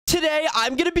today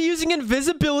I'm gonna be using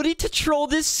invisibility to troll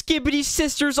this Skibidi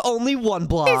Sisters only one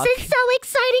block. This is so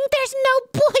exciting. There's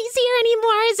no boys here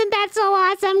anymore. Isn't that so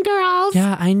awesome, girls?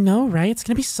 Yeah, I know, right? It's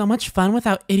gonna be so much fun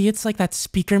without idiots like that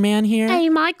speaker man here. Hey,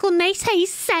 my goodness,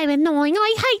 he's so annoying.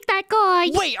 I hate that guy.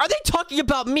 Wait, are they talking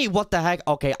about me? What the heck?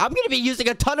 Okay, I'm gonna be using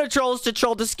a ton of trolls to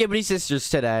troll the Skibidi Sisters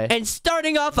today. And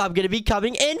starting off, I'm gonna be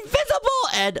becoming invisible.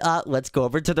 And let's go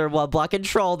over to their one block and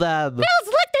troll them. Girls,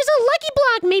 look, there's a lucky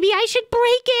block. Maybe I should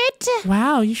break it.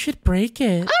 Wow, you should break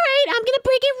it. All right, I'm gonna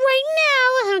break it right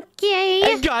now.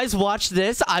 Okay. And guys, watch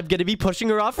this. I'm gonna be pushing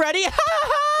her off. Ready? Hey,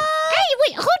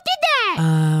 wait, who did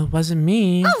that? Wasn't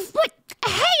me. Oh, what?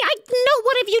 Hey, I know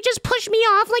one of you just pushed me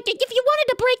off. Like, if you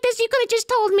wanted to break this, you could have just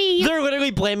told me. They're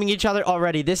literally blaming each other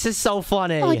already. This is so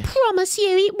funny. I promise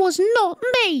you, it was not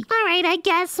me. All right, I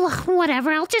guess.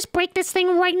 Whatever. I'll just break this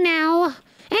thing right now.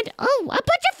 And, oh, a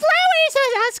bunch of flowers.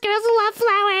 Us girls love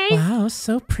flowers. Wow,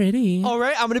 so pretty. All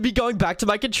right, I'm going to be going back to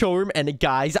my control room. And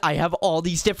guys, I have all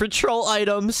these different troll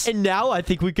items. And now I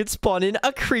think we could spawn in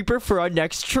a creeper for our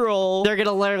next troll. They're going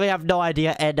to literally have no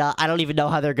idea. And I don't even know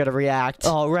how they're going to react.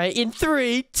 All right, in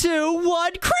 3, 2,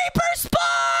 1, creeper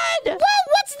spawn! Whoa,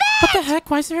 what's that? What the heck?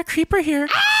 Why is there a creeper here?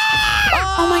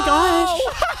 Ah! Oh my gosh.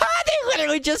 They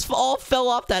literally just all fell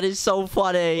off. That is so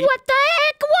funny. What the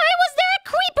heck? Why was there a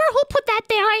creeper? Who put that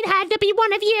there? It had to be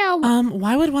one of you.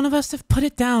 Why would one of us have put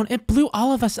it down? It blew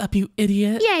all of us up, you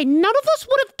idiot. Yeah, none of us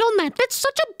would have done that. That's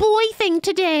such a boy thing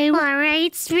to do. All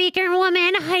right, speaker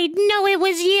woman. I know it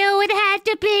was you. It had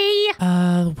to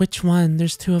be. Which one?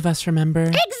 There's 2 of us, remember?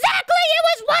 Exactly! It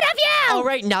was one of you! All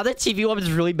right, now that TV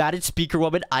Woman's really mad at Speaker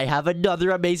Woman, I have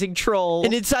another amazing troll.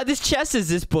 And inside this chest is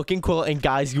this book and quilt. And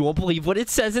guys, you won't believe what it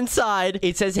says inside.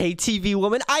 It says, "Hey, TV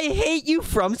Woman, I hate you,"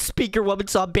 from Speaker Woman.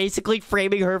 So I'm basically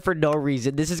framing her for no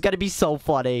reason. This is going to be so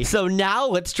funny. So now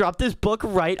let's drop this book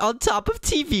right on top of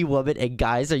TV Woman. And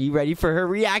guys, are you ready for her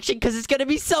reaction? Because it's going to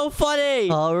be so funny.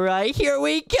 All right, here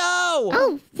we go.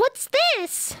 Oh, what's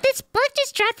this? This book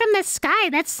just dropped from the sky.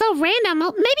 That's so random.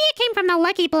 Oh, maybe it came from the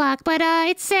Lucky Block, but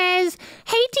it says,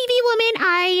 "Hey, TV Woman,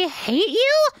 I hate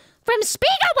you." From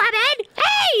Speaker Woman!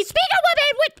 Hey, Speaker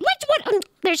Woman! Which one?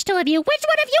 There's 2 of you. Which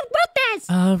one of you wrote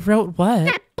this? Wrote what?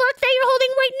 That book that you're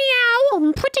holding right now.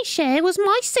 I'm pretty sure it was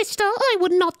my sister. I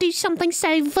would not do something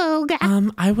so vulgar.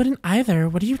 I wouldn't either.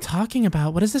 What are you talking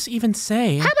about? What does this even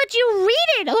say? How about you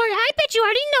read it? Or I bet you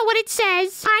already know what it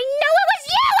says. I know it was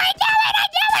you! I knew it! I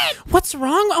knew it! What's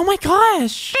wrong? Oh my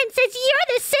gosh! And since you're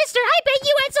the sister, I bet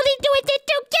you had something to do with it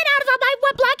too. Get out of my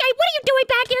one block. What are you doing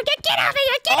back here? Get off of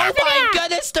here! Get off of here! Oh my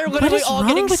goodness, they're literally all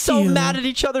getting so you? mad at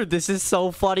each other. This is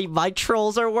so funny. My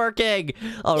trolls are working.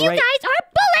 All you right. guys are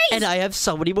bullies! And I have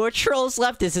so many more trolls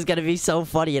left. This is going to be so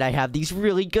funny. And I have these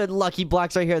really good lucky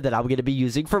blocks right here that I'm going to be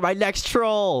using for my next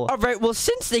troll. All right. Well,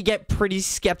 since they get pretty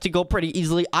skeptical pretty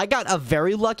easily, I got a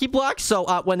very lucky block.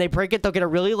 So when they break it, they'll get a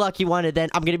really lucky one. And then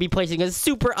I'm going to be placing a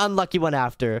super unlucky one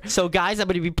after. So guys, I'm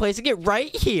going to be placing it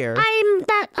right here.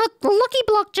 That lucky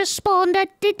block just spawned.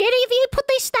 Did any of you put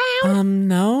this down?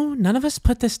 No. None of us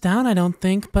put this down, I don't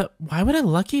think. But why would a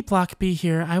lucky block be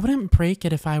here? I wouldn't break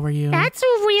it if I were you. That's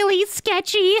really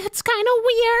sketchy. It's kind of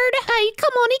weird. Hey,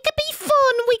 come on, it could be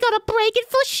fun. We gotta break it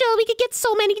for sure. We could get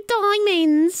so many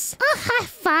diamonds.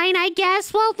 Fine, I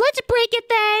guess. Well, let's break it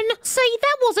then. See,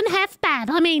 that wasn't half bad.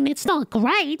 I mean, it's not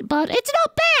great, but it's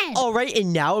not bad. All right,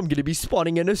 and now I'm going to be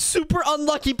spawning in a super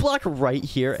unlucky block right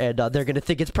here, and they're going to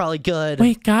think it's probably good.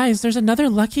 Wait, guys, there's another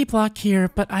lucky block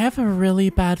here, but I have a really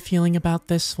bad feeling about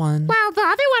this one. Well, the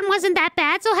other one wasn't that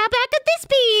bad, so how bad could this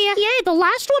be? Yeah, the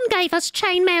last one gave us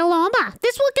chainmail armor.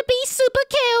 This one could be super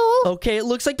cool. Okay, it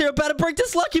looks like they're about to break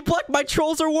this lucky block. My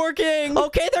trolls are working.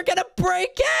 Okay, they're going to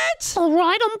break it. All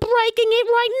right, I'm breaking it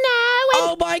right now.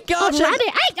 Oh my gosh. Rabbit.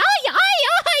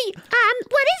 Hey,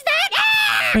 what is that?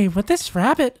 Ah! Wait, what this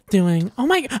rabbit doing? Oh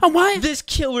my, what? This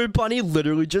killer bunny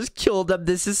literally just killed them.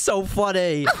 This is so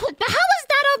funny. How was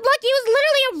that unlucky? It was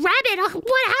literally a rabbit.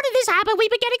 How did this happen? We've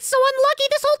been getting so unlucky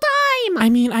this whole time. I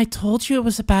mean, I told you it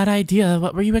was a bad idea.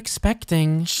 What were you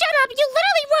expecting? Shut up. You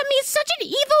literally run me as such an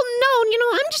evil gnome. You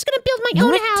know, I'm just going to build my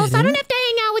own house. I don't have to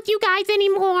hang out with you guys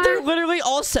anymore. They're literally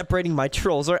all separating. My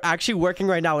trolls are actually working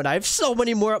right now, and I have so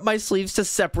many more up my sleeves to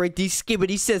separate these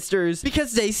Skibidi Sisters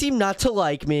because they seem not to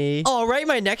like me. All right,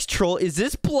 my next troll is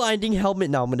this blinding helmet.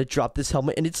 Now I'm going to drop this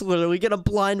helmet, and it's literally going to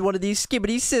blind one of these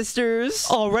Skibidi Sisters.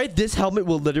 All right, this helmet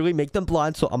will literally make them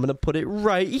blind, so I'm going to put it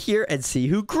right here and see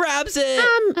who grabs it.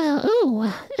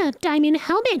 A diamond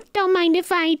helmet. Don't mind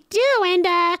if I do. And,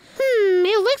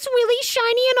 it looks really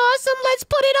shiny and awesome. Let's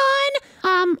put it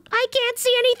on. I can't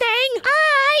see anything.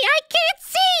 I can't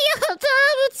see.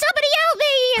 Somebody help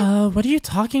me. What are you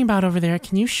talking about over there?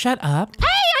 Can you shut up? Hey,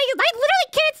 I literally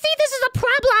can't see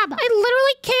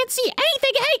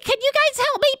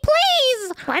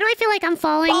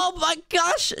falling. Oh my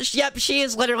gosh. Yep, she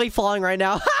is literally falling right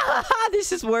now.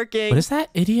 This is working. What is that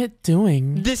idiot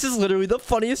doing? This is literally the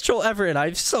funniest troll ever, and I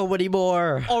have so many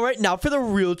more. All right, now for the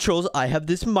real trolls, I have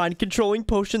this mind-controlling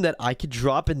potion that I could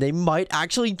drop, and they might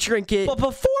actually drink it. But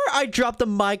before I drop the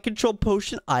mind-control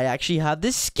potion, I actually have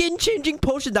this skin-changing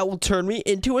potion that will turn me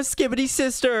into a Skibidi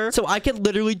sister. So I can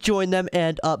literally join them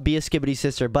and be a Skibidi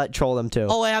sister, but troll them too.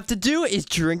 All I have to do is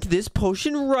drink this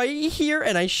potion right here,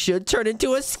 and I should turn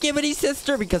into a Skibidi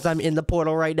sister because I'm in the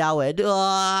portal right now, and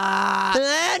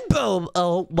boom.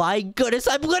 Oh my goodness,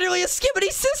 I'm literally a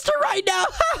Skibidi sister right now.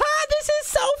 This is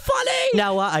so funny.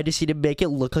 Now, I just need to make it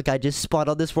look like I just spawned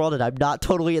on this world and I'm not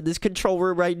totally in this control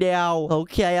room right now.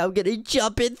 Okay, I'm gonna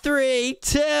jump in 3,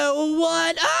 2,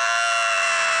 1.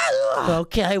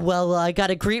 Okay, well, I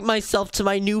gotta greet myself to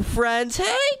my new friends.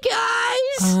 Hey,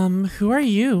 guys! Who are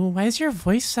you? Why does your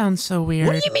voice sound so weird?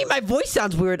 What do you mean my voice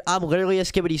sounds weird? I'm literally a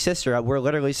Skibidi sister. We're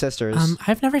literally sisters.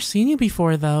 I've never seen you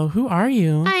before, though. Who are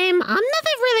you? I've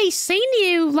never really seen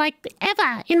you, like,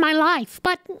 ever in my life,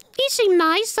 but you seem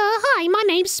nice. Hi, my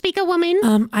name's Speaker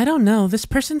Woman. I don't know. This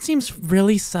person seems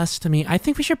really sus to me. I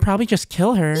think we should probably just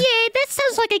kill her. Yeah, that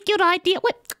sounds like a good idea.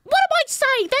 What am I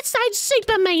saying? That sounds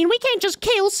super mean. We can't just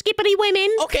kill Skibidi women.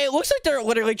 Okay, it looks like they're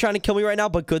literally trying to kill me right now,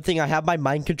 but good thing I have my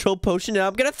mind control potion and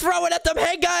I'm gonna throw it at them.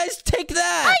 Hey, guys, take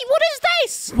that! Hey, what is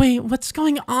this? Wait, what's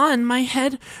going on? My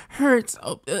head hurts.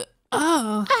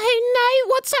 Oh no,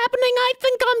 what's happening? I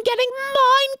think I'm getting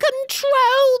mind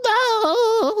controlled.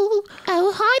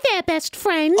 Oh, hi there, best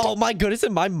friend. Oh my goodness,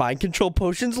 and my mind control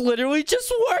potions literally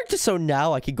just worked. So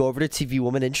now I can go over to TV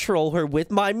Woman and troll her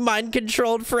with my mind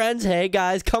controlled friends. Hey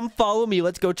guys, come follow me.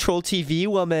 Let's go troll TV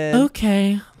Woman.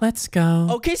 Okay, let's go.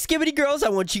 Okay, Skibidi girls, I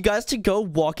want you guys to go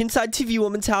walk inside TV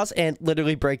Woman's house and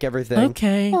literally break everything.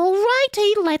 Okay.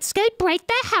 Alrighty, let's go break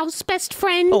their house, best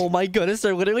friend. Oh my goodness,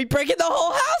 they're literally breaking the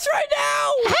whole house right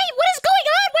now. Hey, what is going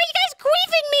on? Why are you guys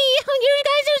griefing me? You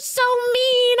guys are so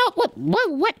mean. Oh,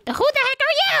 what? Who the heck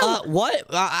are you? What?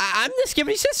 I'm the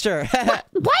Skibidi sister. Why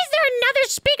is there another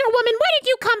Speaker Woman? Where did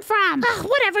you come from?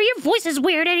 Whatever, your voice is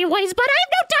weird anyways, but I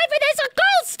have no time for this.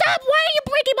 Girl, stop. Why are you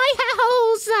breaking my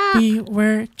house? We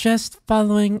were just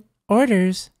following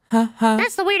orders.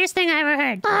 That's the weirdest thing I ever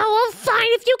heard. Oh, well, fine.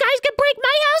 If you guys can break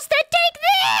my house, then take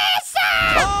this!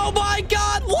 Oh my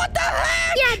god, what the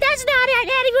heck? Yeah, that's not it.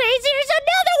 Anyways, here's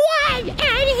another one!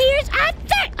 And here's a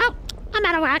third! Oh, I'm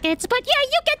out of rockets. But yeah,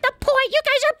 you get the point. You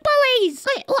guys are bullies!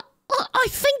 I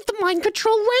think the mind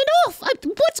control ran off.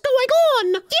 What's going on?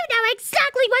 You know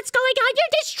exactly what's going on.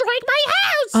 You're destroying my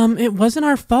house! It wasn't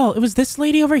our fault. It was this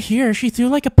lady over here. She threw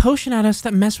like a potion at us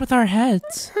that messed with our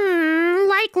heads.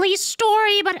 Likely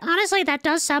story, but honestly, that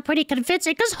does sound pretty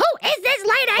convincing, because who is this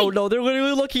lady? Oh no, they're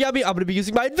literally looking at me. I'm gonna be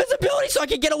using my invisibility so I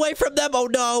can get away from them. Oh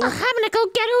no. I'm gonna go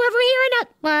get her over here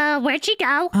and where'd she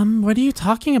go? What are you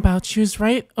talking about? She was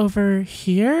right over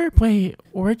here? Wait,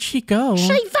 where'd she go? She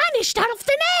vanished out of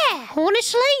thin air.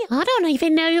 Honestly, I don't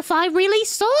even know if I really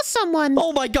saw someone.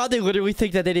 Oh my god, they literally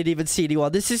think that they didn't even see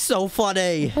anyone. This is so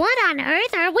funny. What on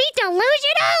earth? Are we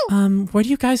delusional? What are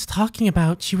you guys talking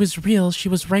about? She was real. She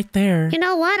was right there. You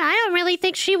know what? I don't really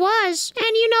think she was. And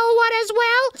you know what as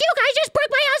well? You guys just broke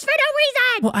my house for no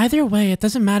reason! Well, either way, it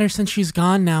doesn't matter since she's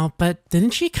gone now, but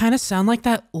didn't she kind of sound like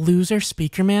that loser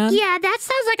speaker man? Yeah, that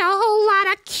sounds like a whole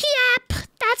lot of cap.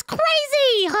 That's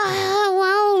crazy!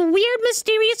 Well, weird,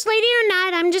 mysterious lady or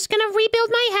not, I'm just gonna rebuild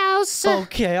my house.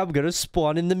 Okay, I'm gonna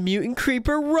spawn in the mutant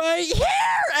creeper right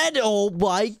here! And oh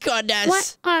my goodness!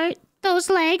 What are those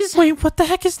legs? Wait, what the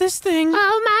heck is this thing?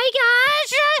 Oh my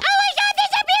gosh! Oh my god,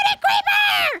 there's a mutant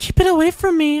creeper! Keep it away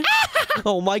from me.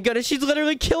 Oh my goodness, she's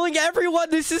literally killing everyone.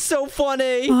 This is so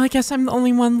funny. Well, I guess I'm the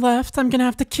only one left. I'm gonna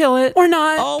have to kill it. Or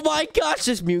not. Oh my gosh,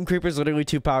 this mutant creeper is literally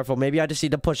too powerful. Maybe I just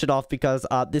need to push it off because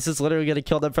this is literally gonna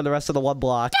kill them for the rest of the one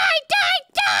block. Die!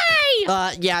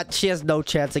 Yeah, she has no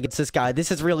chance against this guy.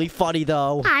 This is really funny,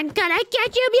 though. I'm gonna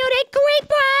get you, mutant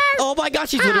creeper! Oh my gosh,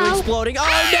 she's literally exploding.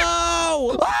 Oh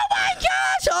no! Oh my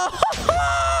gosh! Oh!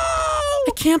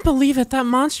 I can't believe it. That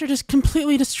monster just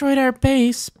completely destroyed our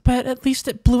base, but at least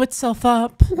it blew itself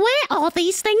up. Where are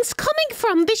these things coming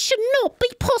from? This should not be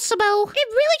possible. It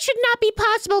really should not be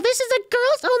possible. This is a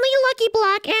girls only lucky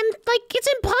block, and it's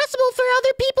impossible for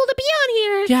other people to be on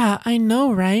here. Yeah, I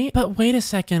know, right? But wait a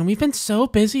second. We've been so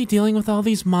busy dealing with all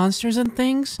these monsters and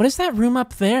things. What is that room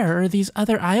up there, or these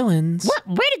other islands? What?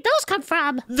 Where did those come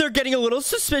from? They're getting a little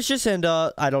suspicious, and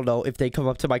I don't know if they come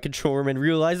up to my control room and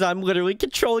realize I'm literally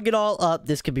controlling it all.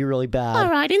 this could be really bad. All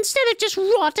right, instead of just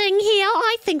rotting here,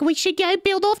 I think we should go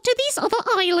build off to these other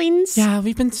islands. Yeah,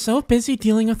 we've been so busy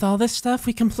dealing with all this stuff,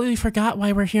 we completely forgot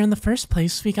why we're here in the first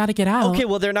place. We gotta get out. Okay,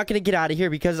 well, they're not gonna get out of here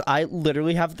because I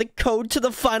literally have the code to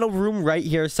the final room right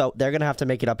here, so they're gonna have to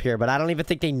make it up here, but I don't even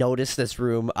think they noticed this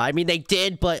room. I mean, they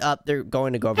did, but they're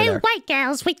going to go over Hey, there. wait,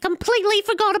 girls, we completely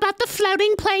forgot about the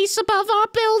floating place above our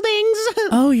buildings.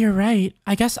 Oh, you're right.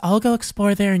 I guess I'll go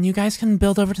explore there and you guys can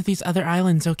build over to these other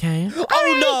islands, okay?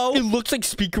 Oh no! It looks like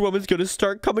Speaker Woman's gonna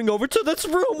start coming over to this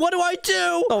room. What do I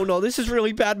do? Oh no, this is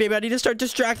really bad. Maybe I need to start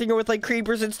distracting her with like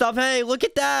creepers and stuff. Hey, look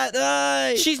at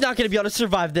that. She's not gonna be able to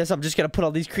survive this. I'm just gonna put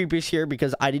all these creepers here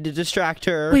because I need to distract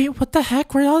her. Wait, what the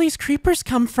heck? Where'd all these creepers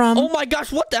come from? Oh my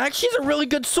gosh, what the heck? She's a really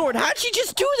good sword. How'd she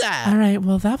just do that? Alright,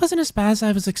 well, that wasn't as bad as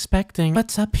I was expecting.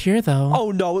 What's up here, though?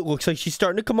 Oh no, it looks like she's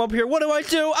starting to come up here. What do I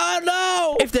do? Oh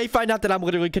no! If they find out that I'm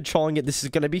literally controlling it, this is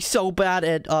gonna be so bad,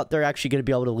 and they're actually gonna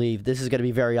be able to leave. This is gonna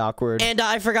be very awkward. And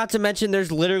I forgot to mention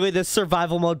there's literally this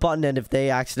survival mode button, and if they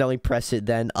accidentally press it,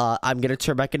 then I'm gonna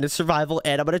turn back into survival,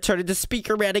 and I'm gonna turn into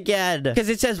Speaker Man again. Because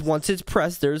it says once it's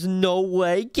pressed, there's no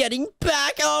way getting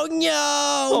back. Oh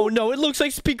no! Oh no, it looks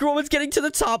like Speaker Woman's getting to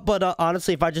the top, but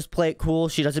honestly, if I just play it cool,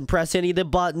 she doesn't press any of the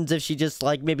buttons. If she just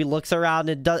like maybe looks around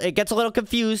and it gets a little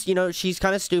confused, you know, she's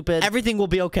kind of stupid. Everything will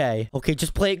be okay. Okay,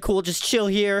 just play it cool, just chill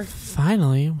here.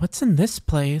 Finally, what's in this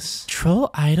place? Troll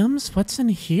items? What's in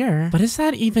here? What does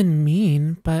that even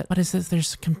mean? But what is this?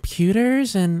 There's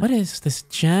computers and what is this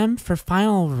gem for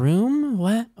final room?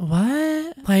 What?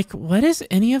 Like, what does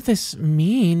any of this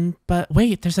mean? But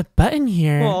wait, there's a button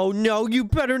here. Oh no, you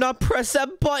better not press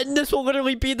that button. This will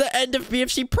literally be the end of me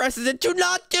if she presses it. Do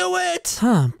not do it!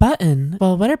 Huh, button.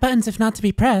 Well, what are buttons if not to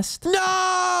be pressed? No!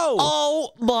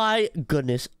 Oh my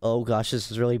goodness. Oh gosh,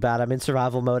 this is really bad. I'm in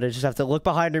survival mode. I just have to look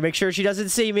behind her, make sure she doesn't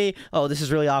see me. Oh, this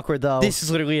is really awkward though. This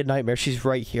is literally a nightmare. She's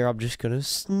right here. I'm just gonna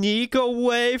sneak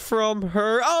away from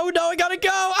her. Oh no, I gotta go!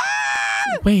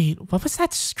 Ah! Wait, what was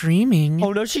that screaming?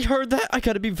 Oh no, she heard that. I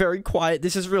gotta be very quiet.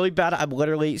 This is really bad. I'm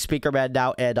literally Speaker Man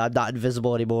now, and I'm not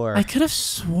invisible anymore. I could have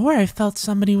swore I felt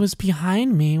somebody was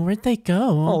behind me. Where'd they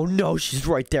go? Oh no, she's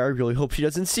right there. I really hope she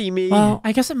doesn't see me. Well,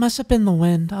 I guess it must have been the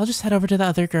wind. I'll just head over to the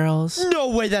other girls. No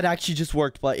way that actually just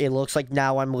worked, but it looks like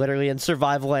now I'm literally in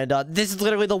survival, and this is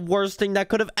literally the worst thing that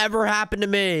could have ever happened to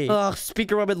me. Ugh,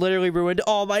 Speaker Woman literally ruined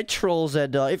all my trolls,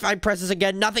 and if I press this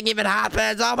again, nothing even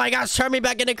happens. Oh my gosh, turn me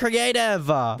back into creative.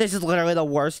 This is literally the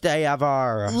worst day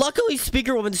ever. Luckily,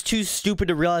 Speaker Woman's too stupid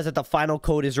to realize that the final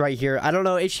code is right here. I don't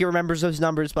know if she remembers those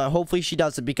numbers, but hopefully she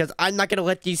doesn't, because I'm not gonna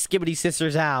let these Skibidi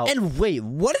sisters out. And wait,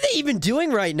 what are they even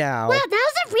doing right now? Wow, that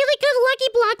was a really good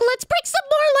lucky block. Let's break some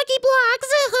more lucky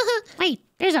blocks. Wait,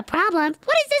 there's a problem.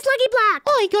 What is this lucky block?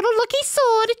 I got a lucky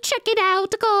sword. Check it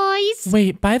out, guys.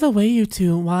 Wait, by the way, you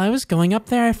two, while I was going up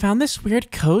there, I found this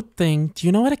weird code thing. Do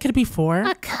you know what it could be for?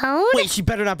 A code? Wait, she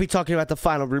better not be talking about the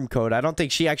final room code. I don't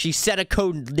think she actually said a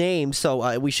code name,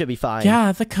 so we should be fine.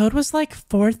 Yeah, the code was like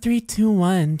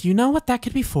 4321. Do you know what that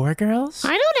could be for, girls?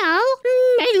 I don't know.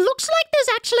 It looks like there's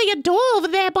actually a door over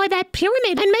there by that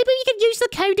pyramid, and maybe we could use the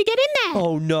code to get in there.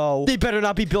 Oh no, they better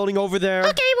not be building over there.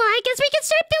 Okay, well, I guess we can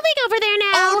start building over there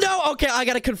now. Oh no, okay, I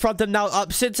gotta confront them now.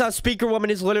 Since Speaker Woman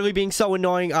is literally being so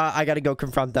annoying, I gotta go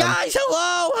confront them. Guys,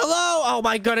 hello! Oh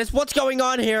my goodness, what's going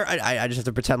on here? I just have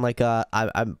to pretend like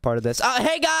I'm part of this.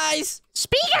 Hey guys!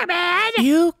 Speaker Man!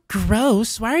 You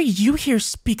gross. Why are you here,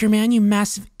 Speaker Man, you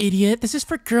massive idiot? This is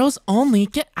for girls only.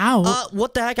 Get out.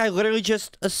 What the heck? I literally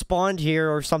just spawned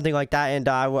here or something like that, and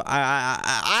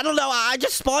I don't know. I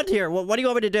just spawned here. What do you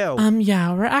want me to do?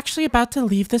 Yeah, we're actually about to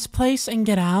leave this place and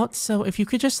get out, so if you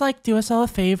could just, like, do us all a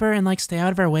favor and, like, stay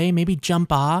out of our way, maybe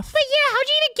jump off. But yeah, how'd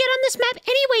you even get on this map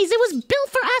anyways? It was built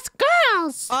for us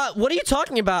girls. What are you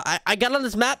talking about? I got on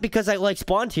this map because I, like,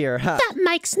 spawned here. That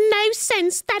makes no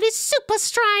sense. That is super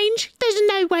strange. There's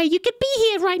no way you could be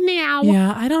here right now.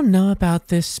 Yeah, I don't know about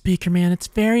this, Speaker Man. It's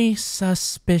very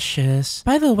suspicious.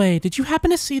 By the way, did you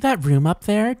happen to see that room up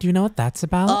there? Do you know what that's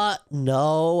about?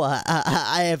 No.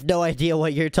 I have no idea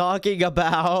what you're talking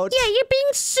about. Yeah, you're being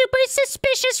super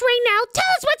suspicious right now.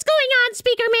 Tell us what's going on,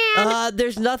 Speaker Man.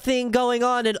 There's nothing going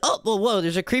on, and whoa,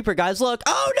 there's a creeper, guys. Look.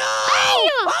 Oh no! Hey!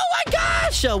 Oh my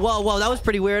gosh! Whoa, that was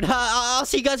pretty weird. I'll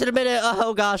see you guys in a minute.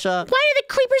 Oh gosh. Why do the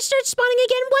creepers start spawning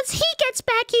again once he gets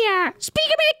back here?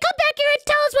 Speaker Man, come back here and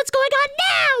tell us what's going on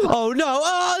now! Oh no!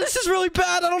 Oh, this is really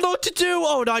bad. I don't know what to do.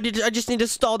 Oh no, I just need to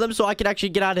stall them so I can actually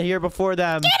get out of here before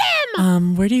them. Get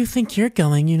him! Where do you think you're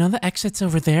going? You know the exit's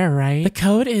over there, right? The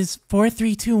code is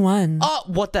 4321. Oh,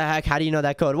 what the heck? How do you know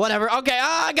that code? Whatever. Okay,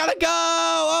 I gotta go!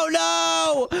 Oh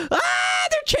no!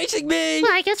 They're chasing chasing me.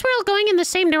 Well, I guess we're all going in the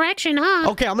same direction, huh?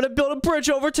 Okay, I'm gonna build a bridge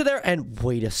over to there. And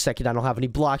wait a second, I don't have any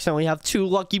blocks. I only have 2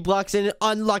 lucky blocks and an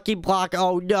unlucky block.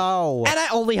 Oh, no. And I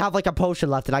only have like a potion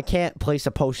left, and I can't place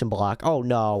a potion block. Oh,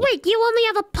 no. Wait, you only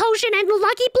have a potion and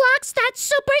lucky blocks? That's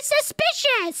super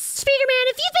suspicious. Speaker Man,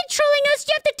 if you've been trolling us,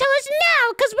 you have to tell us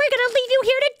now, because we're gonna leave you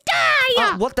here to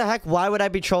die. What the heck? Why would I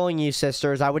be trolling you,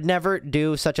 sisters? I would never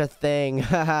do such a thing.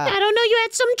 I don't know, you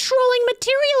had some trolling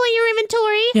material in your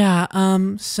inventory.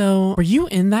 Yeah, so were you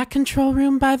in that control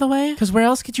room, by the way? Because where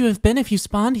else could you have been if you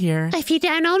spawned here? If you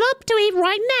don't own up to it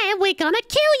right now, we're gonna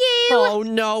kill you. Oh,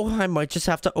 no. I might just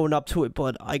have to own up to it,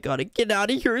 but I gotta get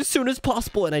out of here as soon as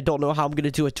possible, and I don't know how I'm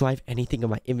gonna do it. Do I have anything in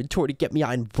my inventory to get me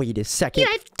out? And wait a second. You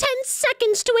have 10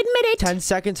 seconds to admit it. 10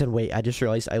 seconds, and wait, I just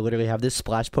realized I literally have this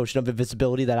splash potion of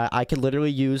invisibility that I can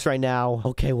literally use right now.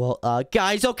 Okay, well,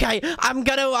 guys, okay, I'm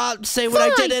gonna, say what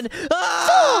I did and,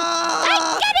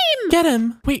 I get him! Get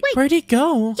him! Wait, where'd he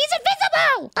go? He's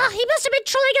invisible! He must have been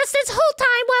trolling us this whole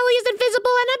time while he's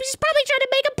invisible, and he's probably trying to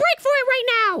make a break for it right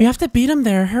now. We have to beat him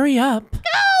there. Hurry up.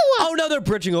 Oh, no, they're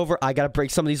bridging over. I gotta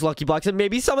break some of these lucky blocks, and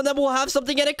maybe some of them will have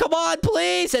something in it. Come on,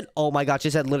 please. And oh my gosh,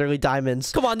 it said literally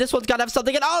diamonds. Come on, this one's gotta have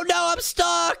something in it. Oh, no, I'm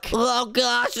stuck. Oh,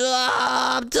 gosh.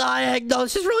 I'm dying. No,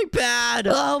 this is really bad.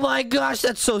 Oh, my gosh,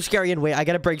 that's so scary. And wait, I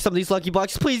gotta break some of these lucky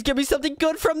blocks. Please give me something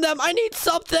good from them. I need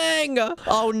something.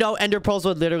 Oh, no, ender pearls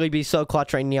would literally be so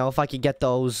clutch right now if I could get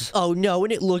those. Oh, no,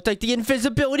 and it looked like the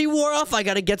invisibility wore off. I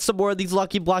gotta get some more of these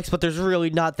lucky blocks, but there's really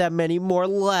not that many more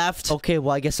left. Okay,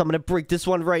 well, I guess I'm gonna break this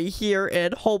one right here,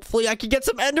 and hopefully I can get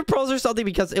some ender pearls or something,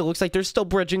 because it looks like they're still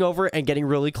bridging over and getting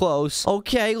really close.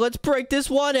 Okay, let's break this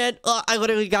one, and I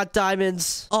literally got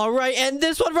diamonds. All right, and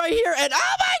this one right here, and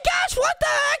oh my gosh, what the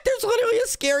heck? There's literally a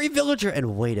scary villager,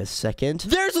 and wait a second.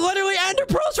 There's literally ender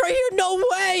pearls right here. No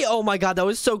way. Oh my god, that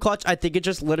was so clutch. I think it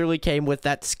just literally came with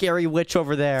that scary witch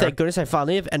over there. Thank goodness I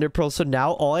finally have ender pearls, so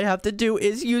now all I have to do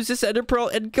is use this ender pearl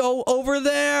and go over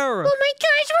there. Oh my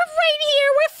gosh, we're right here.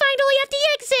 We're finally at the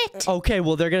exit. Okay,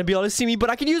 well, they're gonna be able to see me, but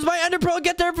I can use my ender pearl and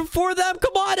get there before them.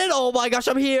 Come on in. Oh my gosh,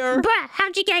 I'm here. Bruh,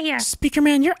 how'd you get here? Speaker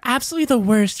Man, you're absolutely the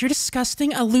worst. You're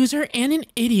disgusting, a loser, and an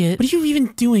idiot. What are you even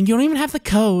doing? You don't even have the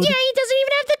code. Yeah, he doesn't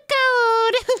even have the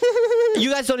code.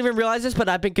 You guys don't even realize this, but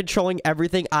I've been controlling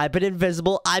everything. I've been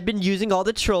invisible. I've been using all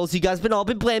the trolls. You guys all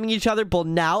been blaming each other, but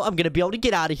now I'm gonna be able to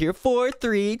get out of here. 4,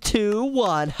 3, 2,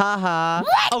 1. Haha.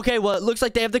 Okay, well, it looks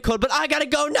like they have the code, but I gotta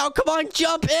go now. Come on,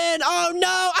 jump in. Oh,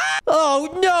 no. Ah!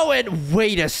 Oh, no. And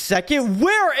wait a second.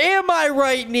 Where am I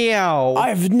right now? I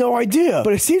have no idea,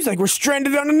 but it seems like we're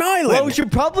stranded on an island. Well, we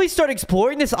should probably start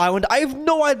exploring this island. I have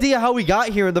no idea how we got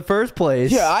here in the first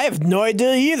place. Yeah, I have no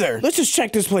idea either. Let's just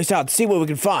check this place out and see what we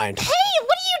can find. Hey,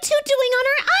 what are you two doing on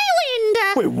our island?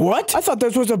 Wait, what? I thought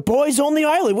this was a boys-only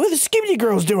island. What are the Skibidi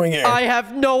girls doing here? I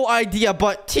have no idea,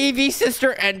 but TV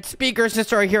sister and speaker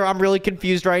sister are here. I'm really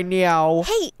confused right now.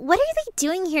 Hey, what are they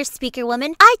doing here, speaker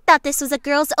woman? I thought this was a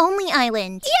girls-only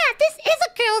island. Yeah, this is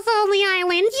a girls-only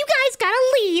island. You guys gotta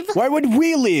leave. Why would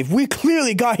we leave? We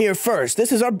clearly got here first.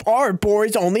 This is our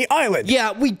boys-only island.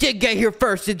 Yeah, we did get here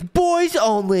first. It's boys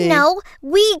only. No,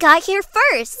 we got here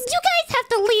first. You guys have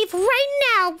to leave right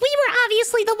now. We were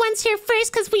obviously the ones here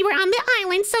first because we were on the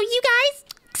island, so you guys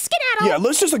skedaddle. Yeah,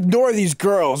 let's just ignore these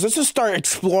girls. Let's just start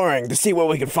exploring to see what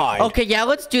we can find. Okay, yeah,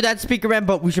 let's do that, Speaker Man,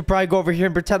 but we should probably go over here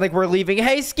and pretend like we're leaving.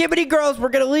 Hey, Skibidi girls, we're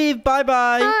gonna leave.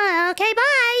 Bye-bye. Okay,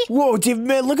 bye. Whoa, David,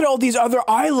 man, look at all these other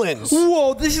islands.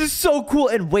 Whoa, this is so cool.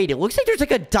 And wait, it looks like there's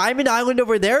like a diamond island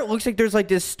over there. It looks like there's like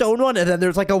this stone one, and then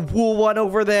there's like a wool one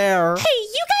over there. Hey,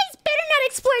 you guys better not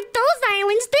explore those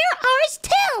islands. They're ours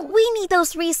too. We need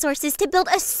those resources to build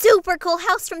a super cool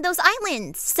house from those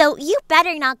islands. So you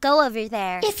better not go over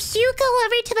there. If you go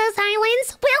over to those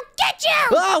islands, we'll get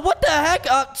you. Ah, what the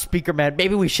heck? Speaker Man,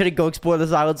 maybe we shouldn't go explore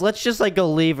those islands. Let's just like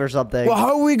go leave or something. Well,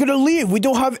 how are we gonna leave? We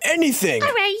don't have anything.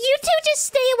 All right, you two just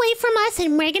stay away from us,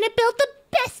 and we're gonna build the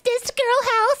bestest girl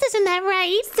house. Isn't that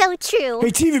right? So true.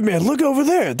 Hey, TV man, look over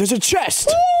there. There's a chest.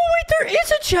 Oh, wait, there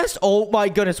is a chest. Oh my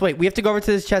goodness. Wait, we have to go over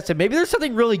to this chest, and maybe there's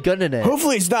something really good in it.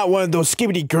 Hopefully it's not one of those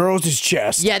Skibidi girls'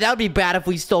 chests. Yeah, that would be bad if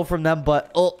we stole from them,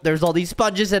 but oh, there's all these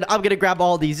sponges, and I'm gonna grab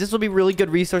all these. This will be really good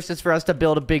resources for us to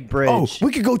build a big bridge. Oh,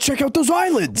 we could go check out those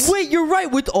islands. Wait, you're right.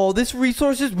 With all this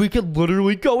resources, we could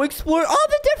literally go explore all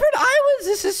the different islands.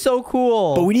 This is so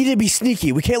cool. But we need to be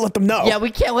sneaky. We can't let them know. Yeah,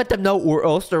 we can't let them know, or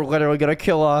else they're literally gonna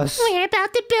kill us. We're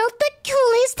about to build the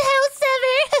coolest house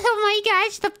ever. Oh my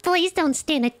gosh, the boys don't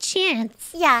stand a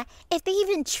chance. Yeah, if they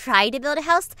even try to build a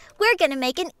house, we're gonna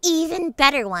make an even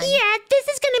better one. Yeah, this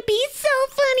is gonna be so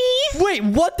funny. Wait,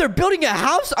 what? They're building a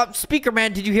house? Speaker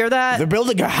Man, did you hear that? They're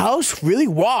building a house? Really?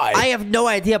 Why? I have no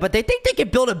idea, but they think they can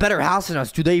build a better house than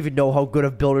us. Do they even know how good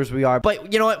of builders we are?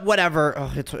 But you know what? Whatever.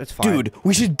 Oh, it's fine. Dude,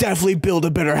 we should definitely build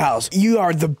a better house. You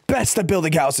are the best at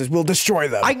building houses. We'll destroy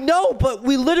them. I know, but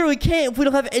we literally can't if we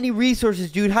don't have any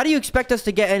resources, dude. How do you expect us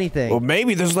to get anything? Well,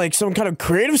 maybe there's like some kind of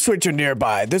creative switcher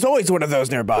nearby. There's always one of those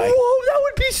nearby. Whoa, that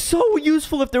would be so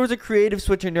useful if there was a creative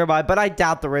switcher nearby, but I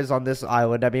doubt there is on this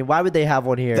island. I mean, why would they have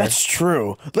one here? That's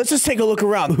true. Let's just take a look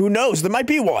around. Who knows? There might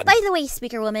be one. By the way,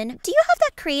 Speaker Woman, do you have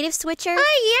that creative switcher?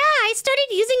 Oh yeah, I started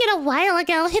using it a while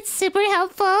ago. It's super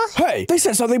helpful. Hey, they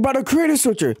said something about a creative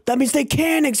switcher. That means they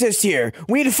can exist here.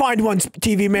 We need to find one,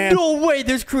 TV man. No way,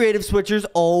 there's creative switchers.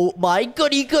 Oh my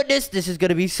goodness. This is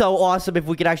gonna be so awesome if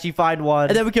we can actually find one.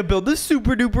 And then we can build the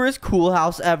super duperest cool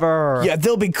house ever. Yeah,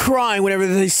 they'll be crying whenever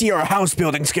they see our house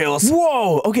building skills.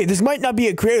 Whoa, okay, this might not be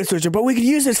a creative switcher, but we could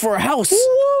use this for a house.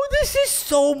 Whoa, this is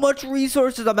so much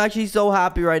resources. I'm actually so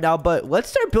happy right now, but let's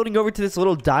start building over to this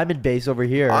little diamond base over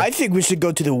here. I think we should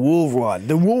go to the wool one.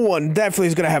 The wool one definitely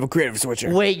is gonna have a creative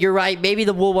switcher. Wait, you're right. Maybe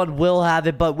the wool one will have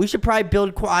it, but we should probably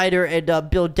build quieter and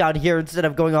build down here instead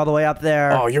of going all the way up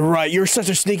there. Oh, you're right. You're such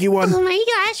a sneaky one. Oh my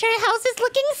gosh, our house is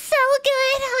looking so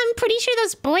good. I'm pretty sure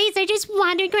those boys are just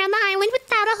wandering around the island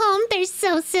without a home. They're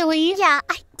so silly. Yeah,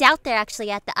 I doubt they're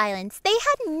actually at the islands. They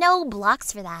had no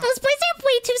blocks for that. Those boys are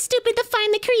way too stupid to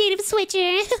find the creative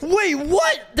switcher. Wait,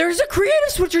 what? There's a creative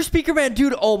switcher, Speaker Man.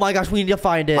 Dude, oh my gosh, we need to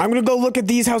find it. I'm gonna go look at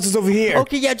these houses over here.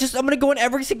 Okay, yeah, I'm gonna go in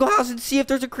every single house and see if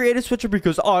there's a creative switcher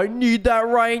because I need that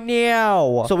right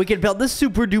now. So we can build the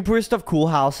super duperest of cool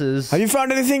houses. Have you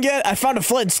found anything yet? I found a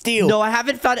flint and steel. No, I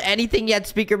haven't found anything yet,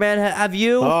 Speaker Man. Have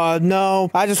you?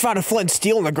 No. I just found a flint and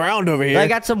steel on the ground over here. I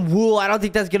got some wool. I don't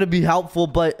think that's gonna be helpful,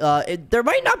 but there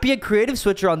might not be a creative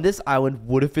switcher on this island.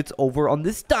 What if it's over on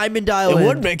this diamond island? It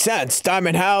would make sense.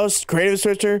 Diamond house, creative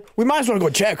switcher. We might as well go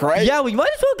check, right? Yeah, we might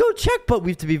as well go check, but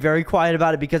we have to be very quiet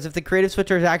about it because if the creative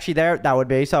switcher is actually there, that would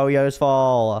be so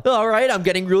useful. All right, I'm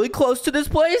getting really close to this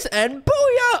place, and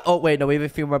booyah! Oh, wait, no, we have a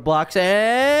few more blocks,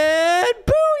 and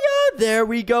booyah! There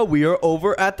we go. We are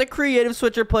over at the creative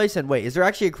switcher place, and wait, is there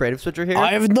actually a creative switcher here?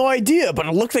 I have no idea, but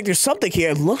it looks like there's something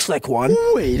here. It looks like one.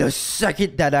 Wait a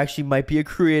second. That actually might be a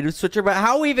creative switcher, but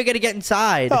how are we even going to get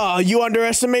inside? Oh, you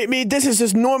underestimate me? This is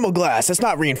just normal glass. That's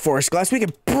not reinforced glass. We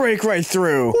can break right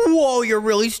through. Whoa, you're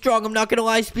really strong. I'm not going to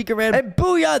lie, Speaker Man. And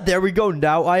booyah, there we go.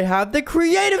 Now I have the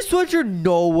creative switcher.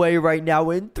 No way right now.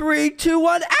 In 3, 2,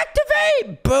 1,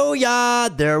 activate.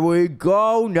 Booyah. There we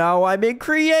go. Now I'm in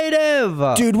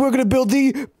creative. Dude, we're going to build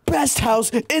the best house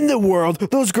in the world.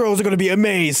 Those girls are gonna be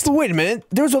amazed. Wait a minute.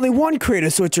 There was only one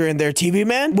creative switcher in there, TV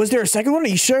man. Was there a second one? Are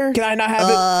you sure? Can I not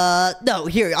have it? No.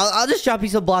 Here, I'll just drop you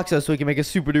some blocks though, so we can make a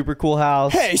super duper cool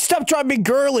house. Hey, stop dropping me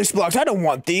girlish blocks. I don't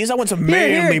want these. I want some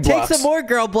manly blocks. Take some more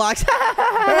girl blocks.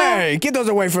 Hey, get those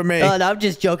away from me. No, I'm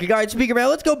just joking. All right, Speaker Man,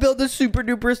 let's go build the super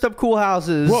duper stuff cool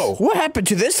houses. Whoa, what happened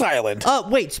to this island?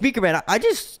 Wait, Speaker Man, I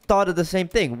just thought of the same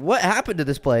thing. What happened to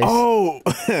this place? Oh,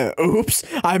 oops.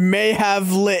 I may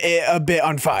have lit it a bit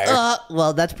on fire.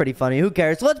 Well, that's pretty funny. Who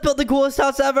cares? Let's build the coolest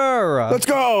house ever. Let's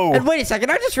go. And wait a second.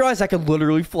 I just realized I can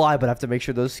literally fly, but I have to make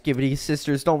sure those SKIBIDI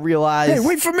sisters don't realize. Hey,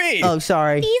 wait for me. Oh,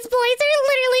 sorry. These boys are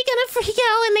literally gonna freak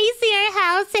out when they see our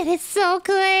house. It is so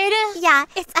good. Yeah,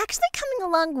 it's actually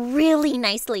coming along really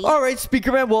nicely. All right,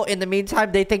 Speaker Man. Well, in the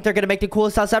meantime, they think they're going to make the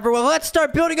coolest house ever. Well, let's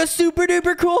start building a super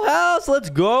duper cool house. Let's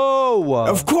go.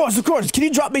 Of course, of course. Can you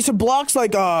drop me some blocks?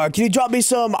 Like, can you drop me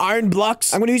some iron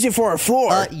blocks? I'm going to use it for a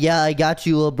floor. Yeah, I got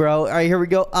you, little bro. All right, here we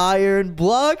go. Iron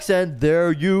blocks, and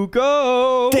there you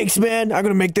go. Thanks, man. I'm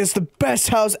going to make this the best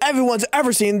house everyone's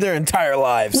ever seen in their entire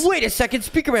lives. Wait a second,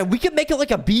 Speaker Man. We can make it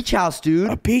like a beach house, dude.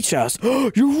 A beach house?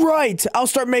 You're right. I'll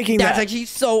start making that. That's actually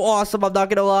so awesome. I'm not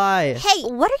going to lie. Hey,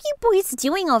 what are you boys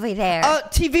doing over there?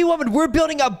 TV woman, we're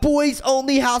building a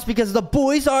boys-only house because the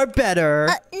boys are better.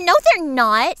 No, they're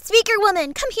not. Speaker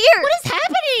woman, come here. What is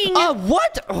happening?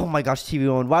 What? Oh my gosh, TV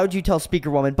woman. Why would you tell Speaker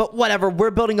woman? But whatever,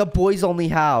 we're building a boys-only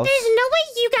house. There's no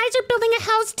way you guys are building a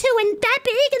house too and that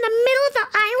big in the middle of the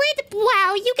island?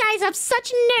 Wow, you guys have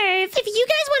such nerve. If you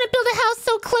guys want to build a house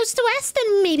so close to us,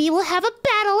 then maybe we'll have a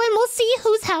battle and we'll see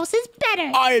whose house is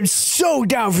better. I am so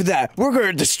down for that. We're going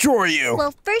to destroy you.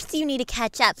 Well, first you need to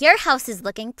catch up. Your house is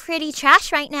looking pretty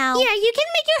trash right now. Yeah, you can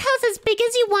make your house as big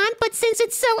as you want, but since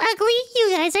it's so ugly,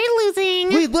 you guys are losing.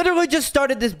 We literally just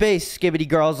started this base, SKIBIDI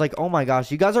girls. Like, oh my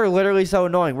gosh, you guys are literally so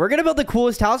annoying. We're going to build the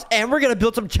coolest house, and we're going to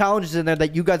build some challenges in there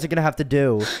that you guys are going to have to do.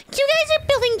 You guys are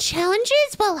building building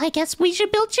challenges? Well, I guess we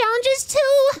should build challenges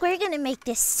too. We're gonna make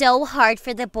this so hard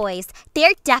for the boys.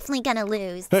 They're definitely gonna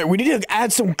lose. Hey, we need to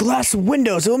add some glass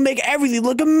windows. It'll make everything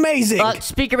look amazing.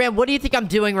 Speaker Man, what do you think I'm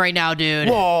doing right now, dude?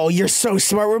 Whoa, you're so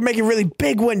smart. We're making really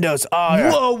big windows.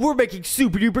 Yeah. Whoa, we're making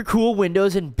super duper cool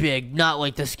windows and big, not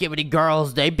like the Skibidi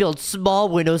girls. They build small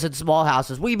windows and small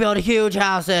houses. We build huge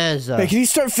houses. Hey, can you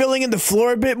start filling in the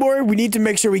floor a bit more? We need to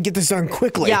make sure we get this done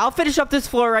quickly. Yeah, I'll finish up this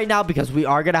floor right now because we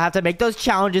are gonna have to make those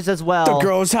challenges as well. The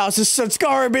girls' house is such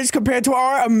garbage compared to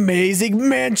our amazing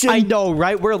mansion. I know,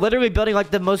 right? We're literally building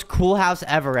like the most cool house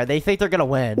ever, and they think they're gonna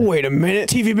win. Wait a minute,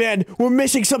 TV Man, we're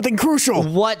missing something crucial.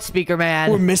 What, Speaker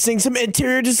Man? We're missing some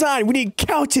interior design. We need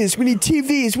couches, we need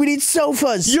TVs, we need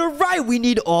sofas. You're right, we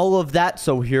need all of that.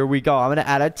 So here we go. I'm gonna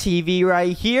add a TV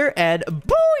right here, and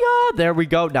booyah! There we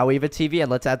go. Now we have a TV, and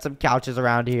let's add some couches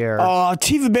around here. Oh,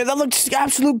 TV Man, that looks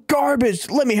absolute garbage.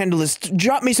 Let me handle this.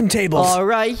 Drop me some tables. All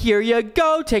right, here you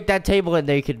go. Take that table, and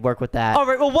they can work with that. All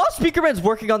right, well, while Speaker Man's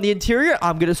working on the interior,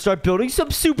 I'm gonna start building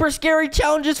some super scary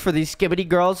challenges for these Skibidi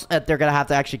girls. They're gonna have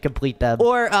to actually complete them,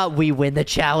 or we win the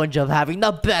challenge of having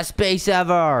the best base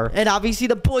ever. And obviously,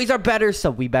 the boys are better,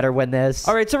 so we better win this.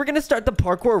 All right, so we're gonna start the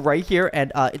parkour right here,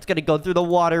 and it's gonna go through the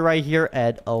water right here,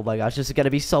 and oh my gosh, this is gonna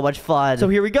be so much fun. So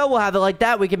here we go. We'll have it like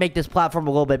that. We can make this platform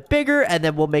a little bit bigger, and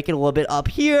then we'll make it a little bit up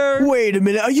here. Wait a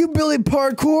minute, are you building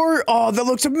parkour? Oh, that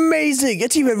looks amazing.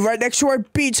 It's even right next to our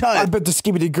beach hut. I bet the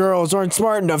Skibidi girls aren't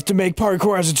smart enough to make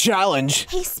parkour as a challenge.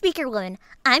 Hey, Speaker Woman,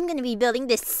 I'm gonna be building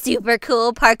this super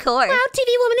cool parkour. Wow, TV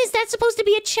Woman, is that supposed to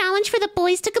be a challenge for the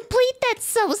boys to complete? That's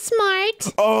so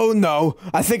smart. Oh no,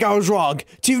 I think I was wrong.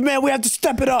 TV Man, we have to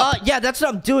step it up. Yeah, that's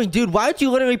what I'm doing, dude. Why don't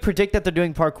you literally predict that they're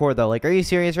doing parkour, though? Like, are you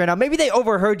serious right now? Maybe they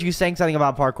overheard you saying something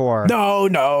about parkour.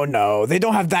 No. They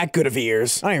don't have that good of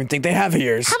ears. I don't even think they have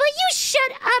ears. How about you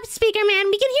shut up, Speaker Man?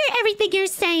 We can hear everything you're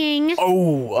saying.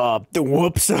 Oh,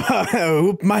 whoops.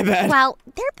 Oop, my bad. Wow,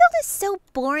 their build is so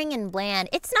boring and bland.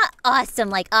 It's not awesome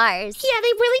like ours. Yeah,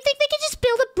 they really think they can just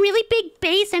build a really big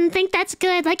base and think that's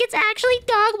good. Like it's actually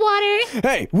dog water.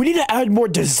 Hey, we need to add more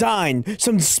design,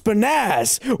 some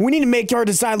spinazz. We need to make our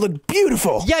design look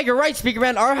beautiful. Yeah, you're right, Speaker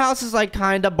Man. Our house is like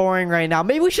kind of boring right now.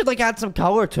 Maybe we should like add some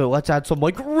color to it. Let's add some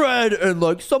like red and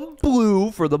like some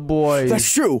blue for the boys.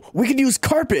 That's true. We could use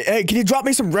carpet. Hey, can you drop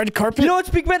me some red carpet? You know what,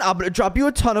 Speaker Man? I'm gonna drop you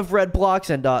a ton of red blocks,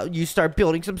 and you start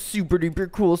building some super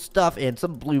duper cool stuff and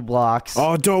some blue blocks.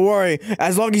 Oh, don't worry.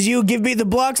 As long as you give me the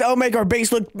blocks, I'll make our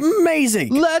base look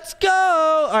amazing. Let's go.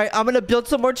 All right, I'm gonna build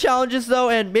some more challenges though,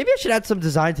 and maybe I should add some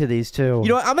design to these too. You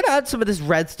know what? I'm gonna add some of this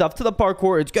red stuff to the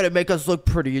parkour. It's gonna make us look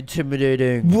pretty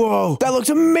intimidating. Whoa, that looks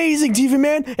amazing, TV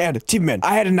Man. And TV Man,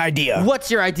 I had an idea.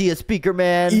 What's your idea, Speaker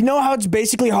Man? You know how it's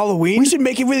basically Halloween? We should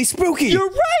make it really spooky. You're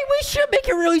right. We should make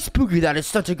it really spooky. That is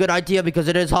such a good idea because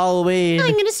it is Halloween.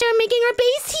 I'm gonna start making our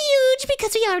base huge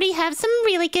because we already have some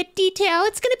really good detail.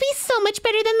 It's gonna be so much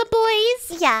better than the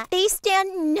boys. Yeah, they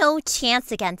stand no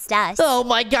chance against us. Oh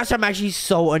my gosh, I'm actually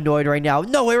so annoyed right now.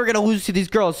 No way we're gonna lose to these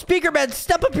girls. Speaker Man,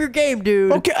 step up your game,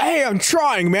 dude. Okay, hey, I'm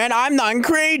trying, man. I'm not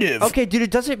creative. Okay, dude,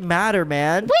 it doesn't matter,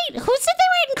 man. Wait, who said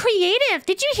they weren't creative?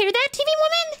 Did you hear that, TV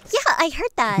Woman? Yeah, I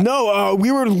heard that. No,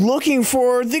 we were looking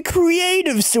for the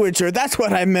creative switcher. That's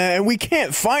what I meant, and we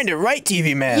can't find it, right,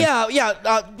 TV Man?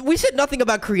 Yeah, we said nothing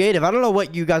about creative. I don't know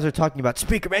what you guys are talking about.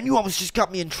 Speaker Man, you almost just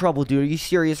got me in trouble, dude. Are you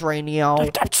serious right now?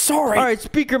 I'm sorry. All right,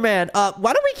 Speaker Man,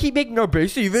 why don't we keep making our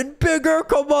base even bigger?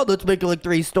 Come on, let's make it like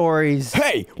 3 stories.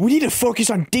 Hey, we need to focus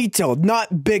on detail,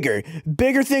 not bigger.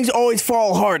 Bigger things always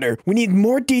fall harder. We need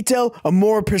more detail, a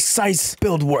more precise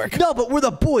build work. No, but we're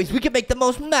the boys. We can make the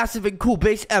most massive and cool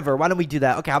base ever. Why don't we do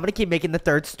that? Okay, I'm gonna keep making the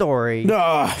 3rd story.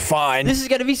 Fine. This is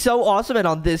gonna be so awesome, and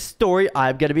on this story,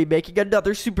 I'm gonna be making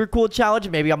another super cool challenge.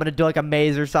 Maybe I'm gonna do like a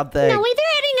maze or something. No way, they're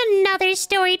adding another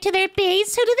story to their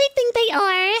base. Who do they think they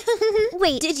are?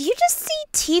 Wait, did you just see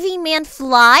TV Man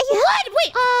fly? What?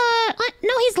 Wait,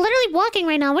 no, he's literally walking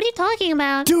right now. What are you talking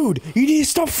about? Dude, you need to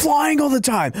stop flying all the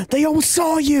time. They all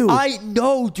saw you. I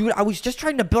know, dude. I was just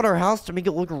trying to build our house to make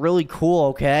it look really cool,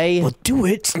 okay? Well, do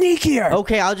it sneakier.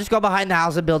 Okay, I'll just go behind the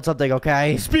house and build something,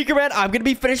 okay? Speaker Man, I'm gonna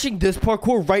be finishing this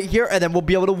parkour right here, and then we'll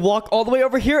be able to walk all the way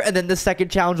over here, and then the second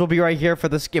challenge will be right here for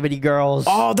the Skibidi girls.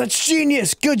 Oh, that's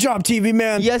genius. Good job, TV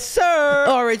Man. Yes, sir.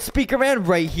 All right, Speaker Man,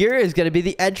 right here is gonna be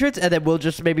the entrance, and then we'll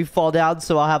just maybe fall down,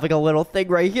 so I'll have like a little thing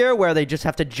right here where they just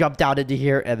have to jump down into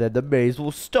here, and then the maze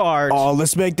will start. Oh,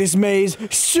 let's make this maze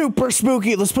super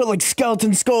spooky. Let's put like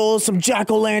skeleton skulls, some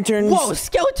jack-o'-lanterns. Whoa,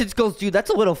 skeleton skulls, dude. That's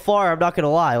a little far. I'm not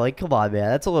gonna lie. Like, come on, man.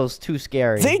 That's a little too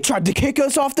scary. They tried to kick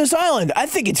us off this island. I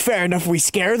think it's fair enough we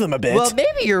scare them a bit. Well,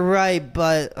 maybe you're right,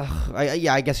 but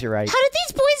yeah, I guess you're right. How did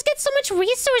these boys get so much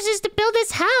resources to build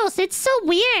this house? It's so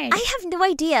weird. I have no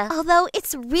idea. Although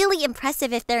it's really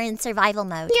impressive if they're in survival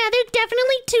mode. Yeah, they're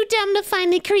definitely too dumb to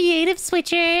find the creative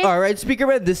switcher. All right, Speaker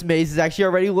Man, this maze is actually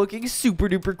already looking super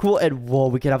duper cool, and whoa,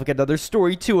 we can have like another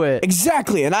story to it.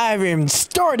 Exactly, and I haven't even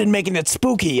started making it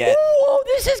spooky yet. Whoa,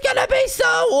 this is gonna be so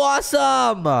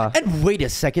awesome! And wait a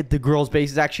second, the girls'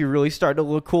 base is actually really starting to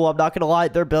look cool. I'm not gonna lie,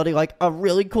 they're building like a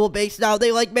really cool base now.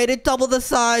 They like made it double the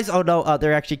size. Oh no,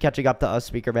 they're actually catching up to us,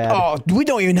 Speaker Man. Oh, we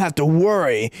don't even have to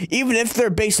worry. Even if their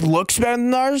base looks better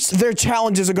than ours, their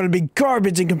challenges are gonna be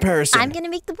garbage in comparison. I'm gonna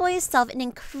make the boys solve an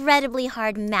incredibly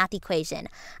hard math equation.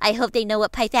 I hope they know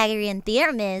what Pythagorean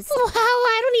theorem is. Wow,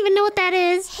 I don't even know what that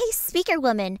is. Hey, speaker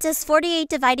woman, does 48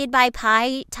 divided by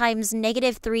pi times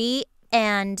 -3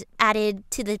 and added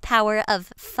to the power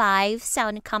of 5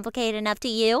 sound complicated enough to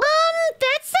you?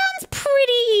 That sounds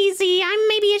pretty easy.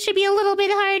 Maybe it should be a little bit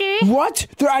harder. What?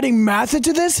 They're adding math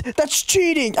into this? That's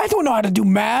cheating. I don't know how to do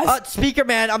math. Speaker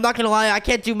Man, I'm not gonna lie, I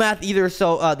can't do math either,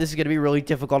 so this is gonna be really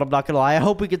difficult. I'm not gonna lie. I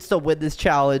hope we can still win this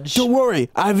challenge. Don't worry,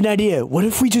 I have an idea. What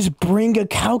if we just bring a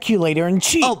calculator and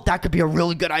cheat? Oh, that could be a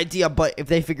really good idea, but if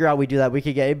they figure out we do that, we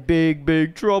could get in big,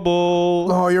 big trouble.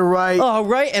 Oh, you're right. All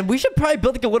right, and we should probably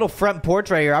build like a little front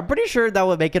porch right here. I'm pretty sure that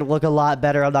would make it look a lot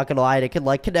better. I'm not gonna lie. It can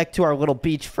like connect to our little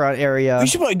beachfront area. We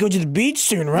should probably go to the beach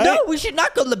soon, right? No, we should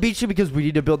not go to the beach because we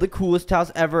need to build the coolest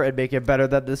house ever and make it better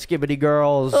than the Skibidi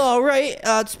girls. All right,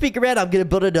 Speaker Man, I'm gonna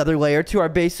build another layer to our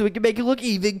base so we can make it look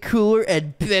even cooler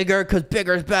and bigger because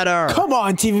bigger's better. Come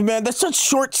on, TV Man. That's such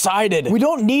short-sighted. We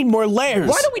don't need more layers.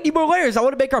 Why do we need more layers? I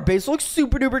want to make our base look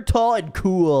super duper tall and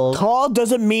cool. Tall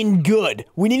doesn't mean good.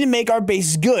 We need to make our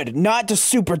base good, not just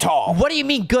super tall. What do you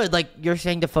mean good? Like you're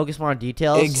saying to focus more on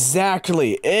details?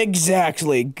 Exactly.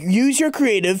 Use your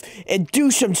creative and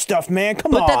do some stuff, man.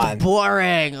 Come on. But that's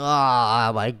boring.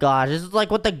 Oh my gosh, this is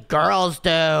like what the girls do.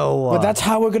 But that's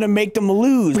how we're gonna make them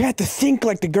lose. We have to think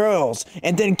like the girls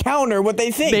and then counter what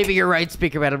they think. Maybe you're right,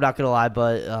 Speaker Man. I'm not gonna lie,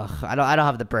 but I don't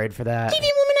have the brain for that. TV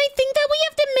woman, I think that we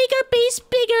have to make our base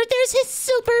bigger. There's his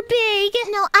super big.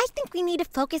 No, I think we need to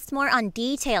focus more on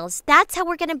details. That's how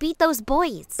we're gonna beat those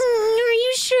boys. Are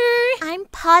you sure? I'm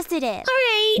positive. All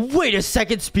right. Wait a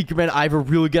second, Speaker Man. I have a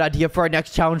really good idea for our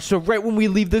next challenge. So right when we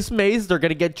leave this maze, they're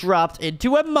gonna get dropped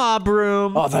into a mob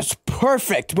room. Oh, that's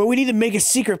perfect. But we need to make a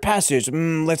secret passage.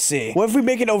 Let's see. What if we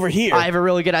make it over here? I have a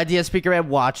really good idea, Speaker Man.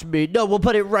 Watch me. No, we'll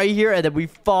put it right here, and then we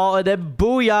fall, and then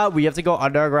booyah, we have to go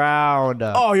underground.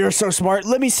 Oh, you're so smart.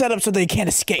 Let me set up so they can't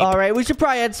escape. All right, we should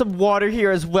probably add some water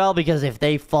here as well, because if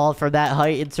they fall from that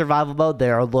height in survival mode,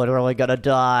 they're literally gonna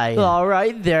die. All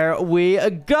right, there we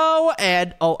go.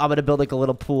 And, oh, I'm gonna build like a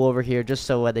little pool over here just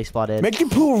so when they spawn in. Make your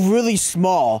pool really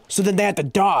small so then they have to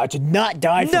dodge and not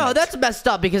die from No, it. that's messed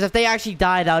up, because if they actually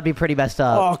die, that would be pretty messed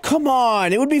up. Oh, come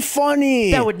on. It would be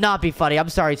funny. That would not be funny. I'm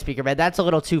sorry, Speaker Man. That's a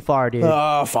little too far, dude.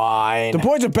 Oh, fine. The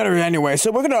boys are better anyway,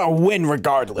 so we're gonna win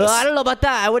regardless. I don't know about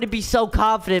that. I wouldn't be so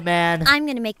confident, man. I'm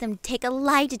gonna make them take a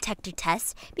lie detector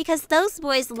test because those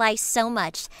boys lie so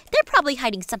much. They're probably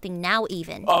hiding something now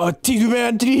even. TV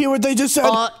Man, did you hear what they just said?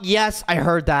 Yes, I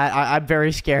heard that. I'm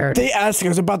very scared. They asked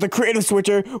us about the creative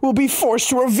switcher. We'll be forced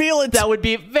to reveal it. That would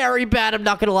be very bad. I'm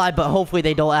not gonna lie, but hopefully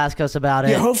they don't ask us about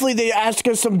it. Yeah, hopefully they ask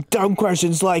us some dumb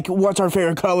questions like, what's our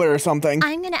favorite color or something.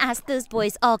 I'm gonna ask those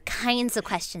boys all kinds of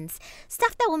questions.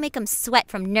 Stuff that will make them sweat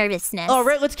from nervousness. All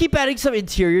right, let's keep adding some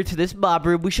interior to this mob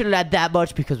room. We shouldn't add that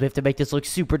much because we have to make this look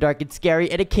super dark and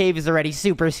scary, and a cave is already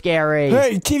super scary.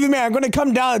 Hey, TV Man, I'm gonna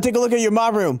come down and take a look at your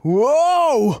mob room.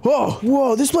 Whoa!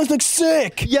 Whoa, this place looks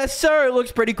sick. Yes, sir. It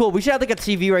looks pretty cool. We should have like a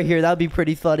TV right here. That would be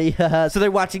pretty funny. So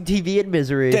they're watching TV in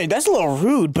misery. Dang, that's a little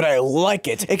rude, but I like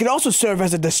it. It can also serve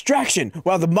as a distraction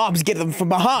while the mobs get them from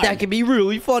behind. That can be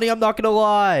really funny. I'm not gonna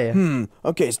lie.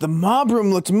 Okay, so the mob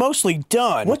room looks mostly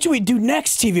done. What should we do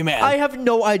next, TV Man? I have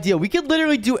no idea. We could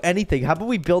literally do anything. How about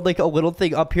we build like a little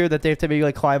thing up here that they have to maybe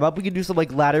like climb up? We can do some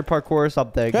like ladder parkour or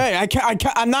something. Hey,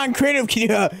 I'm not creative. Can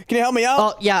you help me out?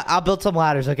 Oh yeah, I'll build some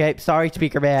ladders. Okay, sorry,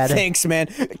 Speaker Man. Thanks, man.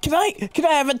 Can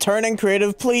I have a turn in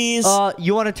creative, please?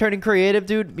 You want to turn in creative,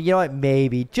 dude? You know what?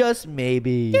 Maybe, just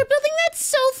maybe. You're building that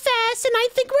so fast, and I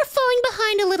think we're falling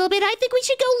behind a little bit. I think we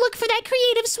should go look for that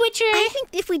creative switcher. I think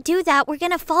if we do that, we're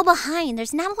gonna fall behind.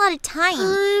 There's not a lot of time.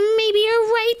 Maybe you're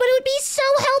right, but it would be so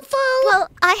helpful. Well,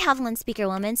 I have one, speaker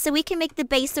woman, so we can make the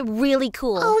base really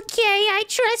cool. Okay, I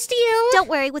trust you. Don't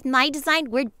worry, with my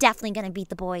design, we're definitely gonna beat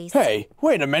the boys. Hey,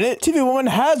 wait a minute. TV Woman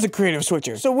has a creative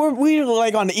switcher, so we're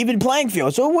like on an even playing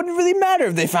field, so it wouldn't really matter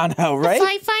if they found out, right? If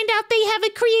I find out they have a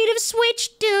creative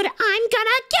switch, dude, I'm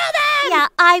gonna kill them! Yeah,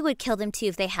 I would kill them too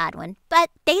if they had one. but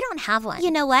they don't have one.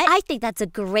 You know what? I think that's a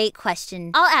great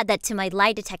question. I'll add that to my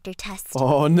lie detector test.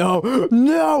 Oh, no.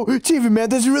 No. TV man,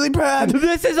 this is really bad.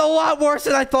 This is a lot worse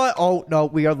than I thought. Oh, no.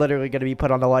 We are literally going to be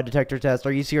put on the lie detector test.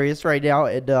 Are you serious right now?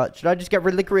 And should I just get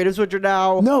rid of the creative switcher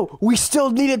now? No, we still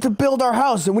needed to build our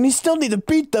house, and we still need to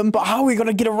beat them. But how are we going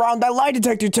to get around that lie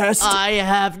detector test? I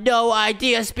have no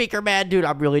idea, Speaker Man. Dude,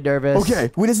 I'm really nervous.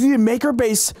 Okay, we just need to make our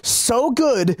base so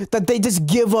good that they just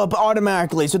give up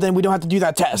automatically, so then we don't have to do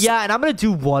that test. Yeah, and I'm going to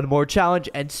do one more challenge,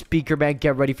 and Speaker Man,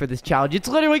 get ready for this challenge. It's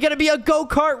literally going to be a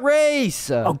go-kart race.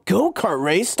 A go-kart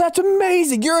race? That's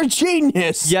amazing. You're a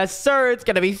genius. Yes, sir. It's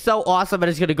going to be so awesome, and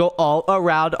it's going to go all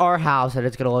around our house, and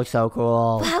it's going to look so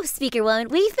cool. Wow, Speaker Woman,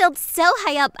 we filled so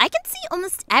high up. I can see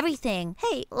almost everything.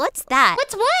 Hey, what's that?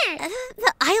 What's what?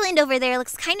 The island over there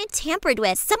looks kind of tampered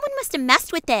with. Someone must have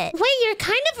messed with it. Wait, you're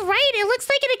kind of right. It looks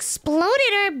like it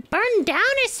exploded or burned down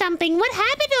or something. What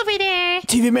happened over there?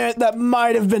 TV man, that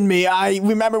might have been me. I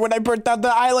remember when I burnt out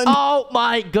the island. Oh,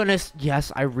 my goodness.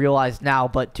 Yes, I realize now,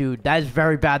 but, dude, that is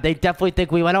very bad. They definitely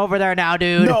think we went over there now,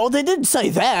 dude. No, they didn't say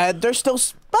that. They're still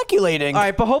speculating. All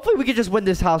right, but hopefully we can just win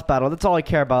this house battle. That's all I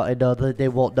care about, and they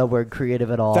won't know we're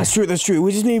creative at all. That's true, that's true.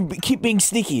 We just need to keep being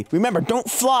sneaky. Remember, don't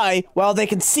fly while they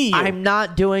can see you. I'm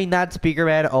not doing that, Speaker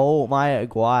Man. Oh, my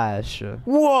gosh.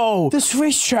 Whoa, this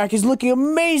racetrack is looking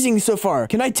amazing so far.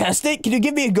 Can I test it? Can you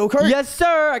give me a go-kart? Yes,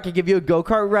 sir. I can give you a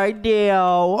go-kart right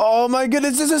now. Oh, my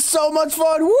goodness, this is so much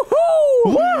fun. Woohoo!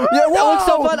 Woo! Yeah, That looks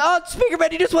so fun. Oh, Speaker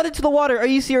Man, you just went into the water. Are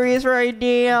you serious right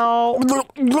now?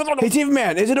 Hey, TV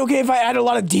man, is it okay if I add a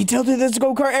lot of detail to this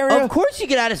go-kart area? Of course you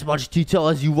can add as much detail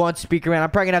as you want, Speaker Man.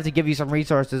 I'm probably going to have to give you some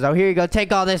resources. Oh, here you go.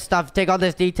 Take all this stuff. Take all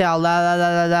this detail. La, la, la,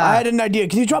 la, la. I had an idea.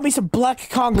 Can you drop me some black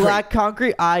concrete? Black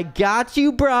concrete. I got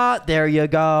you, brah. There you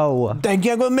go. Thank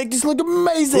you. I'm going to make this look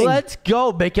amazing. Let's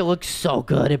go. Make it look so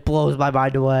good. It blows my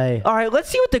mind away. All right, let's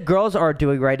see what the girls are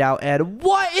doing right now. And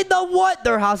what in the what?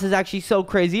 Their house is actually so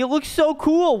crazy. It looks so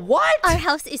cool. What? Our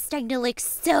house is starting to look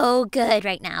so good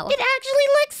right now. It actually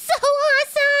looks so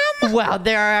awesome. Wow,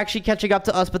 they are actually catching up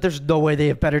to us, but there's no way they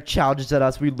have better challenges than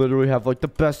us. We literally have like the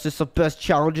bestest of best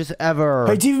challenges ever.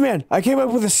 Hey, TV man, I came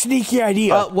up with a sneaky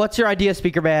idea. What's your idea,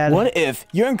 Speaker Man? What if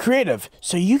you're in creative,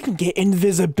 so you can get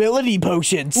invisibility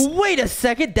potions? Wait a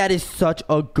second. That is such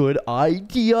a good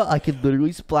idea. I can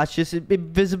literally splash this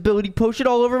invisibility potion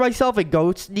all over myself and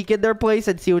go sneak in their place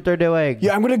and see what they're doing.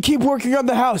 Yeah, I'm gonna keep working on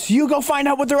the house. You go find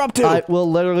out what they're up to. I will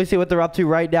literally see what they're up to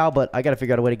right now, but I gotta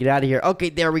figure out a way to get out of here. Okay,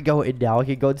 there we go. And now I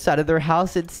can go inside of their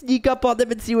house and sneak up on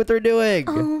them and see what they're doing.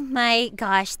 Oh my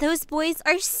gosh, those boys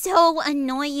are so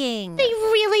annoying. They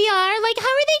really are. Like, how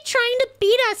are they trying to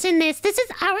beat us in this? This is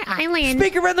our island.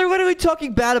 Speaker Man, they're literally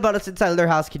talking bad about us inside of their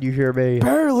house. Can you hear me?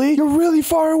 Barely. You're really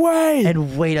far away.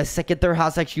 And wait a second, their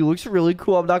house actually looks really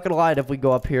cool. I'm not gonna lie. And if we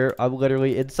go up here, I'm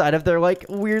literally inside of their like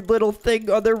weird little thing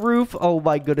on their roof. Oh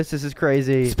my goodness, this is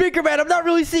crazy. Speaker Man, I'm not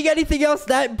really seeing anything else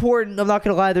that important. I'm not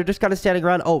gonna lie. They're just kind of standing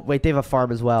around. Oh wait, they have a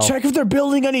farm as well. Check if they're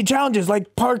building any challenges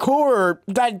like parkour or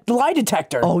that lie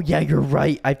detector. Oh yeah, you're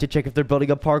right. I have to check if they're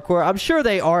building a parkour. I'm sure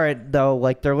they aren't though.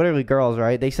 Like they're literally girls,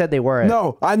 right? They said they weren't.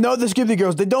 No, I know the Skibidi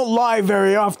girls. They don't lie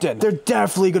very often. They're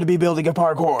definitely going to be building a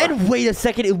parkour. And wait a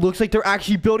second, it looks like they're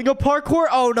actually building a parkour.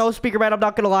 Oh no, Speaker Man, I'm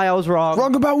not gonna lie, I was wrong.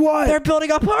 Wrong about what? They're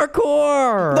building a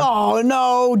parkour.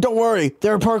 No, don't worry.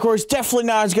 Their parkour is definitely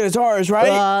not as good as ours, right?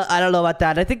 I don't know about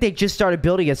that. I think they just started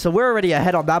building it, so we're already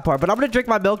ahead on that part. But I'm gonna drink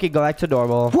my milk and go back to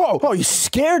normal. Whoa, you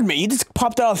scared me. You just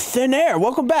popped out of thin air.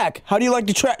 Welcome back. How do you like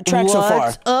the track so far?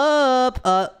 What's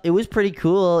up? It was pretty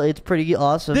cool. It's pretty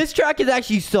awesome. This track is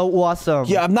actually so awesome.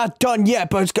 Yeah, I'm not done yet,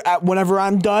 but whenever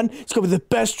I'm done, it's gonna be the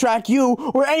best track you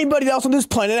or anybody else on this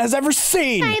planet has ever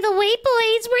seen. By the way,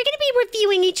 boys, we're gonna be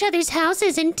reviewing each other's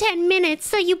houses in 10 minutes,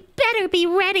 so you better be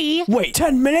ready. Wait,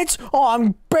 10 minutes? Oh,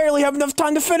 I'm barely have enough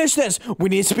time to finish this. We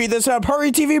need to speed this up.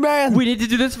 Hurry, TV man. We need to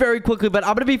do this very quickly, but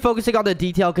I'm gonna be focusing on the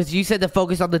detail because you said to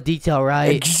focus on the detail,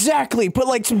 right? Exactly. Put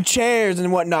like some chairs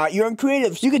and whatnot. You're in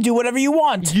creative, so you can do whatever you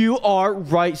want. You are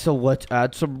right. So let's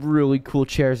add some really cool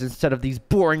chairs instead of these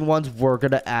boring ones. We're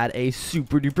gonna add a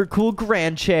super duper cool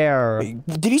grand chair.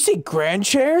 Did you say grand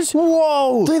chairs?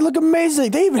 Whoa, they look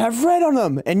amazing. They even have red on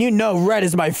them. And you know red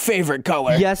is my favorite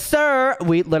color. Yes, sir.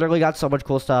 We literally got so much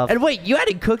cool stuff. And wait, you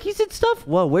added cookies and stuff?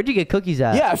 Whoa, where'd you get cookies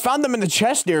at? Yeah, I found them in the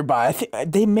chest nearby. I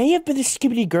think they may have been the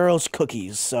Skibidi Girls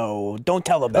cookies, so don't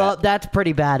tell them that. Well, that's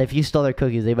pretty bad if you stole their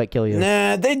cookies. cookies. They might kill you.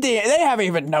 Nah, they haven't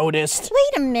even noticed.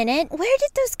 Wait a minute. Where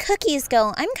did those cookies go?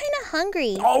 I'm kind of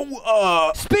hungry.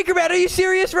 Oh, Speaker man, are you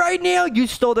serious right now? You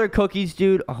stole their cookies,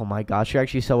 dude. Oh my gosh, you're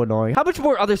actually so annoying. How much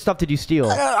more other stuff did you steal?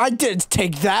 I didn't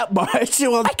take that much.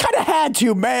 Well, I kind of had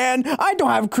to, man. I don't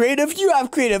have creative. You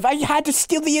have creative. I had to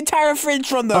steal the entire fridge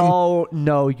from them. Oh,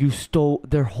 no, you stole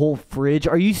their whole fridge.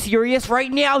 Are you serious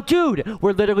right now? Dude,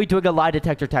 we're literally doing a lie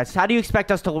detector test. How do you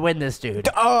expect us to win this, dude?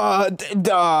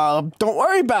 Don't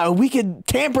worry about it. We could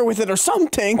tamper with it or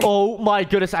something. Oh my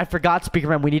goodness, I forgot, Speaker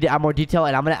Man. We need to add more detail,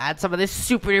 and I'm going to add some of this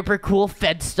super duper cool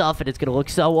fed stuff, and it's going to look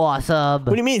so awesome.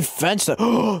 What do you mean fence stuff?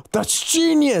 Oh, that's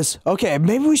genius. Okay,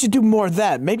 maybe we should do more of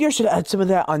that. Maybe I should add some of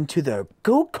that onto the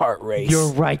go-kart race.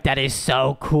 You're right, that is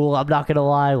so cool. I'm not going to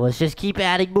lie. Let's just keep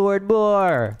adding more and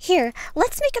more. Here,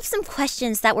 let's make up some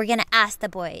questions that we're gonna ask the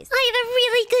boys. I have a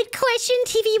really good question,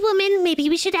 TV woman. Maybe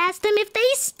we should ask them if they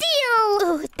steal.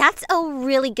 Ooh, that's a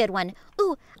really good one.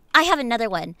 Ooh, I have another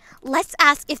one. Let's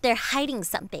ask if they're hiding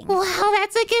something. Wow,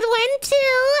 that's a good one,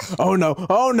 too. Oh, no.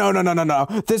 Oh,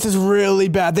 no. This is really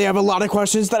bad. They have a lot of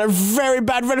questions that are very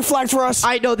bad red flags for us.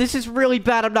 I know, this is really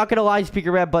bad. I'm not going to lie,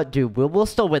 Speaker Man, but dude, we'll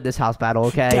still win this house battle,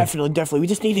 okay? Definitely. We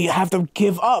just need to have them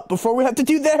give up before we have to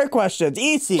do their questions.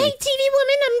 Easy. Hey, TV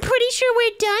woman, I'm pretty sure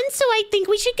we're done, so I think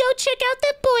we should go check out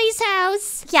the boys'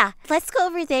 house. Yeah, let's go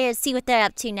over there and see what they're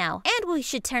up to now. And we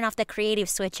should turn off the creative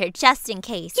switcher just in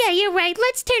case. Yeah, you're right.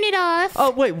 Let's turn it off.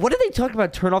 Oh, wait, what are they talking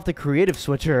about? Turn off the creative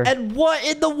switcher. And what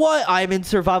in the what? I'm in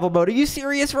survival mode. Are you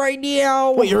serious right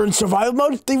now? Wait, you're in survival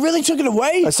mode? They really took it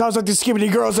away? It sounds like the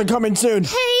SKIBIDI girls are coming soon.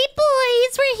 Hey,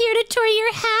 boys, we're here to tour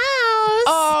your house.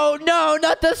 Oh, no,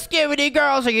 not the SKIBIDI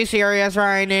girls. Are you serious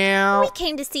right now? We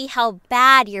came to see how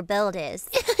bad your build is.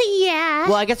 Yeah.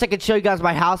 Well, I guess I could show you guys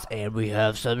my house, and we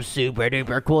have some super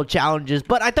duper cool challenges,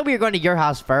 but I thought we were going to your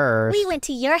house first. We went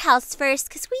to your house first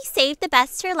because we saved the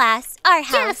best for last. Our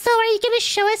house. Yeah, so are you going to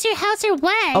show us your house or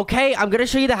what? Okay, I'm gonna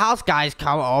show you the house, guys.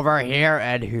 Come over here,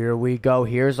 and here we go.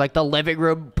 Here's like the living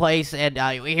room place, and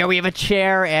here we have a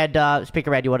chair. And Speaker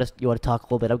Man, you want to talk a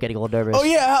little bit? I'm getting a little nervous. Oh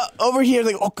yeah, over here.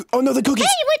 Like, oh no, the cookies.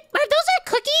 Hey, what? Are those our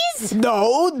cookies?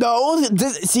 No.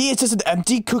 See, it's just an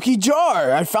empty cookie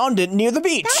jar. I found it near the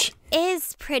beach.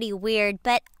 Is pretty weird,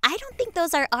 but I don't think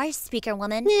those are ours, Speaker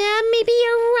Woman. Yeah, maybe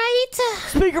you're right.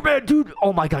 Speaker Man, dude.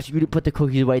 Oh my gosh, you didn't put the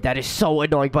cookies away. That is so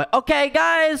annoying. But okay,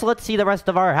 guys, let's see the rest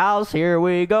of our house. Here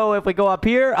we go. If we go up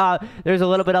here, there's a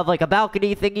little bit of like a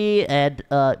balcony thingy, and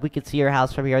we can see our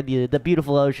house from here, the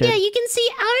beautiful ocean. Yeah, you can see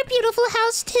our beautiful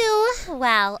house too.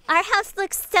 Wow, our house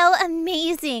looks so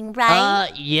amazing, right?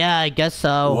 Yeah, I guess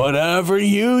so. Whatever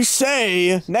you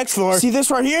say. Next floor. See this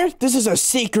right here? This is a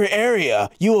secret area.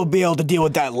 You will be able to deal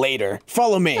with that later.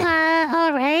 Follow me. All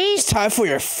right. It's time for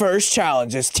your first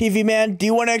challenges. TV man, do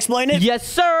you want to explain it? Yes,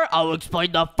 sir. I'll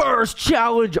explain the first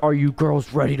challenge. Are you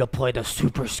girls ready to play the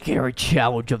super scary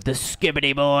challenge of the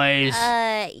SKIBIDI boys?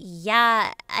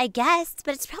 Yeah, I guess,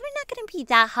 but it's probably not going to be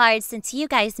that hard since you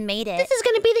guys made it. This is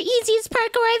going to be the easiest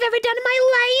parkour I've ever done in my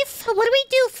life. What do we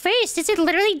do first? Is it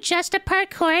literally just a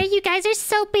parkour? You guys are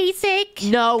so basic.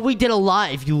 No, we did a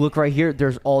lot. If you look right here,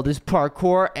 there's all this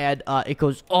parkour, and it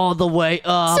goes all the way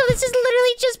up. So this is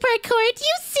literally just parkour. Do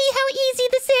you see how easy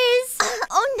this is?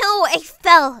 Oh no, I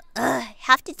fell.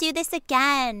 Have to do this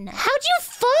again. How'd you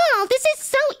fall? This is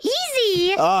so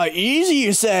easy. Easy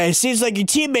you say. Seems like your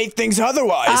teammate thinks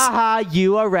otherwise.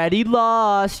 You already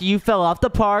lost. You fell off the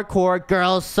parkour.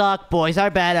 Girls suck, boys are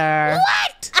better.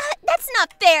 What? That's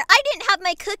not fair. I didn't have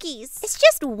my cookies. It's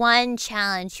just one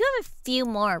challenge. You have a few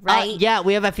more, right? Yeah,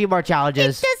 we have a few more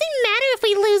challenges. It doesn't matter if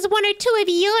we lose one or two of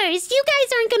yours. You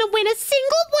guys aren't going to win a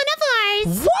single one of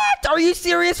ours. What? Are you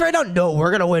serious right now? No,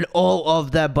 we're going to win all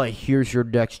of them. But here's your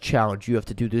next challenge. You have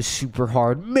to do this super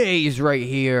hard maze right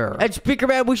here. And Speaker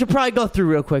Man, we should probably go through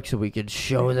real quick so we can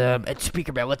show them. And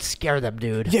Speaker Man, let's scare them,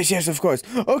 dude. Yes, of course.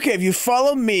 Okay, if you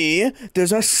follow me,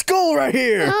 there's a skull right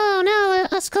here. Oh, no,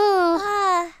 a skull.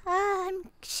 I'm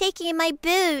shaking in my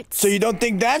boots. So you don't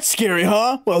think that's scary,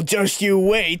 huh? Well, just you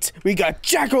wait. We got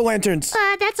jack-o'-lanterns.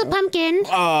 That's a pumpkin.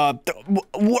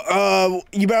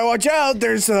 You better watch out.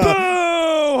 There's Boo!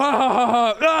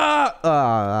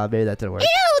 Maybe that didn't work.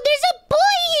 Ew, there's a boy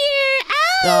here.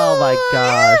 Ow! Oh my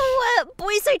gosh. Ew,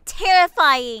 boys are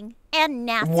terrifying and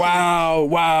nasty. Wow.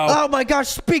 Oh my gosh,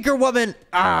 Speaker Woman.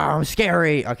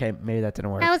 Scary. Okay, maybe that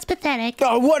didn't work. That was pathetic.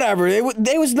 Oh, whatever. It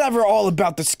was never all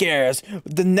about the scares.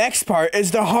 The next part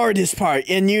is the hardest part,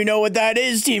 and you know what that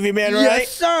is, TV man, right? Yes,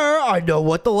 sir. I know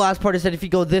what the last part is. That if you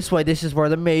go this way, this is where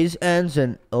the maze ends.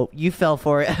 And oh, you fell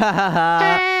for it.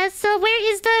 So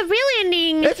where is the real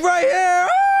ending? It's right here.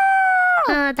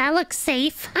 That looks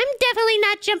safe. I'm definitely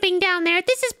not jumping down there.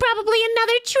 This is probably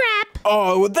another trap.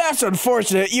 Oh, well, that's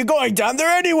unfortunate. You're going down there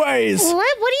anyways. What?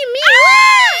 What do you mean?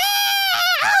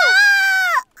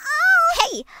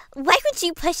 Hey, why would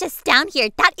you push us down here?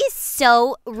 That is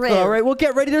so rude. All right, well,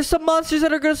 get ready. There's some monsters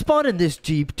that are going to spawn in this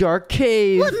deep, dark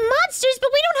cave. What monsters? But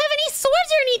we don't have any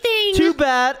swords or anything. Too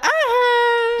bad.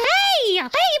 Hey,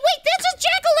 wait, that's a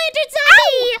jack-o'-lantern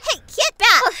zombie. Hey, get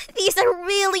back! These are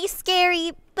really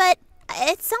scary, but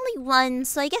it's only one,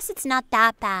 so I guess it's not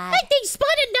that bad. Hey, they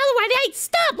spawned another one. Hey,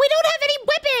 stop! We don't have any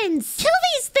weapons. Kill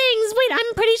these things. Wait,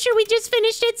 I'm pretty sure we just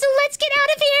finished it, so let's get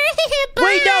out of here. Bye.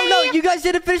 Wait, no, you guys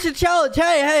didn't finish the challenge.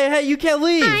 Hey, you can't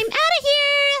leave. I'm out of here.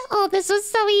 Oh, this was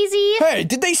so easy. Hey,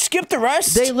 did they skip the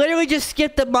rest? They literally just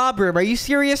skipped the mob room. Are you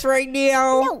serious right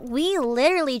now? No, we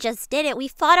literally just did it. We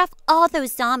fought off all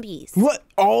those zombies. What?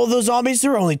 All those zombies?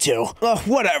 There are only 2.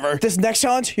 Whatever. This next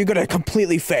challenge, you're gonna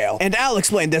completely fail. And I'll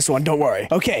explain this one, don't worry.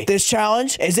 Okay, this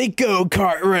challenge is a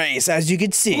go-kart race, as you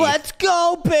can see. Let's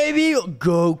go, baby.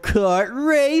 Go-kart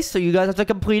race. So you guys have to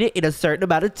complete it in a certain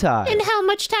amount of time. And how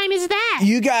much time is that?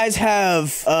 You guys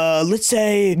have, let's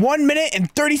say 1 minute and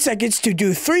 30 seconds to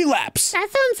do 3 laps. That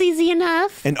sounds easy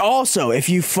enough. And also, if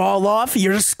you fall off,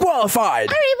 you're disqualified.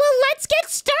 All right, well, let's get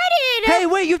started. Hey,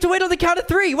 wait, you have to wait on the count of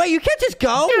 3. Wait, you can't just go.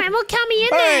 All right, well, count me in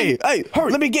Hey, then.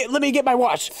 hurry. Let me get my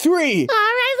watch. 3. All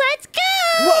right, let's go.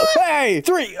 Whoa, hey,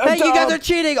 3. Hey, you guys are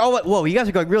cheating. Oh, whoa, you guys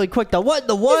are going really quick, though. What in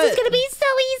the what? This is going to be so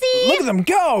easy. Look at them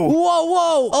go.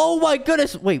 Whoa. Oh, my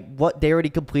goodness. Wait, what? They already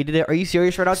completed it? Are you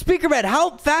serious right now? Speaker Man,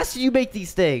 how fast do you make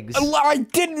these things? I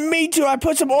didn't mean to. I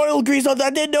put some oil grease on that. I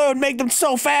didn't know it would make them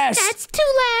so fast. That's 2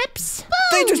 laps.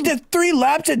 They Boom. just did 3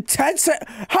 laps in 10 seconds.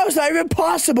 How is that even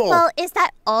possible? Well, is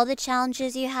that all the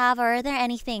challenges you have, or are there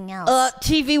anything else?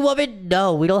 TV woman,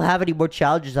 no, we don't have any more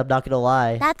challenges, I'm not gonna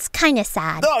lie. That's kind of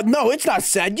sad. Oh, no, it's not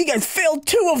sad. You guys failed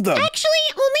 2 of them. Actually,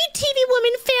 only TV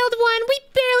Woman failed 1. We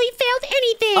barely failed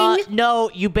anything. No,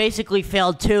 you basically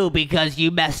failed 2 because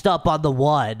you messed up on the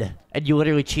 1. And you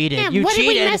literally cheated. Yeah, You what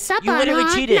cheated. did we mess up you on, literally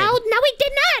huh? cheated. No, we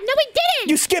did not. No, we didn't.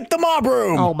 You skipped the mob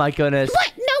room. Oh my goodness.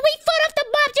 What? No, we fought off the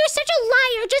mob. You're such a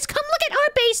liar. Just come look at our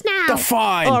base now.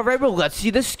 Fine. All right, well, let's see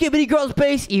the Skibidi Girls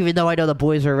base, even though I know the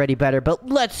boys are already better, but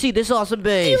let's see this awesome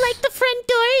base. Do you like the front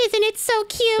door? Isn't it so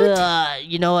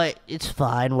cute? You know what? It's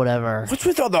fine, whatever. What's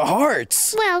with all the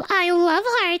hearts? Well, I love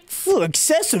hearts. A little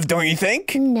excessive, don't you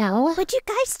think? No. Would you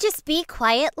guys just be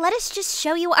quiet? Let us just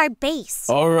show you our base.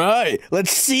 All right,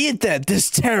 let's see it then, this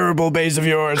terrible base of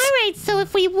yours. All right, so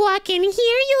if we walk in here,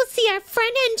 you'll see our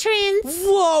front entrance.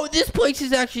 Whoa, this place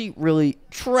is actually really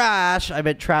trash. I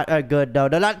meant good. No,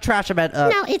 not trash. I meant,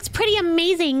 No, it's pretty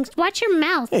amazing. Watch your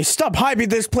mouth. Hey, stop hyping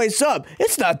this place up.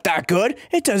 It's not that good.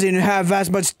 It doesn't even have as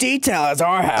much detail as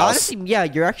our house. honestly, yeah,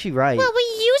 you're actually right. Well,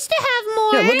 we used to have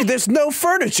more. Yeah, look at this, no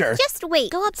furniture. Just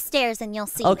wait. Go upstairs and you'll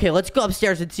see. Okay, let's go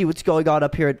upstairs and see what's going on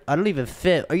up here. I don't even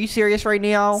fit. Are you serious right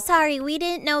now? Sorry, we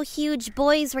didn't know huge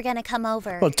boys were gonna come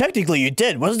over. Well, technically you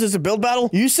did. Wasn't this a build battle?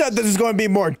 You said this is going to be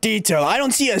more detailed. I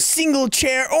don't see a single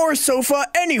chair or sofa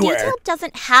anywhere. Detail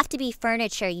doesn't have to be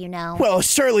furniture, you know. Well, it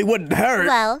surely wouldn't hurt.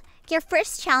 Well, your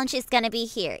first challenge is gonna be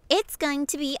here. It's going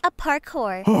to be a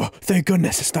parkour. Oh, thank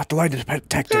goodness it's not the lie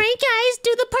detector. All right, guys,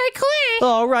 do the parkour.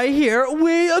 All right, here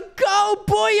we go,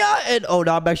 boya! And oh,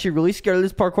 no, I'm actually really scared of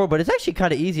this parkour, but it's actually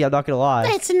kind of easy. I'm not gonna lie.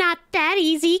 It's not that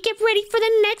easy. Get ready for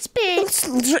the next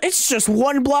bit. It's just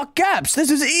 1 block gaps.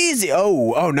 This is easy.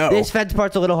 Oh no. This fence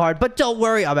part's a little hard, but don't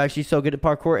worry. I'm actually so good at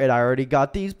parkour, and I already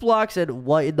got these blocks. And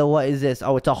what is this?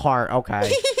 Oh, it's a heart. Okay.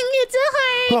 It's a heart.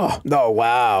 Oh, no,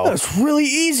 wow. That's really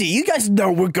easy. You guys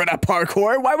know we're good at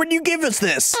parkour. Why would you give us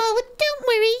this? Oh, don't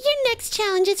worry. Your next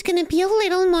challenge is going to be a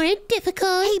little more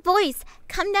difficult. Hey, boys,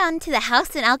 come down to the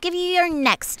house and I'll give you your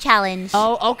next challenge.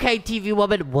 Oh, okay, TV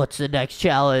woman. What's the next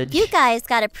challenge? You guys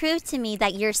gotta prove to me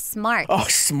that you're smart. Oh,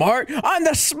 smart? I'm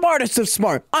the smartest of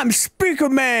smart. I'm Speaker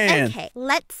Man. Okay,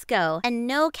 let's go. And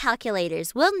no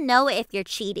calculators. We'll know if you're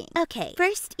cheating. Okay,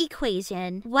 first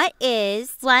equation. What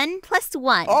is 1 plus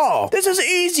 1? Oh, this is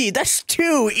easy. That's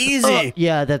too easy.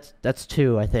 Yeah, that's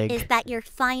 2, I think. Is that your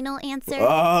final answer?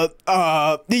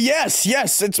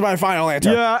 Yes, it's my final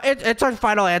answer. Yeah, it's our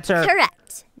final answer. Correct.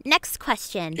 Next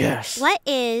question. Yes. What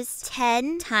is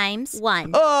 10 times 1?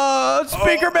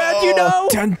 Speaker Man, do you know?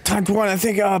 10 times 1, I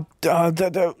think,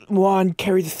 the 1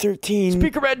 carry the 13.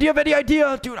 Speaker Man, do you have any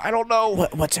idea? Dude, I don't know.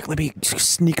 One sec, let me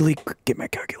sneakily get my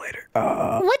calculator.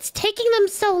 What's taking them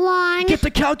so long? Get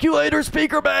the calculator,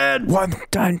 Speaker Man. 1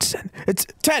 times 10. It's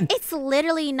 10. It's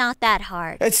literally not that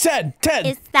hard. It's 10.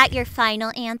 Is that your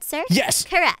final answer? Yes.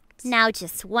 Correct. Now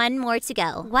just one more to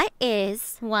go. What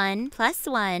is 1 plus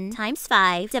 1 times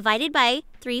 5 divided by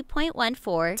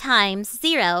 3.14 times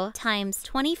 0 times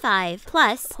 25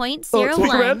 plus Speaker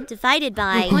 0.01 Man? divided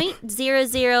by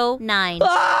 0.009.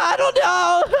 I don't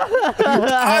know.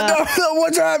 I don't know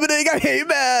what's happening. I hate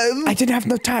math. I didn't have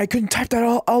enough time. I couldn't type that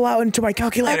all out into my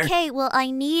calculator. Okay, well,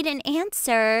 I need an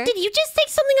answer. Did you just say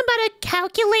something about a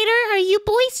calculator? Are you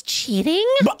boys cheating?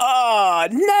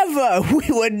 Never. We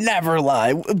would never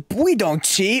lie. We don't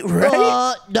cheat,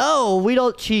 right? No, we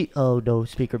don't cheat. Oh, no,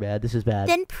 Speaker Man, this is bad.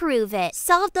 Then prove it.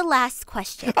 Solve the last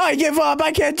question. I give up.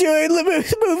 I can't do it.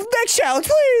 Move. Next challenge,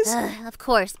 please. Of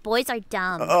course, boys are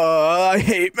dumb. I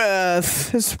hate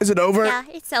math. Is it over? Yeah,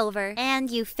 it's over. And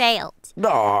you failed.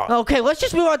 Aw. Okay, let's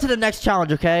just move on to the next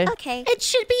challenge, okay? Okay. It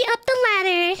should be up the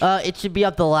ladder. It should be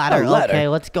up the ladder. Oh, ladder. Okay,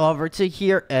 let's go over to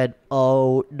here and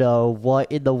oh no,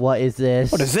 what is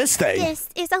this? What is this thing? This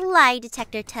is a lie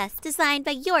detector test designed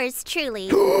by yours truly.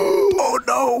 Oh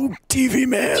no, TV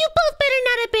man. You both better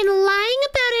not have been lying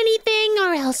about anything,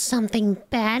 or else something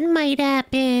bad might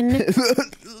happen.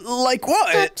 Like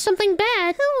what? Something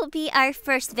bad. Who will be our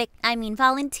first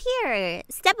volunteer?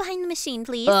 Step behind the machine,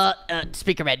 please.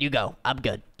 Speaker Man, you go. I'm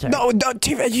good. Sorry. No,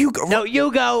 TV man, you go. No,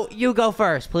 you go. You go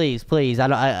first, please.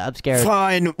 I'm scared.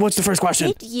 Fine. What's the first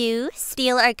question? Did you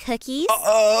steal our cookies?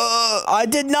 I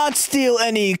did not steal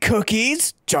any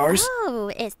cookies. Jars?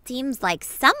 Oh, it seems like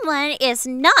someone is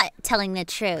not telling the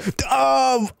truth.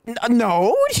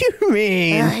 No. What do you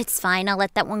mean? It's fine. I'll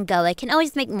let that one go. I can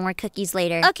always make more cookies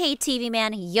later. Okay, TV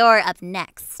man, you're up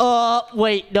next.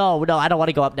 Wait, no, I don't want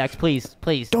to go up next. Please.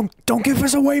 Don't give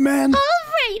us away, man. All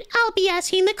right, I'll be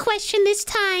asking the question this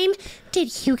time.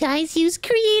 Did you guys use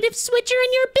creative switcher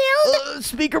in your build?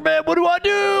 Speaker Man, what do I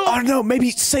do? I don't know.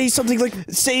 Maybe say something like,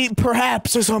 say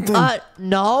perhaps or something.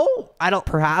 No. I don't.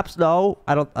 Perhaps no.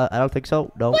 I don't think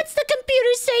so. No. What's the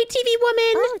computer say, TV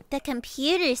woman? Oh, the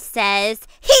computer says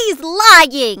he's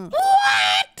lying.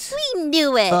 What? We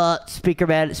knew it. Speaker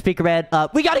Man,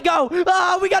 we gotta go. We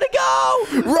gotta go.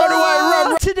 Run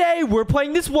away, run. Today we're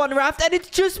playing this one raft, and it's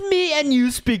just me and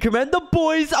you, Speaker Man. The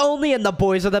boys only, and the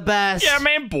boys are the best. Yeah,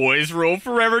 man, boys rule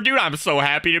forever, dude. I'm so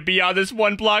happy to be on this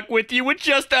one block with you, with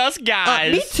just us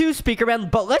guys. Me too, Speaker Man.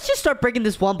 But let's just start breaking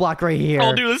this one block right here.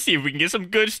 Oh, dude, let's see if we can get some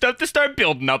good stuff to start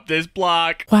building up this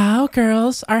block. Wow,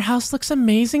 girls, our house looks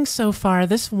amazing so far.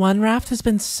 This one raft has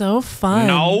been so fun.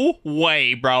 No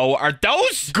way, bro. Are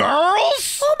those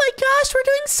girls? Oh my gosh, we're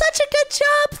doing such a good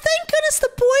job. Thank goodness the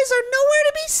boys are nowhere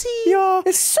to be seen. Yeah,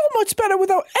 it's so much better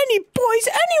without any boys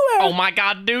anywhere. Oh my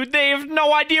god, dude, they have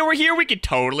no idea we're here. We could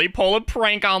totally pull a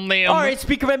prank on them. All right,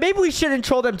 Speaker Man, maybe we shouldn't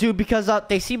troll them, dude, because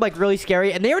they seem like really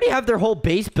scary, and they already have their whole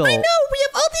base built. I know, we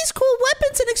have all these cool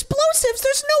weapons and explosives.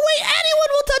 There's no way anyone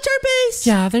will touch our base.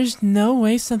 Yeah, there's no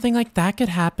way something like that could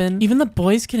happen. Even the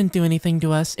boys couldn't do anything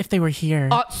to us if they were here.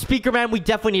 Speaker Man, we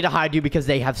definitely need to hide you because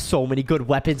they have so many good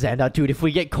weapons, and dude, if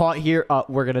we get caught here,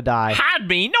 we're gonna die. Hide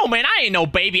me? No, man, I ain't no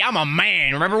baby. I'm a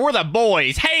man. Remember, we're the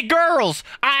boys. Hey, girls,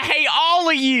 I hate all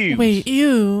of you. Wait,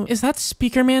 ew. Is that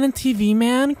Speaker Man and TV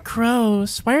Man?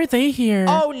 Gross. Why are they here?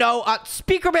 Oh, no.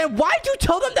 Speaker Man, why'd you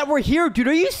tell them that we're here, dude?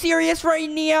 Are you serious right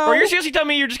now? Bro, you're seriously telling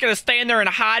me you're just gonna stand there and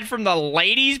hide from the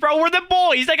ladies, bro? We're the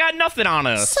boys. They got nothing on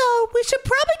us. So, we should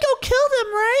probably go kill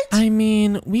them, right? I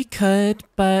mean, we could,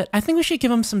 but I think we should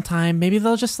give them some time. Maybe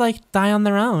they'll just, die on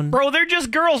their own. Bro, they're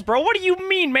just girls, bro. What do you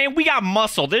mean, man? We got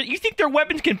muscle. You think their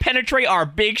weapons can penetrate our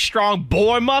big, strong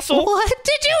boy muscle? What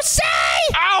did you say?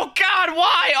 Oh, God,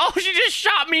 why? Oh, she just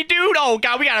shot me, dude. Oh,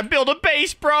 God, we gotta build a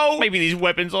base, bro. Maybe these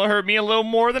weapons will hurt me a little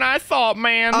more than I thought,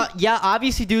 man. Yeah,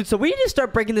 obviously, dude. So we need to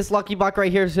start breaking this lucky block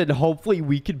right here, so hopefully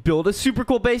we could build a super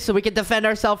cool base so we can defend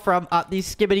ourselves from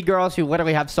these skibidi girls who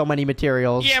literally have so many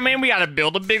materials. Yeah, man, we gotta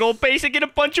build a big old base and get a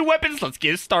bunch of weapons. Let's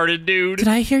get started, dude. Did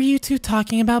I hear you two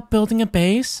talking about building a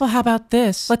base? Well, how about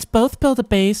this? Let's both build a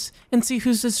base and see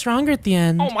who's the stronger at the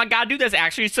end. Oh my god, dude, that's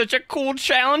actually such a cool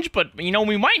challenge, but, you know,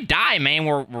 we might die, man.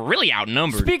 We're really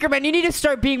outnumbered. Speaker Man, you need to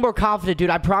start being more confident, dude.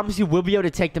 I promise you we'll be able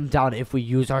to take them down if we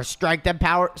use our strength and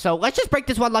power. So let's just break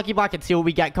this one lucky block and see what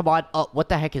we get. Come on. Oh, what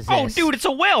the heck is this? Oh, dude, it's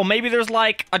a well. Maybe there's,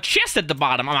 a chest at the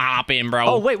bottom. I'm gonna hop in, bro.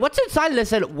 Oh, wait, what's inside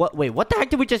this? Wait, what the heck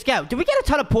did we just get? Did we get a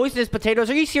ton of poisonous potatoes?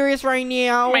 Are you serious right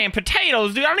now? Man,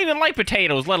 potatoes, dude. I don't even like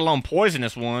potatoes, let alone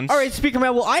poisonous ones. All right, Speaker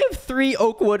Man, well, I have 3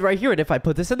 oak wood right here, and if I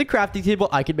put this in the crafting table,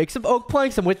 I can make some oak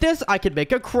planks, and with this, I can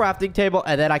make a crafting table,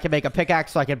 and then I can make a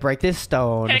pickaxe so I can break this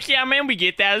stone. Heck yeah, man, we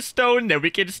get that ass stone, then we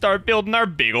can start building our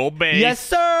big old base. Yes,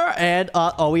 sir. And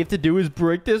all we have to do is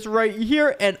break this right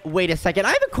here. And wait a second. I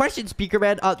have a question, Speaker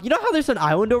Man. You know how there's an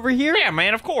island over here? Yeah,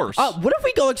 man, of course. What if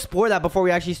we go explore that before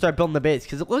we actually start building the base?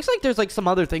 Because it looks like there's like some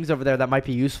other things over there that might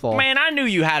be useful. Man, I knew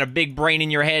you had a big brain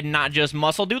in your head and not just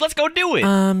muscle, dude. Let's go do it.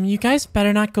 You guys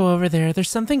better not go over there. There's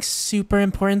something super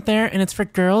important there, and it's for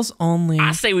girls only.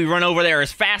 I say we run over there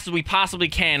as fast as we possibly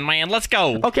can, man. Let's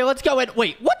go. Okay, let's go. And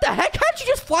wait, what the heck? How'd you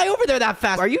just fly over there that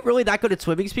fast? Are you really that good at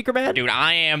swimming, Speaker Man? Dude,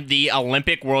 I am the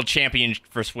Olympic world champion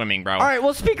for swimming, bro. All right,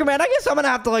 well, Speaker Man, I guess I'm gonna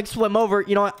have to like swim over.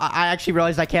 You know what? I actually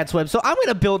realized I can't swim, so I'm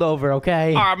gonna build over.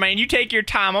 Okay. All right, man, you take your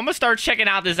time. I'm gonna start checking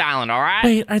out this island. All right.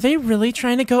 Wait, are they really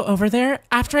trying to go over there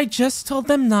after I just told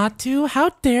them not to? How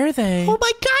dare they? Oh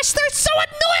my gosh, they're so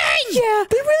annoying! Yeah,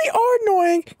 they really are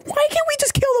annoying. Why can't we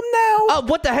just kill them now?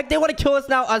 What the heck? They want to kill us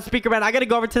now, Speaker Man. I gotta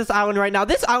go over to this island right now.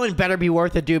 This island better be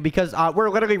worth it, dude, because we're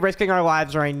literally risking our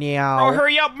lives right now. Oh,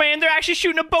 hurry up, man. They're actually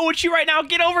shooting a bow at you right now.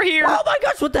 Get over here. Oh my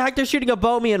gosh, what the heck? They're shooting a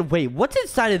bow at me. And wait, what's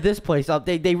inside of this place?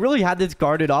 They really had this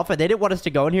guarded off, and they didn't want us to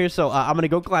go in here, so I'm gonna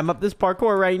go climb up this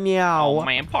parkour right now. Oh,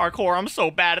 man, parkour. I'm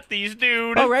so bad at these,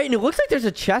 dude. All right, and it looks like there's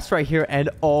a chest right here, and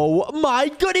oh my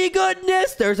goody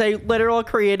goodness, there's a literal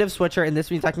creative switcher, and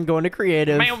this means I can go into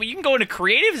creative. Man, you can go into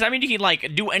creative? Does that mean you can,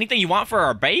 like, do anything you want for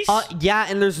our base? Yeah,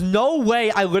 and there's no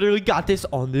way I literally got this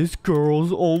on this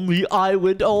girls only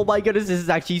island. Oh my goodness, this is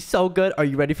actually so good. Are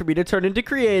you ready for me to turn into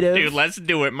creative? Dude, let's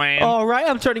do it, man. All right,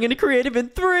 I'm turning into creative in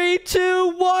 3,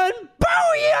 2, 1.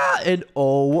 Booyah! And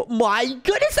oh my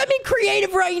goodness, I'm in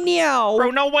creative right now.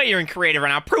 Bro, no way you're in creative right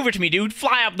now. Prove it to me, dude.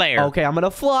 Fly up there. Okay, I'm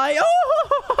gonna fly.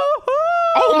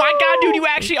 Oh my god, dude, you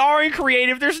actually are in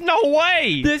creative. There's no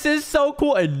way. This is so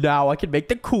cool. And now I can make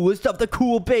the coolest of the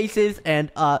cool bases.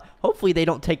 And hopefully they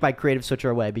don't take my creative switcher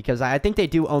away, because I think they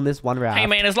do own this one raft. Hey,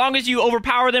 man, as long as you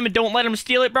overpower them and don't let them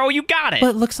steal it, bro, you got it.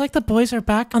 But looks like the boys are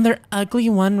back on their ugly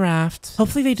one raft.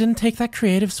 Hopefully they didn't take that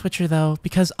creative switcher, though,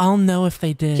 because I'll know if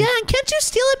they did. Yeah, and can't you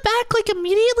steal it back, like,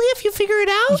 immediately if you figure it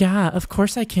out? Yeah, of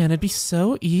course I can. It'd be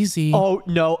so easy. Oh,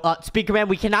 no. Speaker Man,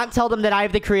 we cannot tell them that I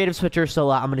have the creative switcher, so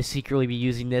I'm going to secretly be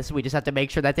using this. We just have to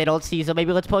make sure that they don't see, so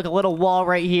maybe let's put like a little wall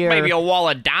right here. Maybe a wall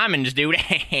of diamonds, dude.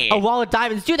 A wall of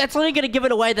diamonds. Dude, that's only going to give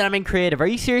it away that I'm in creative. Are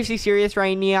you seriously serious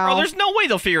right now? Bro, there's no way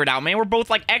they'll figure it out, man. We're both,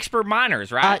 like, expert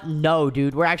miners, right? No,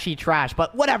 dude. We're actually trash.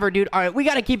 But whatever, dude. All right, we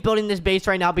got to keep building this base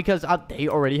right now, because they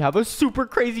already have a super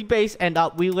crazy base, and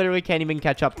we literally can't even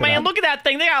catch up to them. Man, look at that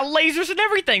thing. They got lasers and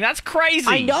everything. That's crazy.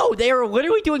 I know. They are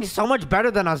literally doing so much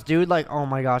better than us, dude. Like, oh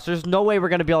my gosh. There's no way we're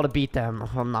going to be able to beat them.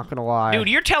 I'm not going to lie. Dude,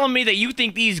 you're telling me that you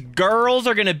think these girls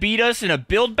are going to beat us in a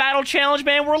build battle challenge,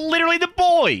 man? We're literally the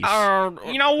boys.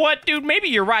 You know what, dude? Maybe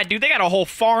you're right, dude. They got a whole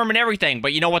farm and everything,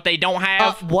 but you know what they don't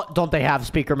have? What don't they have,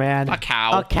 Speaker Man? A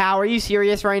cow. A cow? Are you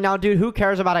serious right now, dude? Who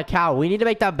cares about a cow? We need to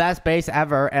make the best base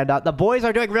ever, and the boys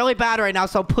are doing really bad right now,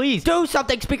 so please do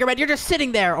something, Speaker Man. You're just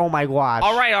sitting there. Oh my gosh.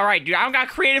 All right, dude. I don't got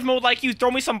creative mode like you.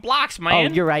 Throw me some blocks,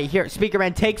 man. Oh, you're right. Here, Speaker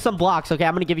Man, take some blocks, okay?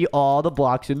 I'm gonna give you all the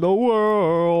blocks in the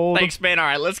world. Thanks, man. All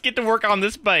right, let's get to work on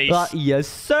this base. Yes,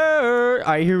 sir.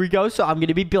 All right, here we go. So I'm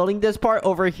gonna be building this part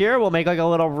over here. We'll make like a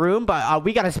little room, but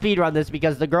we gotta speed run this,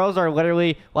 because the girls are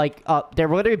literally like they're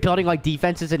literally building like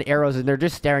defenses and arrows, and they're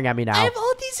just staring at me now. I have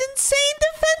all these insane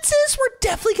defenses. We're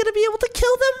definitely gonna be able to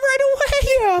kill them right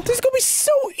away. Yeah, this is gonna be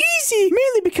so easy.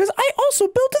 Mainly because I also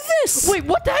built this. Wait,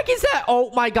 what the heck is that?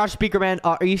 Oh my gosh, Speaker Man.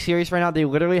 Are you serious right now? They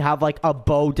literally have like a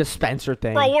bow dispenser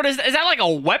thing. Bro, what is that? Is that like a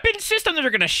weapon system that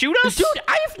they're gonna shoot us? Dude,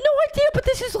 I have no idea, but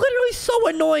this is literally so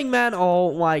annoying, man.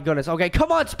 Oh my goodness. Okay,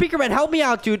 come on, Speaker Man, help me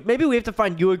out, dude. Maybe we have to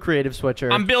find you a creative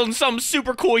switcher. I'm building something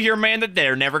super cool here, man, that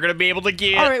they're never gonna be able to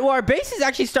get. All right, well, our base is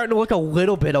actually starting to look a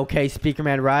little bit okay, Speaker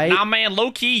Man, right? Nah, man,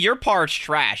 low-key, your part's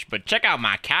trash, but check out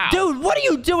my cow. Dude, what are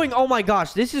you doing? Oh my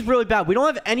gosh, this is really bad. We don't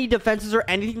have any defenses or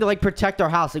anything to like protect our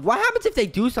house. Like, what happens if they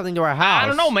do something to our house? I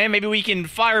don't know, man. Maybe we can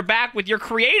fire back with your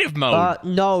creative mode.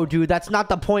 No, dude, that's not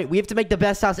the point. We have to make the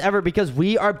best house ever, because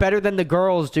we are better than the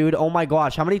girls, dude. Oh my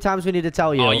gosh, how many times we need to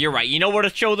tell you? Oh, you're right. You know what to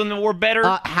show them that we're better?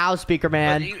 How, Speaker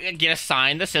Man? Get a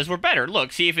sign that says we're better.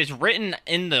 Look, see if it's written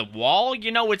in the wall.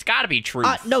 You know it's got to be truth.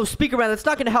 No, Speaker Man, that's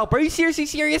not gonna help. Are you seriously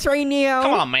serious right now?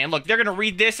 Come on, man. Look, they're gonna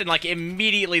read this and like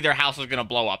immediately their house is gonna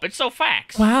blow up. It's so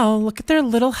facts. Wow, look at their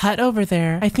little hut over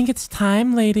there. I think it's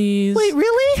time, ladies. Wait,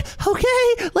 really?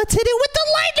 Okay, let's hit it with the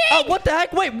lightning. What the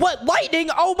heck? Wait, what? Lightning?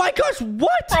 Oh my gosh,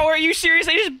 what? Bro, are you serious?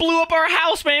 They just blew up our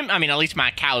house, man. I mean, at least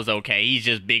my cow's okay. He's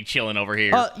just big chilling over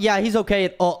here. Yeah, he's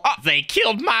okay. They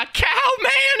killed my cow,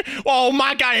 man. Oh,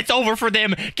 my God, it's over for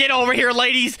them. Get over here,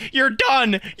 ladies. You're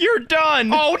done. You're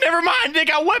done. Oh, never mind. They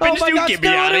got weapons, Oh my dude. gosh, Get me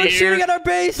they're out of literally here. shooting at our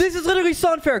base. This is literally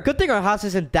so unfair. Good thing our house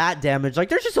isn't that damaged. Like,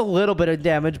 there's just a little bit of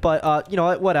damage, but, you know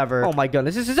what? Whatever. Oh my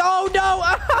goodness. This is... Oh,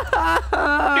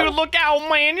 no. Dude, look out,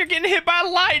 man. You're getting hit by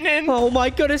lightning. Oh my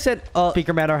goodness. And,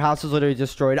 Speaker Man, our house is literally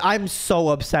destroyed. I'm so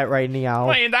upset right now.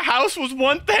 Man, the house was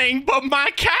one thing, but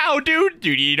my cow, dude.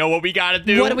 Dude, you know what we gotta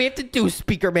do? What do we have to do,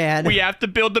 Speaker Man? We have to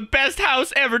build the best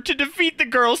house ever to defeat the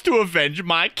girls to avenge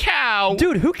my cow.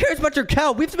 Dude, who cares about your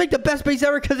cow? We have to make the best base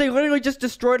ever because they literally just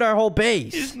destroyed our whole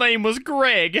base. His name was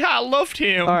Greg. I loved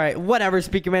him. All right, whatever,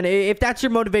 Speaker Man. If that's your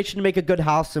motivation to make a good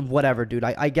house, then whatever, dude.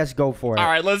 I guess go for it. All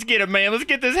right, let's get it, man. Let's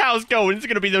get this house going. It's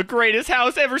gonna be the greatest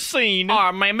house ever seen. All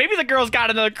right, man. Maybe the girls got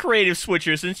another creative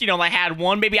switcher since, you know, they had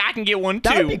one. Maybe I can get one, too.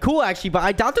 That would be cool, actually, but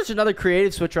I doubt there's another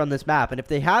creative switcher on this map. And if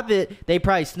they have it, they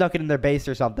probably snuck it in their base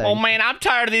or something. Oh, man, I'm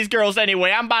tired of these girls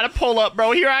anyway. I'm about to pull up,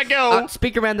 bro. Here I go.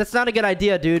 Speaker Man, that's not a good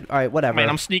idea, dude. All right, whatever. Man,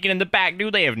 I'm sneaking in the back,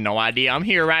 dude. They have no idea I'm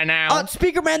here right now.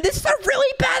 Speaker Man, this is a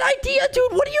really bad idea,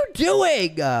 dude. What are you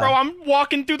doing? Bro, I'm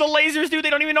walking through the lasers, dude. They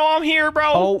don't even know I'm here,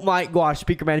 bro. Oh, my gosh,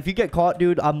 Speaker Man. If you get caught,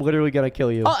 dude, I'm literally going to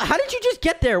kill you. How did you just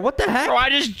get there? What the heck? Bro, I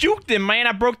just juked them, man.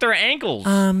 I broke their ankles.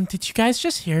 Did you guys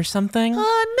just hear something? No,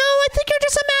 I think you're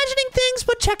just imagining things,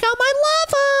 but check out my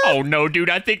lava. Oh, no, dude.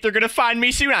 I think they're gonna find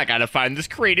me soon. I gotta find this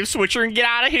creative switcher and get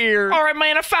out of here. All right,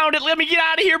 man. I found it. Let me get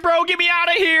out of here, bro. Get me out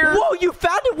of here. Whoa, you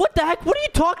found it? What the heck? What are you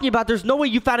talking about? There's no way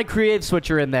you found a creative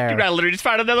switcher in there. Dude, I literally just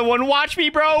found another one. Watch me,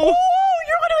 bro. Oh,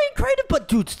 you're literally creative. But,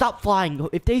 dude, stop flying.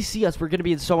 If they see us, we're going to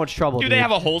be in so much trouble. Dude, they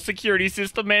have a whole security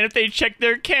system, man. If they check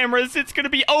their cameras, it's gonna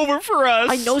be over for us.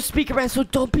 I know, Speaker Man, so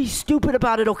don't be stupid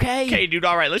about it, okay? Okay, dude.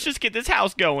 All right. Let's just get this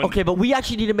house going. Okay, but we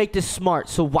actually need to make this smart.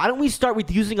 So why don't we start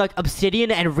with using, like,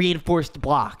 obsidian and reinforced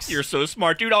blocks? You're so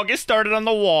smart, dude. I'll get started on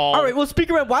the wall. All right, well,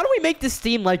 Speaker Man, why don't we make this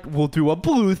theme like we'll do a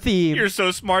blue theme? You're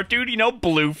so smart, dude. You know,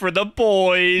 blue for the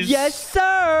boys. Yes,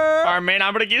 sir. All right, man.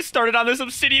 I'm gonna get started on this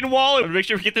obsidian wall and make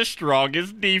sure we get the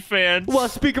strongest defense. Well,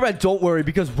 Speaker Man, don't worry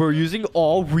because we're using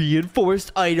all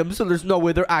reinforced items, so there's no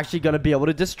way they're actually going to be able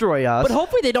to destroy us. But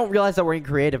hopefully they don't realize that we're in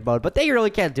creative mode, but they really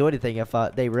can't do anything if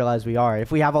they realize we are.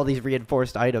 If we have all these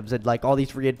reinforced items and, like, all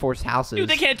these reinforced houses. Dude,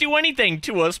 they can't do anything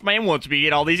to us, man, once we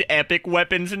get all these epic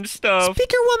weapons and stuff.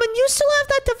 Speaker Woman, you still have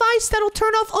that device that'll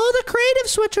turn off all the creative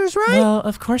switchers, right? Well,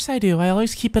 of course I do. I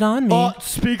always keep it on me.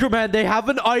 Speaker Man, they have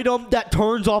an item that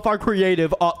turns off our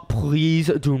creative. Please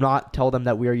do not tell them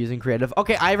that we are using creative.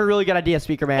 Okay, I have a really good idea,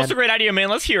 Speaker Man. What's a great idea, man?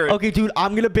 Let's hear it. Okay, dude,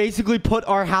 I'm going to basically put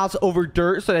our house over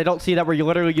dirt so they don't see that we're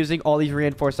literally using all these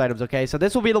reinforced items, okay? So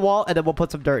this will be the wall, and then we'll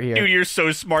put some dirt here. Dude, you're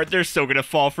so smart. They're so gonna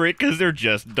fall for it because they're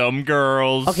just dumb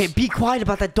girls. Okay, be quiet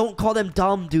about that. Don't call them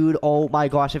dumb, dude. Oh, my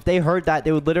gosh. If they heard that,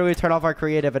 they would literally turn off our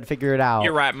creative and figure it out.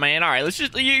 You're right, man. All right, let's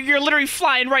just... You're literally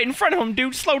flying right in front of them,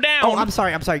 dude. Slow down. Oh, I'm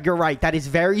sorry. You're right. That is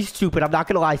very stupid. I'm not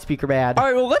going to lie, Speaker Man. All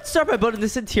right, well, let's start by building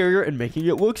this interior and making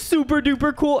it look super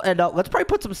duper cool. And let's probably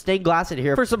put some stained glass in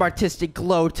here for some artistic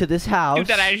glow to this house. Dude,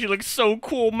 that actually looks so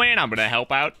cool, man. I'm gonna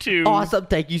help out, too. Awesome.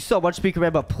 Thank you so much, Speaker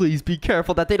Man, but please be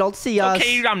careful that they don't see us.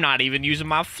 Okay, dude, I'm not even using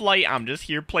my flight. I'm just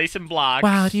here placing blocks.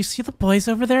 Wow, do you see the boys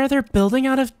over there? They're building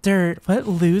out of dirt. What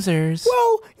losers.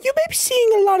 Well, you may be seeing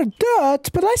a lot of dirt,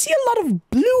 but I see a lot of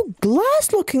blue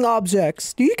glass-looking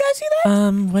objects. Do you guys see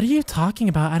that? What are you talking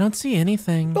about? I don't see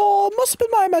anything. Oh, it must have been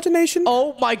my imagination.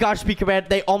 Oh my gosh, Speaker Man,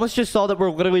 they almost just saw that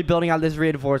we're literally building out this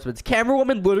reinforcements. Camera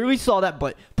woman literally saw that,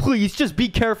 but please just be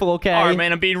careful, okay? All right,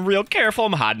 man, I'm being real careful.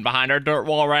 I'm hiding behind our dirt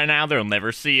wall right now. They'll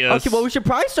never see us. Okay, well, we should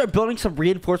probably start building some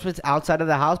reinforcements outside of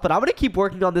the house, but I'm gonna keep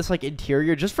working on this, like,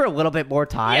 interior just for a little bit more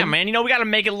time. Yeah, man, you know, we gotta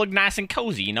make it look nice and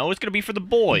cozy, you know? It's gonna be for the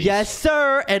boys. Yes,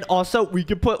 sir. And also, we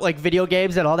can put, like, video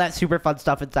games and all that super fun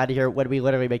stuff inside of here when we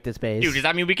literally make this base. Dude, does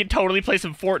that mean we can totally play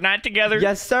some Fortnite together?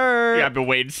 Yes, sir. Yeah, I've been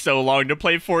waiting so long to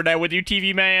play Fortnite with you,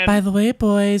 TV man. By the way,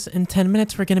 boys, in 10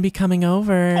 minutes we're gonna be coming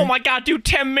over. Oh my god, dude,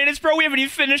 10 minutes, bro? We haven't even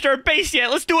finished our base yet.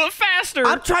 Let's do it faster.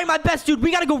 I'm trying my best, dude.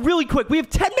 We gotta go really quick. We have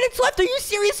 10 minutes left. Are you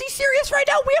seriously serious right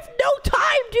now? We have no time,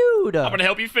 dude. I'm gonna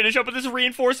help you finish up with this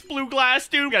reinforced blue glass,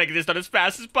 dude. We gotta get this done as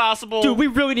fast as possible. Dude, we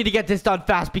really need to get this done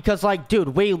fast because, like, dude,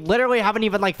 we literally haven't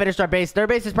even, like, finished our base. Their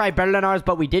base is probably better than ours,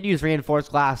 but we did use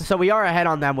reinforced glass, so we are ahead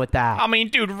on them with that. I mean,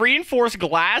 dude, reinforced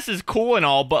glass is cool and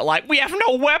all, but, like, we have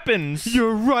no weapons.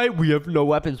 You're right. We have no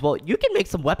weapons. Well, you can make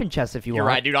some weapon chests if you want. You're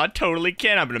right, dude. I totally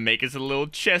can. I'm gonna make us a little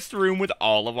chest room with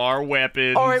all all of our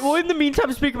weapons. All right, well, in the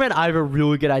meantime, Speakerman, I have a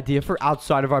really good idea for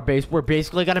outside of our base. We're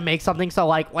basically going to make something so,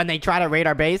 like, when they try to raid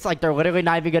our base, like, they're literally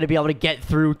not even going to be able to get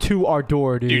through to our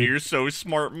door, dude. Dude, you're so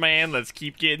smart, man. Let's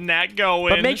keep getting that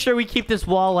going. But make sure we keep this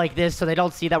wall like this so they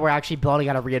don't see that we're actually building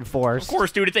on a reinforced. Of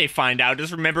course, dude, if they find out,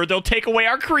 just remember they'll take away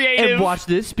our creative. And watch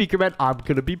this, Speakerman. I'm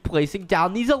going to be placing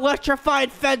down these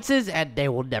electrified fences, and they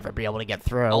will never be able to get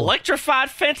through.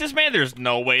 Electrified fences, man? There's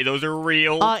no way those are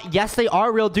real. Yes, they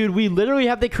are real, dude. We literally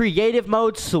have the creative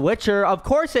mode switcher. Of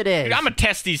course it is. Dude, I'm going to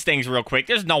test these things real quick.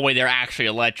 There's no way they're actually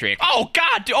electric. Oh,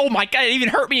 God. Dude. Oh, my God. It even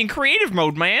hurt me in creative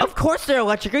mode, man. Of course they're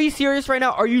electric. Are you serious right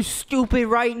now? Are you stupid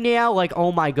right now? Like,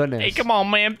 oh, my goodness. Hey, come on,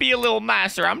 man. Be a little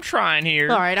nicer. I'm trying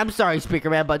here. All right, I'm sorry,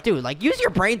 Speakerman, but dude, like, use your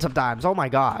brain sometimes. Oh my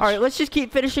gosh. All right, let's just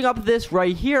keep finishing up this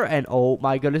right here, and oh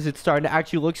my goodness, it's starting to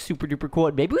actually look super duper cool.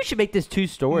 And maybe we should make this 2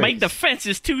 stories. Make the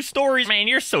fences 2 stories? Man,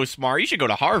 you're so smart. You should go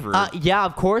to Harvard. Yeah,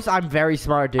 of course. I'm very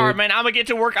smart, dude. All right, man, I'm gonna get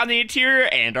to work on the interior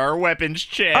and our weapons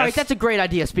chest. All right, that's a great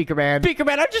idea, Speakerman.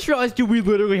 Speakerman, I just realized, dude, we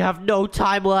literally have no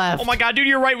time left. Oh my God, dude,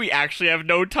 you're right. We actually have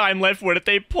no time left. What if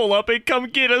they pull up and come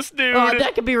get us, dude?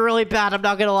 That could be really bad. I'm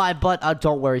not gonna lie, but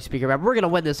don't worry, Speakerman. We're gonna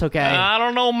win this, okay? I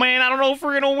don't know, man. I don't know if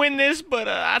we're gonna win this, but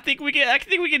I think we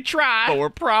can try. But we're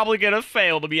probably gonna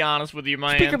fail, to be honest with you,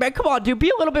 man. Speakerman, come on, dude. Be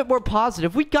a little bit more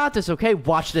positive. We got this, okay?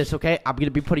 Watch this, okay? I'm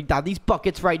gonna be putting down these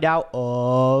buckets right now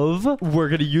we're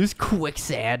gonna use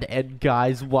quicksand. And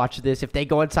guys, watch this. If they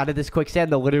go inside of this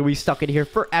quicksand, they'll literally be stuck in here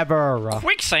forever.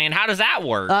 Quicksand? How does that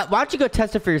work? Why don't you go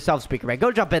test it for yourself, Speakerman?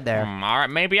 Go jump in there. All right,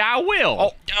 maybe I will.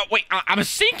 Oh, wait. I'm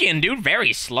sinking, dude,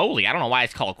 very slowly. I don't know why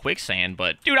it's called quicksand,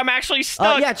 but dude, I'm actually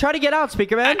stuck. Yeah, try to get out,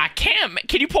 Speakerman. I can't.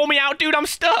 Can you pull me out, dude? I'm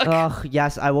stuck.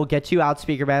 Yes, I will get you out,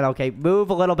 Speakerman. Okay, move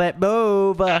a little bit.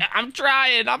 Move. I'm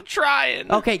trying.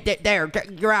 Okay, there.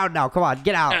 You're out now. Come on,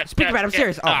 get out. Speakerman, I'm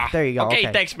serious. There you go.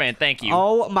 Okay, thanks, man. Thank you.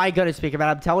 Oh, my goodness, Speakerman.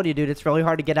 I'm telling you, dude, it's really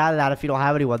hard to get out of that if you don't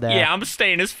have anyone there. Yeah, I'm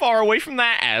staying as far away from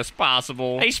that as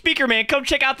possible. Hey, Speakerman, come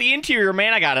check out the interior,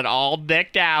 man. I got it all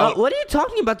decked out. What are you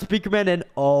talking about, Speakerman? And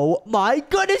oh, my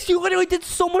goodness, you literally did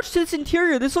so much to this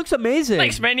interior. This looks amazing.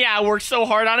 Thanks, man. Yeah, I worked so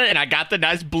hard on it, and I got the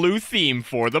nice blue theme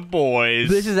for the boys.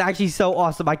 This is actually so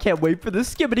awesome. I can't wait for the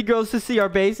Skibidi girls to see our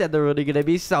base, and they're really going to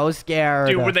be so scared.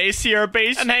 Dude, when they see our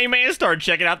base, and hey, man, start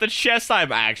checking out the chest.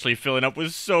 I'm actually filling up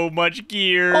with so much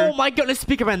gear. Oh, my goodness,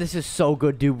 Speakerman, this is so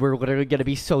good, dude. We're literally going to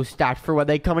be so stacked for when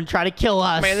they come and try to kill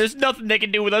us. Man, there's nothing they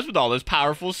can do with us with all this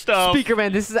powerful stuff.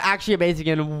 Speakerman, this is actually amazing,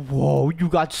 and whoa, you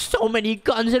got so many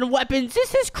guns and weapons.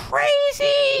 This is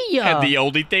crazy. And the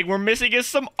only thing we're missing is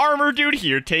some armor, dude.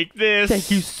 Here, take this.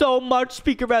 Thank you so much,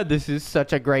 Speakerman. This is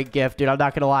such a great gift, dude. I'm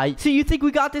not going to lie. So you think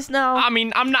we got this now? I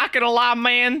mean, I'm not going to lie,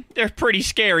 man. They're pretty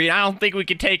scary. I don't think we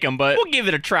can take them, but we'll give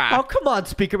it a try. Oh, come on,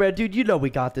 Speakerman, dude. You know we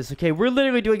got this, okay? We're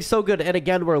literally doing so good, and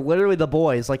again, we're literally the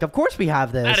boys. Like, of course we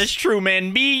have this. That is true,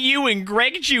 man. Me, you, and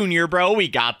Greg Jr., bro. We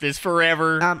got this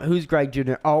forever. Who's Greg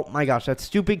Jr.? Oh, my gosh, that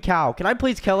stupid cow. Can I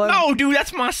please kill him? No, dude,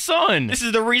 that's my son. This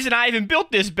is the reason I even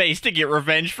built this base, to get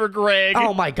revenge for Greg.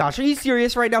 Oh, my gosh. Are you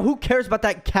serious right now? Who cares about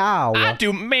that cow? I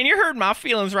do. Man, you're hurting my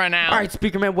feelings right now. All right,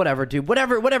 Speakerman, whatever, dude.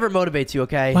 Whatever motivates you,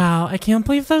 okay? Wow, I can't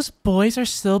believe those boys are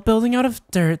still building out of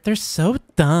dirt. They're so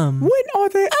dumb. When are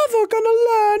they ever gonna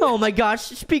learn? Oh my gosh,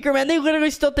 Speakerman, they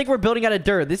literally still think we're building out of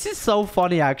dirt. This is so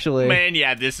funny, actually. Man,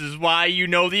 yeah, this is why you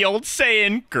know the old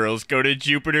saying, girls go to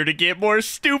Jupiter to get more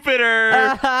stupider.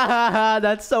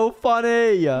 That's so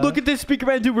funny. Look at this,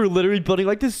 Speakerman, dude. We're literally building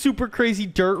like this super crazy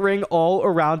dirt ring all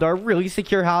around our really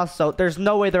secure house, so there's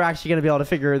no way they're actually gonna be able to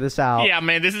figure this out. Yeah,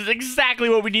 man, this is exactly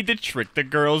what we need to trick the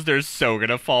girls. They're so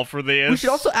gonna fall for this. We should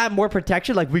also add more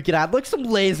protection. Like, we could add like some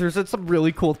lasers and some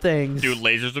really cool things. Dude,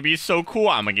 lasers would be so cool.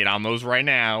 I'm gonna get on those right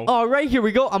now. All right, here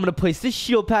we go. I'm gonna place this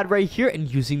shield pad right here,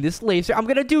 and using this laser, I'm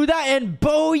gonna do that, and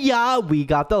booyah, we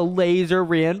got the laser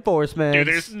reinforcements. Dude,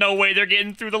 there's no way they're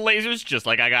getting through the lasers just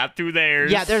like I got through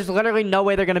theirs. Yeah, there's literally no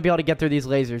way they're gonna be able to get through these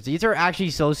lasers. These are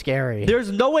actually so scary.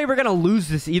 There's no way we're gonna lose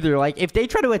this either. Like, if they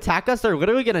try to attack us, they're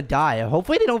literally gonna die.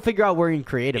 Hopefully they don't figure out we're in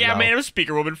creative, Yeah, though. man, if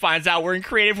Speaker Woman finds out we're in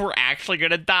creative, we're actually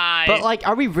gonna die. But, like,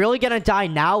 are we really gonna die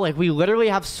now? Like, we literally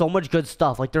have so much good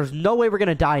stuff. Like, there's no way we're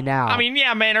gonna die now. I mean,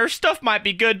 yeah, man, our stuff might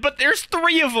be good, but there's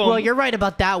 3 of them. Well, you're right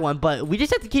about that one, but we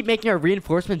just have to keep making our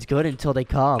reinforcements good until they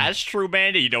come. That's true,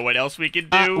 man. You know what else we can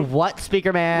do? What,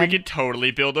 Speakerman? We could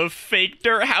totally build a fake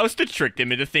dirt house to trick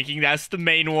them into thinking that's the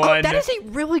main one. Oh, that is a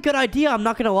really good idea. I'm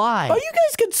not gonna lie. Are you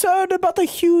guys concerned about the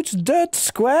huge dirt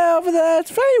square over there?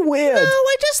 It's very weird. No,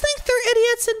 I just think they're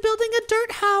idiots in building a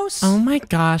dirt house. Oh my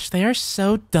gosh, they are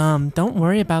so dumb. Don't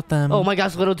worry about them. Oh my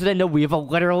gosh, little did I know we have a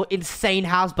literal insane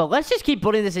house, but let's just keep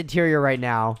building this interior right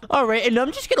now. All right, and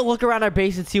I'm just gonna look around our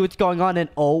base and see what's going on, and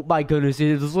oh my goodness, it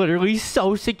is literally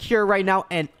so secure right now.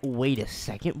 And wait a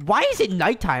second. Why is it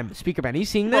nighttime? Speaker man, are you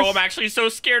seeing this? Bro, I'm actually so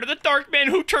scared of the dark, man.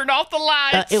 Who turned off the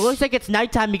lights? It looks like it's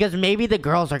nighttime because maybe the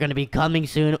girls are going to be coming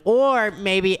soon. Or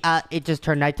maybe it just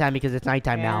turned nighttime because it's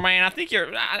nighttime now. Man, I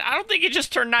don't think it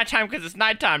just turned nighttime because it's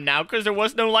nighttime now, because there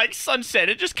was no, like, sunset.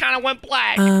 It just kind of went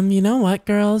black. You know what,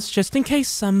 girls? Just in case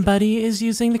somebody is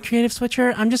using the creative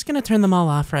switcher, I'm just gonna turn them all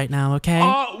off right now, okay?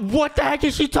 What the heck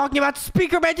is she talking about?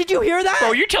 Speaker man, did you hear that?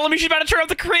 Bro, you're telling me she's about to turn off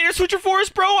the creative switcher for us,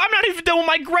 bro? I'm not even done with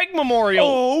my Greg memorial.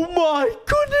 Oh my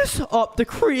goodness. The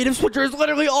creative switcher is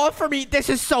literally off for me. This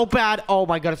is so bad. Oh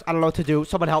my goodness. I don't know what to do.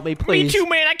 Someone help me, please. Me too,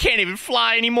 man. I can't even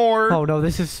fly anymore. Oh no,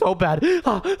 this is so bad.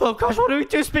 Oh gosh, what do we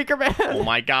do, Speaker man? Oh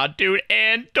my god, dude.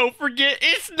 And don't forget,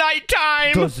 it's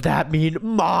nighttime. Does that mean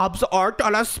mobs are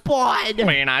gonna spawn?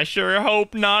 Man, I sure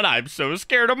hope not. I'm so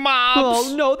scared of mobs.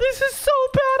 Oh no, this is so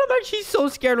bad. I'm actually so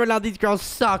scared right now. These girls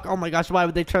suck. Oh my gosh, why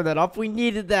would they turn that off? We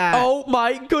needed that. Oh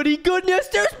my goody goodness,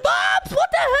 there's mobs. What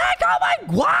the heck? Oh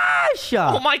my gosh.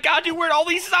 Oh my god, dude, where'd all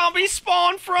these zombies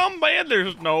spawn from? Man,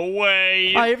 there's no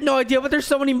way. I have no idea, but there's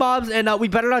so many mobs, and we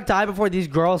better not die before these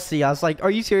girls see us. Like,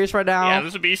 are you serious right now? Yeah,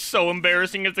 this would be so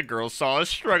embarrassing if the girls saw us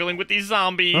struggling with these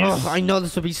zombies. Ugh, I know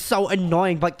this would be so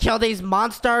annoying, but kill these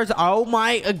monsters. Oh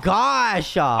my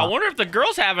gosh. I wonder if the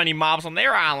girls have any mobs on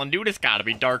their island, dude. It's gotta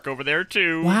be dark over there,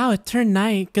 too. Wow, it turned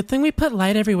night. Good thing we put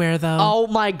light everywhere, though. Oh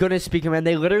my goodness, Speaker man.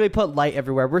 They literally put light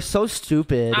everywhere. We're so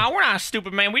stupid. We're not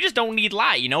stupid, man. We just don't need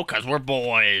light, you know, because we're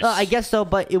boys. I guess so,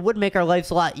 but it would make our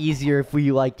lives a lot easier if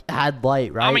we, like, had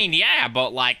light, right? I mean, yeah,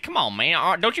 but, like, come on,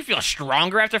 man. Don't you feel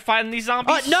stronger after fighting these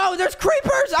zombies? No, there's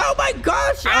creepers. Oh my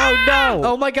gosh. Oh no.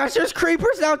 Oh my gosh, there's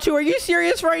creepers now, too. Are you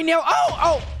serious right now?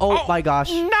 Oh my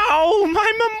gosh. No,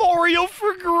 my memorial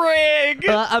for Greg.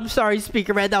 I'm sorry,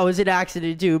 Speaker man. That was an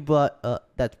accident, too, but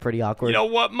that's pretty awkward. You know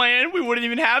what, man? We wouldn't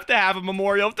even have to have a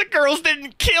memorial if the girls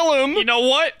didn't kill him. You know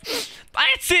what?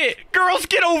 That's it. Girls,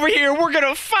 get over here. We're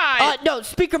gonna fight. No,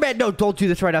 Speaker man, no, don't do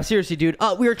this right now. Seriously, dude.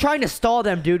 We were trying to stall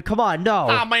them, dude. Come on,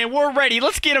 no. Man, we're ready.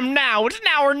 Let's get them now. It's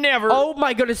now or never. Oh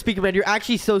my goodness, Speaker man, you're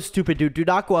actually so stupid, dude. Do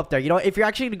not go up there. You know, if you're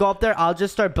actually gonna go up there, I'll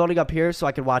just start building up here so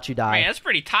I can watch you die. Man, that's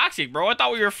pretty toxic, bro. I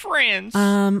thought we were friends.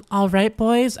 All right,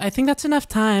 boys. I think that's enough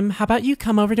time. How about you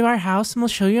come over to our house and we'll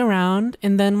show you around,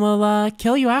 and then we'll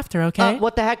kill you after, okay?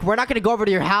 What the heck? We're not gonna go over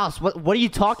to your house. What are you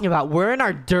talking about? We're in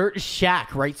our dirt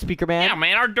shack, right, Speaker man? Yeah,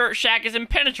 man, our dirt shack is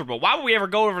impenetrable. Why would we ever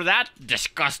go over that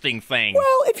disgusting thing?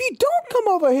 Well, if you don't come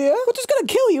over here, we're just gonna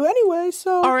kill you anyway,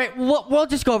 so... All right, we'll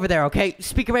just go over there, okay?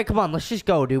 Speaker man, come on, let's just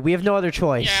go, dude. We have no other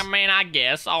choice. Yeah, man, I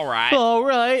guess. All right. All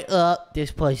right.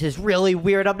 This place is really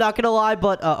weird. I'm not gonna lie,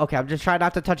 but okay, I'm just trying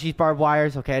not to touch these barbed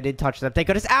wires. Okay, I didn't touch them. Thank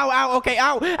goodness. Ow, okay,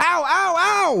 ow.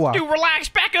 Dude, relax,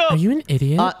 back up. Are you an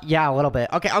idiot? Yeah, a little bit.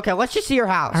 Okay, let's just see your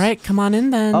house. All right, come on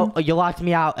in then. Oh, you locked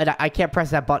me out, and I can't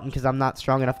press that button because I'm not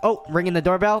strong enough. Oh, ringing the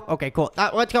doorbell? Okay, cool.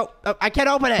 Let's go. I can't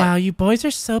open it. Wow, you boys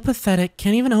are so pathetic.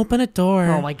 Can't even open a door.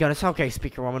 Oh my goodness. Okay,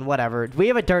 Speaker woman, whatever. We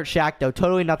have a dirt shack, though.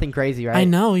 Totally nothing crazy, right? I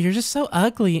know, you're just so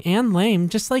ugly and lame,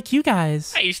 just like you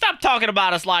guys. Hey, stop talking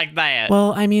about us like that.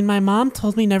 Well, I mean, my mom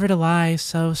told me never to lie,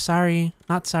 so sorry.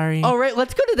 Not sorry. All right,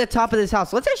 let's go to the top of this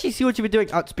house. Let's actually see what you've been doing.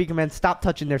 Oh, Speaker man, stop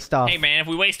touching their stuff. Hey, man, if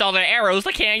we waste all their arrows,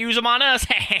 they can't use them on us.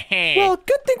 Well,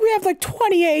 good thing we have like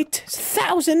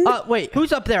 28,000. Wait,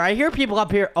 who's up there? I hear people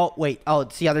up here. Oh, wait. Oh,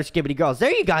 it's the other Skibidi girls.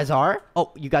 There you guys are.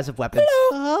 Oh, you guys have weapons.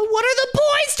 Hello. What are the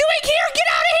boys doing here? Get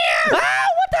out of here!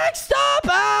 What the heck? Stop!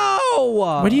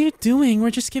 Ow! What are you doing?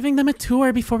 We're just giving them a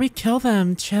tour before we kill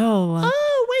them. Chill.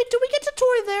 Oh, wait, do we get to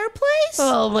tour their place?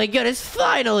 Oh my goodness,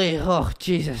 finally. Oh,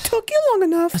 Jesus. Took you long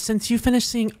enough. Since you finished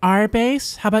seeing our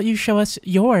base, how about you show us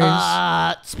yours?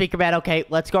 Speaker man, okay,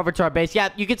 let's go over to our base. Yeah,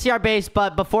 you can see our base,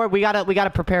 but before we gotta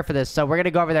prepare for this, so we're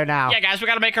gonna go over there now. Yeah, guys, we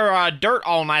gotta make our dirt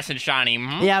all nice and shiny.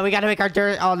 Yeah, we gotta make our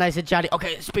dirt all nice and shiny.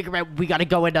 Okay, Speaker man, we gotta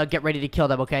go and get ready to kill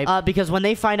them, okay? Because when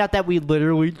they find out that we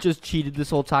literally just cheated this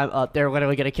whole time, they're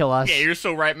literally gonna kill us. Yeah, you're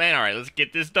so right, man. All right, let's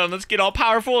get this done. Let's get all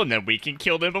powerful, and then we can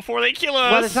kill them before they kill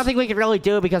us. Well, there's nothing we can really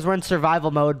do because we're in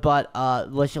survival mode, but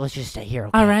let's just stay here,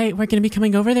 okay? All right, we're gonna be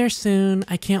coming over there soon.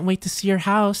 I can't wait to see your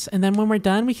house, and then when we're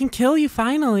done, we can kill you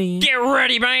finally. Get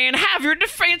ready, man. Have your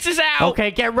defenses out.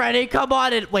 Okay, get ready. Come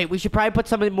on. And wait, we should probably put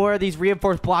some more of these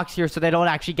reinforced blocks here so they don't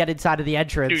actually get inside of the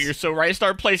entrance. Dude, you're so right.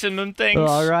 Start placing them things.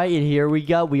 All right, and here we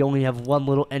go. We only have one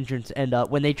little entrance, and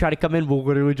when they try to come in, we'll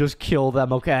literally just kill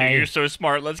them, okay? Dude, you're so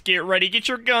smart. Let's get ready. Get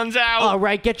your guns out. All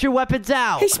right, get your weapons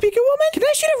out. Hey, Speaker woman, can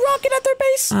I shoot a rocket at their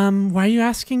base? Why are you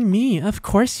asking asking me? Of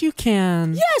course you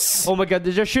can. Yes! Oh my god,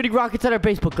 they're shooting rockets at our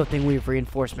base, but good thing we have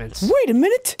reinforcements. Wait a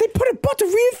minute. They put a bunch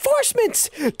of reinforcements.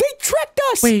 They tricked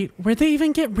us. Wait, where'd they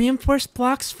even get reinforced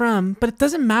blocks from? But it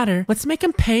doesn't matter. Let's make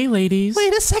them pay, ladies.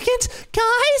 Wait a second.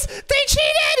 Guys, they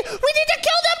cheated. We need to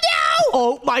kill them now.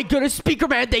 Oh my goodness, Speaker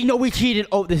Man, they know we cheated.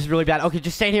 Oh, this is really bad. Okay,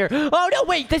 just stay here. Oh no,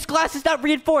 wait, this glass is not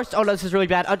reinforced. Oh no, this is really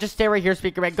bad. I'll just stay right here,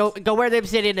 Speaker Man. Go where the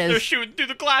obsidian is. They're shooting through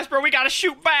the glass, bro. We gotta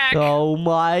shoot back. Oh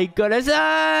my goodness.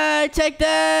 Take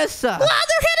this. Wow, they're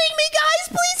hitting me, guys.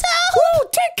 Please help. Woo,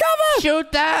 take cover.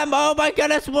 Shoot them. Oh my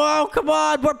goodness. Whoa, come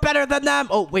on. We're better than them.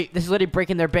 Oh, wait, this is literally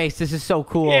breaking their base. This is so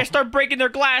cool. Yeah, start breaking their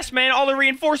glass, man. All the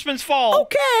reinforcements fall.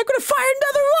 Okay, I'm gonna fire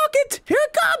another rocket. Here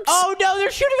it comes. Oh no,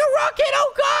 they're shooting a rocket.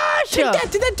 Oh gosh. Did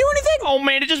that do anything? Oh,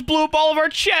 man, it just blew up all of our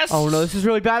chests. Oh no, this is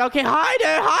really bad. Okay,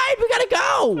 hide. We gotta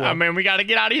go. Oh, man, we gotta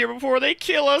get out of here before they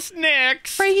kill us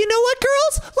next. Hey, you know what,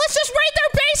 girls? Let's just raid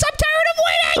their base. I'm tired of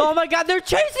waiting. Oh my god, they're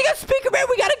chasing us, Speaker Man.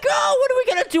 We gotta go. What are we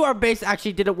gonna do? Our base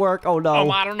actually didn't work. Oh no.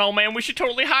 Oh, I don't know, man. We should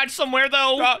totally hide somewhere,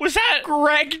 though. Was that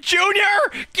Greg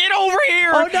Jr.? Get over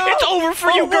here. Oh, no. It's over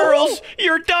for you girls.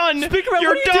 You're done. Speaker Man,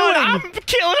 You're what are you done. doing? I'm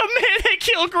killing him, man. They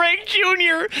killed Greg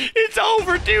Jr. It's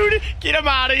over, dude. Get him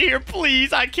out of here,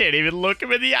 please. I can't even look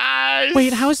him in the eyes.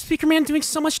 Wait, how is Speaker Man doing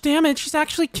so much damage? He's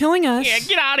actually killing us. Yeah,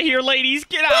 get out of here, ladies.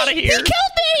 Get out of He here. killed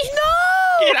me.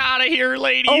 No. Get out of here,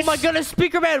 ladies. Oh my goodness,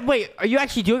 Speaker Man. Wait, are you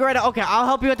actually doing it right now? Okay, I'll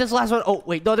help you with this last one. Oh,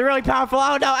 wait, no, they're really powerful.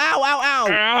 Oh no, ow.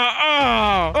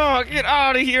 Get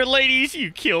out of here, ladies.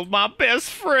 You killed my best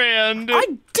friend. I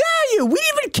dare you. We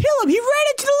didn't even kill him. He ran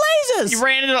into the lasers. You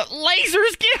ran into the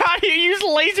lasers? Get out of here. You use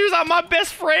lasers on my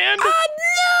best friend? No.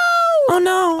 Oh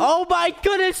no. Oh my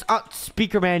goodness.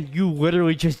 Speaker Man, you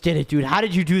literally just did it, dude. How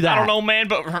did you do that? I don't know, man,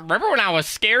 but remember when I was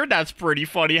scared? That's pretty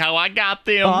funny how I got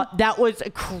them. That was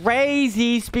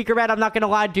crazy, Speaker Man. I'm not gonna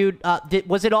lie, dude.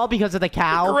 Was it all because of the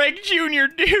cow? Greg Jr.,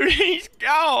 dude, he's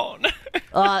gone.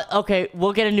 Okay,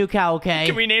 we'll get a new cow, okay?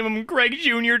 Can we name him Greg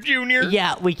Jr. Jr.?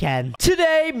 Yeah, we can.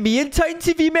 Today, me and Titan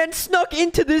TV Man snuck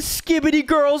into this Skibidi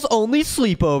Girls only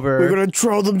sleepover. We're gonna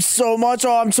troll them so much.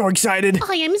 Oh, I'm so excited.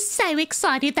 I am so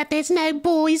excited that there's no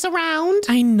boys around.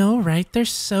 I know, right? They're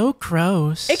so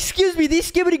gross. Excuse me, these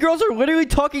Skibidi Girls are literally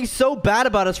talking so bad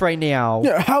about us right now.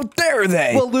 Yeah, how dare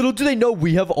they? Well, little do they know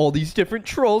we have all these different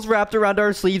trolls wrapped around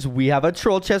our sleeves. We have a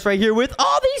troll chest right here with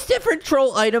all these different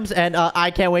troll items, and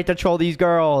I can't wait to troll these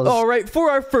girls. All right, for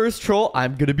our first troll,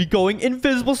 I'm gonna be going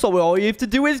invisible, so all you have to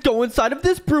do is go inside of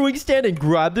this brewing stand and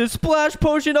grab this splash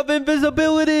potion of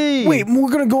invisibility. Wait, we're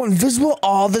gonna go invisible?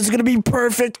 Oh, this is gonna be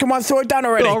perfect. Come on, throw it down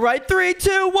already. All right, 3,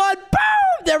 2, 1,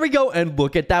 boom! There we go, and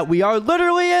look at that. We are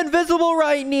literally invisible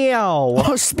right now.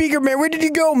 Oh, Speaker Man, where did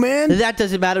you go, man? That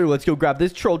doesn't matter. Let's go grab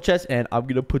this troll chest, and I'm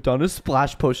gonna put down a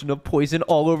splash potion of poison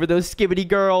all over those Skibidi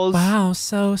Girls. Wow,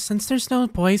 so since there's no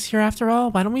boys here after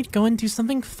all, why don't we go and do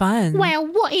something fun? Well,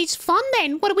 what is fun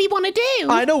then? What do we want to do?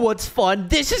 I know what's fun.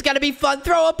 This is gonna be fun.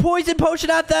 Throw a poison potion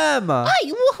at them.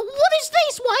 Hey, what is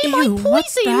this? Why am I Ew, poisoned?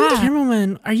 what's that?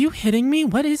 Cameraman, are you hitting me?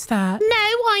 What is that?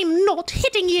 No, I'm not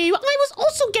hitting you. I was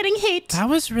also getting hit. That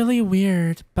was really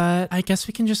weird, but I guess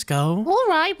we can just go. All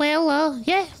right, well,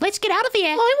 yeah, let's get out of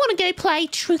here. I want to go play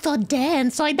Truth or Dare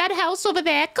inside that house over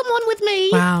there. Come on with me.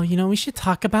 Wow, you know, we should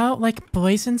talk about, like,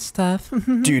 boys and stuff.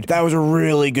 Dude, that was a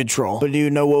really good troll. But do you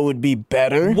know what would be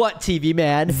better? What, TV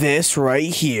Man? This right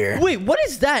here. Wait, what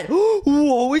is that?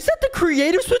 Whoa, is that the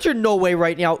creative switcher? No way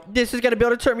right now. This is gonna be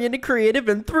able to turn me into creative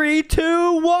in 3,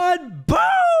 2, 1, boom!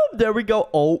 There we go.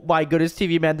 Oh my goodness,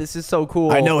 TV Man, this is so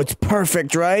cool. I know, it's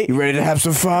perfect, right? You ready to have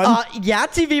some fun? Yeah,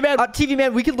 TV Man. TV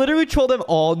Man, we could literally troll them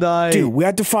all night. Dude, we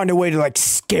have to find a way to, like,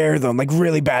 scare them, like,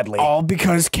 really badly. All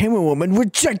because Camera Woman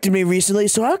rejected me recently,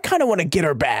 so I kind of want to get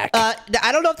her back.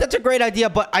 I don't know if that's a great idea,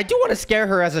 but I do want to scare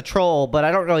her as a troll, but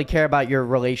I don't really care about your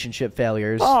relationship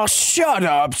failures. Oh, shut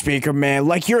up, Speaker Man.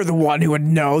 Like, you're the one who would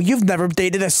know. You've never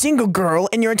dated a single girl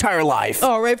in your entire life.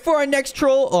 All right, for our next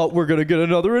troll, we're going to get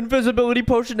another invisibility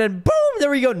potion, and boom, there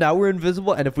we go. Now we're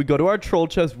invisible, and if we go to our troll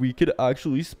chest, we could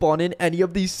actually spawn in any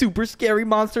of these super scary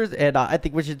monsters, and I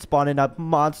think we should spawn in a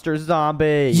monster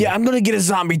zombie. Yeah, I'm gonna get a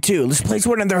zombie too. Let's place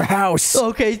one in their house.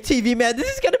 Okay, TV Man,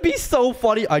 this is gonna be so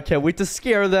funny. I can't wait to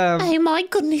scare them. Oh my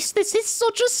goodness, this is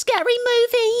such a scary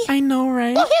movie. I know,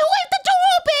 right? Oh, who left the door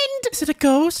opened? Is it a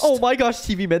ghost? Oh my gosh,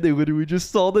 TV Man, they literally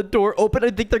just saw the door open.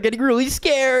 I think they're getting really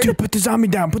scared. Dude, put the zombie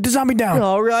down. Put the zombie down.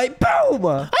 All right, boom. Oh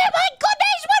my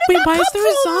goodness, Wait, why is there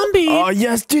a zombie? Oh,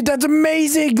 yes, dude, that's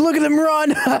amazing. Look at them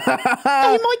run. Oh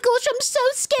my gosh, I'm so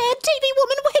scared. TV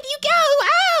Woman, where do you go?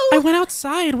 Ow! I went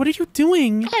outside. What are you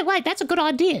doing? Oh, wait, that's a good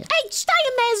idea. Hey, stay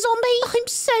in there, zombie. I'm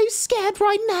so so scared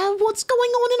right now. What's going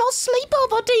on in our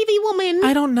sleepover, TV woman?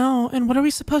 I don't know. And what are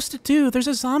we supposed to do? There's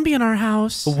a zombie in our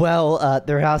house. Well,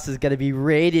 their house is gonna be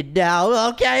raided now.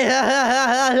 Okay.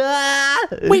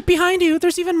 Wait, behind you.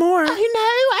 There's even more. Oh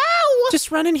no, ow!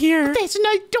 Just run in here. There's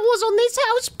no doors on this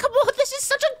house. Come on, this is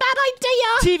such a bad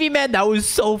idea. TV man, that was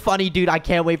so funny, dude. I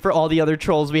can't wait for all the other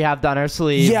trolls we have down our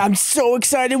sleeve. Yeah, I'm so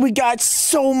excited. We got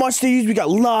so much to use. We got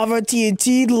lava,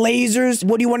 TNT, lasers.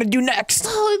 What do you want to do next?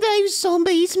 Oh, those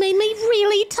zombies made me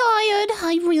really tired.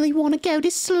 I really want to go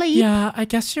to sleep. Yeah, I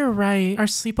guess you're right. Our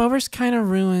sleepover's kind of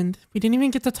ruined. We didn't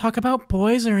even get to talk about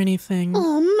boys or anything.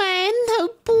 Oh man, no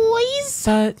boys.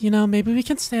 But, maybe we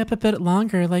can stay up a bit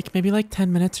longer, maybe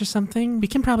 10 minutes or something. We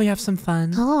can probably have some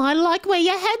fun. Oh, I like where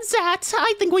your head's at.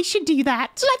 I think we should do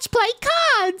that. Let's play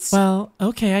cards. Well,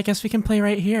 okay, I guess we can play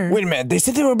right here. Wait a minute. They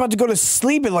said they were about to go to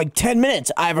sleep in 10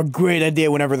 minutes. I have a great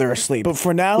idea whenever they're asleep. But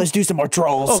for now, let's do some more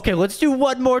trolls. Okay, let's do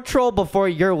one more troll before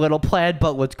your little plan.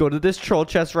 But let's go to this troll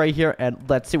chest right here and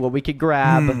let's see what we can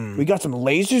grab. We got some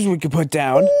lasers we could put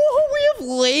down. Ooh, we have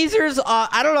lasers.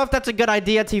 I don't know if that's a good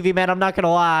idea, TV man. I'm not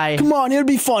gonna lie. Come on, it'll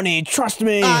be funny. Trust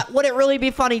me. Would it really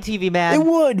be funny, TV man? It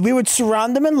would. We would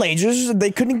surround them in lasers so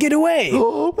they couldn't get away.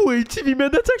 Oh, wait, TV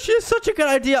man, that's actually such a good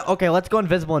idea. Okay, let's go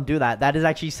invisible and do that. That is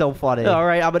actually so funny. All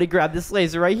right, I'm gonna grab this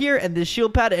laser right here and this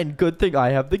shield pad, and good thing I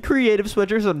have the creative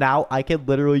switcher, so now I can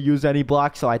literally use any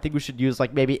block. So I think we should use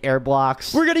maybe air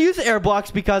blocks. We're gonna use air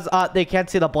blocks because they can't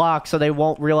see the block, so they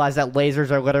won't realize that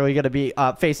lasers are literally gonna be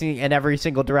facing in every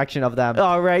single direction of them.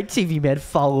 All right, TV man,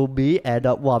 follow me, and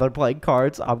while they're playing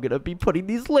cards, I'm gonna be putting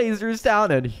these lasers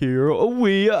down, and here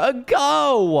we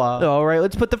go. All right,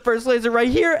 let's put the first laser right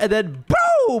here, and then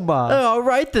boom. All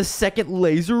right, the second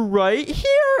laser right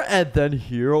here, and then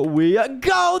here we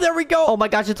go. There we go. Oh my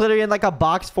gosh, it's literally in a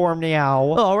box form now.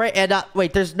 All right, and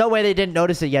wait, there's no way they didn't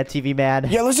notice it yet, TV man.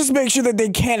 Yeah, let's just make sure that they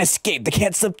can't escape. They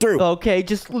can't slip through. Okay,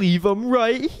 just leave them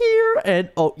right here, and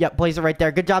oh yeah, place it right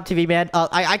there. Good job, TV man.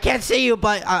 I can't see you,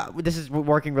 but this is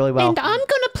working really well. And I'm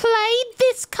gonna play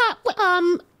this cut.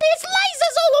 There's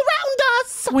lasers all around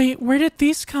us. Wait, where did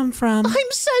these come from?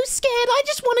 I'm so scared. I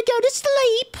just want to go to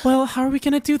sleep. Well, how are we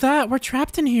gonna do that? We're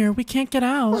trapped in here. We can't get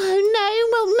out. Oh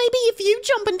no. Well, maybe if you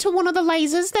jump into one of the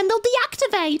lasers, then they'll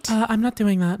deactivate. I'm not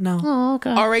doing that. No. Oh,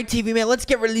 okay. All right, TV man, let's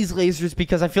get rid of these lasers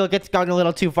because I feel like it's gone a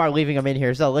little too far leaving them in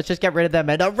here. So let's just get rid of them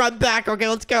and run back. Okay,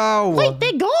 let's go. Wait,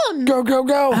 they're gone. Go, go,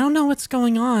 go. I don't know what's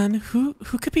going on. Who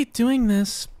could be doing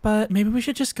this? But maybe we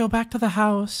should just go back to the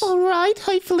house. All right.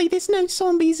 Hopefully there's no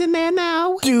zombies in there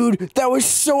now. Dude, that was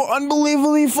so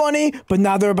unbelievably funny. But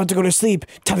now they're about to go to sleep.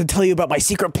 Time to tell you about my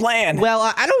secret plan. Well,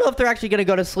 I don't know if they're actually going to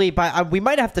go to sleep. We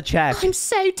might have to check. I'm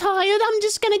so tired. I'm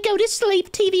just going to go to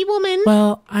sleep, TV woman.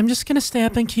 Well, I'm just going to stay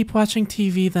up and keep watching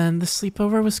TV then. The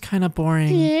sleepover was kind of boring.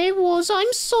 Yeah, it was.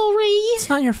 I'm sorry. It's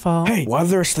not your fault. Hey, while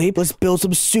they're asleep, let's build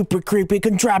some super creepy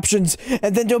contraptions.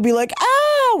 And then they'll be like,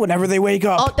 whenever they wake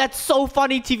up. Oh, that's so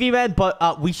funny, TV man.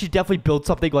 But we should definitely build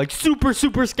something super,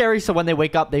 super scary. So when they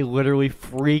wake up, they literally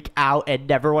freak out and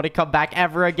never want to come back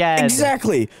ever again.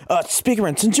 Exactly.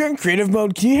 Speakerman, since you're in creative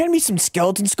mode, can you hand me some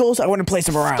skeleton skulls? I want to place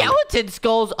them around. Skeleton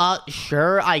skulls?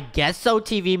 Sure, I guess so,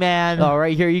 TV man. All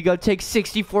right, here you go. Take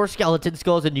 64 skeleton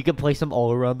skulls and you can place them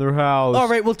all around their house. All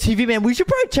right, well, TV man, we should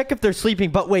probably check if they're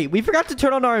sleeping. But wait, we forgot to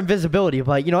turn on our invisibility.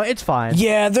 But, it's fine.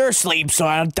 Yeah, they're asleep, so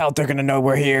I doubt they're going to know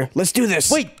we're here. Let's do this.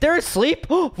 Wait, they're asleep?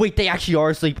 Wait, they actually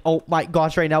are asleep. Oh my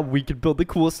gosh, right now we could build the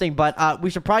coolest thing. But we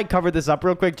should probably cover this up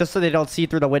real quick just so they don't see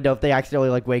through the window if they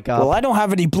accidentally wake up. Well, I don't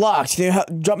have any blocks. Can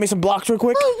you drop me some blocks real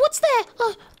quick? Oh, what's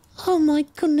there? Oh my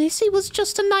goodness, it was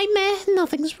just a nightmare.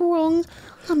 Nothing's wrong.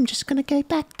 I'm just gonna go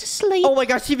back to sleep. Oh my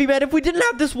gosh, TV man, if we didn't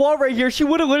have this wall right here, she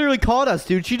would have literally called us,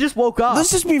 dude. She just woke up.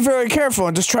 Let's just be very careful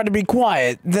and just try to be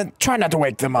quiet. Then try not to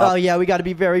wake them up. Oh yeah, we gotta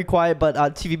be very quiet. But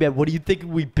TV man, what do you think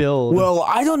we build? Well,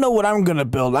 I don't know what I'm gonna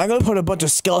build. I'm gonna put a bunch of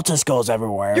skeleton skulls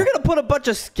everywhere. You're gonna put a bunch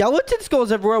of skeleton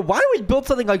skulls everywhere? Why don't we build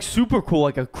something super cool,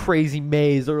 like a crazy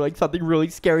maze or something really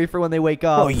scary for when they wake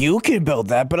up? Well, you can build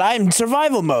that, but I'm in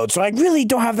survival mode, so I really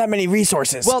don't have that many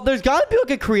resources. Well, there's gotta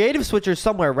be a creative switcher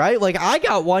somewhere, right? I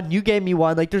got one, you gave me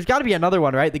one. There's gotta be another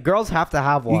one, right? The girls have to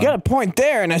have one. You got a point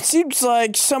there, and it seems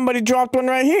like somebody dropped one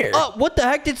right here. Oh, what the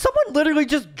heck? Did someone literally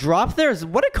just drop theirs?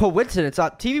 What a coincidence.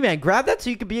 TV man, grab that so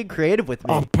you can be in creative with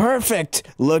me. Oh, perfect.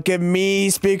 Look at me,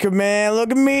 Speaker Man.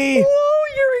 Look at me.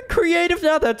 Whoa, you're in creative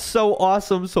now. That's so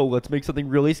awesome. So let's make something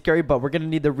really scary, but we're gonna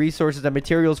need the resources and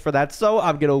materials for that. So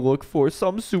I'm gonna look for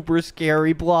some super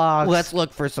scary blocks. Let's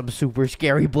look for some super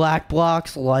scary black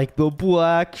blocks, like the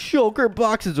black shulker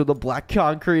boxes or the black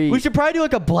concrete. We should probably do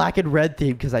like a black and red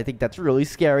theme because I think that's really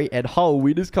scary, and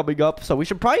Halloween is coming up, so we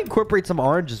should probably incorporate some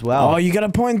orange as well. Oh, you got a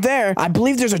point there. I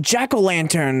believe there's a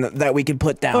jack-o'-lantern that we could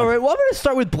put down. All right, well, I'm gonna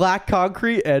start with black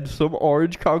concrete and some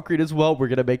orange concrete as well. We're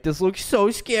gonna make this look so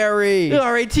scary.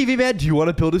 All right, TV man, do you want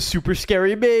to build a super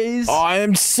scary maze? Oh, I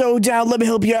am so down. Let me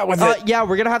help you out with it. Yeah,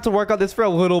 we're gonna have to work on this for a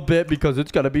little bit because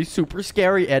it's gonna be super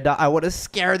scary, and I want to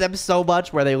scare them so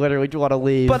much where they literally just want to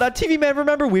leave. But TV man,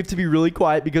 remember, we have to be really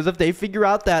quiet because if they figure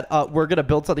out that we're gonna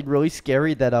build something really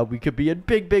scary, then we could be in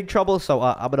big trouble. So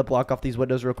I'm gonna block off these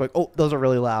windows real quick. Oh, those are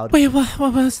really loud. Wait, what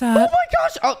was that? Oh my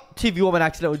gosh! Oh, TV woman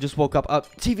accidentally just woke up.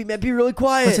 TV man, be really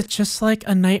quiet. Was it just like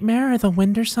a nightmare or the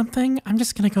wind or something? I'm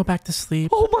just gonna go back to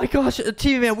sleep. Oh my gosh,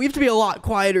 TV man, we have to be a lot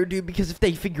quieter, dude, because if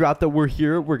they figure out that we're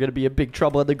here, we're gonna be in big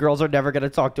trouble, and the girls are never gonna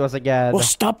talk to us again. Well,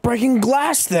 stop breaking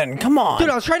glass then. Come on. Dude,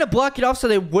 I was trying to block it off so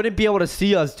they wouldn't be able to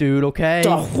see us, dude, okay?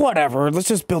 Whatever. Let's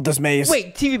just build this maze.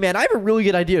 Wait, TV man, I have a really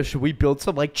good idea. Should we build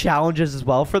some, like, challenges as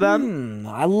well for them?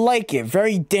 I like it.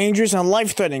 Very dangerous and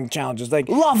life-threatening challenges, like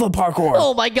lava parkour.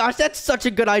 Oh my gosh, that's such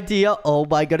a good idea. Oh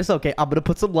my goodness. Okay, I'm gonna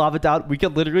put some lava down. We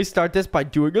can literally start this by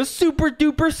doing a super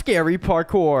duper scary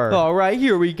parkour. All right,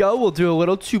 here we go. We'll do a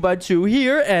little 2x2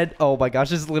 here, and oh my gosh,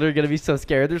 this is literally gonna be so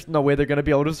scary. There's no way they're gonna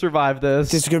be able to survive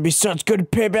this. This is gonna be such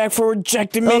good payback for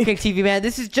rejecting me. Okay, TV man,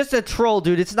 this is just a troll,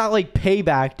 dude. It's not like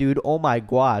payback, dude. Oh my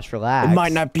gosh, relax. It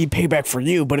might not be payback for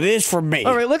you, but it is for me.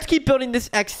 All right, let's keep building this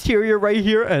exterior right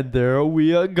here, and there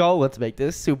we go. Let's make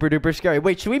this super duper scary.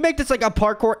 Wait, should we make this like a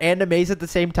parkour and a maze at the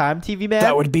same time, TV man?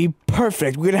 That would be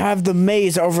perfect. We'd have the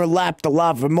maze overlap the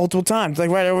lava multiple times, like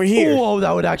right over here. Whoa,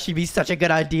 that would actually be such a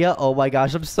good idea. Oh my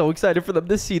gosh, I'm so excited for them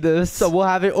to see this. So we'll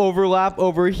have it overlap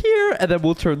over here, and then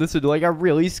we'll turn this into like a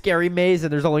really scary maze,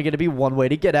 and there's only going to be one way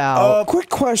to get out. Quick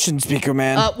question, Speaker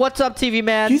Man. What's up, TV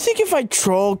man? Do you think if I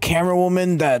troll Camera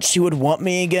Woman that she would want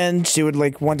me again? She would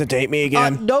like want to date me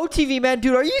again? No, TV man,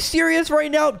 dude. Are you serious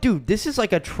right now? Dude, this is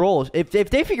like a troll. If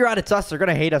they figure out it's us, they're going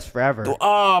to hate us forever.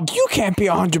 You can't be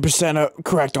 100%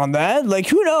 correct on that. Like,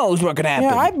 who knows what could happen?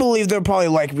 Yeah, I believe they'll probably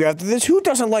like me after this. Who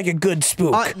doesn't like a good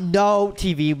spook? No,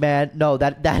 TV man. No,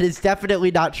 that is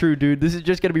definitely not true, dude. This is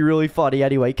just going to be really funny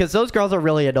anyway, because those girls are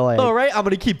really annoying. All right, I'm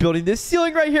going to keep building this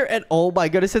ceiling right here, and oh my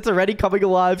goodness, it's already coming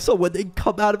alive. So when they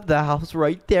come out of the house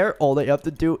right there, all they have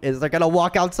to do is they're going to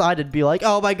walk outside and be like,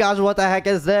 oh my gosh, what the heck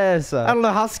is this? I don't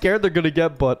know how scared they're going to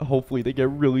get, but hopefully they get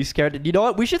really scared. And you know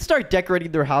what? We should start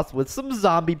decorating their house with some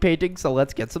zombie paintings, so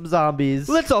let's get some zombies.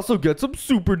 Let's also get some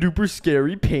super duper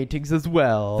scary paintings as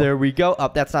well. There we go.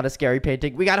 Oh, that's not a scary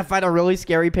painting. We got to find a really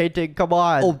scary painting. Come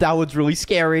on. Oh, that one's really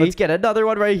scary. Let's get another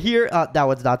one right here. That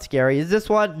one's not scary. Is this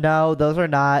one? No, those are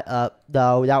not.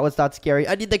 No, that was not scary.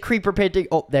 I need the creeper painting.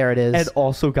 Oh, there it is. And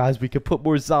also, guys, we could put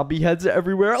more zombie heads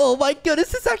everywhere. Oh my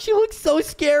goodness, this actually looks so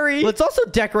scary. Let's also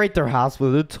decorate their house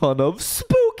with a ton of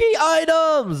spooky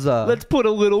items. Let's put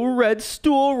a little red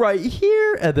stool right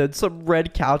here, and then some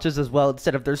red couches as well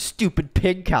instead of their stupid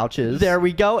pig couches. There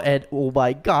we go. And oh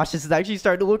my gosh, this is actually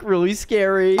starting to look really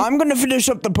scary. I'm gonna finish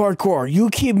up the parkour. You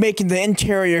keep making the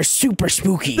interior super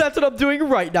spooky. That's what I'm doing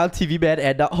right now, TV man,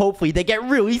 and hopefully they get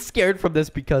really scared from this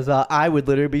because I would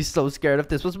literally be so scared if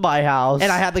this was my house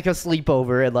and I had like a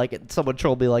sleepover and like someone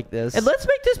trolled me like this. And let's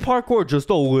make this parkour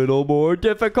just a little more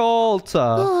difficult.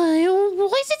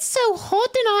 Why is it so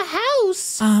hot in our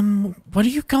house? What are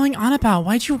you going on about?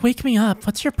 Why'd you wake me up?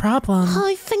 What's your problem?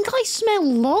 I think I smell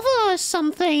lava or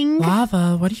something.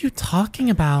 Lava? What are you talking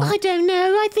about? I don't know.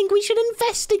 I think we should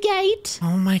investigate.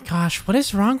 Oh my gosh, what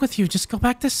is wrong with you? Just go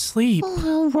back to sleep.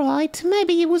 All right,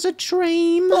 maybe it was a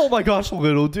dream. Oh my gosh,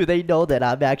 little do they know that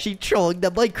I'm actually trolling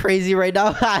them like crazy right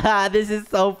now. This is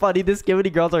so funny. The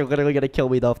SKIBIDI girls are literally gonna kill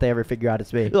me though if they ever figure out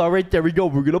it's me. All right, there we go.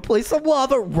 We're gonna place some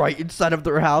lava right inside of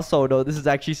their house. Oh no, this is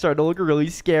actually starting to look really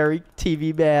scary,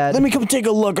 TV man. Let me come take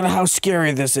a look at how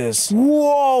scary this is.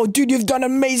 Whoa, dude, you've done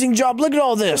an amazing job. Look at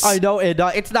all this. I know, and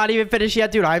it's not even finished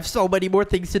yet, dude. I have so many more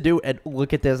things to do, and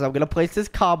look at this. I'm gonna place this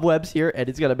cobwebs here, and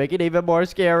it's gonna make it even more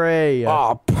scary.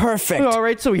 Oh, perfect. All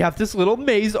right, so we have this little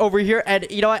maze over here, and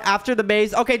you know what? After the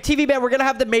maze, okay, TV man, we're gonna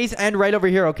have the maze end right over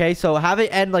here, okay? So have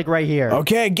it end like right here.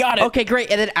 Okay, got it. Okay,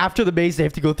 great. And then after the maze, they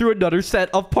have to go through another set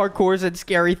of parkours and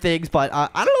scary things, but I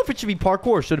don't know if it should be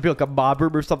parkour. Should it be like a mob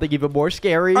room or something even more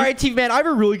scary. All right, TV man, I have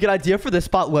a really good idea for this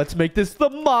spot. Let's make this the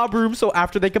mob room. So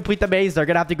after they complete the maze, they're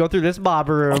gonna have to go through this mob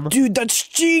room. Oh, dude, that's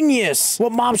genius.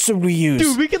 What mobs should we use?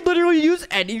 Dude, we can literally use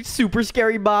any super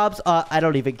scary mobs. I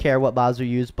don't even care what mobs we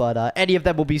use, but any of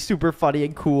them will be super funny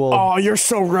and cool. Oh, you're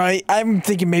so right. I'm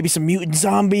thinking maybe some mutant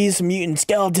zombies, some mutant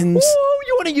skeletons. Whoa,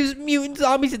 you want to use mutant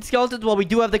zombies and skeletons? Well, we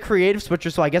do have the creative switcher,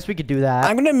 so I guess we could do that.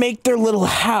 I'm gonna make their little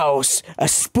house a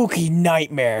spooky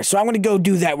nightmare, so I'm gonna go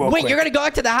do that real quick. Wait, you're gonna go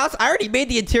out to the house? I already made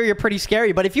the interior pretty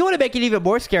scary, but if you want to make it even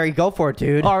more scary, go for it,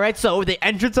 dude. All right, so the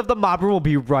entrance of the mob room will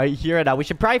be right here, and we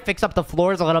should probably fix up the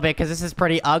floors a little bit because this is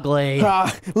pretty ugly.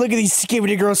 Look at these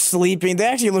skibidi girls sleeping. They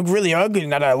actually look really ugly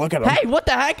now that I look at them. Hey, what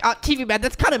the heck? TV man,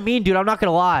 that's kind of mean, dude. I'm not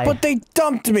gonna lie. But they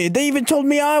dumped me. They even told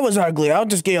me I was ugly. I'll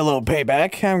just get a little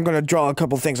payback. I'm gonna draw a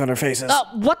couple things on their faces.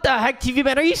 What the heck, TV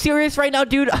man? Are you serious right now,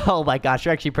 dude? Oh my gosh,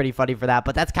 you're actually pretty funny for that,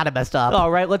 but that's kind of messed up.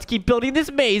 All right, let's keep building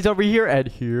this maze over here, and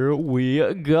here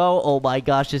we go. Oh my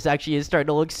gosh, this actually is starting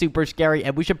to look super scary,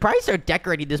 and we should probably start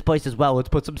decorating this place as well. Let's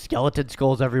put some skeleton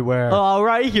skulls everywhere. All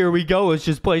right, here we go. Let's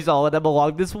just place all of them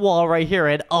along this wall right here,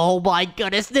 and oh my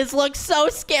goodness, this looks so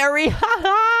scary.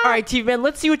 All right, TV man,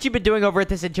 let's see what you've been doing over at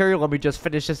this interior. Let me just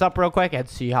finish this up real quick and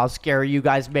see how scary you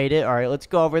guys made it. All right, let's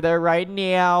go over there right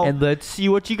now, and let's see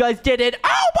what you guys did. And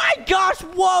oh my gosh,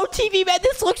 whoa, TV man,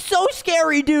 this looks so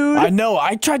scary, dude. I know.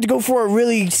 I tried to go for a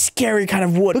really scary kind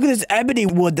of wood. Look at this ebony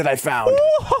wood that I found.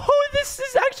 Oh, this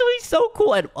is actually so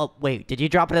cool. And oh, wait, did you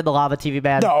drop it in the lava, TV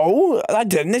man? No, I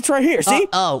didn't. It's right here. See?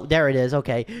 Oh, there it is.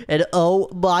 Okay. And oh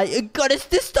my goodness,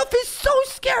 this stuff is so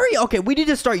scary. Okay, we need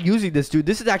to start using this, dude.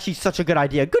 This is actually such a good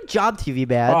idea. Good job, TV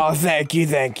man. Oh, thank you.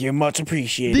 Thank you. Much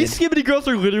appreciated. These skibidi girls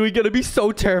are literally going to be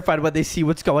so terrified when they see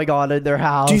what's going on in their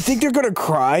house. Do you think they're going to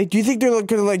cry? Do you think they're going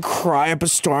to, like, cry up a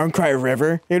storm, cry a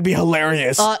river? It'd be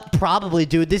hilarious. Probably,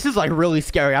 dude. This is, like, really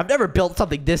scary. I've never built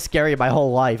something this scary in my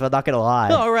whole life. I'm not going to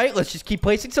lie. All right, let's just keep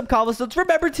placing some cobblestones.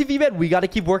 Remember, TV man, we got to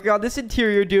keep working on this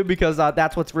interior, dude, because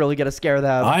that's what's really going to scare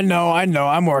them. I know.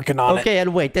 I'm working on it. Okay,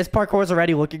 and wait, this parkour is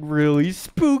already looking really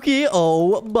spooky.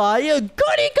 Oh, my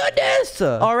goodness.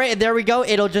 All right, and there we go.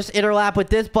 It'll just interlap with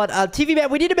this, but TV man,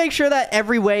 we need to make sure that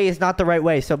every way is not the right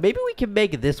way, so maybe we can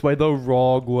make this way the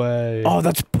wrong way. Oh,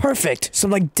 that's perfect.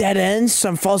 Some, like, dead ends,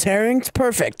 some false herrings.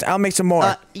 Perfect. I'll make some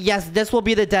more. Yes, this will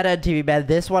be the dead end, TV man.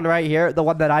 This one right here, the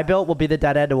one that I built, will be the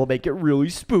dead end, and we'll make it really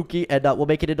spooky, and we'll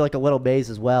make it into, like, a little maze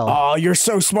as well. Oh, you're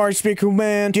so smart, Speaker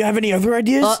Man. Do you have any other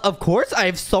ideas? Of course, I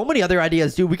have so many other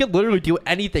ideas, dude. We could literally do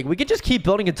anything. We could just keep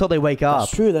building until they wake up.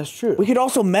 That's true. We could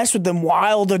also mess with them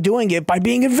while they're doing it by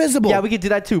being invisible. Yeah, we could do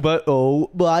that too, but oh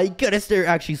my goodness, they're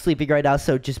actually sleeping right now,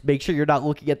 so just make sure you're not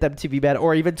looking at them, TV man,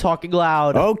 or even talking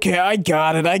loud. Okay, I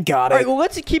got it. All right, well,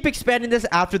 let's keep expanding this.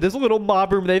 After this little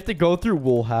mob room they have to go through,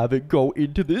 we'll have it go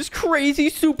into this crazy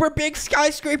super big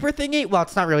skyscraper thingy. Well,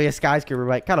 it's not really a skyscraper,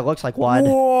 but it kind of looks like one.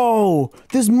 Whoa,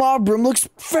 this mob room looks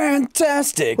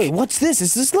fantastic. Wait, what's this?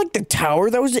 Is this like the tower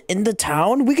that was in the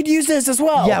town? We could use this as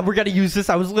well. Yeah, we're gonna use this.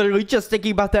 I was literally just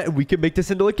thinking about that, and we could make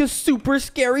this into like a super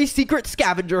scary secret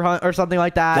scavenger hunt or something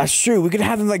like that. That's true. We could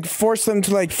have them like force them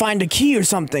to like find a key or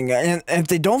something, and if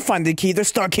they don't find the key, they're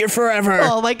stuck here forever.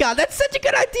 Oh my god, that's such a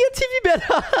good idea, TV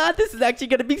man. This is actually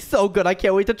gonna be so good. I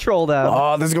can't wait to troll them.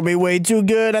 Oh, this is gonna be way too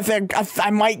good. I think I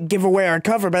might give away our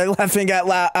cover by laughing out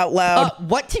loud.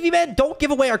 What, TV man? Don't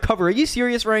give away our cover. Are you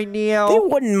serious right now? They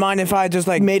wouldn't mind if I just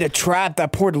like made a trap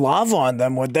that poured lava on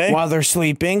them, would they? While they're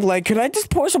sleeping? Like, could I just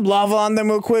pour some lava on them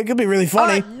real quick? It'd be really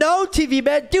funny. No, TV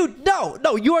man. Dude,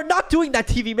 no, you are not doing that,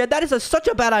 TV man. That is such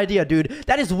a bad idea, dude.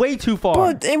 That is way too far.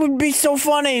 But it would be so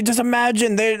funny. Just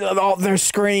imagine all their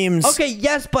screams. Okay,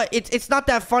 yes, but it's not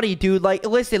that funny, dude. Like,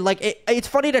 listen, like, it's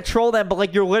funny to troll them, but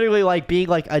like, you're literally like being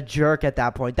like a jerk at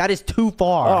that point. That is too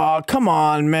far. Oh, come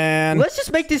on, man. Let's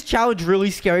just make this challenge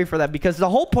really scary for them, because the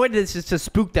whole point of this is to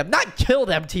spook them, not kill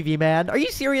them, TV man. Are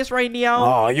you serious right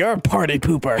now? Oh, you're a party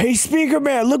pooper. Hey, Speaker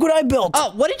Man, look what I built.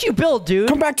 Oh, what did you build, dude?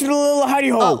 Come back to the little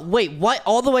hidey hole. Oh, wait, what?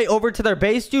 All the way over to their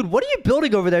base? Dude, what are you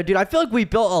building over there, dude? I feel like we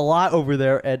built a lot over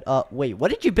there, and, wait,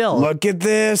 what did you build? Look at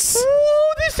this.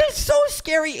 Whoa, this is so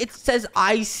scary. It says,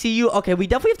 I see you. Okay, we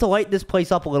definitely have to lighten this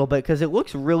place up a little bit, because it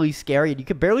looks really scary, and you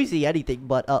can barely see anything,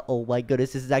 but, oh my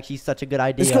goodness, this is actually such a good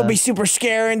idea. It's gonna be super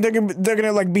scary, and they're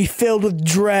gonna like be filled with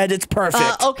dread. It's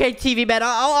perfect. Okay, TV man,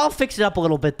 I'll fix it up a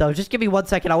little bit though. Just give me 1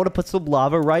 second. I want to put some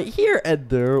lava right here, and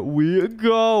there we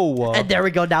go. And there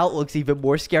we go. Now it looks even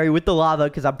more scary with the lava,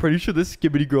 because I'm pretty sure the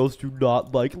skibidi girls do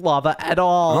not like lava at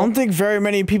all. I don't think very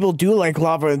many people do like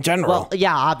lava in general. Well,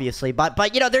 yeah, obviously,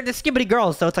 but you know, they're the skibidi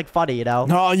girls, so it's like funny, you know. know.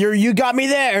 No, you got me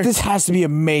there. This has to be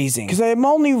amazing. Because I'm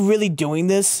only really doing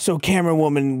this so camera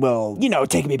woman will,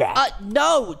 take me back.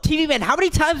 No, TV man, how many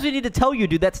times do we need to tell you,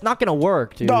 dude? That's not gonna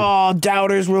work, dude. Oh,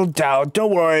 doubters will doubt.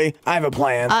 Don't worry. I have a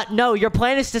plan. No, your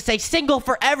plan is to stay single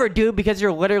forever, dude, because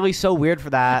you're literally so weird for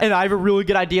that. And I have a really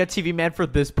good idea, TV man, for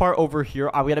this part over here.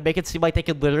 I'm gonna make it seem like they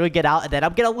can literally get out, and then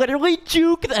I'm gonna literally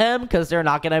juke them because they're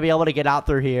not gonna be able to get out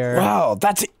through here. Wow,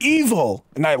 that's evil,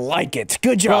 and I like it.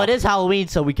 Good job. Well, it is Halloween,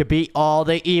 so we could be all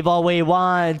the evil we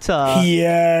want.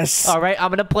 Yes. All right, I'm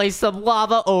gonna place some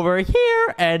lava over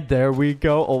here, and there we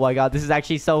go. Oh my god, this is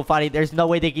actually so funny. There's no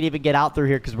way they can even get out through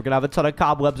here because we're gonna have a ton of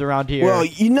cobwebs around here. Well,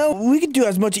 we could do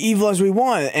as much evil as we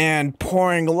want, and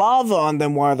pouring lava on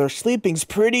them while they're sleeping is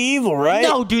pretty evil, right?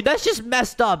 No, dude, that's just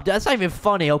messed up. That's not even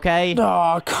funny, okay?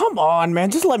 Oh, come on,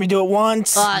 man. Just let me do it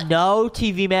once. No,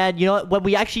 TV man. You know what? When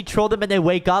we actually troll them and they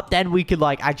wake up, then we could,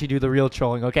 actually do the real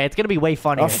trolling, okay? It's gonna be way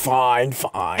funnier. Fine.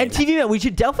 And TV man, we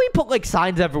should definitely put,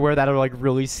 signs everywhere that are,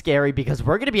 really scary because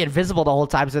we're gonna be invisible the whole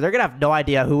time, so they're gonna have no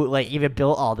idea who, even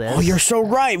built all this. Oh, you're so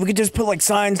right. We could just put,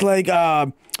 signs like,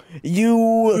 I'm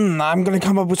gonna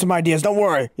come up with some ideas. Don't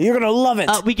worry. You're gonna love it.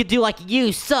 We could do,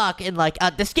 you suck, and,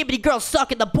 the Skibidi girls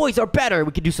suck, and the boys are better.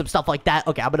 We could do some stuff like that.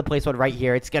 Okay, I'm gonna place one right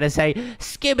here. It's gonna say,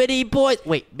 Skibidi boys.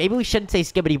 Wait, maybe we shouldn't say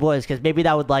Skibidi boys, because maybe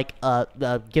that would,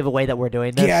 give away that we're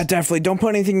doing this. Yeah, definitely. Don't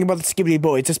put anything about the Skibidi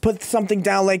boys. Just put something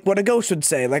down like what a ghost would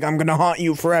say. Like, I'm gonna haunt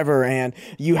you forever, and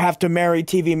you have to marry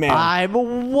TV man.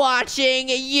 I'm watching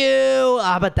you.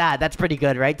 How about that? That's pretty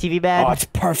good, right, TV man? Oh, it's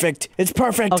perfect. It's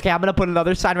perfect. Okay, I'm gonna put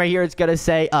another sign right here. It's gonna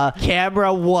say,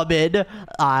 camera woman,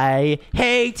 I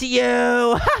hate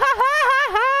you.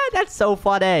 That's so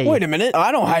funny. Wait a minute.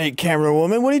 I don't hate camera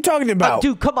woman. What are you talking about?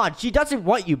 Dude, come on. She doesn't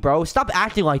want you, bro. Stop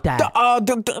acting like that.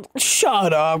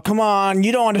 Shut up. Come on.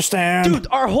 You don't understand. Dude,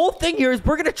 our whole thing here is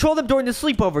we're gonna troll them during the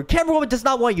sleepover. Camera woman does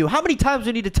not want you. How many times do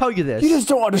we need to tell you this? You just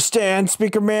don't understand,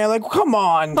 speaker man. Come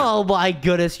on. Oh my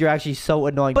goodness, you're actually so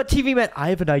annoying. But TV man, I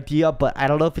have an idea, but I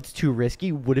don't know if it's too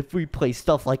risky. What if we place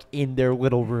stuff in their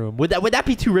little room? Would that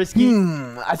be too risky?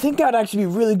 I think that'd actually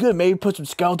be really good. Maybe put some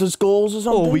skeleton skulls or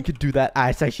something. Oh, we could do that.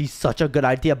 It's actually such a good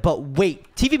idea. But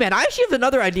wait, TV man, I actually have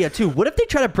another idea too. What if they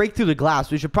try to break through the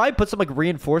glass? We should probably put some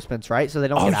reinforcements, right? So they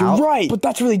don't get out. Oh, you're right. But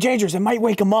that's really dangerous. It might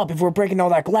wake them up if we're breaking all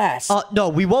that glass. No,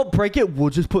 we won't break it. We'll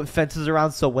just put fences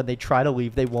around so when they try to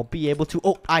leave, they won't be able to.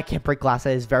 Oh, I can't break glass.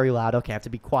 That is very loud. Okay, I have to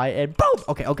be quiet and boom.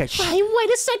 Okay. Shh. Hey, wait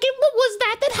a second. What was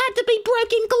that had to be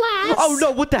broken glass? Oh,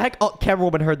 no. What the heck? Oh, camera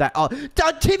woman heard that.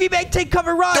 TV man, take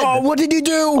cover, run. Oh, what did you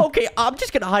do? Okay, I'm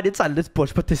just going to hide inside of this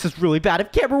bush, but this is really bad.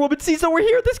 If camera woman sees that we're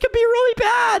here, this could be really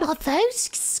bad. Are those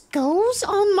skulls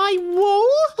on my wall?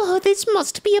 Oh, this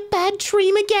must be a bad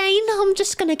dream again. I'm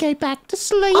just gonna go back to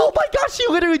sleep. Oh my gosh, she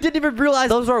literally didn't even realize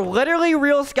those are literally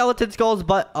real skeleton skulls,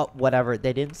 but whatever.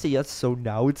 They didn't see us, so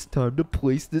now it's time to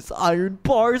place this iron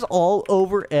bars all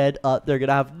over, and they're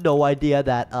gonna have no idea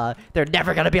that they're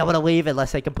never gonna be able to leave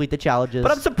unless they complete the challenges.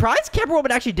 But I'm surprised camera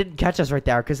woman actually didn't catch us right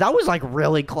there, because that was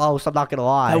really close. I'm not gonna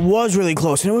lie. That was really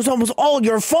close, and it was almost all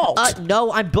your fault.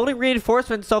 No, I'm building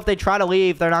reinforcements, so if they try to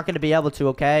leave, they're not gonna be able to,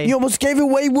 okay? You almost gave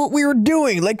away what we were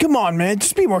doing. Come on, man.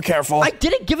 Just be more careful. I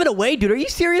didn't give it away, dude. Are you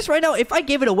serious right now? If I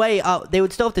gave it away, they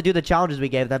would still have to do the challenges we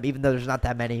gave them, even though there's not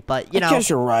that many. But, I guess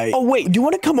you're right. Oh, wait. Do you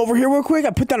want to come over here real quick? I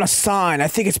put down a sign. I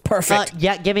think it's perfect.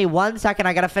 Yeah, give me 1 second.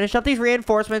 I gotta finish up these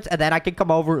reinforcements, and then I can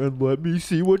come over and let me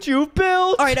see what you've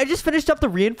built. All right, I just finished up the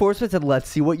reinforcements, and let's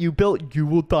see what you built. You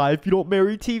will die if you don't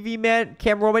marry TV man,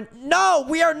 camera woman. No,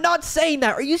 we are not saying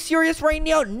that. Are you serious right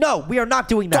now? No, we are not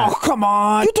doing that. Oh, come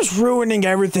on. You're just ruining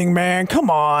everything, man. Come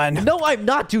on. No, I'm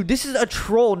not, dude. This is a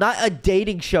troll, not a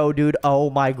dating show, dude. Oh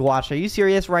my gosh. Are you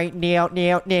serious right now?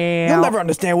 You'll never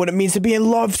understand what it means to be in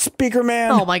love, speaker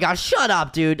man. Oh my gosh, shut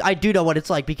up, dude. I do know what it's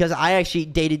like because I actually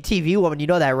dated TV woman. You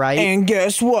know that, right? And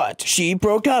guess what? She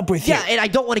broke up with you. Yeah, and I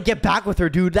don't want to get back with her,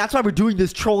 dude. That's why we're doing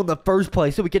this troll in the first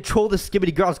place, so we can troll the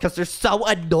Skibidi girls because they're so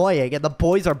annoying and the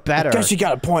boys are better. I guess you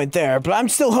got a point there, but I'm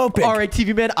still hoping. All right,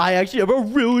 TV man, I actually have a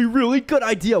really, really good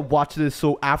idea. Watch this.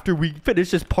 So after we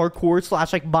finish this parkour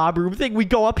slash mob room thing, we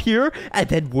go up here, and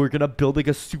then we're gonna build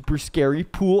a super scary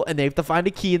pool, and they have to find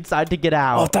a key inside to get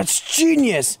out. Oh, that's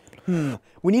genius.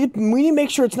 We need to make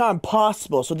sure it's not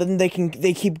impossible, so then they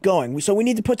keep going. So we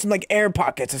need to put some air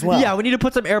pockets as well. Yeah, we need to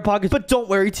put some air pockets. But don't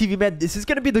worry, TV man, this is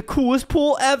gonna be the coolest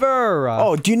pool ever.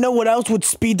 Oh, do you know what else would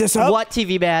speed this up? What,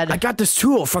 TV man? I got this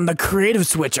tool from the creative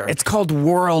switcher. It's called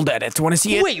World Edit. Want to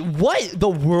see it? Wait, what? The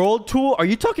World tool? Are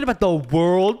you talking about the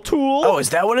World tool? Oh,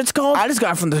 is that what it's called? I just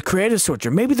got it from the creative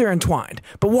switcher. Maybe they're entwined.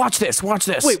 But watch this. Watch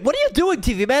this. Wait, what are you doing,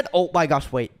 TV man? Oh my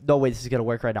gosh, wait. No way this is gonna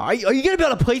work right now. Are you gonna be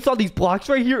able to place all these blocks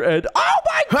right here? And oh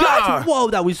my my gosh! Whoa,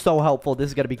 that was so helpful. This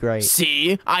is gonna be great.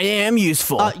 See, I am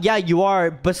useful. Yeah, you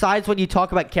are. Besides when you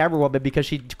talk about Camera Woman, because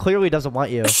she clearly doesn't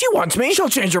want you. She wants me. She'll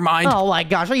change her mind. Oh my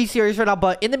gosh, are you serious right now?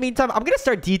 But in the meantime, I'm gonna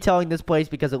start detailing this place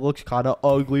because it looks kind of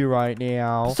ugly right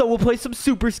now. So we'll place some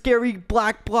super scary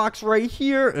black blocks right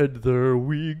here, and there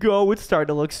we go. It's starting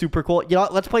to look super cool. You know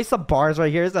what? Let's place some bars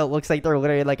right here so it looks like they're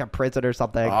literally like a prison or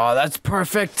something. Oh, that's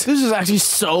perfect. This is actually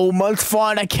so much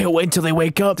fun. I can't wait until they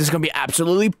wake up. This is gonna be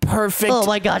absolutely perfect. Oh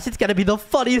my gosh, it's gonna be the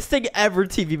funniest thing ever,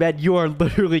 TV man. You are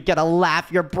literally gonna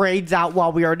laugh your brains out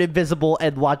while we are invisible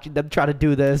and watching them try to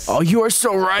do this. Oh, you are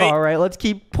so right. All right, let's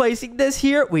keep placing this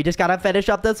here. We just gotta finish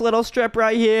up this little strip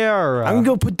right here. I'm gonna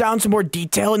go put down some more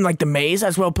detail in like the maze,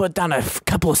 as well put down a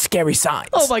couple of scary signs.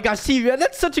 Oh my gosh, TV man,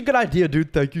 that's such a good idea,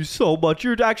 dude. Thank you so much.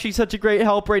 You're actually such a great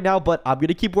help right now, but I'm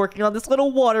gonna keep working on this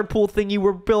little water pool thingy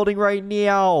we're building right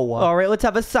now. All right, let's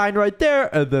have a sign right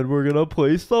there, and then we're gonna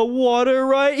place the water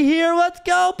right here. Let's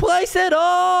go place it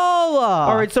all.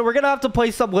 All right, so we're gonna have to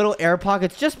place some little air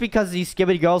pockets just because these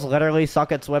skibidi girls literally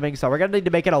suck at swimming, so we're gonna need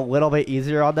to make it a little bit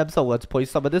easier on them. So let's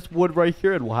place some of this wood right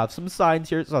here, and we'll have some signs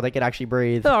here so they can actually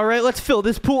breathe. All right, let's fill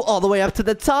this pool all the way up to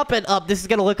the top and up. This is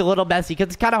gonna look a little messy because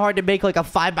it's kind of hard to make like a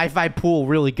 5x5 pool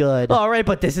really good. All right,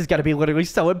 but this is gonna be literally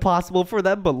so impossible for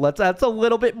them, but let's add some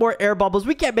little bit more air bubbles.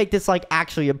 We can't make this like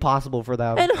actually impossible for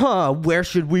them. And where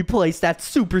should we place that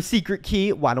super secret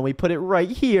key? Why don't we put it right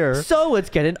here? So let's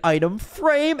get an item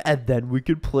frame, and then we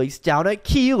can place down a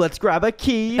key. Let's grab a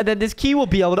key, and then this key will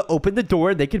be able to open the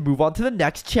door, and they can move on to the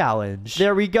next challenge.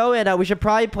 There we go, and we should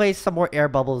probably place some more air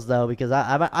bubbles though, because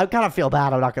I kind of feel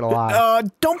bad. I'm not gonna lie.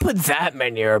 Don't put that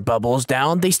many air bubbles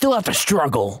down. They still have to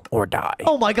struggle or die.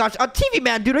 Oh my gosh, TV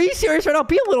man, dude, are you serious right now?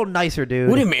 Be a little nicer, dude.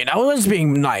 What do you mean? I was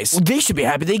being nice. They should be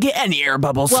happy they get any air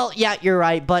bubbles. Well, yeah, you're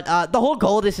right, but the whole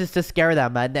goal of this is to scare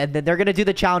them, and then they're gonna do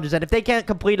the challenges, and if they can't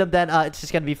complete them, then it's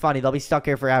just gonna be funny. They'll be stuck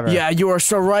here forever. Yeah, you are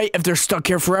so right. If they're stuck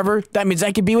here forever, that means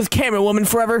I could be with Camera Woman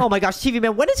forever. Oh my gosh, TV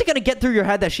man, when is it gonna get through your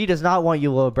head that she does not want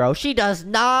you, little bro? She does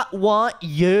not want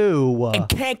you. It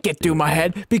can't get through my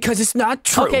head because it's not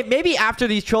true. Okay, maybe after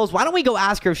these trolls, why don't we go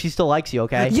ask her if she still likes you,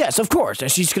 okay? Yes, of course.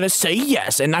 And she's gonna say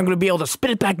yes, and I'm gonna be able to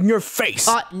spit it back in your face.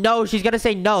 No, she's gonna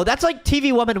say no. That's like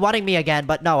TV woman wanting me again,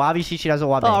 but no, obviously she doesn't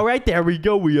want me. All right, there we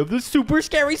go. We have this super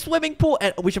scary swimming pool,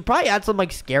 and we should probably add some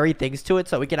like scary things to it,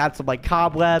 so we can add some like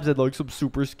cobwebs and like some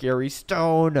super scary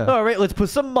stone. All right, let's put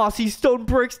some mossy stone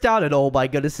bricks down, and oh my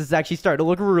goodness, this is actually starting to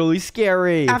look really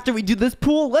scary. After we do this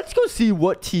pool, let's go see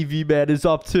what TV man is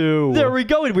up to. There we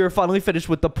go, and we are finally finished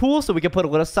with the pool, so we can put a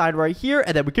little sign right here,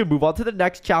 and then we can move on to the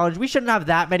next challenge. We shouldn't have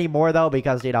that many more though,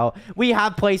 because you know we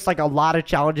have placed like a lot of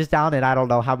challenges down, and I don't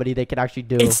know how many they can actually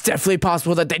do. It's definitely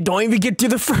possible that they don't even get through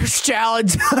the first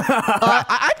challenge.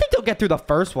 I think they'll get through the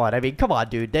first one. I mean, come on,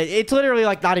 dude. It's literally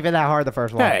like not even that hard, the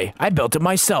first one. Hey, I built it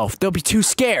myself. They'll be too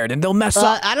scared and they'll mess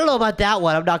up. I don't know about that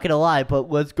one. I'm not gonna lie, but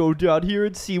let's go down here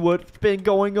and see what's been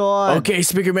going on. Okay,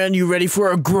 Speaker Man, you ready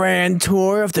for a grand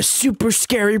tour of the super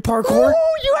scary parkour?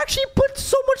 Oh, you actually put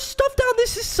so much stuff down.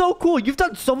 This is so cool. You've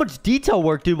done so much detail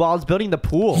work, dude, while I was building the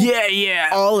pool. Yeah.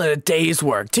 All in a day's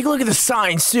work. Take a look at the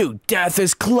sign, Sue. Death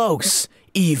is close.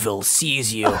 Evil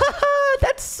sees you.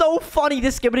 That's so funny. The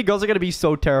Skibidi girls are going to be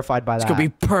so terrified by that. It's going to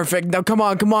be perfect. Now, come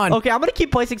on. Okay, I'm going to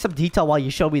keep placing some detail while you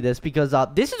show me this because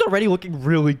this is already looking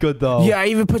really good, though. Yeah, I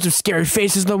even put some scary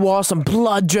faces on the wall, some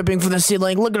blood dripping from the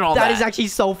ceiling. Look at all that. That is actually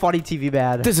so funny, TV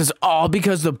man. This is all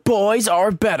because the boys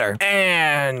are better.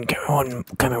 And come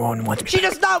on, wants me. She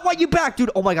does not want you back, dude.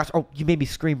 Oh my gosh. Oh, you made me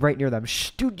scream right near them. Shh,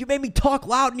 dude, you made me talk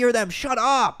loud near them. Shut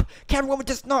up. Camera woman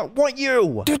does not want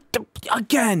you. Dude,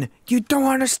 again, you don't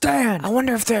understand. I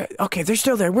wonder if they're... Okay, they're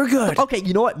still there. We're good. Okay,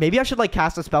 you know what? Maybe I should like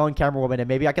cast a spell on Camera Woman, and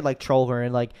maybe I could like troll her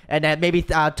and then maybe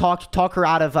talk her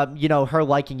out of you know, her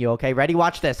liking you. Okay, ready?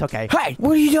 Watch this. Okay. Hey,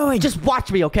 what are you doing? Just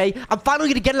watch me. Okay, I'm finally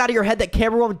gonna get it out of your head that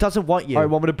Camera Woman doesn't want you. All right,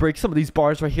 well, I'm gonna break some of these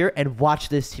bars right here and watch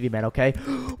this, TV man. Okay.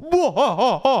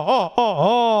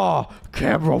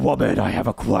 Camera Woman, I have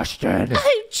a question.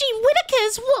 Oh, gee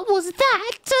Whittakers, what was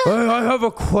that? I have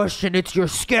a question. It's your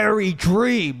scary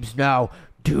dreams now.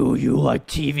 Do you like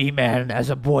TV Man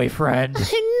as a boyfriend?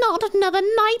 Not another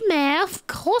nightmare. Of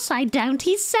course I don't.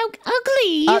 He's so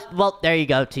ugly. Well, there you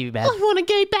go, TV Man. I want to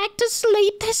go back to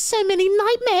sleep. There's so many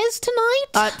nightmares tonight.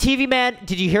 TV Man,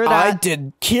 did you hear that? I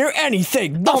didn't hear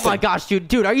anything. Nothing. Oh my gosh, dude.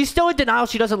 Dude, are you still in denial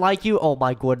she doesn't like you? Oh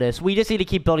my goodness. We just need to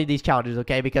keep building these challenges,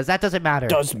 okay? Because that doesn't matter.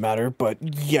 Does matter, but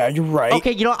yeah, you're right.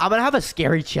 Okay, you know what? I'm gonna have a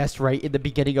scary chest right in the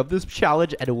beginning of this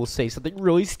challenge, and it will say something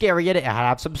really scary in it, and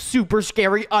have some super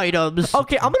scary items. Okay,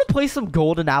 Okay, I'm gonna place some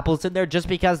golden apples in there just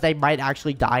because they might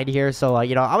actually die in here. So,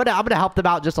 you know, I'm gonna help them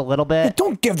out just a little bit.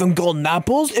 Don't give them golden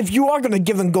apples. If you are gonna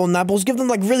give them golden apples, give them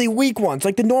like really weak ones,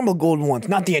 like the normal golden ones,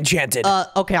 not the enchanted.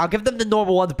 Okay, I'll give them the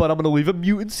normal ones, but I'm gonna leave a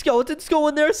mutant skeleton skull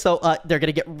in there, so they're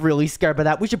gonna get really scared by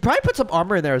that. We should probably put some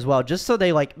armor in there as well, just so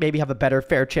they like maybe have a better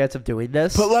fair chance of doing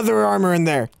this. Put leather armor in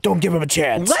there. Don't give them a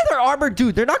chance. Leather armor,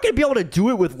 dude, they're not gonna be able to do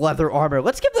it with leather armor.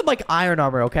 Let's give them like iron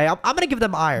armor, okay? I'm gonna give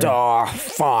them iron.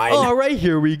 Fine. All right,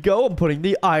 here we go. I'm putting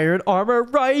the iron armor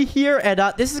right here, and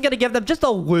this is gonna give them just a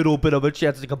little bit of a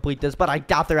chance to complete this, but I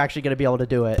doubt they're actually gonna be able to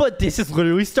do it. But this is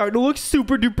literally starting to look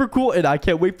super duper cool, and I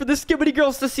can't wait for the Skibidi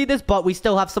girls to see this, but we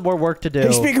still have some more work to do.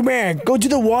 Hey, Speaker Man, go do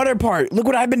the water part. Look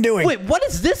what I've been doing. Wait, what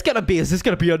is this gonna be? Is this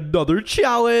gonna be another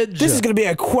challenge? This is gonna be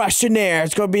a questionnaire.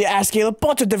 It's gonna be asking a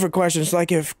bunch of different questions,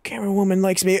 like if camera woman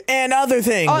likes me and other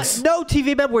things. No,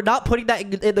 TV man, we're not putting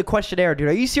that in the questionnaire, dude.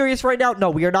 Are you serious right now? No,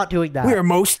 we are not doing that. We are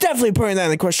most definitely putting that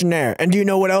in the questionnaire. And do you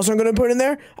know what else I'm gonna put in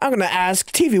there? I'm gonna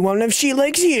ask TV woman if she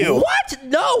likes you. What?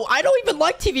 No, I don't even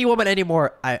like TV woman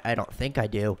anymore. I don't think I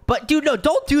do. But dude, no,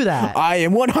 don't do that. I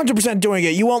am 100% doing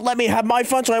it. You won't let me have my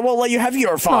fun, so I won't let you have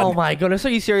your fun. Oh my goodness, are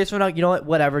you serious right now? You know what?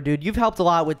 Whatever, dude. You've helped a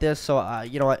lot with this, so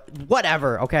you know what?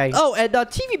 Whatever, okay? Oh, and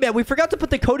TV man, we forgot to put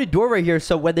the coded door right here,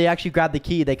 so when they actually grab the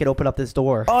key, they can open up this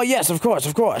door. Oh yes, of course,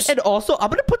 of course. And also, I'm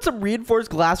gonna put some reinforced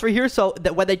glass right here, so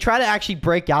that when they try to actually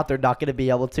break out, they're not gonna be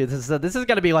able to. This is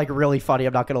gonna be like really funny.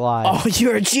 I'm not gonna lie. Oh,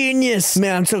 you're a genius,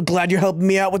 man. I'm so glad you're helping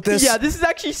me out with this. Yeah, this is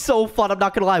actually so fun. I'm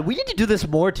not gonna lie. We need to do this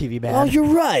more, TV man. Oh, you're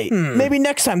right. Maybe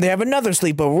next time they have another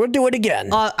sleepover, we'll do it again.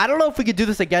 I don't know if we could do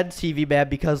this again, TV man,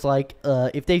 because like,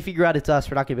 if they figure out it's us,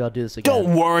 we're not gonna be able to do this again.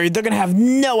 Don't worry, they're gonna have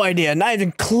no idea. Not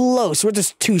even close. We're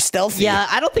just too stealthy. Yeah,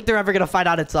 I don't think they're ever gonna find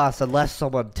out it's us unless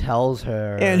someone tells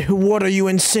her. And what are you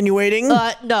insinuating?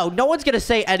 No one's gonna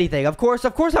say anything. Of course,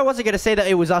 I wasn't gonna say that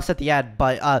it was us at the end,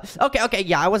 but okay,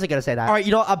 yeah, I wasn't gonna say that. All right,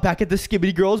 you know what? I'm back at the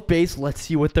Skibidi Girls base. Let's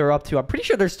see what they're up to. I'm pretty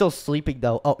sure they're still sleeping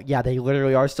though. Oh yeah, they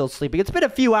literally are still sleeping. It's been a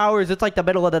few hours. It's like the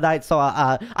middle of the night, so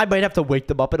I might have to wake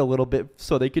them up in a little bit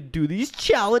so they can do these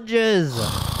challenges.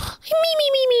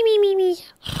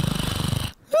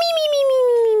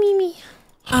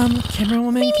 Camera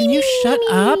woman, can you shut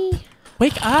up?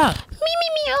 Wake up.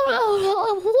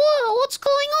 What's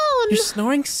going on? You're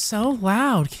snoring so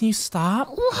loud. Can you stop?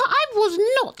 I was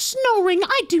not snoring.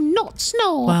 I do not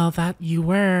snore. Well, that you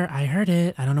were. I heard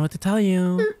it. I don't know what to tell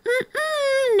you.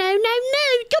 No.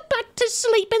 Go back to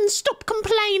sleep and stop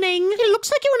complaining. It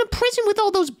looks like you're in a prison with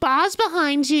all those bars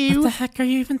behind you. What the heck are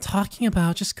you even talking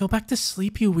about? Just go back to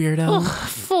sleep, you weirdo. Oh,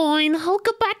 fine. I'll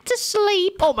go back to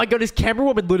sleep. Oh my goodness, camera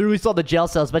woman literally saw the jail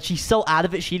cells, but she's so out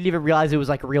of it, she didn't even realize it was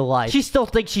like real life. She still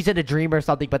thinks she's in a dream or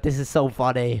something, but this is so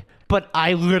funny. But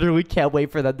I literally can't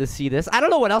wait for them to see this. I don't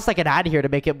know what else I can add here to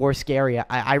make it more scary.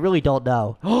 I really don't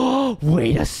know. Oh,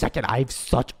 wait a second. I have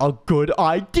such a good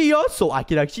idea. So I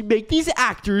can actually make these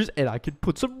actors and I can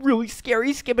put some really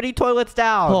scary Skibidi toilets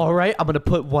down. All right, I'm going to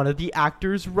put one of the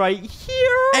actors right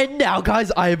here. And now, guys,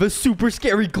 I have a super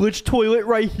scary glitch toilet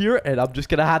right here. And I'm just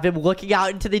going to have him looking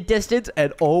out into the distance.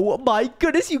 And oh my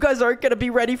goodness, you guys aren't going to be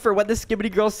ready for when the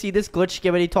Skibidi girls see this glitch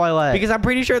Skibidi toilet. Because I'm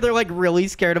pretty sure they're like really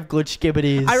scared of glitch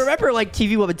Skibidis. I remember like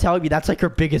TV woman telling me that's like her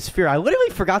biggest fear. I literally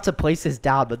forgot to place this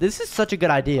down, but this is such a good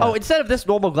idea. Oh, instead of this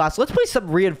normal glass, let's place some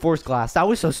reinforced glass. That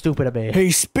was so stupid of me. Hey,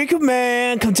 Speaker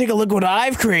Man, come take a look what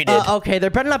I've created. Okay,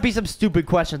 there better not be some stupid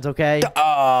questions, okay?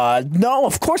 No,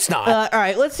 of course not. All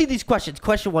right, let's see these questions.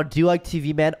 Question 1, do you like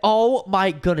TV man? Oh my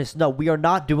goodness, no, we are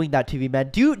not doing that, TV man.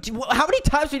 How many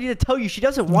times do we need to tell you she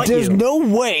doesn't want you? There's no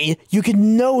way you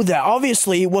can know that.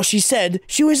 Obviously, well, she said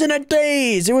she was in a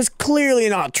daze. It was clearly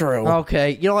not true.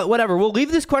 Okay, you know what, whatever. We'll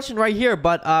leave this question right here,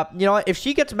 but you know what? If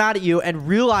she gets mad at you and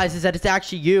realizes that it's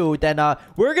actually you, then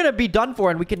we're gonna be done for,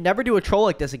 and we can never do a troll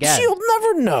like this again. She'll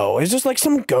never know. It's just like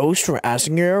some ghost for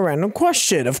asking her a random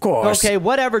question, of course. Okay,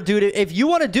 whatever, dude. If you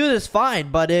want to do this, fine.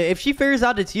 But if she figures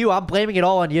out it's you, I'm blaming it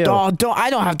all on you. I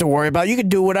don't have to worry about it. You can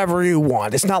do whatever you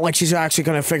want. It's not like she's actually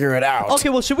gonna figure it out. Okay,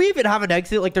 well, should we even have an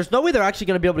exit? Like, there's no way they're actually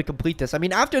gonna be able to complete this. I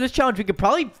mean, after this challenge, we could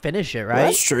probably finish it, right? Well,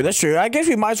 that's true. That's true. I guess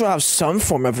we might as well have some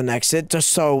form of an exit, just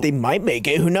so they might make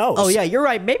it. Who knows? Oh, yeah, you're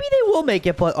right. Maybe they will make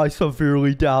it, but I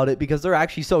severely doubt it because they're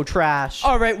actually so trash.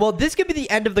 All right, well, this could be the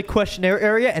end of the questionnaire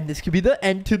area, and this could be the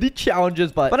end to the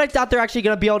challenges, but I doubt they're actually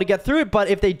going to be able to get through it, but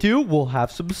if they do, we'll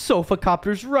have some sofa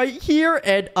copters right here,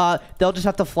 and they'll just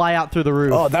have to fly out through the roof.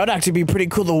 roof. Oh, that would actually be pretty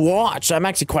cool to watch. I'm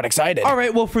actually quite excited. All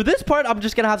right, well, for this part, I'm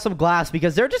just gonna have some glass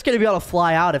because they're just gonna be able to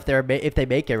fly out if they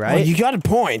make it, right? Well, you got a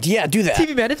point. Yeah, do that.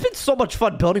 TV man, it's been so much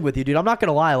fun building with you, dude. I'm not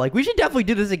gonna lie. Like, we should definitely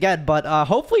do this again, but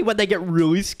hopefully when they get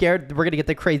really scared, we're gonna get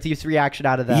the craziest reaction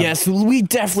out of them. Yes, we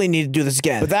definitely need to do this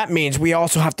again. But that means we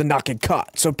also have to not get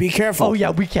caught. So be careful. Oh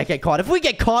yeah, we can't get caught. If we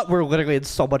get caught, we're literally in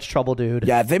so much trouble, dude.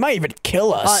 Yeah, they might even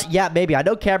kill us. Yeah, maybe. I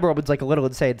know Camera Woman's like a little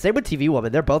insane. Same with TV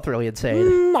Woman. They're both really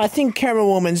insane. I think Camera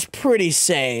Woman's pretty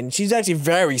sane. She's actually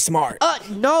very smart.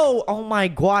 No. Oh my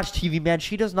gosh, TV man.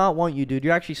 She does not want you, dude.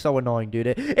 You're actually so annoying, dude.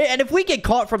 And if we get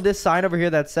caught from this sign over here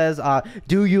that says,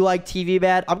 do you like TV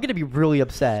man? I'm gonna be really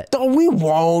upset. No, we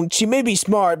won't. She may be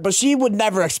smart, but she would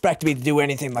never expect me to do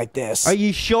anything like this. Are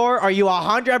you sure? Are you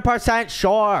 100%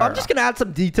 sure? I'm just gonna add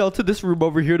some detail to this room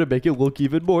over here to make it look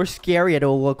even more scary, and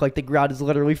it'll look like the ground is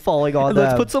literally falling on them.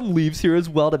 Let's put some leaves here as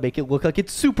well to make it look like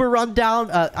it's super run down.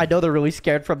 I know they're really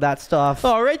scared from that stuff.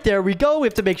 All right, there we go. We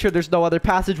have to make sure there's no other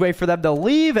passageway for them to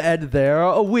leave, and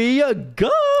there we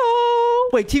go.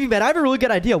 Wait, TV man, I have a really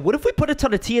good idea. What if we put a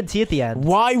ton of TNT at the end?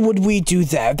 Why would we do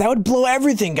that? That would blow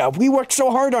everything up. We worked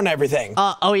so hard on everything.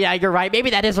 Oh yeah, you're right. Maybe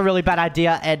that is a really bad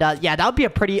idea. And yeah, that would be a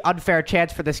pretty unfair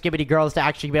chance for the Skibidi girls to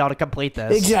actually be able to complete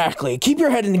this. Exactly. Keep your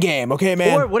head in the game, okay,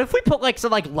 man? Or what if we put like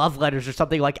some like love letters or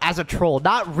something like as a troll?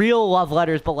 Not real love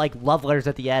letters, but like love letters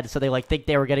at the end. So they like think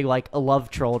they were getting like a love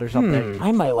trolled or something.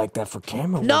 I might like that for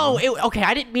camera. No, okay,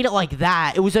 I didn't mean it like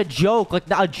that. It was a joke, like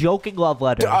not a joking love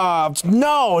letter.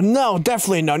 No,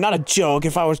 definitely no. Not a joke.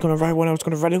 If I was going to write one, I was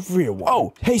going to write a real one.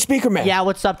 Oh, hey, Speaker Man. Yeah,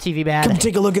 what's up, TV man? Come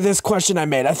take a look at this question I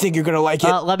made. I think you're going to like it.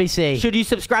 Let me see. Should you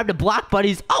subscribe to Block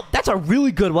Buddies? Oh, that's a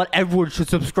really good one. Everyone should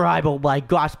subscribe. Oh my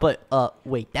gosh, but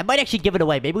wait, that might actually give it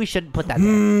away. Maybe we shouldn't put that there.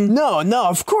 No,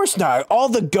 of course not. All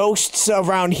the ghosts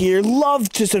around here love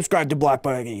to subscribe to Block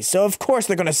Buddies, so of course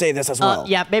they're going to say this as well.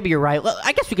 Yeah, maybe you're right. Well,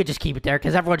 I guess we could just keep it there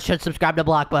because everyone should subscribe to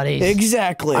Block Buddies.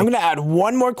 Exactly. I'm going to add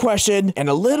one more question and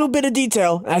a little bit of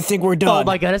detail, and I think we're done. Oh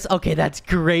my goodness. Okay, that's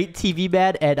great, TV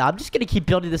man, and I'm just gonna keep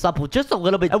building this up with just a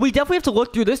little bit, and we definitely have to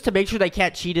look through this to make sure they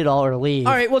can't cheat at all or leave.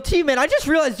 All right, well, TV man, I just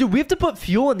realized, dude, we have to put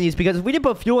fuel in these because if we didn't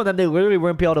put fuel in them, they literally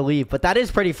wouldn't be able to leave. But that is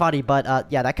pretty funny.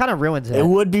 But yeah, that kind of ruins it. It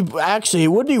would be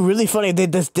really funny if they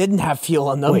just didn't have fuel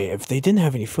on them. Wait, if they didn't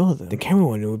have any fuel, then the camera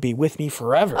one would be with me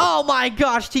forever. Oh my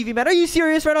gosh, TV man, are you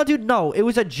serious right now, dude? No, it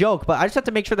was a joke, but I just have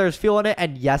to make sure there's fuel in it.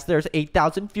 And yes, there's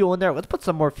 8,000 fuel in there. Let's put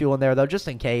some more fuel in there though, just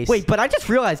in case. Wait, but I just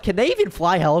realized, can they even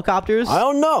fly helicopters? I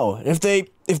don't know. If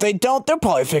they don't, they'll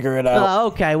probably figure it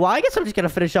out. Okay, well, I guess I'm just going to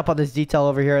finish up on this detail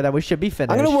over here that we should be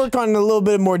finished. I'm going to work on a little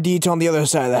bit more detail on the other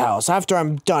side of the house after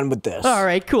I'm done with this. All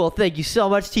right, cool. Thank you so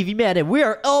much, TV Man. And we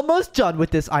are almost done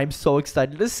with this. I'm so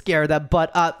excited to scare them.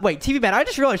 But wait, TV Man, I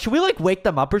just realized, should we like wake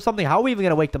them up or something? How are we even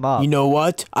going to wake them up? You know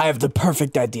what? I have the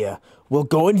perfect idea. We'll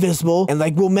go invisible, and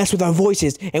like we'll mess with our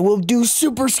voices, and we'll do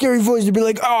super scary voices to be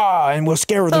like, and we'll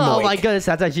scare them awake. Oh my goodness,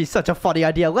 that's actually such a funny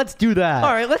idea. Let's do that.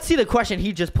 All right, let's see the question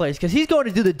he just placed, because he's going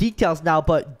to do the details now,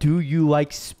 but do you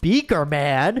like Speaker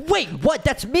Man? Wait, what?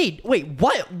 That's me. Wait,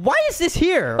 what? Why is this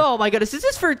here? Oh my goodness, is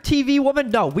this for TV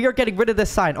Woman? No, we are getting rid of this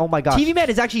sign. Oh my gosh. TV Man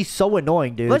is actually so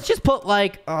annoying, dude. Let's just put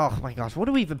like, oh my gosh, what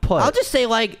do we even put? I'll just say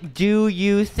like, do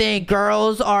you think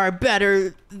girls are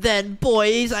better than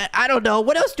boys? I don't know.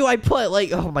 What else do I put?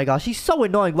 Like, oh my gosh, he's so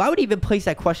annoying. Why would he even place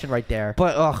that question right there?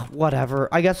 But whatever.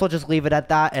 I guess we'll just leave it at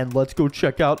that, and let's go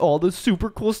check out all the super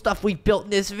cool stuff we built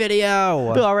in this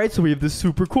video. All right, so we have this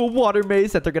super cool water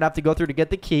maze that they're gonna have to go through to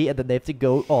get the key, and then they have to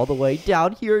go all the way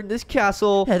down here in this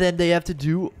castle, and then they have to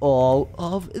do all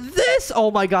of this.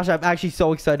 Oh my gosh, I'm actually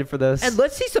so excited for this. And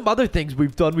let's see some other things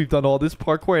we've done. We've done all this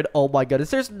parkour, and oh my goodness,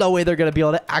 there's no way they're gonna be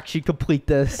able to actually complete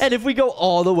this. And if we go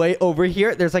all the way over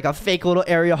here, there's like a fake little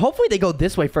area. Hopefully they go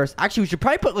this way first. Actually, we should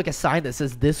probably put like a sign that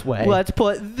says this way. Let's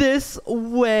put this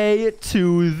way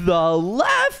to the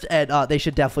left, and they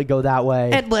should definitely go that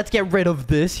way. And let's get rid of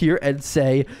this here and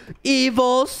say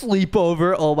evil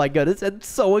sleepover. Oh my goodness, I'm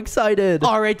so excited.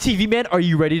 All right, TV Man, are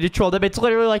you ready to troll them? It's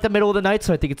literally like the middle of the night,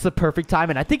 so I think it's the perfect time,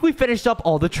 and I think we finished up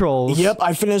all the trolls. Yep,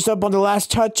 I finished up on the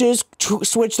last touches,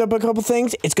 switched up a couple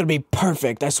things. It's gonna be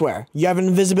perfect, I swear. You have an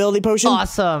invisibility potion?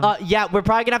 Awesome. Yeah, we're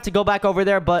probably gonna have to go back over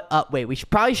there, but wait, we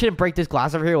probably shouldn't break this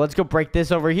glass over here. Let's go break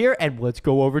this over here, and let's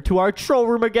go over to our troll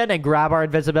room again and grab our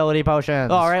invisibility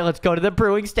potions. All right, let's go to the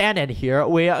brewing stand, and here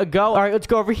we go. All right, let's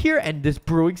go over here and this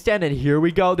brewing stand, and here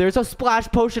we go. There's a splash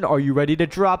potion. Are you ready to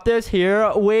drop this?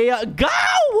 Here we go.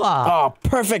 Oh,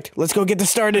 perfect. Let's go get this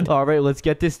started. All right, let's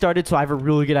get this started. So I have a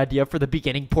really good idea idea for the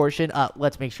beginning portion.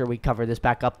 Let's make sure we cover this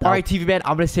back up, though. All right, TV man,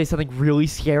 I'm gonna say something really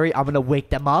scary. I'm gonna wake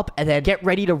them up and then get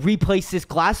ready to replace this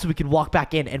glass so we can walk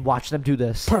back in and watch them do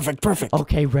this. Perfect, perfect.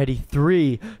 Okay, ready?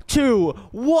 3, 2,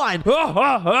 1.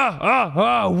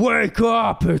 Wake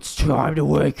up! It's time to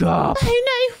wake up. Oh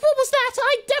no, what was that?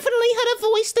 I definitely heard a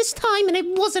voice this time and it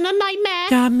wasn't a nightmare.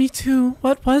 Yeah, me too.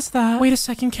 What was that? Wait a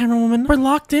second, camera woman. We're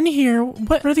locked in here.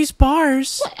 What are these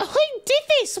bars? Who did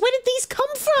this? Where did these come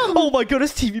from? Oh my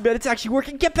goodness, TV man, it's actually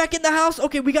working. Get back in the house.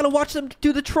 Okay, we gotta watch them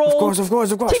do the troll. Of course, of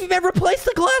course, of course. TV man, replace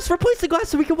the glass. Replace the glass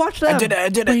so we can watch them. I did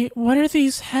it. Wait, what are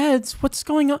these heads? What's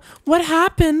going on? What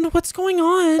happened? What's going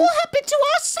on? What happened to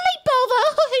our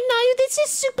sleepover? Oh no, this is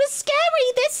super scary.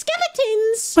 They're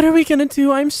skeletons. What are we gonna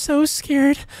do? I'm so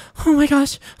scared. Oh my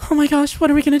gosh. Oh my gosh.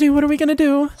 What are we gonna do? What are we gonna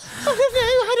do?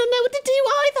 I don't know what to do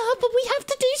either, but we have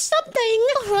to do something.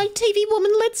 All right, TV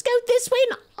woman, let's go this way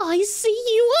and I see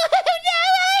you. Oh no!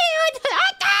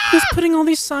 Who's putting all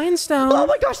these signs down? Oh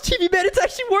my gosh, TV man, it's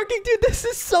actually working, dude. This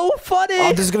is so funny.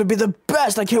 Oh, this is gonna be the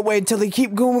best. I can't wait until they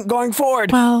keep going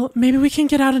forward. Well, maybe we can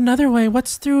get out another way.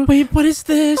 What's through? Wait, what is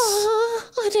this?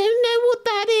 I don't know what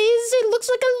that is. It looks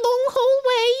like a long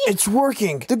hallway. It's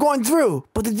working. They're going through,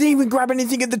 but they didn't even grab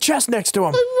anything in the chest next to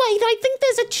them. Oh, wait, I think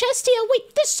there's a chest here.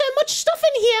 Wait, there's so much stuff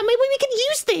in here. Maybe we can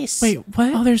use this. Wait,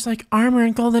 what? Oh, there's like armor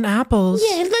and golden apples.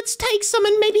 Yeah, let's take some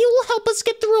and maybe it will help us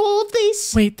get through all of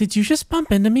this. Wait, did you just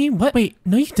bump into me? What? Wait,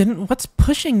 no you didn't. What's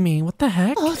pushing me? What the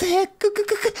heck? Oh, they're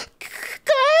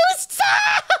ghosts.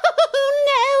 Oh,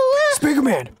 no. Speaker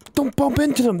man, don't bump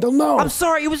into them. They'll know. I'm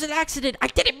sorry, it was an accident. I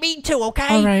didn't mean to,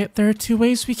 okay? Alright, there are 2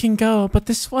 ways we can go, but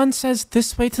this one says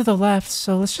this way to the left,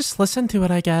 so let's just listen to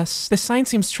it, I guess. This sign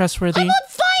seems trustworthy. I'm on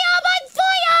fire! I'm on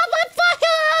fire! I'm on fire!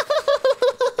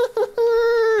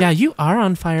 Yeah, you are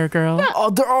on fire, girl.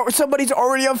 Oh, somebody's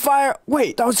already on fire.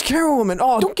 Wait, that was Camera Woman.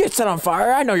 Oh, don't get set on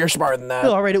fire. I know you're smarter than that.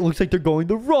 All right, it looks like they're going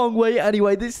the wrong way.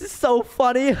 Anyway, this is so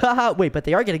funny. Wait, but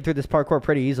they are getting through this parkour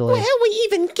pretty easily. Where are we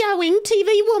even going, TV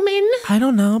woman? I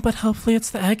don't know, but hopefully it's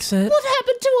the exit. What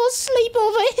happened to our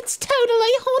sleepover? It's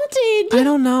totally haunted. I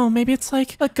don't know. Maybe it's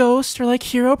like a ghost or like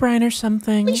Herobrine or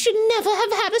something. We should never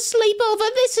have had a sleepover.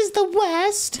 This is the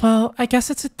worst. Well, I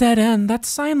guess it's a dead end. That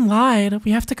sign lied.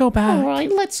 We have to go back. All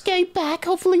right, let's go back.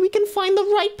 Hopefully we can find the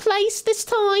right place this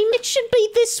time. It should be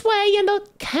this way. And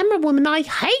camera woman, I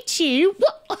hate you.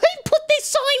 What? Who put this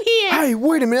sign here? Hey,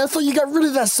 wait a minute. I thought you got rid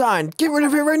of that sign. Get rid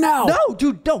of it right now. No,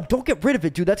 dude, no. Don't get rid of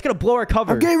it, dude. That's going to blow our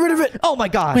cover. Get rid of it. Oh, my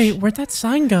gosh. Wait, where'd that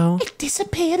sign go? It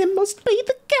disappeared. It must be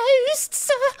the ghosts.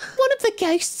 One of the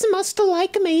ghosts must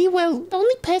like me. Well, the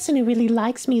only person who really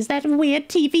likes me is that weird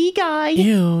TV guy.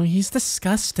 Ew, he's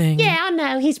disgusting. Yeah, I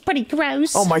know. He's pretty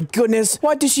gross. Oh my goodness.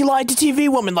 Why did she lie to TV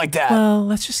Woman like that? Well,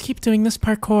 let's just keep doing this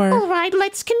parkour. All right,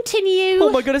 let's continue. Oh,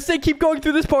 my goodness. They keep going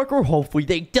through this parkour. Hopefully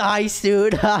they die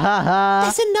soon.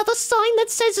 There's another sign that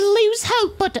says lose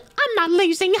hope, but I'm not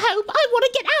losing hope. I want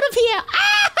to get out of here.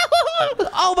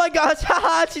 Oh, my gosh.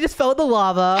 She just fell in the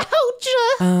lava. Ouch.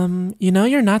 You know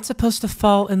you're not supposed to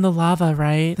fall in the lava,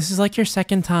 right? This is like your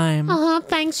second time.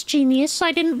 Thanks, genius.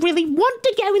 I didn't really want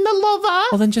to go in the lava.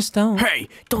 Well, then just don't. Hey,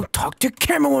 don't talk to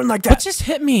Camera Woman like What that. just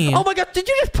hit me? Oh, my God. Did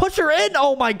you just push her in?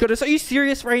 Oh, my goodness. Are you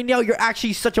serious right now? You're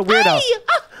actually such a weirdo. Hey,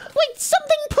 wait,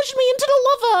 something pushed me into the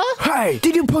lava. Hey,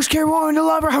 did you push Camera Woman in the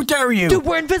lava? How dare you? Dude,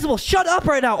 we're invisible. Shut up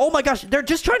right now. Oh, my gosh. They're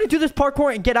just trying to do this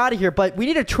parkour and get out of here, but we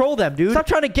need to troll them, dude. Stop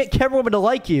trying to get Camera Woman to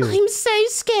like you. I'm so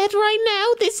scared right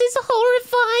now. This is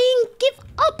horrifying. Give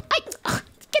up.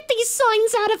 Get these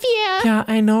signs out of here. Yeah,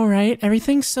 I know, right?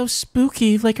 Everything's so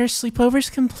spooky. Like our sleepover's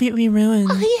completely ruined.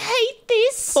 I hate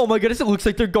this. Oh my goodness, it looks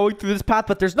like they're going through this path,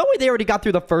 but there's no way they already got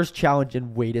through the first challenge.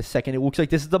 And wait a second, it looks like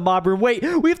this is the mob room. Wait,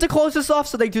 we have to close this off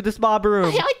so they do this mob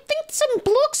room. I think some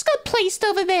blocks got placed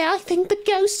over there. I think the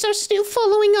ghosts are still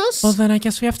following us. Well, then I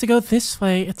guess we have to go this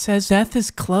way. It says death is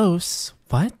close.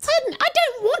 What? I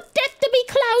don't want death to be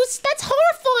close. That's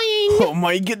horrifying. Oh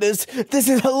my goodness, this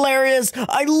is hilarious.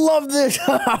 I love this.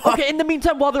 Okay, in the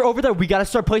meantime, while they're over there, we gotta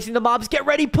start placing the mobs. Get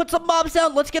ready, put some mobs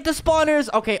down. Let's get the spawners.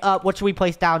 Okay, what should we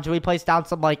place down? Should we place down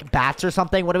some, like, bats or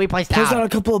something? What do we place down? Place down a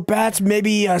couple of bats,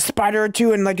 maybe a spider or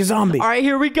two, and like a zombie. All right,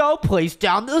 here we go. Place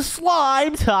down the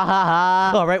slimes.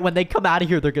 All right, when they come out of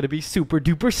here, they're gonna be super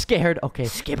duper scared. Okay,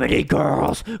 Skibidi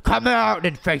girls, come out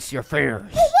and face your fears.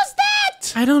 What was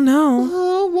that? I don't know.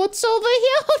 Oh, what's over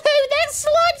here? Oh no, there's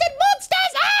slimes and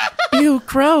monsters! Ah! Ew,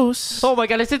 gross. Oh my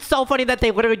goodness, it's so funny that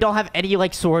they literally don't have any,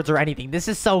 like, swords or anything. This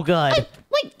is so good.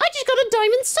 Wait, I just got a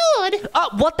diamond sword.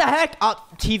 What the heck?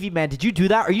 TV man, did you do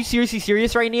that? Are you seriously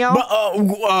serious right now?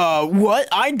 What?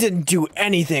 I didn't do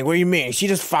anything. What do you mean? She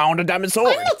just found a diamond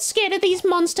sword. I'm not scared of these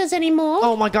monsters anymore.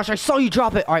 Oh my gosh, I saw you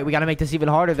drop it. All right, we gotta make this even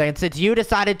harder then, since you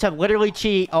decided to literally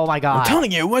cheat. Oh my god. I'm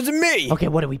telling you, it wasn't me. Okay,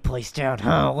 what do we place down?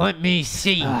 Let me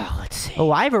see. Let's see.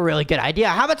 Oh, I have a really good idea.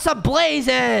 How about some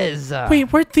blazes?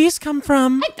 Wait, where'd these come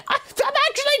from? I'm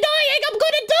actually dying. I'm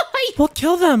gonna die. Well,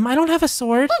 kill them. I don't have a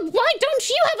sword. But why don't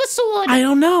you have a sword? I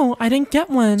don't know. I didn't get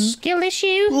one. Skill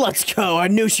issue. Let's go. I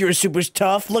knew she was super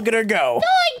tough. Look at her go.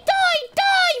 Die!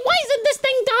 Why isn't this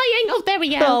thing dying? Oh, there we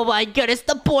go. Oh my goodness,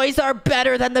 the boys are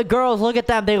better than the girls. Look at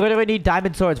them. They literally need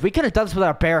diamond swords. We could have done this with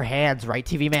our bare hands, right,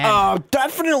 TV man? Oh,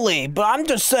 definitely. But I'm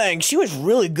just saying, she was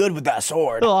really good with that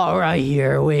sword. All right,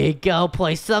 here we go.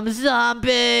 Play some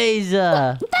zombies.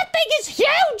 That thing is huge.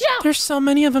 There's so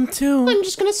many of them, too. I'm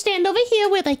just gonna stand over here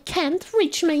where they can't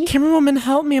reach me. Camera woman,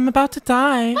 help me. I'm about to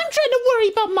die. I'm trying to worry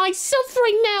about myself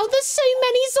right now. There's so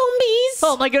many zombies.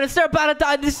 Oh my goodness, they're about to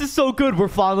die. This is so good. We're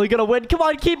finally gonna win. Come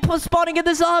on, keep spawning in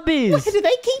the zombies. Where do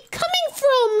they keep coming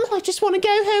from? I just want to go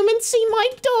home and see my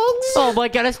dogs. Oh my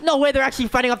goodness, no way they're actually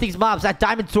fighting off these mobs. That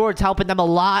diamond sword's helping them a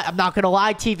lot. I'm not gonna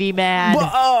lie, TV man.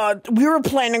 But, we were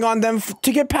planning on them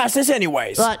to get past this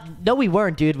anyways. No, we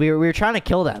weren't, dude. We were trying to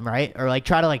kill them, right? Or like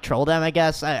try to like troll them, I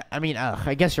guess. I mean,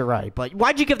 I guess you're right. But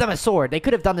why'd you give them a sword? They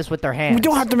could have done this with their hands. We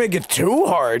don't have to make it too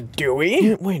hard, do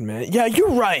we? Wait a minute. Yeah,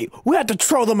 you're right. We had to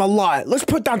troll them a lot. Let's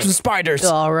put down some spiders.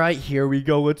 All right, here we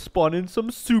go. Let's spawn in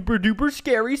some super duper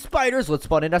scary spiders. Let's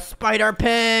spawn in a spider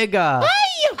pig. Hey,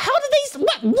 how do these...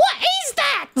 What is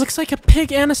that? Looks like a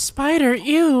pig and a spider.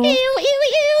 Ew. Ew.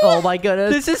 Oh my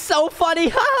goodness. This is so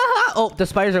funny. Oh, the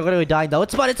spiders are literally dying though.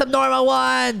 Let's spawn in some normal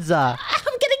ones. I'm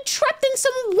getting trapped in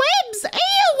some webs.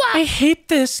 Ew. I hate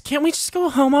this. Can't we just go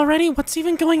home already? What's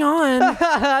even going on?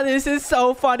 This is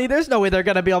so funny. There's no way they're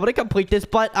going to be able to complete this,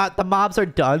 but the mobs are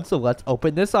done, so let's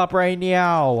open this up right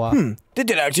now. They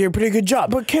did actually a pretty good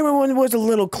job, but Cameron was a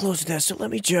little close there, so let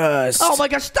me just... Oh my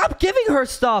gosh, stop giving her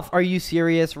stuff. Are you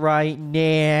serious right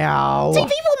now? TV woman,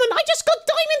 I just got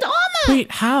diamond armor.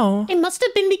 Wait, how? It must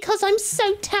have been because I'm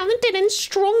so talented and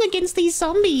strong against these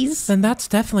zombies. Then that's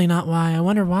definitely not why. I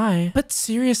wonder why. But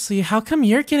seriously, how come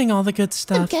you're getting all the good The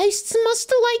stuff? ghosts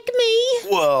must like me.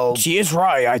 Whoa. She is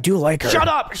right. I do like her.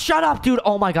 Shut up, dude.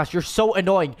 Oh my gosh, you're so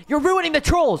annoying. You're ruining the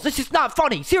trolls. This is not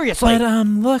funny. Seriously. But,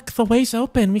 look, the way's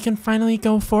open. We can finally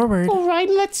go forward. All right,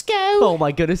 let's go. Oh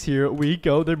my goodness, here we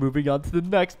go. They're moving on to the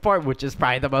next part, which is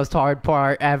probably the most hard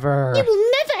part ever. You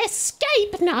will never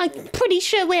escape. No, I'm pretty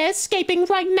sure we're escaping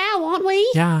right now, aren't we?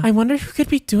 Yeah, I wonder who could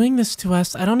be doing this to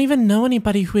us. I don't even know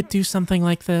anybody who would do something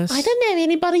like this. I don't know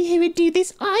anybody who would do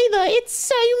this either. It's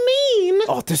so mean.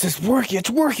 Oh, this is working. It's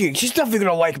working. She's definitely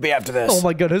gonna like me after this. Oh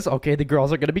my goodness. Okay, the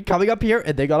girls are going to be coming up here,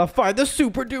 and they got to find the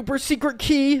super duper secret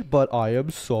key, but I am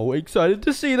so excited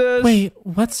to see this. Wait,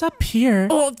 what's up here?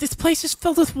 Oh, this place is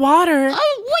filled with water.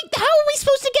 Oh, wait, how are we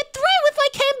supposed to get through if I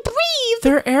can't breathe?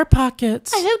 There are air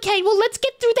pockets. Oh, okay, well, let's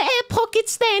get through the air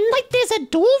pockets then. Like, there's a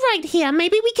door right here.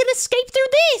 Maybe we can escape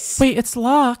through this. Wait, it's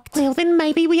locked. Well, then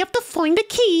maybe we have to find a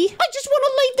key. I just want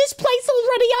to leave this place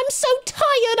already. I'm so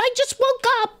tired. I just woke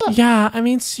up. Yeah, I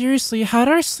mean, seriously, how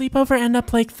did our sleepover end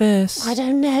up like this? I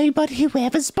don't know, but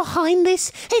whoever's behind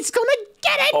this, it's gonna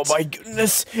get it. Oh my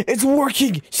goodness. It's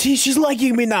working. See, she's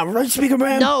liking me now. Right, Speaker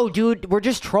Man? No, dude, we're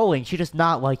just trolling. She does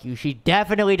not like you. She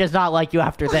definitely does not like you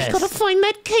after this. I've got to find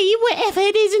that key wherever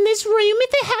it is in this room.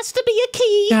 If there has to be a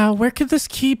key. Yeah, where could this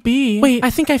key be? Wait, I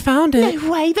think I found it.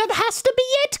 No way, that has to be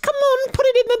it. Come on, put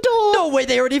it in the door. No way,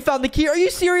 they already found the key. Are you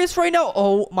serious right now?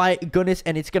 Oh my goodness,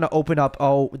 and it's gonna open up.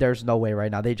 Oh, there's no way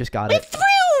right now. They just got it. Through.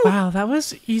 Wow, that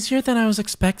was easier than I was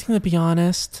expecting, to be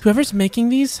honest. Whoever's making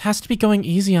these has to be going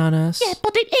easy on us. Yeah,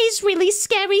 but it is really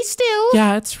scary still.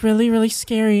 Yeah, it's really, really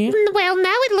scary. Well,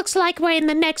 now it looks like we're in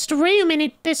the next room,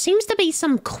 and there seems to be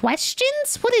some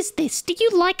questions. What is this? Do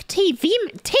you like TV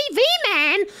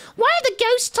Man? Why are the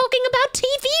ghosts talking about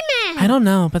TV Man? I don't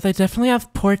know, but they definitely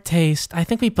have poor taste. I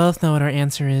think we both know what our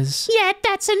answer is. Yeah,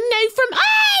 that's a no from...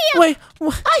 Hey! Wait,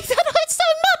 what? That hurt so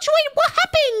much. Wait, what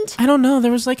happened? I don't know.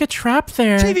 There was like a trap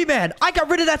there. TV Man, I got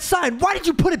rid of that sign. Why did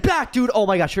you put it back, dude? Oh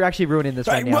my gosh, you're actually ruining this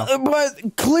right now.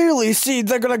 But clearly, see,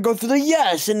 they're gonna go through the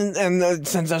yes, and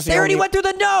since that's the They already only... went through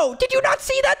the no. Did you not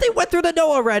see that? They went through the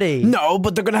no already. No,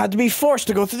 but they're gonna have to be forced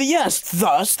to go through the yes.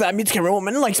 Thus, that means Camera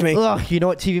Woman likes me. Ugh, you know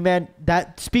what, TV Man?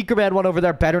 That Speaker Man one over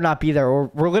there better not be there,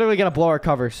 or we're literally gonna to blow our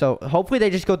cover. So hopefully they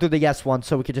just go through the yes one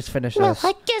so we can just finish Well, this.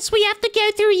 I guess we have to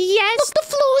go through yes. Look, the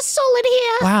floor is solid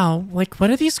here. Wow, like, what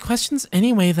are these questions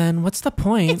anyway, then? What's the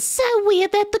point? It's so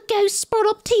weird that the ghost brought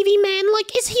up TV Man.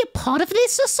 Like, is he a part of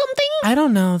this or something? I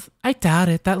don't know. I doubt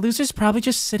it. That loser's probably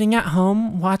just sitting at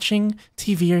home watching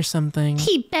TV or something.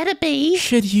 He better be.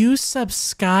 Should you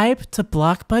subscribe to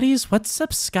Block Buddies? What's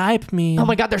subscribe mean? Oh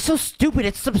my god, they're so stupid.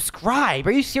 It's subscribe.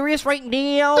 Are you serious right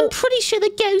now? I'm pretty sure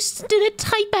the ghost did a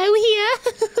typo here.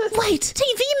 Wait,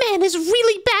 TV Man is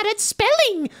really bad at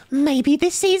spelling. Maybe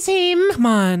this is him. Come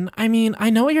on. I mean, I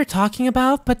know what you're talking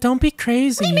about, but don't be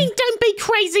crazy. What do you mean, don't be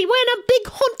crazy? We're in a big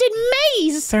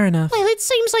haunted maze. Fair enough. Well, it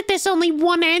seems like there's only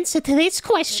one answer to this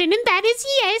question, and that is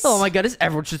yes. Oh my goodness,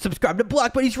 everyone should subscribe to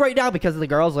Block Buddies right now because the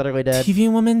girls literally did.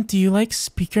 TV woman, do you like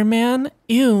Speaker Man?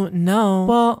 Ew, no.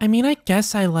 Well, I mean, I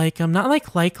guess I like him. Not like,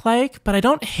 but I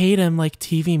don't hate him like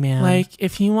TV Man. Like,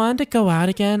 if he wanted to go out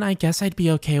again, I guess I'd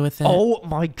be okay with it. Oh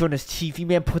my goodness, TV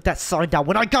Man put that sign down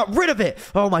when I got rid of it.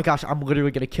 Oh my gosh, I'm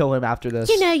literally gonna kill him after this.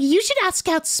 You know, you should ask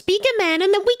out Speaker Man,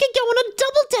 and then we could go on a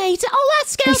double date. I'll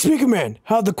ask Hey, out. Speaker Man,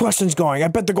 how are the questions going? I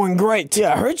bet they're going great.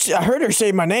 Yeah, I heard her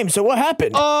say my name, so what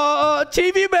happened?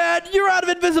 TV Man, you're out of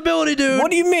invisibility, dude.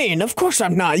 What do you mean? Of course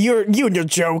I'm not. You and your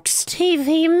jokes.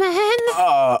 TV Man?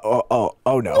 Oh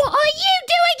no. What are you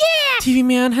doing here? TV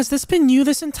Man, has this been you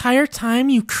this entire time,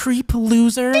 you creep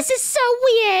loser? This is so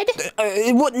weird.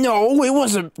 No, it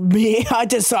wasn't me. I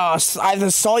just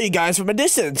saw you guys from a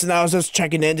distance, and I was just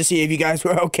checking in to see if you guys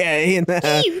were okay. And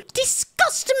You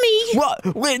disgust me.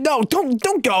 what? Wait, no, don't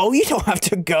go. You don't have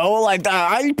to go like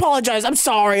that. I apologize. I'm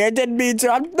sorry. I didn't mean to.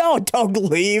 No, don't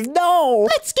leave. No.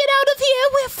 Let's get out of here.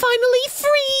 We're finally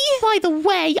free. By the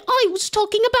way, I was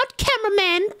talking about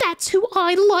Cameraman. That's who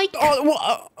I like.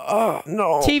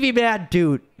 No. TV Man,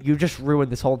 dude, you just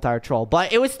ruined this whole entire troll,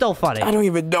 but it was still funny. I don't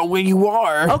even know where you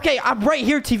are. Okay, I'm right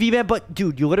here, TV Man, but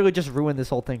dude, you literally just ruined this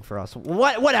whole thing for us.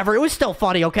 Whatever, it was still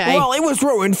funny, okay? Well, it was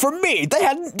ruined for me.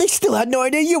 They still had no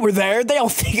idea you were there. They all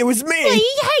think it was me.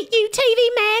 We hate you,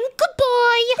 TV Man.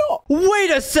 Goodbye.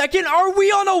 Wait a second, are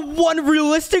we on a one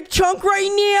realistic chunk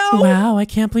right now? Wow, I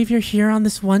can't believe you're here on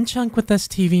this one chunk with us,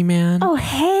 TV Man. Oh,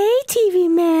 hey, TV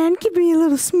Man. Give me a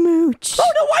little smooch.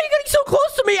 Oh no, why are you getting so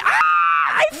close to me? Ah!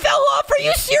 I fell off. Are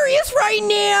you serious right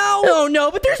now? Oh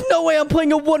no, but there's no way I'm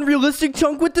playing a one realistic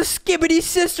chunk with the SKIBIDI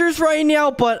sisters right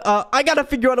now. But I gotta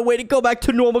figure out a way to go back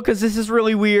to normal because this is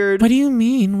really weird. What do you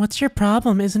mean? What's your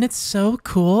problem? Isn't it so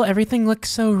cool? Everything looks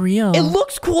so real. It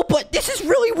looks cool, but this is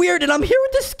really weird. And I'm here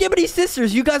with the SKIBIDI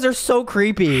sisters. You guys are so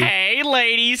creepy. Hey,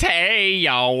 ladies. Hey,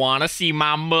 y'all want to see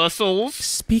my muscles?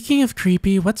 Speaking of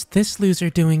creepy, what's this loser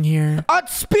doing here?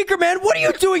 Speaker Man, what are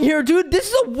you doing here, dude? This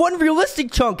is a one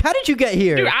realistic chunk. How did you get here?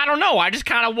 Dude, I don't know. I just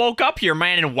kind of woke up here,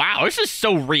 man, and wow, this is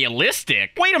so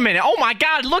realistic. Wait a minute. Oh my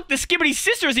god, look, the SKIBIDI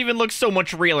sisters even look so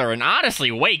much realer and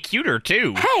honestly way cuter,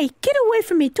 too. Hey, get away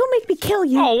from me. Don't make me kill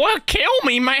you. Oh, well, kill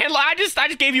me, man. I just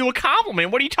gave you a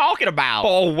compliment. What are you talking about?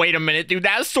 Oh, wait a minute, dude.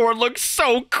 That sword looks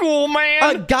so cool,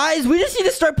 man. Guys, we just need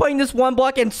to start playing this one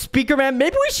block, and Speaker Man,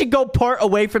 maybe we should go part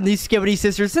away from these SKIBIDI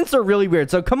sisters since they're really weird.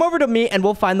 So come over to me and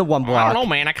we'll find the one block. I don't know,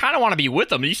 man. I kind of want to be with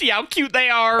them. You see how cute they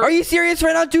are? Are you serious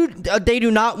right now, dude? They do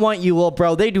not want you, little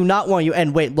bro. They do not want you.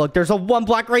 And wait, look, there's a one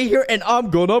block right here, and I'm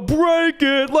gonna break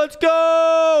it. Let's go.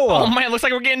 Oh, man, looks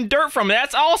like we're getting dirt from it.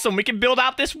 That's awesome. We can build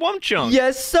out this one chunk.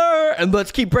 Yes, sir. And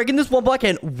let's keep breaking this one block.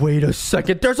 And wait a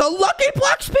second. There's a lucky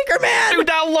block, Speaker Man. Dude,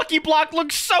 that lucky block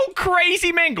looks so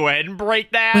crazy, man. Go ahead and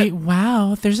break that. Wait,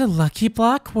 wow, there's a lucky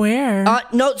block? Where?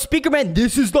 No, Speaker Man,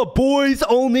 this is the boys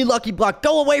only lucky block.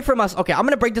 Go away from us. Okay, I'm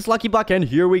gonna break this lucky block, and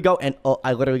here we go. And oh,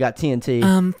 I literally got TNT.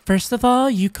 First of all,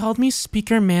 you called me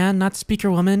Speaker Man, not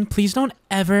Speaker Woman. Please don't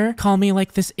ever call me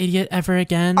like this idiot ever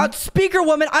again. Speaker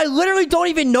Woman, I literally don't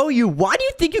even know you. Why do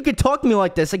you think you could talk to me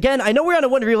like this? Again, I know we're on a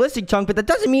one realistic chunk, but that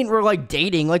doesn't mean we're like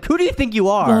dating. Like, who do you think you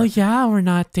are? Well, yeah, we're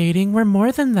not dating. We're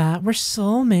more than that. We're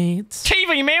soulmates.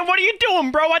 TV, man, what are you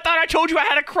doing, bro? I thought I told you I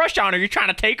had a crush on her. You're trying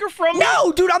to take her from me?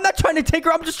 No, dude, I'm not trying to take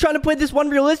her. I'm just trying to play this one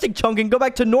realistic chunk and go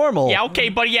back to normal. Yeah, okay,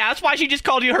 buddy. Yeah, that's why she just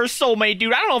called you her soulmate,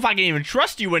 dude. I don't know if I can even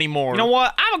trust you anymore. You know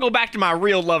what? I'm gonna go back to my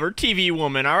real lover, TV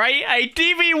Woman, all right? Hey,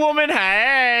 TV Woman, hey.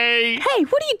 Hey,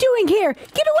 what are you doing here?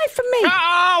 Get away from me.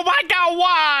 Oh, my God,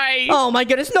 why? Oh, my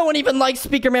goodness. No one even likes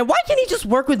Speaker Man. Why can't he just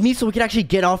work with me so we can actually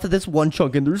get off of this one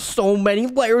chunk? And there's so many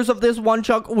layers of this one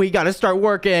chunk. We gotta start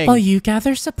working. While you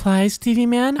gather supplies, TV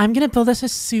Man, I'm gonna build us a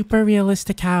super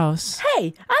realistic house.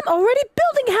 Hey, I'm already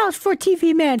building a house for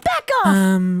TV Man. Back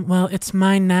off. Well, it's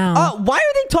mine now. Why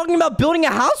are they talking about building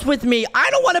a house with me? I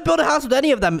don't want to build a house with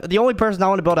any of them. The only person I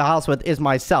want to build a house with is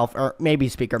myself, or maybe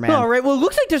Speaker Man. All right, well, it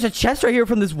looks like there's a chest right here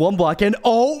from this one block, and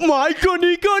oh my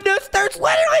goodness, there's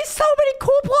literally so many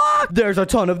cool blocks. block. There's a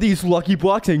ton of these lucky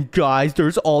blocks, and guys,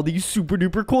 there's all these super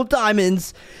duper cool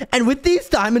diamonds. And with these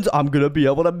diamonds, I'm gonna be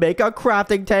able to make a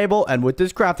crafting table, and with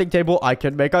this crafting table, I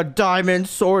can make a diamond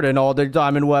sword and all the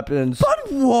diamond weapons.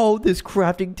 But whoa, this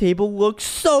crafting table looks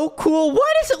so cool.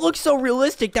 Why does it look so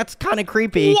realistic? That's kind of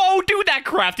creepy. Whoa, dude, that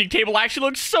crafting table actually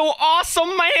looks so awesome,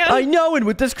 man. I know, and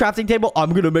with this crafting table,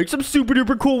 I'm gonna make some super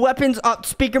duper cool weapons.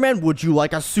 Speaker Man, would you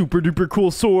like a super duper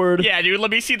cool sword? Yeah, dude,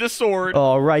 let me see the sword.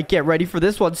 All right, get ready for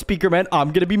this one, Speaker Man.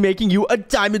 I'm gonna be making you a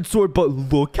diamond sword, but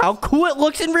look how cool it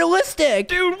looks and realistic.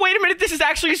 Dude, wait a minute, this is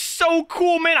actually so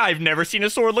cool, man. I've never seen a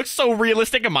sword look so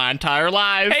realistic in my entire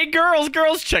life. Hey, girls,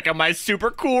 check out my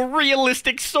super cool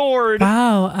realistic sword.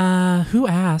 Wow, who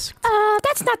asked?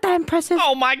 That's not that impressive.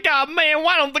 Oh my god, man,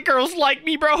 why don't the girls like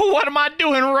me, bro? What am I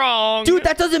doing wrong? Dude,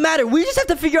 that doesn't matter. We just have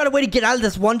to figure out a way to get out of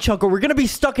this one chunk, or we're gonna be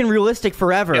stuck in realistic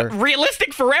forever.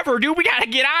 Realistic forever, dude. We gotta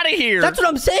get out of here. That's what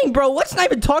I'm saying, bro. Let's not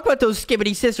even talk about those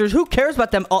Skibidi sisters. Who cares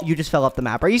about them? Oh, you just fell off the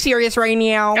map. Are you serious right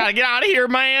now? Gotta get out of here,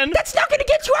 man. That's not gonna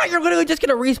get you out. You're literally just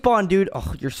gonna respawn, dude.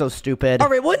 Oh, you're so stupid. All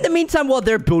right, well, in the meantime, while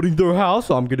they're building their house,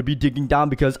 I'm gonna be digging down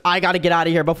because I gotta get out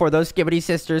of here before those Skibidi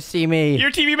sisters see me.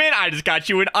 Your TV man, I just got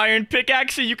you an iron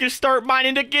pickaxe so you can start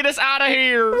mining to get us out of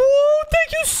here. Whoa,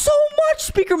 thank you so much,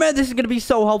 Speaker Man. This is gonna be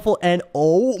so helpful. And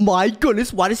oh my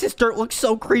goodness, why does this dirt look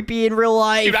so creepy in real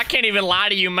life? Dude, I can't even lie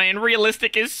to you, man.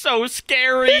 Realistic is so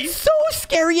scary. It's so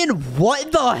scary. And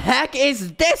what the heck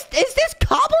is this? Is this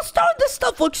cobblestone? This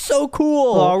stuff looks so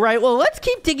cool. All right, well, let's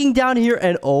keep digging down here.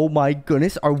 And oh my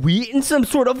goodness, are we in some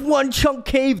sort of one chunk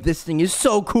cave? This thing is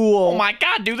so cool. Oh my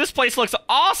god, dude, this place looks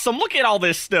awesome. Look at all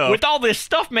this stuff. With all this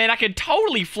stuff, man, I could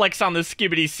totally flex on the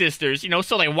Skibidi sisters, you know,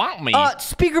 so they want me.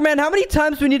 Speaker Man, how many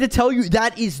times do we need to tell you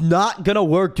that is not gonna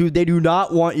work, dude? They do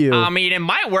not want you. I mean, it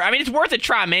might work. I mean, it's worth a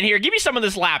try, man. Here, give me some of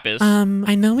this lapis.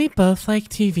 I know we both like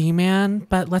TV Man,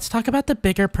 but let's talk about the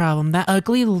bigger problem, that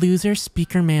ugly loser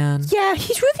Speaker Man. Yeah,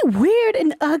 he's really weird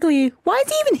and ugly. Why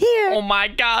is he even here? Oh my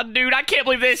god, dude, I can't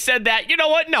believe they said that. You know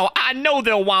what? No, I know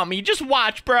they'll want me. Just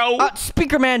watch, bro.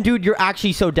 Speaker Man, dude, you're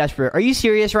actually so desperate. Are you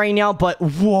serious right now? But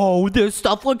whoa, this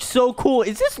stuff looks so cool.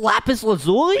 Is this lapis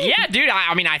lazuli? Yeah, dude,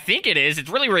 I mean, I think it is. It's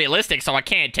really realistic, so I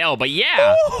can't tell, but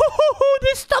yeah. Oh,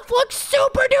 this stuff looks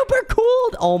super duper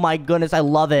cool. Oh my goodness, I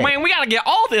love it. Man, we gotta get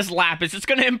all this lapis. It's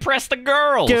gonna impress the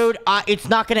girls. Dude, it's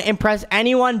not gonna impress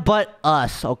anyone but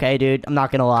us, okay, dude? I'm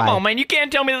not gonna lie. Come on, man, you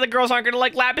can't tell me that the girls aren't gonna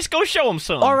like lapis. Go show them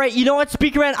some. All right, you know what,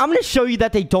 Speaker Man? I'm gonna show you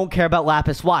that they don't care about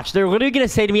lapis. Watch, they're literally gonna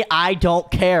say to me, I don't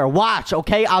care. Watch,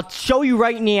 okay? I'll show you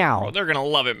right now. Oh, they're gonna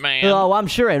love it, man. Oh, I'm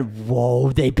sure. And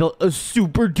whoa, they built a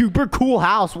super duper cool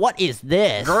house. What is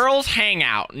this? Girls hang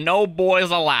out. No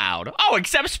boys allowed. Oh,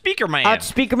 except Speaker Man.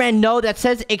 Speaker Man, no, that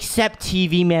says except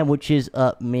TV Man, which is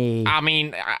me. I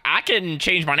mean, I can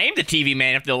change my name to TV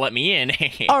Man if they'll let me in.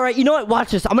 All right, you know what?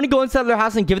 Watch this. I'm gonna go inside their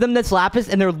house and give them this lapis,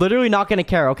 and they're literally not gonna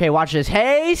care. Okay, watch this.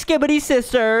 Hey, Skibidi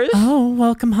sisters. Oh,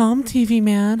 welcome home, TV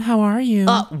Man. How are you?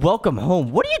 Welcome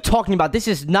home. What are you talking about? This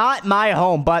is not my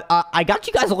home, but I got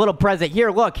you guys a little present.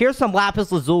 Here, look. Here's some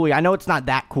lapis lazuli. I know it's not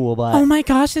that cool, but... Oh my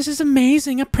gosh, this is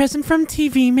amazing. A present from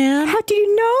TV Man. How do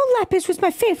you know lapis was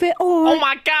my favorite orb? Oh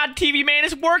my god, TV Man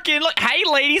is working. Look, hey,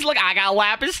 ladies, look, I got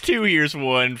lapis too. Here's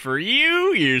one for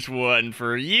you. Here's one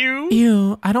for you.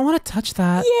 Ew, I don't want to touch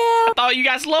that. Yeah. I thought you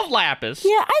guys love lapis.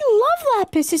 Yeah, I love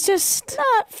lapis. It's just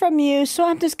not from you, so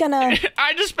I'm just gonna...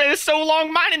 I just spent so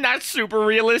long mining that super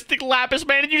realistic lapis,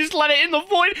 man, and you just let it in the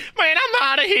void. Man, I'm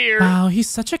out of here. Wow, he's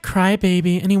such a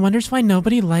crybaby, and he wonders why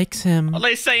nobody likes him. Are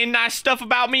they saying nice stuff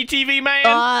about me, TV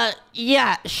Man?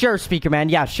 Yeah, sure, Speaker Man.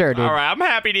 Yeah, sure, dude. All right, I'm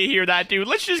happy to hear that, dude.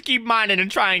 Let's just keep mining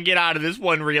and try and get out of this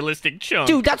one realistic chunk.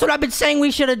 Dude, that's what I've been saying we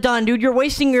should have done, dude. You're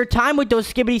wasting your time with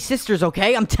those Skibidi sisters,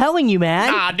 okay? I'm telling you,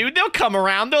 man. Nah, dude, they'll come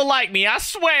around. They'll like me, I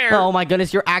swear. Oh my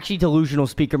goodness, you're actually delusional,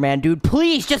 Speaker Man, dude.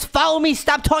 Please, just follow me.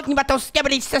 Stop talking about those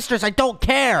Skibidi sisters. I don't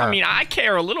care. I mean, I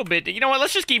care a little bit. You know what?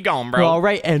 Let's just keep going, bro. All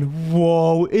right, and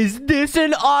whoa, is this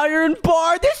an iron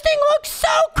bar? This thing looks so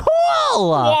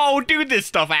cool. Whoa, dude, this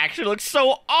stuff actually looks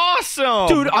so awesome.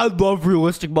 Dude, I love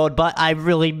realistic mode, but I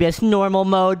really miss normal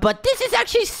mode. But this is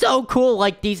actually so cool.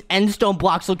 Like, these endstone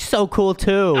blocks look so cool,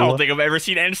 too. I don't think I've ever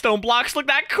seen endstone blocks look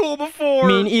that cool before.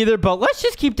 Me neither, but let's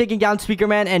just keep digging down, Speaker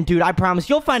Man. And, dude, I promise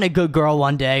you'll find a good girl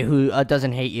one day who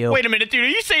doesn't hate you. Wait a minute, dude. Are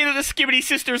you saying that the Skibidi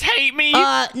sisters hate me?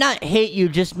 Not hate you,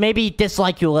 just maybe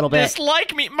dislike you a little bit.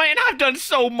 Dislike me? Man, I've done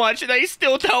so much and they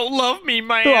still don't love me,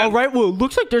 man. All right, well, it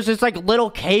looks like there's this, like, little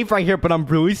cave right here, but I'm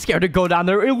really scared to go down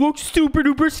there. It looks super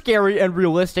duper scary and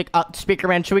realistic. Speaker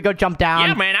Man, should we go jump down?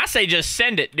 Yeah, man, I say just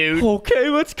send it, dude. Okay,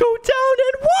 let's go down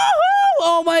and woohoo!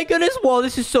 Oh my goodness, whoa,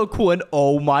 this is so cool. And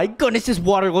oh my goodness, this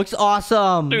water looks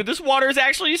awesome. Dude, this water is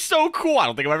actually so cool. I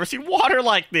don't think I've ever seen water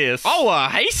like this. Oh,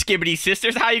 hey, Skibidi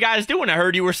sisters. How you guys doing? I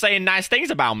heard you were saying nice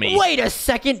things about me. Wait a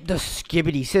second. The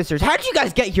Skibidi sisters. How did you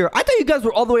guys get here? I thought you guys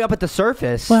were all the way up at the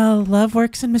surface. Well, love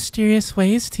works in mysterious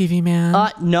ways, TV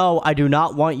man. No, I do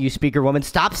not want you, Speaker Woman.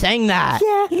 Stop saying that.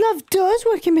 Yeah, love does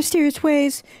work in mysterious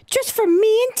ways. Just for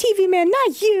me and TV Man,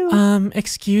 not you.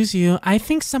 Excuse you. I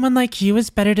think someone like you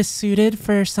is better suited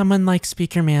for someone like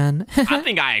Speaker Man. I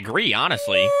think I agree,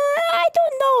 honestly. I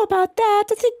don't know about that.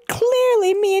 I think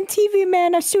clearly me and TV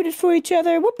Man are suited for each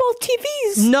other. We're both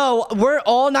TVs. No, we're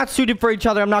all not suited for each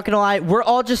other. I'm not gonna lie. We're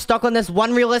all just stuck on this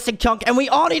one realistic chunk, and we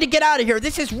all need to get out of here.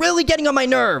 This is really getting on my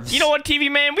nerves. You know what,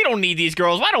 TV Man? We don't need these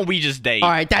girls. Why don't we just date? All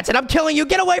right, that's it. I'm killing you.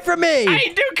 Get away from me.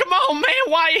 Hey, dude, come on, man.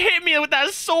 Why you hit me with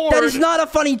that sword? That is not a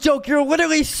funny joke. You're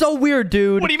literally so weird,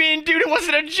 dude. What do you mean, dude? It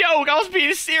wasn't a joke. I was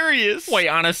being serious. Wait,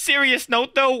 on a serious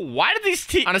note, though, why do these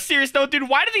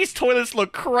toilets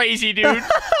look crazy, dude?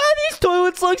 These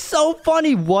toilets look so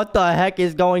funny. What the heck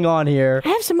is going on here? I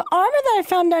have some armor that I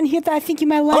found down here that I think you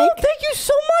might like. Oh, thank you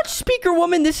so much, Speaker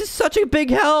Woman. This is such a big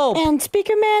help. And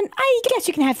Speaker Man, I guess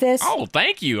you can have this. Oh,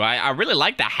 thank you. I really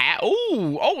like the hat.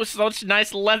 Ooh, such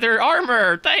nice leather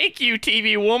armor. Thank you,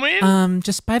 TV Woman.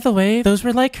 Just by the way, those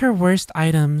were like her worst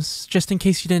items, just in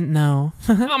case you didn't know.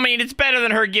 I mean, it's better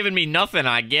than her giving me nothing,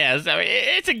 I guess. I mean,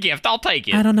 it's a gift. I'll take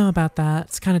it. I don't know about that.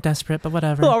 It's kind of desperate, but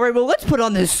whatever. All right, well, let's put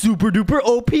on this super duper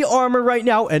OP armor right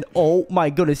now. And oh my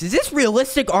goodness, is this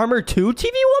realistic armor too, TV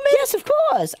Woman? Yes, of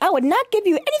course. I would not give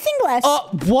you anything less.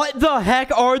 What the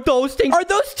heck are those things? Are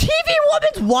those TV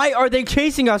Women? Why are they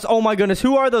chasing us? Oh my goodness,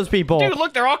 who are those people? Dude,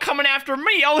 look, they're all coming after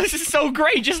me. Oh, this is so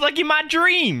great, just like in my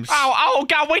dreams. Oh,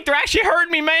 God, wait, they're actually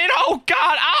hurting me, man. Oh,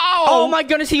 God, ow. Oh my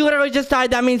goodness, he literally just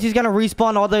died. That means he's gonna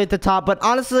respawn all the way at the top. But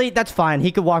honestly, that's fine.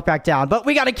 He could walk back down. But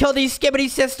we gotta kill these Skibidi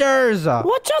sisters.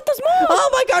 Watch out, there's more. Oh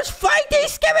my gosh, fight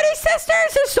these Skibidi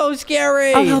sisters. They're so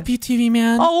scary. I'll help you, TV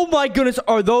Man. Oh my goodness,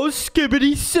 are those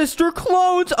Skibidi sister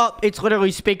clones? Oh, it's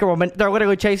literally Speaker Woman. They're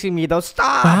literally chasing me, though.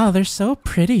 Stop. Wow, they're so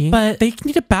pretty. But they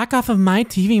need to back off of my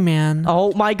TV Man.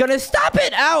 Oh my goodness, stop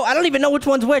it. Ow, I don't even know which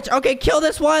one's which. Okay, kill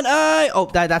this one.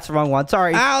 That's the wrong one.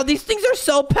 Sorry. Ow, these things are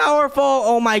so powerful.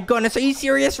 Oh my goodness, are you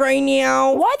serious right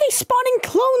now? Why are they spawning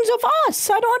clones of us?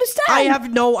 I don't understand. I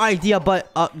have no idea,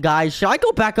 but guys, should I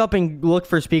go back up and look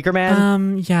for Speaker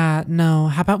Man? Yeah, no.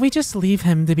 How about we just leave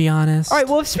him, to be honest? All right,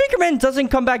 well, if Speaker Man doesn't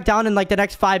come back down in like the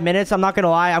next 5 minutes, I'm not gonna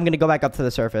lie, I'm gonna go back up to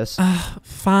the surface.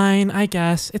 Fine, I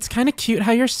guess. It's kind of cute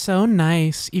how you're so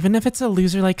nice, even if it's a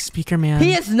loser like Speaker Man.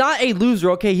 He is not a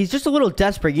loser, okay? He's just a little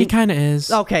desperate. He kind of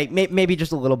is. Okay, maybe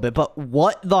just a little bit, but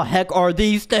what the heck are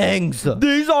these things?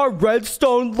 These are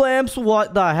redstone lamps.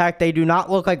 What the heck? They do not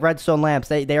look like redstone lamps.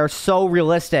 They are so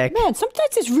realistic. Man,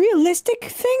 sometimes this realistic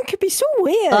thing could be so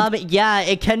weird. Yeah,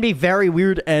 it can be very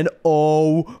weird, and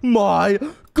oh my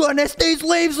goodness, these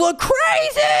leaves look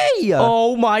crazy!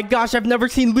 Oh my gosh, I've never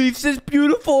seen leaves this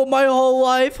beautiful in my whole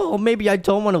life. Oh, maybe I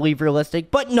don't want to leave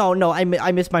realistic, but no,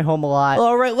 I miss my home a lot.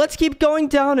 All right, let's keep going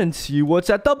down and see what's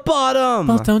at the bottom.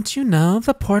 Well, don't you know?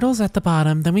 The portal's at the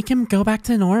bottom. Then we can go back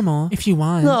to normal if you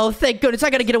want. Oh, thank goodness. I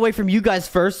gotta get away from you guys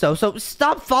first, though, so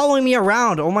stop following me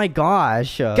around. Oh my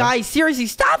gosh. Guys, seriously,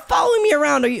 stop following me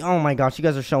around. Oh my gosh, you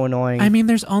guys are so annoying. I mean,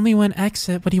 there's only one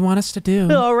exit. What do you want us to do?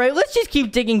 All right, let's just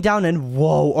keep digging down and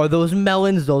whoa. Are those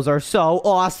melons? Those are so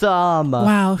awesome.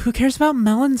 Wow, who cares about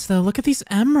melons though? Look at these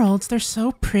emeralds. They're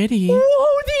so pretty.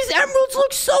 Whoa, these emeralds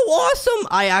look so awesome.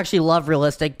 I actually love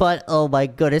realistic, but oh my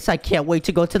goodness, I can't wait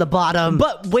to go to the bottom.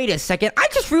 But wait a second, I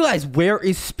just realized, where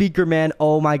is Speaker Man?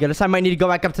 Oh my goodness, I might need to go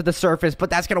back up to the surface,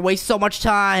 but that's gonna waste so much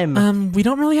time. We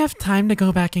don't really have time to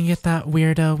go back and get that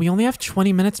weirdo. We only have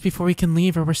 20 minutes before we can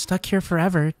leave or we're stuck here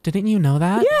forever. Didn't you know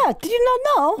that? Yeah, did you not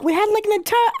know? We had like an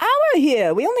entire hour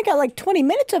here. We only got like 20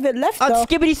 minutes of it left, though.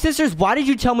 Skibidi sisters, why did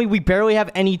you tell me we barely have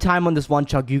any time on this one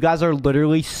chunk? You guys are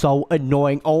literally so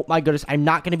annoying. Oh my goodness, I'm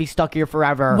not gonna be stuck here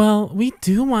forever. Well, we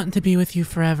do want to be with you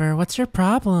forever. What's your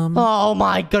problem? Oh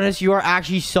my goodness, you are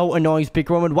actually so annoying,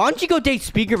 Speaker Woman. Why don't you go date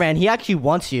Speaker Man? He actually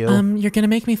wants you. You're gonna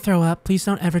make me throw up. Please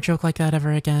don't ever joke like that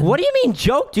ever again. What do you mean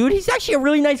joke, dude? He's actually a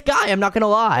really nice guy. I'm not gonna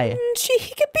lie.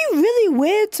 He could be really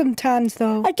weird sometimes,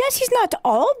 though. I guess he's not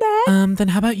all bad. Then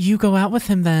how about you go out with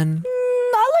him then?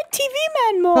 I like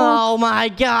TV Man more. Oh my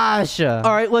gosh. All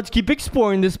right, let's keep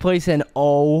exploring this place. And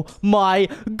oh my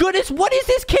goodness, what is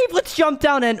this cave? Let's jump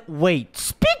down and wait.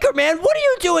 Speaker Man, what are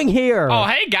you doing here? Oh,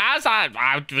 hey guys,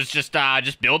 I was just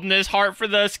building this heart for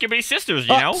the Skibidi sisters,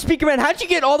 you know? Speaker Man, how'd you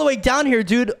get all the way down here,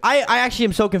 dude? I actually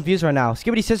am so confused right now.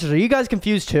 Skibidi sisters, are you guys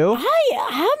confused too?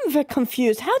 I am very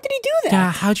confused. How did he do that?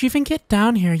 Yeah, how'd you even get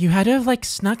down here? You had to have, like,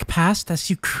 snuck past us,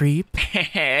 you creep.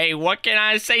 Hey, what can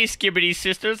I say, Skibidi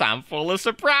sisters? I'm full of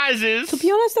surprises. To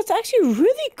be honest, that's actually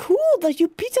really cool that you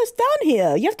beat us down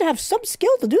here. You have to have some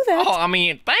skill to do that. Oh, I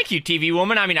mean, thank you, TV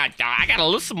woman. I mean, I got a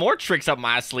little some more tricks up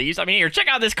my sleeves. I mean, here, check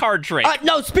out this card trick.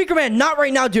 No, Speaker Man, not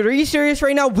right now, dude. Are you serious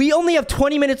right now? We only have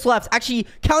 20 minutes left. Actually,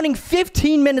 counting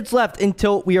 15 minutes left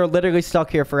until we are literally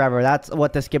stuck here forever. That's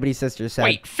what the Skibidi sisters said.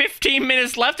 Wait, 15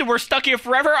 minutes left and we're stuck here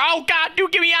forever? Oh, God,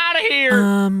 dude, get me out of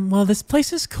here. Well, this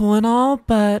place is cool and all,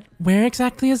 but where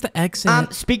exactly is the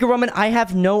exit? Speaker Woman, I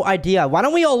have no idea. Why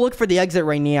don't we all look for the exit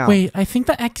right now? Wait, I think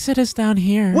the exit is down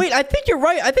here. Wait, I think you're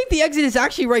right. I think the exit is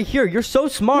actually right here. You're so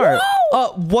smart.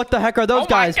 What the heck are those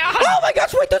guys? God. Oh my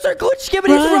gosh, wait, those are glitch Skibidis.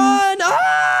 Run!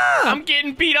 Ah! I'm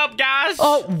getting beat up, guys.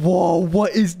 Oh, whoa,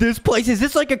 what is this place? Is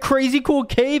this like a crazy cool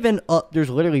cave? And there's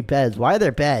literally beds. Why are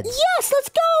there beds? Yes, let's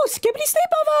go. Skibidi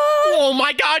sleepover. Oh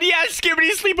my God, yeah,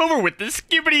 Skibidi sleepover with the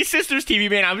Skibidi sisters, TV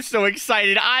man. I'm so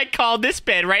excited. I called this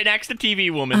bed right next to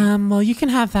TV woman. Well, you can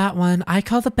have that one. I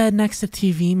call the bed next to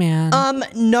TV man.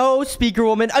 No, Speaker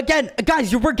Woman. Again,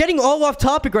 guys, we're getting all off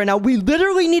topic right now. We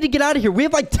literally need to get out of here. We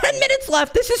have like 10 minutes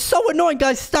left. This is so annoying,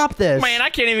 guys. Stop this. Man, I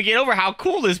can't even get over how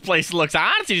cool this place looks.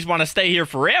 I honestly just want to stay here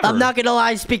forever. I'm not gonna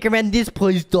lie, Speaker Man. This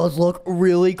place does look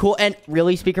really cool. And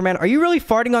really, Speaker Man, are you really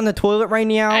farting on the toilet right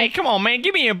now? Hey, come on, man.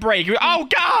 Give me a break. Oh,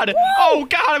 God. Whoa. Oh,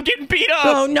 God. I'm getting beat up.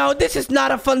 Oh, no. This is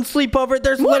not a fun sleepover.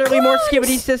 There's literally more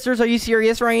Skibidi sisters. Are you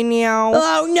serious right now?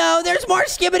 Oh, no. There's more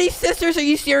Skibidi sisters. Are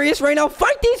you serious right now?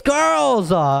 Fight these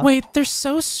girls. Wait, they're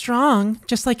so strong.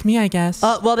 Just like me, I guess.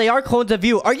 Well, they are clones of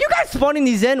you. Are you guys spawning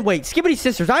these in? Wait, Skibidi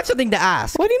sisters, I have something to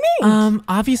ask. What do you mean?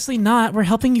 Obviously not. We're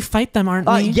helping you fight them, aren't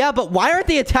we? Yeah, but why aren't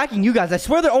they attacking you guys? I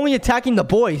swear they're only attacking the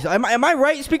boys. Am I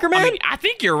right, Speaker Man? I mean, I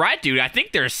think you're right, dude. I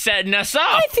think they're setting us up.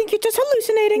 I think you're just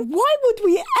hallucinating. Why would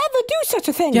we ever do such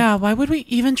a thing? Yeah, why would we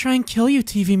even try and kill you,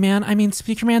 TV man? I mean,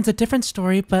 Speaker Man's a different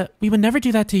story, but we would never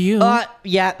do that to you.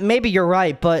 Yeah, maybe you're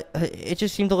right, but it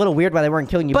just seemed a little weird why they weren't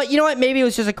killing you. But you know what? Maybe it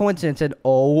was just a coincidence. And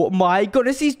oh my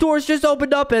goodness, these doors just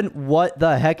opened up. And what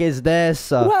the heck is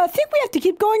this? Well, I think we have to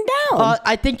keep going down.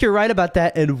 I think you're right about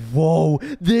that. And whoa,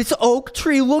 this oak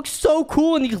tree looks so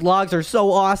cool, and these logs are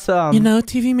so awesome. You know,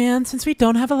 TV man, since we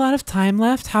don't have a lot of time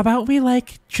left, how about we,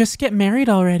 like, just get married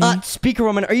already? Speaker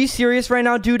Woman, are you serious right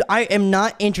now, dude? I am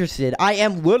not interested. I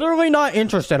am literally not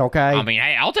interested, okay? I mean,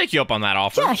 hey, I'll take you up on that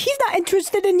offer. Yeah, he's not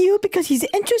interested in you because he's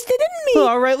interested in me.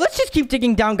 All right, let's just keep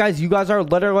digging down, guys. You guys are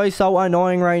literally so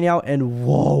annoying right now. And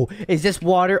whoa, is this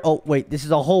water? Oh, wait, this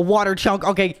is a whole water chunk.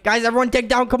 Okay, guys, everyone dig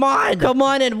down. Come on. Come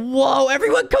on. And whoa,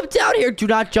 everyone come down here. Do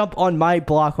not jump on my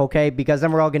block, okay? Because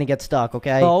then we're all going to get stuck,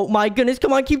 okay? Oh, my goodness.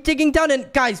 Come on, keep digging down.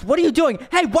 And guys, what are you doing?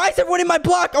 Hey, why is everyone in my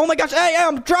block? Oh, my gosh. Hey,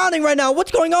 I'm drowning right now.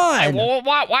 What's going on? Hey, well,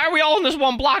 why are we all in this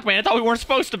one block, man? I thought we weren't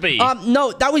supposed to be.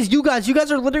 No, that was you guys. You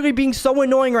guys are literally being so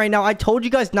annoying right now. I told you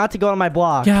guys not to go on my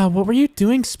block. Yeah, what were you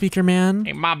doing, Speaker Man?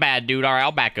 Hey, my bad, dude. All right,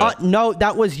 I'll back up. No,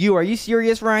 that was you. Are you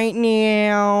serious right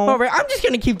now? All right, I'm just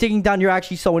gonna keep digging down. You're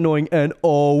actually so annoying. And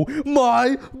oh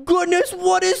my goodness,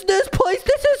 what is this place?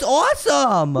 This is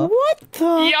awesome. What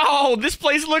the? Yo, this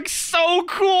place looks so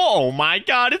cool. Oh my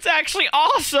God, it's actually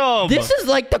awesome. This is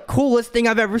like the coolest thing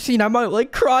I've ever seen. I might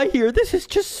like cry here. This is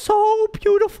just so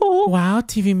beautiful. Wow,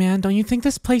 TV man, don't you think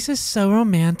this place is so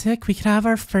romantic? We could have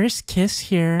our first kiss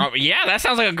here. Oh, yeah, that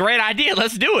sounds like a great idea.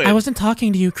 Let's do it. I wasn't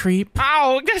talking to you, creep.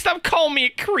 Oh, stop calling me a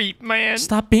creep, man.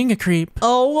 Stop being a creep.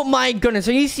 Oh my goodness,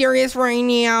 are you serious right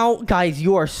now? Guys,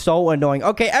 you are so annoying.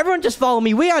 Okay, everyone just follow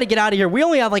me. We gotta get out of here. We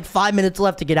only have like 5 minutes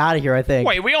left to get out of here, I think.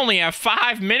 Wait, we only have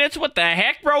 5 minutes? What the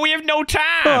heck, bro? We have no time.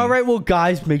 All right, well,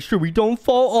 guys, make sure we don't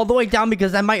fall all the way down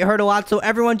because that might hurt a lot. So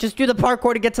everyone just do the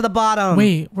parkour to get to the bottom.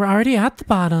 Wait, we're already at the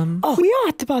bottom. Oh, we are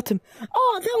at the bottom.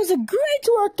 Oh, that was a great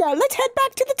workout. Let's head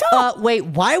back to the top. Wait,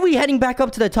 why are we heading back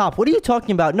up to the top? What are you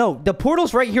talking about? No, the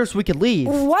portal's right here so we could leave.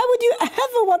 Why would you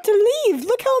ever want to leave?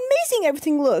 Look how amazing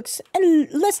everything looks. And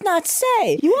let's not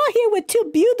say, you are here with two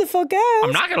beautiful girls.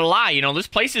 I'm not gonna lie, you know, this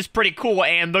place is pretty cool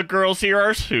and the girls here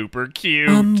are super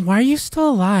cute. Why are you still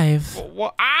alive?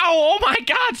 Ow, oh my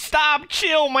God, stop,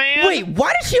 chill, man. Wait,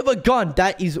 why does she have a gun?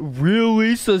 That is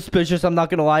really suspicious. I'm not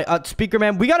gonna lie. Speaker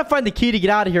man, we gotta find the key to get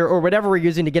out of here, or whatever we're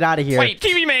using to get out of here. Wait,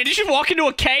 TV man, did you walk into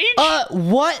a cage?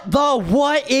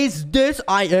 What is this?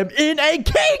 I am in a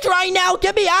cage right now.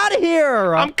 Get me out of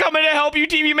here. I'm coming to help you,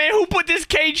 TV man. Who put this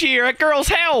cage here? A girl's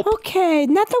help. Okay,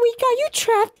 now that we got you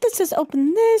trapped, let's just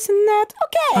open this and that.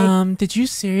 Okay. Did you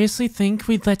seriously think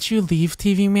we'd let you leave,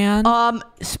 TV man?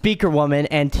 Speaker woman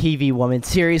and TV woman.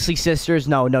 Seriously, sisters,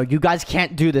 no, you guys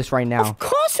can't do this right now. Of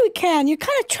course we can. You're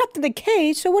kind of trapped in the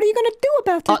cage, so what are you gonna do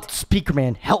about it? Speaker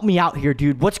man, help me out here,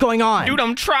 dude. What's going on? Dude,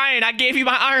 I'm trying. I gave you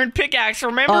my iron pickaxe,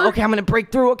 remember? Okay, I'm gonna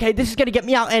break through. Okay, this is gonna get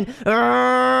me out, and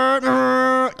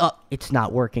it's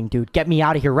not working, dude. Get me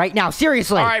out of here right now.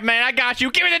 Seriously. All right, man, I got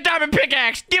you. Give me the diamond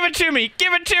pickaxe. Give it to me.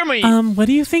 Give it to me. What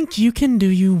do you think you can do,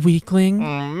 you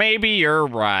weakling? Maybe you're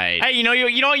right. Hey, you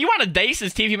want to date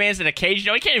this TV man's in a cage? You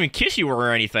know, he can't even kiss you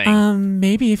or anything.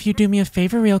 Maybe if you do me a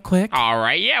favor real quick. All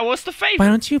right, yeah, what's the favor? Why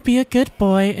don't you be a good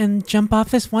boy and jump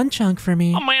off this one chunk for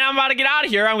me? Oh, man, I'm about to get out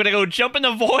of here. I'm gonna go jump in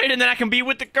the void, and then I can be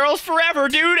with the girls forever,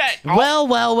 dude.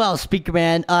 Well, Speaker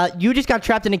man. You just got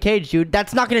trapped in a cage, dude.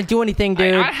 That's not gonna do anything,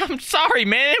 dude. I'm sorry,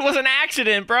 man. It was an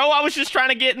accident, bro. I was just trying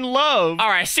to get in love. All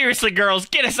right, seriously, girls,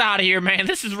 get us out of here, man.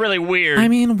 This is really weird. I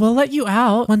mean, we'll let you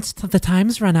out once the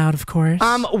time's run out, of course.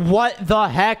 What the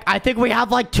heck? I think we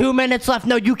have like 2 minutes left.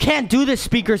 No, you can't do this,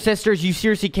 Speaker sisters. You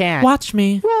seriously can't. Watch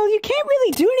me. Well, you can't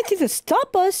really do anything to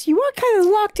stop us. You are kind of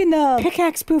locked in a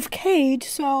pickaxe-proof cage,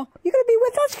 so you're gonna be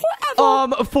with us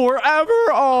forever.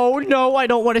 Forever? Oh, no, I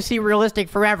don't want to see realistic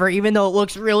forever, even though it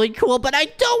looks really cool, but I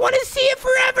don't want to see it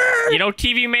forever. You know,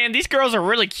 TV man, these girls are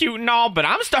really cute and all, but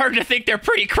I'm starting to think they're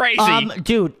pretty crazy.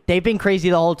 Dude, they've been crazy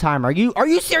the whole time. Are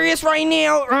you serious right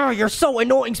now? You're so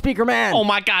annoying, Speaker man. Oh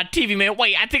my God, TV man,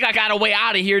 wait, I think I got a way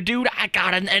out of here, dude. I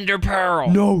got an ender pearl.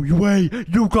 No way,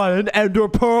 you got an ender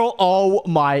pearl? Oh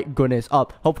my goodness.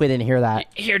 Hopefully they didn't hear that.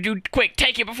 Here, dude, quick,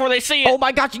 take it before they see it. Oh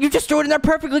my gosh, you just threw it in there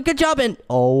perfectly. Good job. And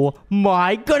oh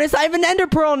my goodness, I have an ender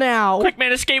pearl now. Quick,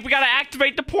 man, escape. We gotta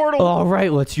activate the portal. All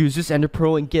right, let's use this ender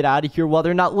pearl and get out of here while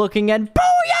they're not looking. And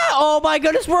booyah! Oh my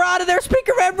goodness, we're out of there.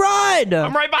 Speaker man, run!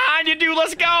 I'm right behind you, dude.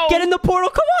 Let's go. Get in the portal.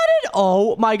 Come on in.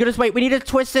 Oh my goodness, wait, we need to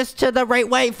twist this to the right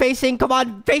way. Come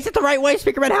on, face it the right way.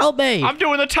 Speaker man, help me. I'm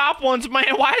doing the top ones,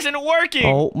 man. Why isn't it working?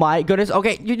 Oh my goodness.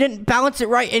 Okay, you didn't balance it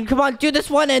right. And come on, do this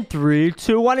one. And 3,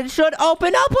 2, 1. It should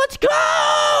open up. Let's go!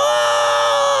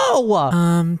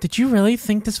 Did you really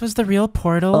think this was the real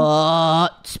portal?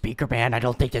 Speaker man, I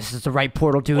don't think this is the right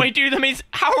portal, dude. Wait, dude, that means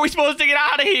how are we supposed to get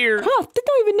out of here? Oh, they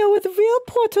don't even know where the real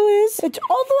portal is. It's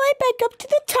all the way back up to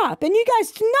the top, and you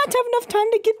guys do not have enough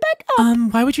time to get back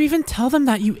up. Why would you even tell them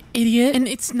that, you idiot? And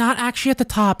it's not actually at the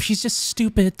top. She's just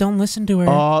stupid. Don't listen to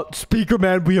her. Speaker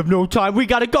man, we have no time. We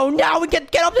gotta go now and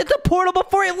get up to the portal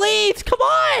before it leaves. Come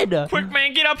on. Quick,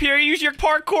 man, get up here. Use your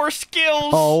parkour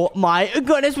skills. Oh my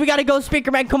goodness, we gotta go,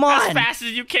 Speaker man. Come on. As fast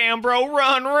as you can, bro.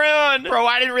 Run. Bro,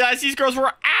 I didn't realize these girls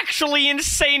were actually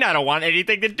insane. I don't want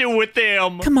anything to do with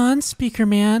them. Come on, Speaker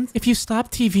man. If you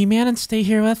stop TV man and stay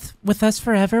here with us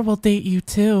forever, we'll date you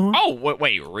too. Oh,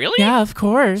 wait, really? Yeah, of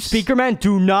course. Speaker man,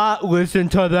 do not listen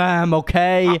to them,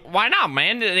 okay? Why not,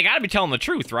 man? They gotta be telling the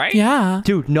truth, right? Yeah.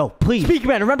 Dude, no, please. Speaker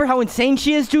man, remember how insane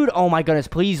she is, dude? Oh my goodness,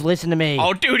 please listen to me.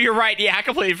 Oh, dude, you're right. Yeah, I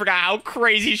completely forgot how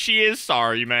crazy she is.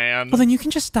 Sorry, man. Well, then you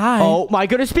can just die. Oh my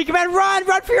goodness, Speaker man, run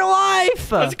for your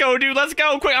life. Let's go, dude. Let's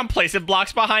go. Quick, I'm placing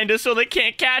blocks behind us so they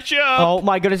can't catch up. Oh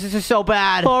my goodness, this is so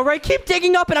bad. All right, keep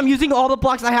digging up, and I'm using all the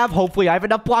blocks I have. Hopefully, I have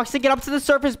enough blocks to get up to the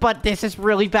surface, but this is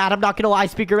really bad. I'm not gonna lie,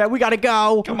 Speaker man. We gotta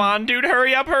go. Come on, dude.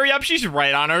 Hurry up. She's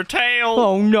right on her tail.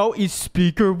 Oh no, is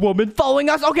Speaker woman following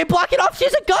us? Okay, block it off. She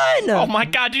has a gun. Oh my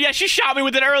God, dude. Yeah, she shot me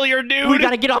with it earlier, dude. We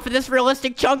gotta get off of this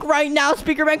realistic chunk right now,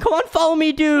 Speaker man. Come on, follow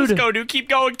me, dude. Let's go, dude. Keep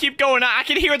going. I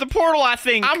can hear the portal, I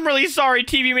think. I'm really sorry,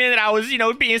 TV man, that I was,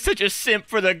 being such a simp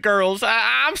for the girls.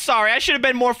 I'm sorry. I should have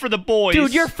been more for the boys.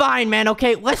 Dude, you're fine, man,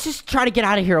 okay? Let's just try to get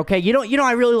out of here, okay? You know,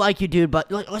 I really like you, dude,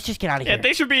 but let's just get out of here. Yeah,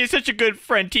 thanks for being such a good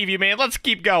friend, TV man. Let's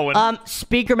keep going.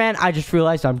 Speaker man, I just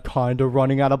realized I'm kind of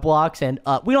running out of blocks, and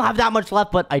we don't have that much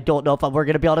left, but I don't know if we're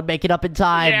gonna be able to make it up in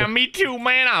time. Yeah, me too,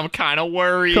 man. I'm kind of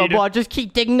worried. Come on, just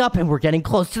keep digging up, and we're getting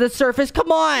close to the surface.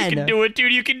 Come on. You can do it,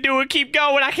 dude. You can do it. Keep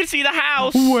going. I can see the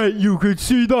house. Wait, you can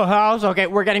see the house? Okay,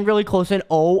 we're getting really close, and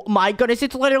oh my goodness,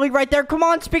 it's literally right there. Come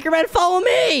on, Speaker man, follow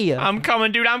me. I'm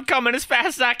coming, dude. I'm coming as fast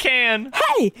fast as I can.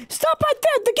 Hey, stop right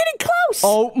there. They're getting close.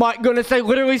 Oh my goodness, they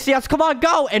literally see us. Come on,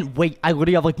 go. And wait, I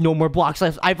literally have like no more blocks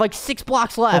left. I have like 6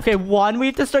 blocks left. Okay, one, we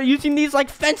have to start using these like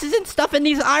fences and stuff and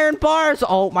these iron bars.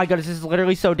 Oh my goodness, this is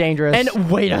literally so dangerous.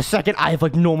 And wait a second, I have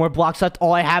like no more blocks left.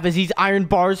 All I have is these iron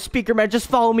bars. Speaker man, just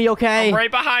follow me, okay? I'm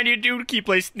right behind you, dude. Keep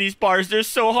placing these bars. They're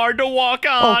so hard to walk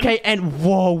on. Okay, and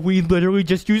whoa, we literally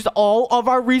just used all of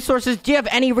our resources. Do you have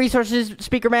any resources,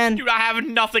 Speaker man? Dude, I have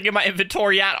nothing in my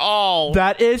inventory at all.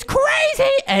 That is crazy.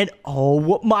 And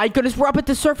oh my goodness, we're up at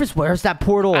the surface. Where's that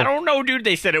portal? I don't know, dude.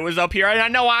 They said it was up here, and I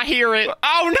know I hear it.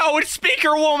 Oh no, it's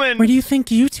Speaker Woman. Where do you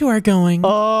think you two are going?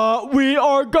 We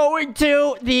are going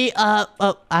to the,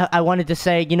 I wanted to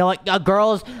say, you know what,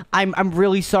 girls, I'm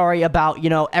really sorry about, you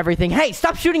know, everything. Hey,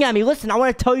 stop shooting at me. Listen, I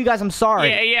want to tell you guys I'm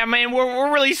sorry. Yeah, man,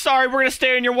 we're really sorry. We're gonna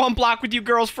stay in your one block with you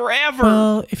girls forever.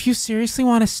 Well, if you seriously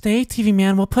want to stay, TV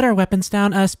man, we'll put our weapons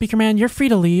down. Speaker man, you're free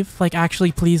to leave. Like,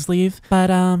 actually, please leave. But,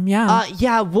 yeah.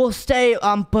 Yeah, we'll stay,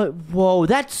 but whoa,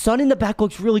 that sun in the back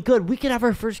looks really good. We could have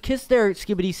our first kiss there,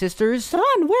 Skibidi sisters.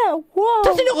 Son, where? Whoa.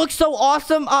 Doesn't it look so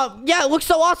awesome? Yeah, it looks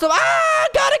so awesome. Ah,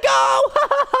 gotta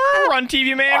go. Run,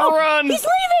 TV man, run. He's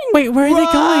leaving. Wait, where are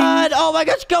they going? Oh my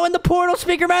gosh, go in the portal,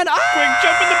 Speaker man. Quick,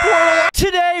 jump in the portal.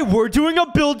 Today, we're doing a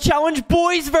build challenge,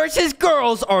 boys versus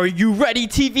girls. Are you ready,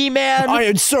 TV man? I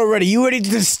am so ready. You ready to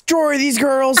destroy these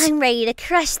girls? I'm ready to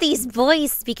crush these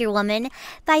boys, Speaker Woman.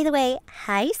 By the way,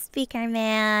 hi, Speaker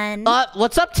Man.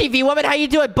 What's up, TV woman? How you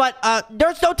doing? But,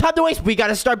 there's no time to waste. We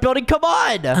gotta start building. Come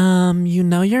on. You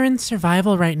know you're in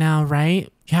survival right now,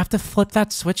 right? You have to flip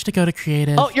that switch to go to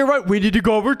creative. Oh, you're right. We need to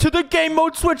go over to the game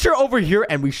mode switcher over here,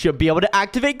 and we should be able to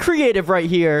activate creative right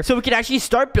here. So we can actually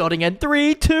start building in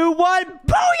 3, 2, 1.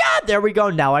 Booyah! There we go.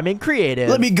 Now I'm in creative.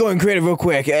 Let me go in creative real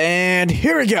quick. And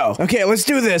here we go. Okay, let's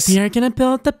do this. We are gonna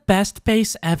build the best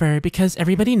base ever because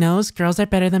everybody knows girls are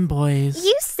better than boys.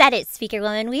 You said it, Speaker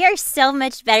Woman. We are so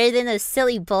much better than those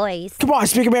silly boys. Come on,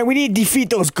 Speaker Man. We need to defeat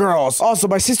those girls. Also,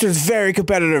 my sister's very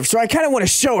competitive, so I kind of want to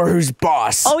show her who's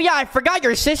boss. Oh, yeah. I forgot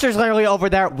your sister's literally over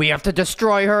there. We have to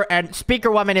destroy her, and Speaker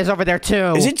Woman is over there,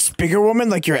 too. Is it Speaker Woman,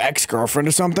 like your ex-girlfriend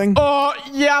or something?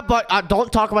 Yeah, but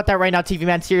don't talk about that right now, TV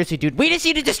man. Seriously, dude. We just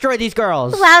need to destroy these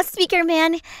girls. Wow, Speaker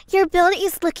Man. Your build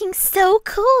is looking so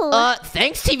cool.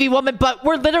 Thanks, TV Woman, but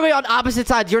we're literally on opposite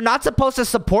sides. You're not supposed to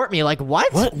support me. Like,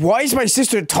 what? What? Why is my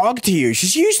sister talk to you?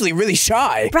 She's usually really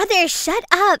shy. Brother, shut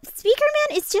up. Speaker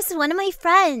Man is just one of my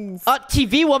friends.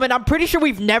 TV Woman, I'm pretty sure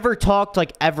we've never talked,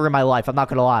 like, ever in my life. I'm not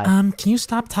gonna lie. Can you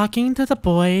stop talking to the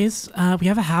boys? We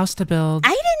have a house to build. I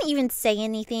didn't even say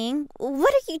anything.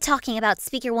 What are you talking about,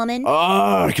 Speaker Woman?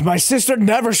 My sister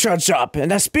never shuts up,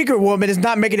 and that Speaker Woman is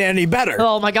not making it any better.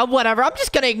 Oh my god, whatever. I'm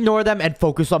just gonna ignore them and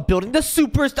focus on building the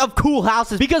superest of cool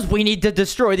houses because we need to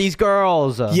destroy these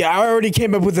girls. Yeah, I already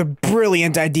came up with a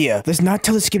brilliant idea. Let's not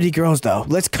tell the Skibidi girls, though.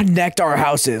 Let's connect our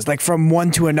houses, like from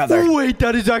one to another. Wait,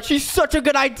 that is actually such a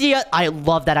good idea. I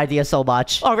love that idea so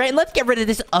much. All right, and let's get rid of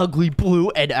this ugly blue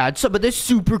and add some of this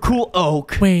super cool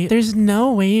oak. Wait, there's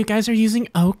no way you guys are using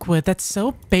oak wood. That's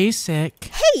so basic.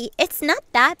 Hey, it's not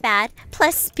that bad.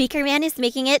 Plus, Speaker Man is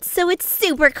making it so it's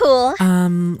super cool.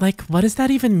 Like, what does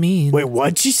that even mean? Wait,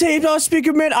 what'd she say about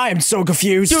Speaker Man? I am so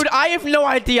confused. Dude, I have no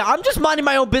idea. I'm just minding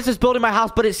my own business building my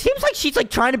house, but it seems like she's like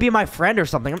trying to be my friend or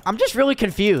something. I'm just really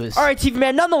confused. All right, TV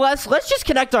man, nonetheless, let's just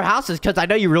connect our houses because I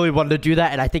know you really wanted to do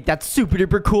that, and I think that's super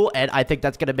duper cool, and I think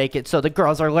that's gonna make it so the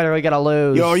girls are literally gonna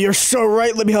lose. Yo, you're so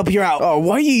right. Let me help you out. Oh,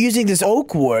 why are you using this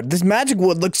oak wood? This magic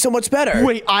wood looks so much better.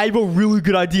 Wait, I have a really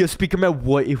good idea, Speaker Man.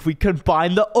 What if we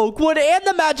combine the oak wood and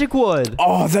the magic wood?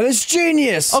 Oh, that is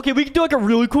genius. Okay, we can do like a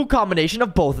really cool combination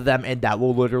of both of them, and that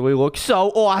will literally look so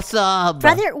awesome.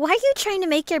 Brother, why are you trying to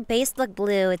make your base look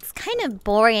blue? It's kind of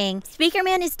boring. Speaker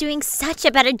Man is doing such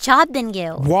a better job than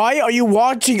you. Why are you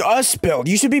watching us build?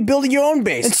 You should be building your own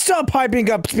base. And stop hyping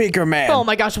up Speaker Man. Oh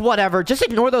my gosh, whatever. Just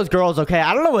ignore those girls, okay?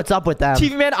 I don't know what's up with them.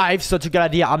 TV Man, I have such a good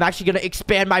idea. I'm actually gonna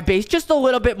expand my base just a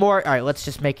little bit more. All right, let's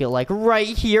just make it like right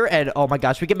here, and oh my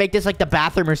gosh, we can make this like the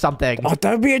bathroom or something. Oh,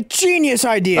 that would be a genius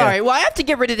idea. All right, well, I have to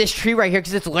get rid of this tree right here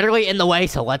because it's literally in the way,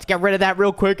 so let's get rid of that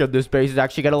real quick, and this base is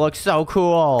actually gonna look so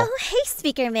cool. Oh, hey,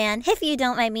 Speaker Man. If you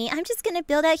don't mind me, I'm just gonna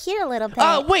build out here a little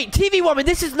bit. Wait, TV Woman,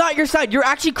 this is not your side. You're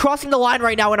actually crossing the line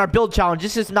right now in our build challenge.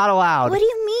 This is not allowed. What do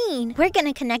you mean? We're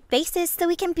gonna connect bases so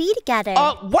we can be together.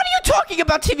 What are you talking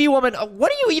about, TV Woman?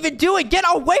 What are you even doing? Get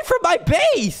away from my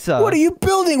base! What are you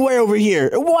building way over here?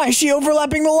 Why is she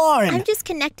overlapping the line? I'm just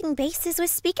connecting bases with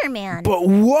Speaker Man. But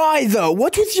why, though?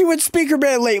 What's with you and Speaker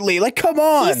Man lately? Like, come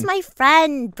on. He's my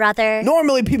friend, brother.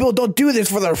 Normally, people don't do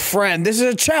this for their friend. This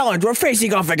is a challenge. We're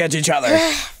facing off against each other.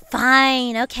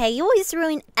 Fine, okay. You always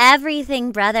ruin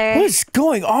everything, brother. What is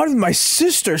going on with my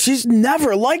sister? She's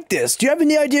never like this. Do you have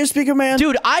any idea, Speaker Man?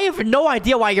 Dude, I have no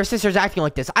idea why your sister's acting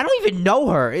like this. I don't even know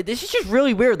her. This is just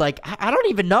really weird. Like, I don't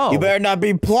even know. You better not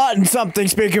be plotting something,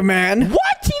 Speaker Man. What,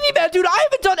 TV Man? Dude, I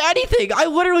haven't done anything. I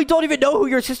literally don't even know who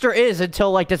your sister is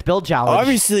until, like, this build challenge.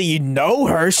 Obviously, you know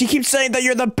her. She keeps saying that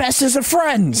you're the bestest of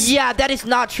friends. Yeah, that is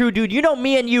not true, dude. You know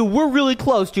me and you, we're really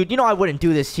close, dude. You know I wouldn't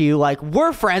do this to you. Like,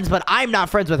 we're friends, but I'm not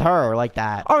friends with her like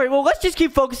that. All right, well, let's just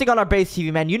keep focusing on our base,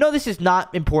 TV Man. You know this is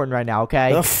not important right now,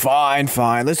 okay? Fine.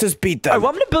 Let's just beat them. All right,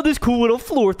 well, I'm gonna build this cool little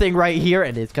floor thing right here,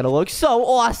 and it's gonna look so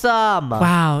awesome.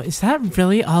 Wow, is that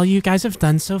really all you guys have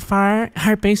done so far?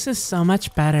 Our base is so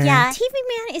much better. Yeah, TV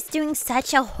Man is doing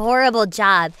such a horrible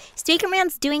job. Speaker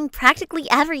Man's doing practically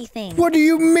everything. What do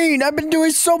you mean? I've been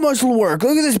doing so much work.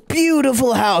 Look at this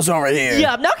beautiful house over here.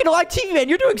 Yeah, I'm not gonna lie, TV Man,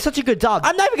 you're doing such a good job.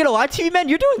 I'm not even gonna lie, TV Man,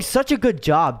 you're doing such a good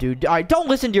job, dude. All right, don't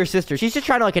listen to your sister. She's just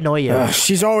trying to, like, annoy you.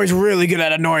 She's always really good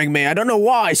at annoying me. I don't know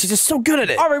why. She's just so good at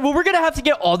it. All right, well, we're gonna have to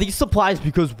get all these supplies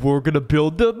because we're gonna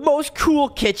build the most cool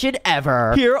kitchen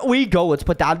ever. Here we go. Let's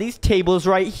put down these tables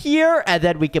right here, and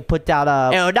then we can put down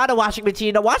not a washing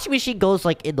machine. A washing machine goes,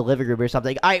 like, in the living room or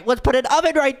something. All right, let's put an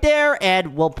oven right there,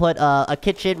 and we'll put a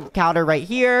kitchen counter right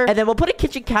here, and then we'll put a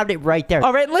kitchen cabinet right there.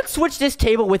 All right, let's switch this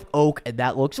table with oak, and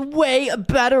that looks way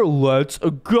better. Let's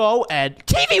go. And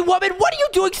TV Woman, what are you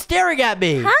doing staring at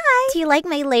me? Hi. Do you like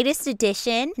my latest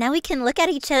addition? Now we can look at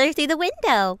each other through the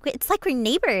window. It's like we're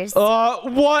neighbors.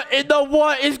 What in the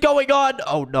what is going on?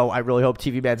 Oh, no, I really hope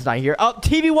TV Man's not here.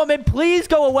 TV Woman, please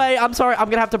go away. I'm sorry. I'm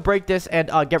gonna have to break this and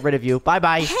get rid of you.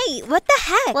 Bye-bye. Hey, what the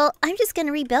heck? Well, I'm just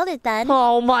gonna rebuild it then.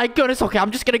 Oh, my goodness. Okay,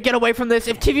 I'm just gonna get away from this.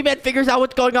 If TV Man figures out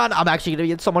what's going on, I'm actually gonna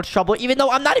be in so much trouble, even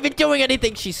though I'm not even doing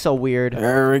anything. She's so weird.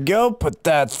 There we go. Put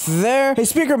that there. Hey,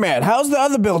 Speaker Man, how's the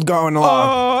other build going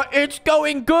along? It's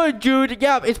going good, dude.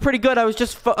 Yeah, it's pretty good. I was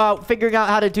just figuring out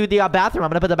how to do the bathroom. I'm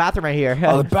gonna put the bathroom right here.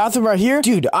 Oh, the bathroom right here?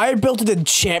 Dude, I built an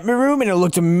enchantment room and it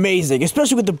looked amazing,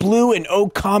 especially with the blue and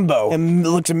oak combo. And it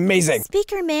looks amazing.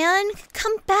 Speaker Man,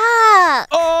 come back.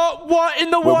 What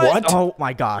in the what? What? Oh,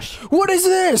 my gosh. What is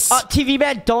this? TV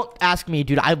Man, don't ask me,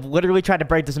 dude. I've literally tried to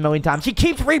break this a million times. She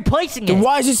keeps replacing it. Then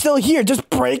why is it still here? Just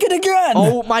break it again.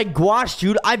 Oh, my gosh,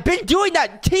 dude. I've been doing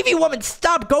that. TV Woman,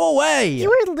 stop. Go away. You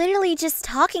were literally just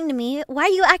talking to me. Why are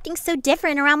you acting so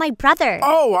different around my brother?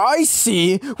 Oh, I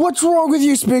see. What's wrong with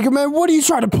you, Speaker Man? What are you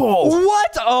trying to pull?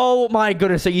 What? Oh, my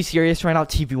goodness. Are you serious right now,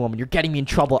 TV Woman? You're getting me in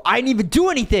trouble. I didn't even do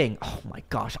anything. Oh, my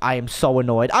gosh. I am so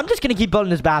annoyed. I'm just going to keep building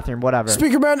this bathroom. Whatever.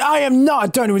 Speaker Man, I am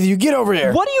not done with you. Get over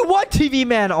here. What do you want, TV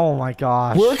Man? Oh, my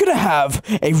gosh. We're going to have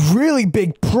a really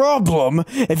big problem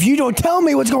if you don't tell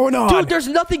me what's going on. Dude, there's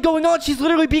nothing going on. She's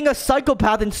literally being a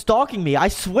psychopath and stalking me. I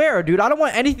swear, dude. I don't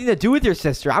want anything to do with your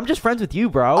sister. I'm just friends with you,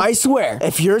 bro. I swear,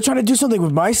 if you're trying to do something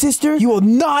with my sister, you will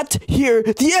not hear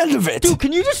the end of it. Dude,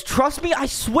 can you just trust me? I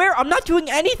swear, I'm not doing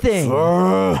anything.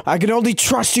 I can only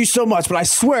trust you so much, but I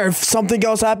swear if something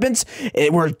else happens,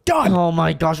 we're done. Oh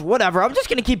my gosh, whatever. I'm just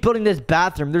gonna keep building this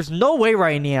bathroom. There's no way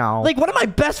right now. Like, one of my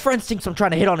best friends thinks I'm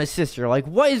trying to hit on his sister. Like,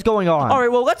 what is going on? All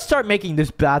right, well, let's start making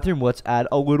this bathroom. Let's add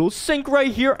a little sink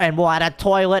right here, and we'll add a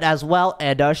toilet as well,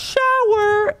 and a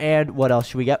shower. And what else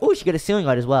should we get? Oh, we should get a ceiling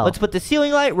light as well. Let's put the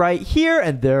ceiling light right here,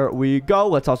 and there we go.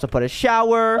 Let's also put a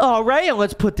shower. All right, and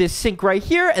let's put this sink right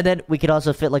here, and then we could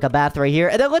also fit like a bath right here,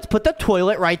 and then let's put the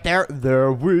toilet right there.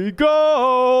 There we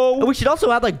go. And we should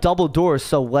also add like double doors,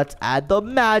 so let's add the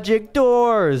magic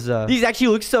doors. These actually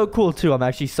look so cool too. I'm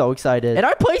actually so excited. And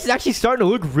our place is actually starting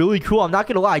to look really cool. I'm not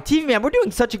gonna lie. TV Man, we're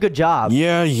doing such a good job.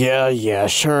 Yeah,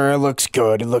 sure. It looks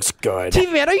good. It looks good.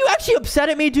 TV Man, are you actually upset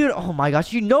at me, dude? Oh my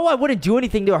gosh, you know I wouldn't do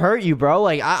anything to hurt you, bro.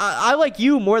 Like, I like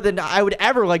you more than I would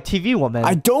ever like TV Woman.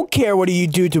 I don't care what you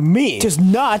do to me. Just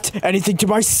not anything to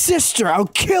my sister. I'll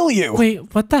kill you.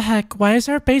 Wait, what the heck? Why is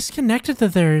our base connected to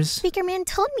theirs? Speaker Man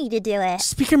told me to do it.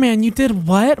 Speaker Man, you did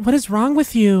what? What is wrong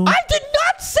with you? I did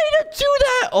not say to do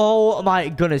that. Oh my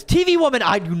goodness. TV Woman,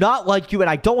 I do not like you and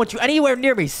I don't want you anywhere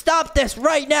near me. Stop this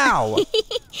right now.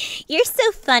 You're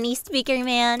so funny, Speaker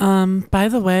Man. By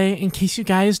the way, in case you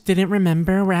guys didn't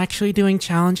remember, we're actually doing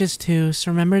challenges too,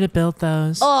 so remember to build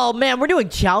those. Oh man, we're doing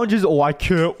challenges. Oh, I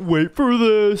can't wait for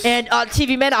this. And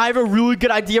TV Man, I have a really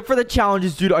good idea for the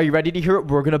challenges, dude. Are you ready to hear it?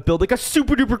 We're gonna build like a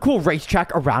super duper cool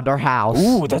racetrack around our house.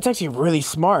 Ooh, that's actually really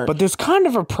smart. But there's kind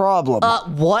of a problem.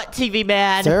 What, TV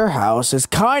Man? Their house is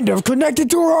kind of connected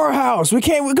through our house. We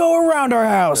can't go around our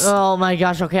house. Oh my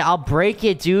gosh, okay, I'll break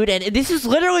it, dude. And this is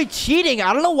literally cheating.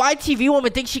 I don't know why TV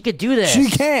woman thinks she could do this. She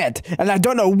can't. And I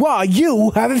don't know why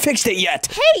you haven't fixed it yet.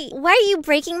 Hey, why are you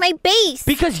breaking my base?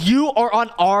 Because you are on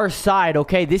our side,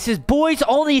 okay? This is boys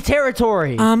only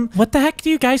territory. What the heck do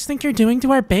you guys think you're doing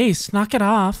to our base? Knock it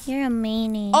off. You're a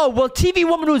meanie. Oh, well, TV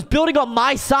woman was building on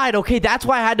my side, okay? That's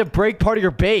why I had to break part of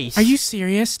your base. Are you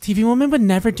serious? TV woman would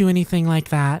never do anything like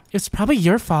that. It's probably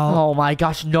your fault. Oh my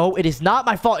gosh, no, it is not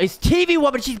my fault. It's TV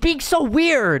woman. She's being so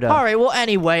weird. All right, well,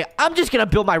 anyway, I'm just gonna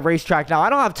build my racetrack now. I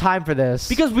don't have time for this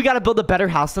because we gotta build a better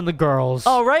house than the girls.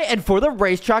 All right, and for the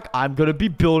racetrack, I'm gonna be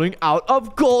building out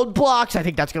of gold blocks. I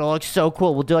think that's gonna look so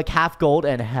cool. We'll do like half gold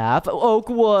and half oak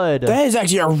wood. That is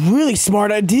actually a really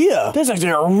smart idea. That's actually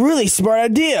a really smart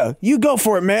idea. You go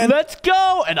for it, man. Let's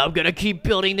go! And I'm gonna keep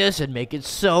building this and make it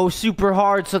so super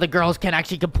hard so the girls can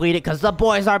actually complete it because the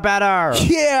boys are better.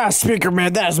 Yeah, Speaker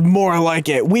Man, that is more like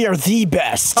it. We are the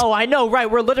best. Oh, I know, right?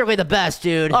 We're literally the best,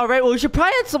 dude. All right, well, we should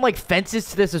probably add some, like, fences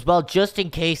to this as well, just in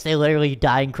case they literally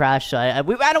die and crash. I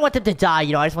don't want them to die,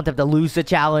 you know? I just want them to lose the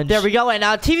challenge. There we go. And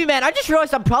TV Man, I just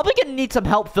realized I'm probably gonna need some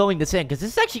help filling this in because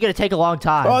this is actually gonna take a long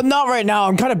time. Not right now.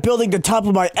 I'm kind of building the top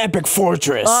of my epic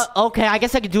fortress. Okay, I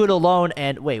guess I could do it alone.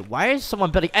 And wait, why is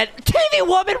someone building? And TV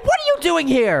woman, what are you doing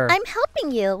here? I'm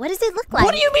helping you. What does it look like?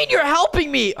 What do you mean you're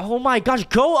helping me? Oh my gosh,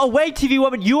 go away, TV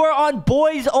woman. You are on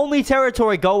boys only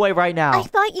territory. Go away right now. I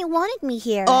thought you wanted me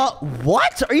here.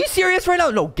 What? Are you serious right now?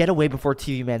 No, get away before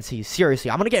TV man sees.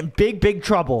 Seriously, I'm gonna get in big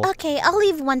trouble. Okay, I'll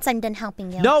leave once I'm done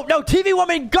helping you. No, TV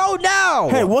woman, go now!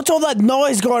 Hey, what's all that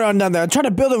noise going on down there? I'm trying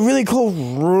to build a really cool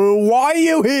room. Why are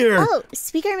you here? Oh,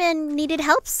 Speakerman needed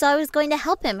help, so I was going to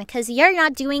help him because you're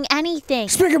not doing anything.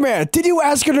 Speaker Man, did you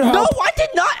ask her to help? No, I did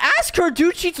not ask her,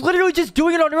 dude. She's literally just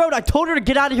doing it on her own. I told her to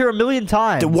get out of here a million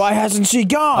times. Then why hasn't she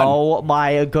gone? Oh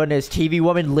my goodness, TV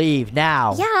woman, leave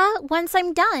now. Yeah, once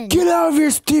I'm done. Get out of here,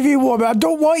 TV woman. I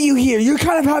don't want you here. You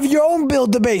kind of have your own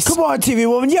build the base. Come on, TV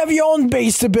woman. You have your own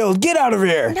base to build. Get out of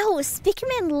here. No,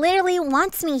 Speakerman literally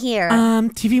wants me here.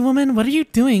 TV woman, what are you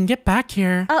doing? Get back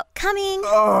here. Oh, coming.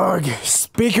 Ugh,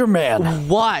 Speaker Man.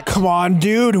 What? Come on,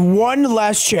 dude. One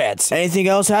last chance. Anything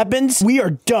else happens, we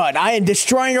are done. I am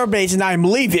destroying our base and I am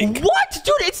leaving. What?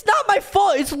 Dude, it's not my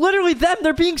fault. It's literally them.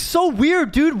 They're being so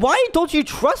weird, dude. Why don't you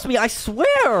trust me? I swear.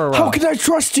 How can I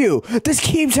trust you? This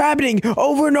keeps happening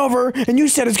over and over, and you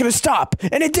said it's gonna stop,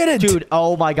 and it didn't. Dude,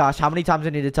 oh my gosh. How many times I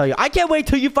need to tell you? I can't wait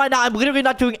till you find out I'm literally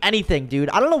not doing anything, dude.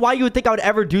 I don't know why you would think I would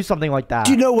ever do something like that.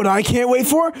 Do you know what I can't wait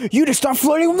for? You to stop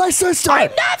flirting with my sister.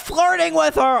 I'm not flirting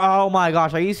with her. Oh my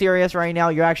gosh. Are you serious right now?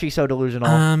 You're actually so delusional.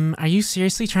 Are you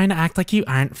seriously trying to act like you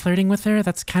aren't flirting with her?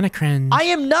 That's kind of cringe. I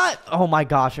am not. Oh my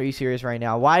gosh. Are you serious right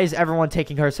now? Why is everyone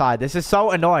taking her side? This is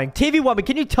so annoying. TV woman,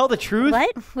 can you tell the truth?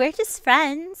 What? We're just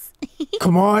friends.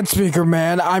 Come on, Speaker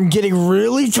Man. I'm getting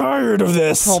really tired of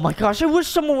this. Oh my gosh, I wish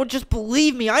someone would just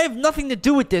believe me. I have nothing to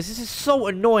do with this. This is so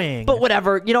annoying. But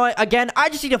whatever. You know what? Again, I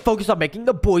just need to focus on making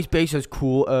the boys' base as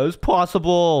cool as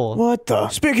possible. What the?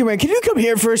 Speaker Man, can you come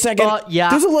here for a second? Yeah.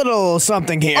 There's a little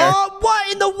something here.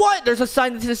 What in the what? There's a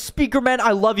sign that says, Speaker Man,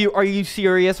 I love you. Are you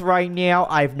serious right now?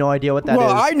 I have no idea what that is.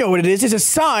 Well, I know what it is. It's a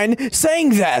sign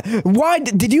saying that. Why?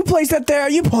 Did you place that there? Are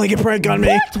you pulling a prank on me?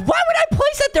 What? Why would I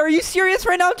place that there? Are you serious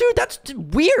right now, dude? That's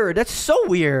weird. That's so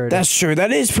weird. That's true.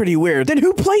 That is pretty weird. Then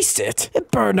who placed it? It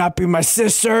better not be my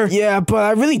sister. Yeah, but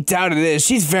I really doubt it is.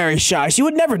 She's very shy. She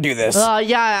would never do this.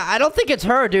 Yeah, I don't think it's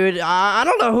her, dude. I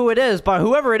don't know who it is, but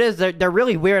whoever it is, they're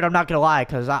really weird. I'm not gonna lie,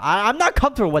 because I'm not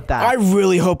comfortable with that. I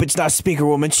really hope it's not Speaker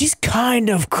Woman. She's kind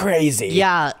of crazy.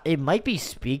 Yeah, it might be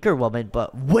Speaker Woman,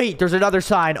 but wait, there's another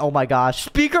sign. Oh my gosh.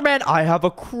 Speaker Man, I have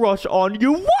a crush on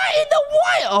you. What in the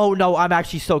what? Oh no, I'm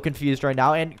actually so confused right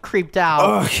now and creeped out.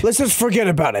 Ugh, let's just forget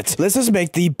about it. Let's just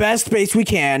make the best base we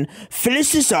can,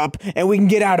 finish this up, and we can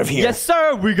get out of here. Yes,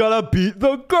 sir. We gotta beat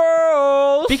the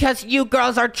girls. Because you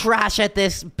girls are trash at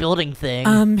this building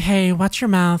thing. Hey, watch your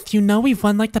mouth. You know we've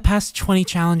won like the past 20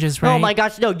 challenges, right? Oh my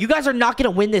gosh, no. You guys are not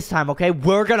gonna win this time, okay?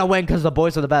 We're gonna win because the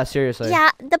boys are the best, seriously. Yeah,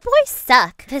 the boys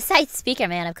suck. Besides Speaker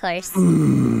Man, of course.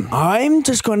 I'm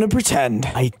just going to pretend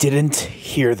I didn't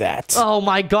hear that. Oh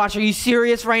my gosh, are you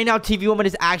serious right now? TV Woman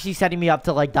is actually setting me up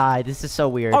to like die. This is so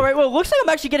weird. All right, well, it looks like I'm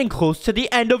actually getting close to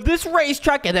the end of this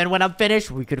racetrack, and then when I'm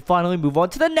finished, we could finally move on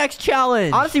to the next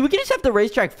challenge. Honestly, we could just have the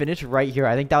racetrack finished right here.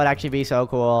 I think that would actually be so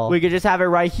cool. We could just have it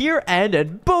right here, and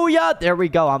booyah, there we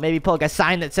go. I'll maybe put like a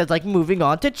sign that says like moving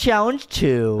on to challenge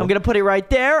 2. I'm gonna put it right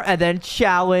there, and then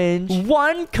challenge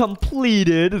 1. Come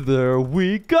completed. There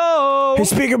we go. Hey,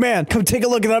 Speaker Man, come take a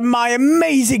look at my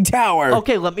amazing tower.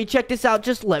 Okay, let me check this out.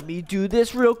 Just let me do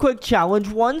this real quick. Challenge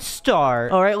 1 star.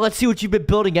 All right, let's see what you've been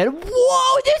building at.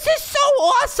 Whoa, this is so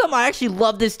awesome. I actually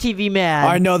love this TV, man.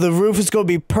 I know the roof is going to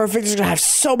be perfect. It's going to have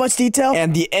so much detail,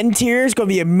 and the interior is going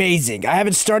to be amazing. I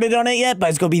haven't started on it yet, but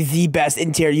it's going to be the best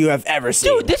interior you have ever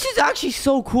seen. Dude, this is actually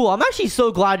so cool. I'm actually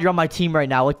so glad you're on my team right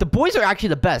now. Like, the boys are actually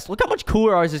the best. Look how much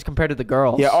cooler ours is compared to the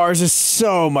girls. Yeah, ours is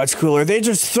so much cooler. They're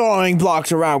just throwing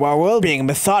blocks around while we're being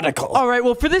methodical. All right,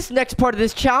 well, for this next part of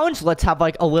this challenge, let's have,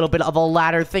 like, a little bit of a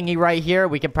ladder thingy right here.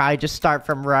 We can probably just start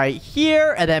from right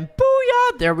here, and then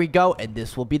booyah, there we go. And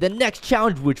this will be the next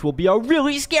challenge, which will be a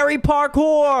really scary parkour.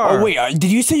 Oh, wait,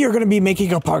 did you say you're going to be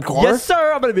making a parkour? Yes,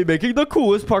 sir. I'm going to be making the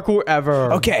coolest parkour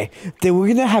ever. Okay, then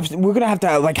we're gonna have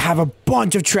to like have a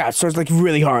bunch of traps, so it's like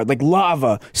really hard, like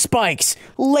lava, spikes,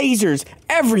 lasers,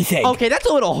 everything. Okay, that's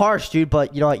a little harsh, dude,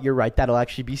 but you know what? You're right. That'll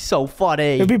actually be so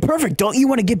funny. It'd be perfect. Don't you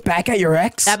want to get back at your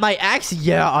ex? At my ex?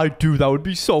 Yeah, I do. That would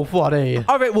be so funny.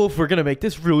 All right, well, if we're gonna make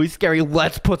this really scary,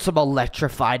 let's put some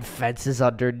electrified fences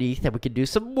underneath, and we can do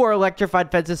some more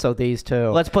electrified fences. So these two.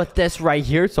 Let's put this right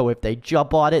here, so if they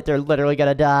jump on it, they're literally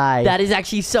gonna die. That is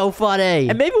actually so funny.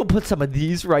 And maybe we'll put some of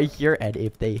these right here, and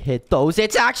if they hit those,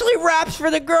 it's actually wraps for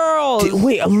the girls.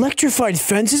 Wait, electrified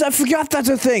fences? I forgot that's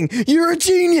a thing. You're a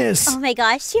genius. Oh my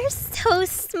gosh, you're so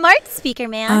smart, Speaker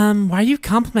Man. Why are you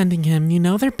complimenting him? You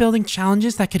know they're building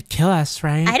challenges that could kill us,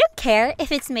 right? I don't care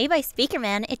if it's made by Speaker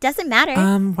Man. It doesn't matter.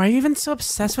 Why are you even so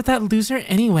obsessed with that loser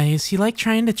anyways? He like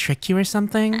trying to trick you or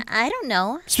something? I don't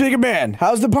know. Speaker Man,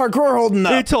 how's the parkour holding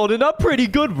up? It's holding up pretty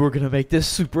good. We're gonna make this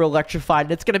super electrified,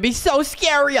 and it's gonna be so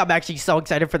scary. I'm actually so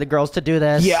excited for the girls to do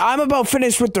this. Yeah, I'm about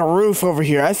finished with the roof over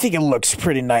here. I think it looks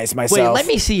pretty nice myself. Wait, let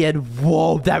me see it.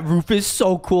 Whoa, that roof is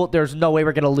so cool. There's no way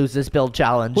we're gonna lose this build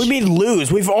challenge. We mean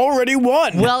lose. We've already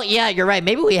won. Well, yeah, you're right.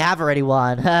 Maybe we have already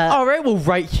won. All right, well,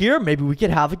 right here, maybe we could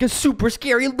have like a super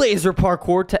scary laser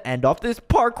parkour to end off this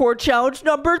parkour challenge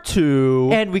number 2.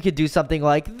 And we could do something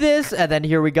like this, and then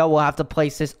here we go. We'll have to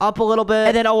place this up a little bit,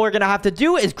 and then all we're gonna have to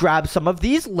do is grab some of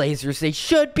these lasers. They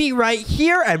should be right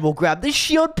here, and we'll grab the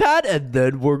shield pad, and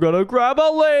then we're gonna grab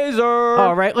a laser.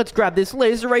 All right, let's grab this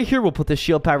laser right here. We'll put the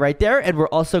shield pad right there, and we're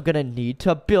also gonna need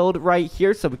to build right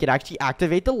here so we can actually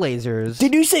activate the lasers.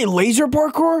 Did you say laser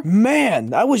parkour?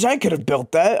 Man, I wish I could have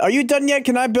built that. Are you done yet?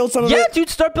 Can I build some of it? Yeah, dude,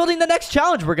 start building the next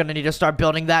challenge. We're gonna need to start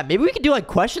building that. Maybe we can do like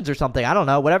questions or something. I don't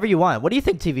know, whatever you want. What do you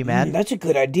think, TV Man? That's a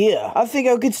good idea. I think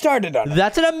I'll get started on it.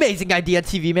 That's an amazing idea,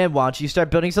 TV Man. Why don't you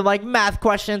start building some like math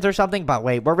questions or something? But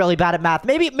wait, we're really bad at math.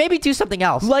 Maybe do something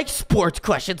else. Like sports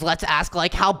questions. Let's ask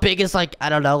like how big is like, I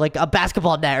don't know, like a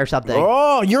basketball net or something.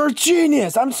 Oh, you're a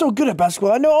genius. I'm so good at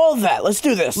basketball. I know all of that. Let's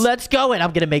do this. Let's go. And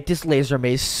I'm gonna make this laser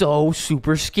maze so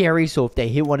super scary. So if they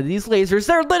hit one of these lasers,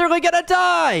 they're literally gonna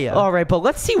die. All right, but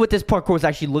let's see what this parkour is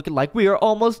actually looking like. We are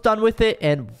almost done with it.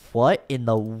 And what in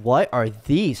the what are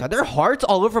these? Are there hearts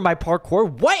all over my parkour?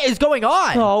 What is going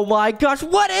on? Oh my gosh,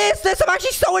 what is this? I'm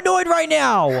actually so annoyed right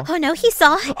now. Oh no, he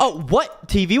saw. Oh, what?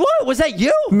 TV What? Was that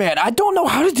you? Man, I don't know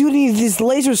how to do any of this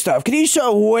laser stuff. Can you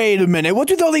show? Wait a minute.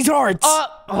 What's with all these hearts?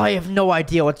 I have no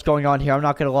idea what's going on here. I'm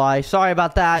not gonna lie. Sorry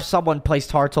about that. Someone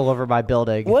placed hearts all over my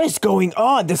building. What is going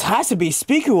on? This has to be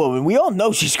Speaker Woman. We all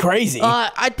know she's crazy.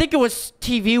 I think it was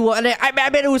TV Woman. I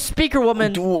mean, it was Speaker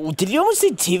Woman. Did you almost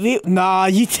say TV? Nah,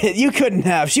 you couldn't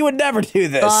have. She would never do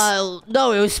this.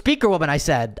 No, it was Speaker Woman, I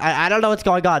said. I don't know what's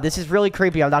going on. This is really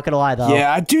creepy. I'm not gonna lie, though.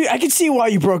 Yeah, I can see why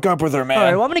you broke up with her, man. All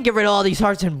right, well, I'm gonna get rid of all these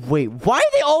hearts and wait. Why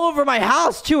are they all over my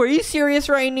house, too? Are you serious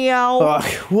right now?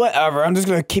 Whatever. I'm just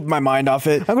gonna keep my mind off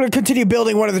it. I'm gonna continue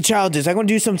building one of the challenges. I'm gonna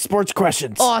do some sports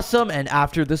questions. Awesome. And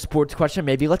after the sports question,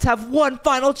 maybe let's have one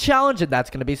final challenge, and that's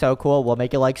gonna be so cool. We'll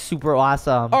make it like super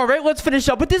awesome. All right, let's finish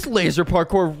up with this laser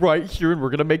parkour right here, and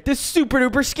we're gonna make this super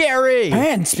duper scary.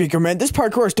 Man, Speaker Man, this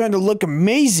parkour is starting to look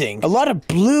amazing. A lot of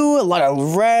blue, a lot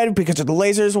of red because of the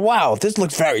lasers. Wow, this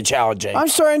looks very challenging. I'm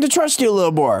starting to trust you a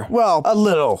little more. Well, a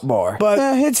little more, but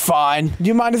it's fine. Do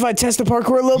you mind if I test the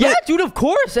parkour a little bit? Yeah, dude, of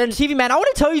course. And TV Man, I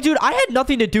want to tell you, dude, I had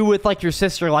nothing to do with like your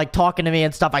sister like talking to me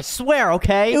and stuff. I swear,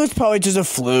 okay? It was probably just a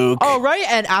fluke. All right,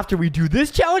 and after we do this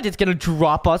challenge, it's gonna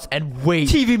drop us. And wait,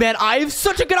 TV Man, I have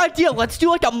such a good idea. Let's do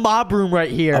like a mob room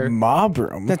right here. A mob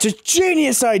room? That's a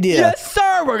genius idea. Yes,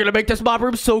 sir. We're gonna make this mob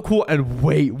room so cool. And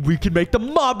wait, we can make the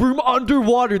mob room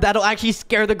underwater. That'll actually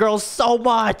scare the girls so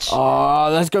much.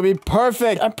 Oh, that's gonna be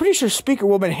perfect. I'm pretty sure Speaker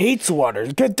Woman hates water.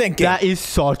 Good thinking. That is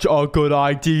such a good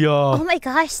idea. Oh my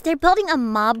gosh, they're building a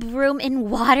mob room in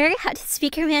water. How does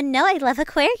Speaker Man know I love love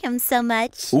aquariums so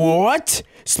much. What?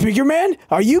 Speaker Man,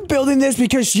 are you building this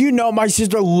because you know my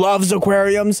sister loves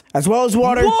aquariums as well as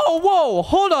water? Whoa,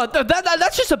 hold on.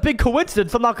 That's just a big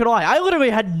coincidence. I'm not gonna lie. I literally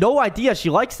had no idea she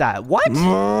likes that. What?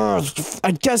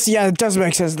 I guess, yeah, it does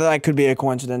make sense that could be a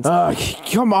coincidence.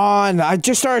 Come on. I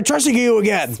just started trusting you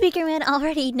again. Speaker Man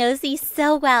already knows you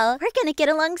so well. We're gonna get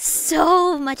along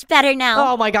so much better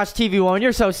now. Oh my gosh, TV Woman,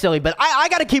 you're so silly. But I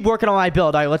gotta keep working on my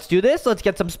build. All right, let's do this. Let's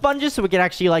get some sponges so we can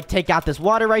actually, like, take out this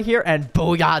water right here. And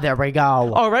booyah, there we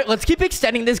go. All right, let's keep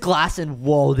extending this glass. And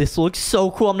whoa, this looks so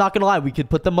cool. I'm not gonna lie. We could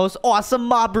put the most awesome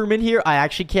mob room in here. I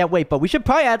actually can't wait. But we should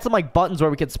probably add some, like, buttons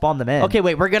where we can spawn them in. Okay,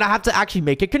 wait. We're gonna have to actually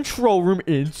make a control room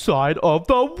inside of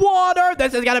the water.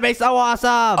 This is gonna be so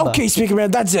awesome. Okay, Speaker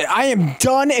Man, that's it. I am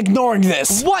done ignoring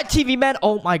this. What, TV Man?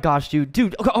 Oh my gosh, dude.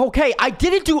 Dude, okay, I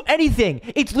didn't do anything.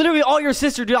 It's literally all your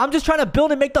sister, dude. I'm just trying to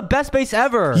build and make the best base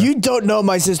ever. You don't know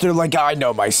my sister like I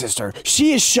know my sister.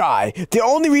 She is shy. The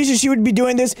only reason she would be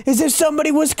doing this is if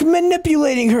somebody was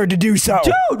manipulating her to do so.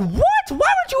 Dude, what? Why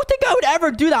would you think I would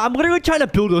ever do that? I'm literally trying to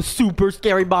build a super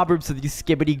scary mob room so these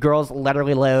Skibidi girls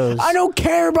literally lose. I don't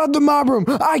care about the mob room.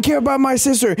 I care about my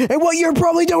sister and what you're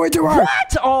probably doing to her.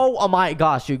 What? Oh my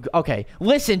gosh, dude. Okay,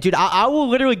 listen, dude. I will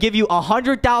literally give you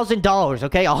 $100,000.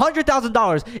 Okay,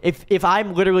 $100,000 if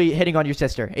I'm literally hitting on your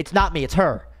sister. It's not me. It's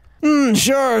her.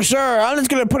 Sure. I'm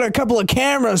just gonna put a couple of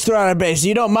cameras throughout our base.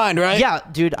 You don't mind, right? Yeah,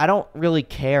 dude, I don't really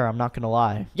care. I'm not gonna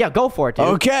lie. Yeah, go for it, dude.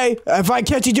 Okay, if I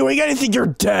catch you doing anything, you're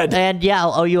dead. And yeah,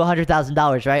 I'll owe you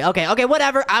 $100,000, right? Okay,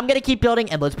 whatever. I'm gonna keep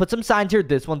building, and let's put some signs here.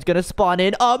 This one's gonna spawn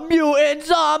in a mutant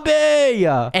zombie!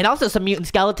 And also some mutant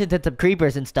skeletons and some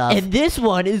creepers and stuff. And this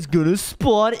one is gonna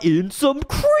spawn in some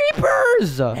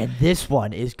creepers! And this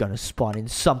one is gonna spawn in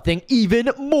something even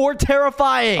more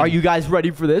terrifying! Are you guys ready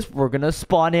for this? We're gonna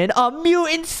spawn in a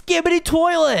mutant Skibidi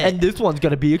toilet. And this one's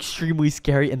gonna be extremely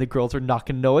scary, and the girls are not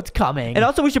gonna know it's coming. And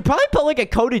also, we should probably put like a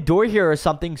coded door here or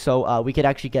something so we could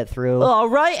actually get through. All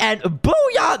right, and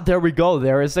booyah! There we go.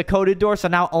 There is the coded door, so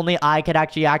now only I can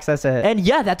actually access it. And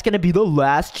yeah, that's gonna be the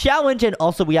last challenge. And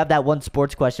also, we have that one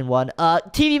sports question one.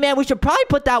 TV Man, we should probably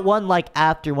put that one like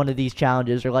after one of these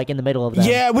challenges or like in the middle of them.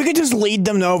 Yeah, we could just lead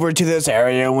them over to this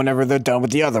area whenever they're done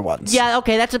with the other ones. Yeah,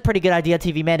 okay, that's a pretty good idea,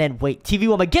 TV Man. And wait, TV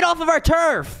Woman, get off of our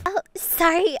turf! Oh,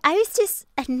 sorry. I was just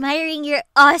admiring your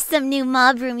awesome new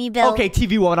mob room you built. Okay,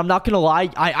 TV Woman, I'm not gonna lie.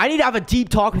 I need to have a deep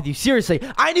talk with you. Seriously,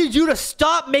 I need you to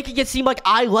stop making it seem like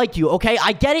I like you, okay?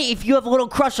 I get it if you have a little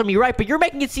crush on me, right? But you're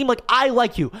making it seem like I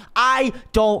like you. I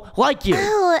don't like you.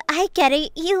 Oh, I get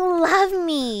it. You love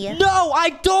me. No,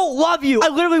 I don't love you. I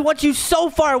literally want you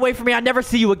so far away from me, I'd never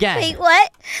see you again. Wait,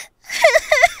 what?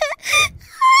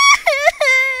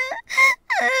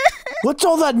 What's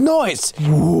all that noise?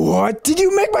 What? Did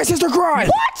you make my sister cry?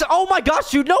 What? Oh my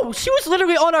gosh, dude, no. She was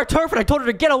literally on our turf and I told her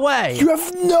to get away. You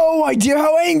have no idea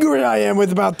how angry I am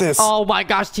about this. Oh my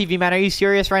gosh, TV Man, are you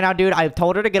serious right now, dude? I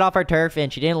told her to get off our turf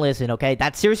and she didn't listen, okay?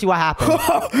 That's seriously what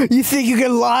happened. You think you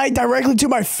can lie directly to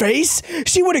my face?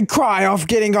 She wouldn't cry off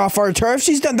getting off our turf.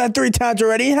 She's done that 3 times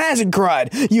already and hasn't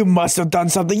cried. You must have done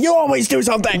something. You always do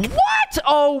something. What?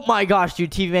 Oh my gosh,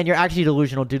 dude, TV Man, you're actually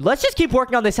delusional, dude. Let's just keep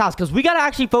working on this house because we gotta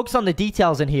actually focus on the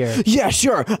details in here. Yeah,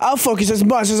 sure. I'll focus as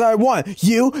much as I want.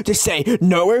 You just stay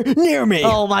nowhere near me.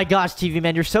 Oh my gosh, TV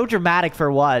Man, you're so dramatic for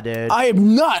what, dude? I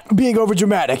am not being over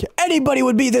dramatic. Anybody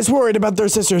would be this worried about their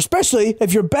sister, especially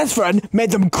if your best friend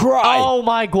made them cry. Oh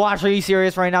my gosh, are you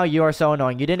serious right now? You are so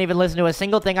annoying. You didn't even listen to a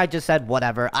single thing I just said.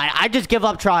 Whatever. I just give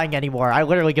up trying anymore. I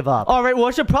literally give up. All right, well,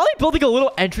 I should probably build like a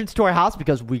little entrance to our house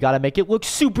because we gotta make it look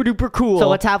super duper cool. So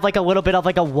let's have like a little bit of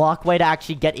like a walkway to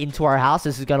actually get into our house.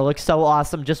 This is gonna look so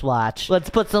awesome. Just watch. Let's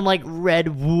put some like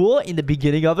red wool in the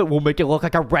beginning of it. We'll make it look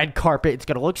like a red carpet. It's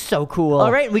gonna look so cool.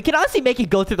 All right, we can honestly make it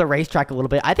go through the racetrack a little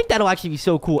bit. I think that'll actually be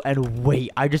so cool. And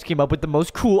wait, I just came up with the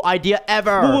most cool idea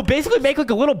ever. We'll basically make like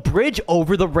a little bridge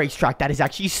over the racetrack. That is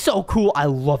actually so cool. I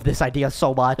love this idea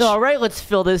so much. All right, let's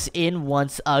fill this in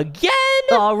once again.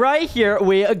 All right, here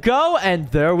we go. And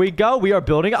there we go. We are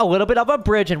building a little bit of a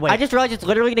bridge. And wait, I just realized it's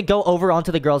literally gonna go over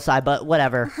onto the girl's side, but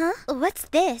whatever. Huh? What's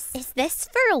this? Is this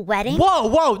for a wedding?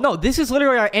 Whoa, no, this is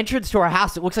literally our entrance to our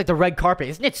house. It looks like the red carpet.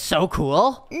 Isn't it so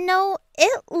cool? No,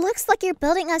 it looks like you're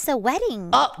building us a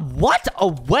wedding. What? A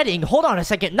wedding? Hold on a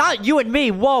second. Not you and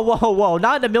me. Whoa.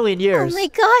 Not in a million years. Oh my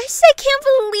gosh, I can't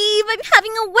believe I'm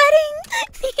having a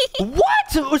wedding.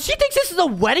 What? She thinks this is a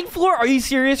wedding floor? Are you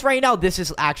serious right now? This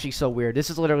is actually so weird. This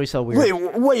is literally so weird.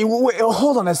 Wait,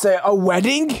 hold on a second. A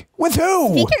wedding? With who?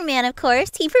 Speaker Man, of course.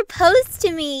 He proposed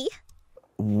to me.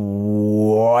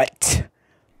 What?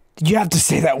 You have to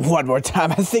say that one more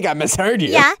time. I think I misheard you.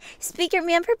 Yeah, Speaker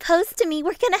Man proposed to me.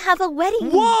 We're gonna have a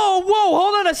wedding. Whoa,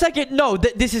 hold on a second. No,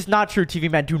 this is not true, TV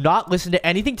Man. Do not listen to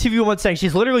anything TV Woman's saying.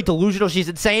 She's literally delusional. She's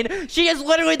insane. She is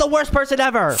literally the worst person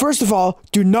ever. First of all,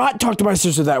 do not talk to my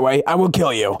sister that way. I will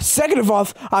kill you. Second of all,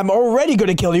 I'm already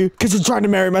gonna kill you because you're trying to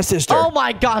marry my sister. Oh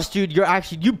my gosh, dude.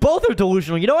 You both are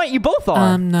delusional. You know what? You both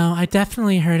are. No, I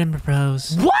definitely heard him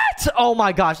propose. What? Oh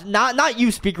my gosh. Not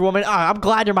you, Speaker Woman. I'm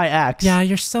glad you're my ex. Yeah,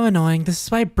 you're so annoying. This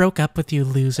is why I broke up with you,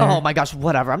 loser. Oh my gosh,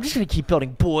 whatever. I'm just gonna keep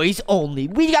building boys only.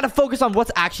 We gotta focus on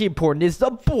what's actually important is the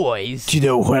boys. Do you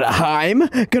know what I'm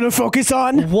gonna focus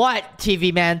on? What,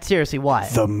 TV Man? Seriously, what?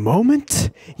 The moment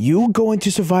you go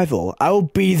into survival, I will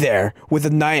be there with a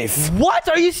knife. What?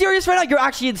 Are you serious right now? You're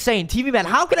actually insane. TV Man,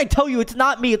 how can I tell you it's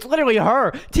not me? It's literally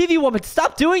her. TV Woman,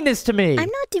 stop doing this to me. I'm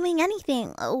not doing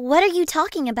anything. What are you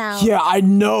talking about? Yeah, I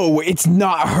know it's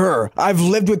not her. I've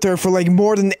lived with her for like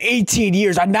more than 18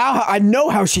 years. I know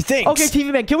how she thinks. Okay,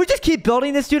 TV Man, can we just keep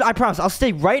building this, dude? I promise. I'll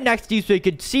stay right next to you so you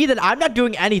can see that I'm not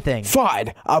doing anything.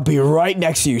 Fine. I'll be right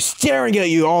next to you, staring at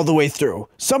you all the way through.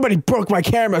 Somebody broke my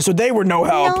camera, so they were no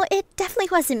help. No, it definitely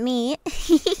wasn't me.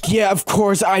 Yeah, of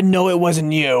course, I know it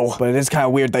wasn't you. But it is kind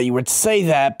of weird that you would say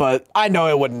that, but I know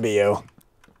it wouldn't be you.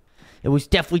 It was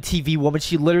definitely TV Woman.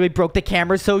 She literally broke the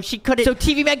camera so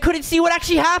TV Man couldn't see what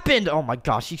actually happened. Oh my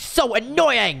gosh, she's so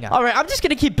annoying. All right, I'm just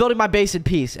gonna keep building my base in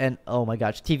peace. And oh my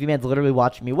gosh, TV Man's literally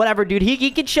watching me. Whatever, dude.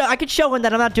 I can show him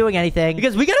that I'm not doing anything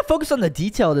because we gotta focus on the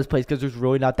detail of this place because there's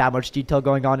really not that much detail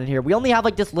going on in here. We only have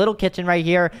like this little kitchen right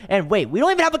here. And wait, we don't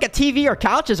even have like a TV or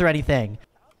couches or anything.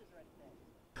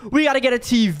 We gotta get a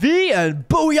TV, and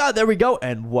booyah, there we go.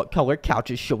 And what color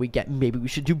couches should we get? Maybe we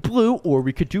should do blue, or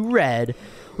we could do red.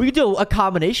 We could do a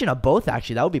combination of both,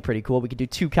 actually. That would be pretty cool. We could do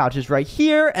 2 couches right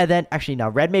here, and then, actually, no,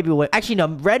 red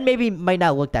maybe might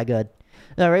not look that good.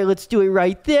 All right, let's do it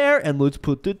right there, and let's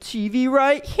put the TV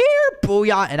right here.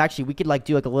 Booyah. And actually, we could, like,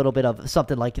 do, like, a little bit of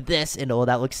something like this, and oh,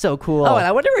 that looks so cool. Oh, and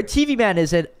I wonder where TV Man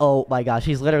is, and oh, my gosh,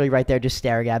 he's literally right there just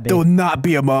staring at me. There will not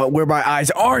be a moment where my eyes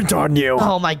aren't on you.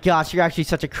 Oh, my gosh, you're actually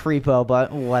such a creepo,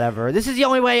 but whatever. This is the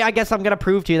only way I guess I'm gonna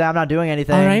prove to you that I'm not doing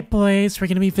anything. All right, boys, we're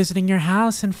gonna be visiting your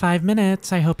house in 5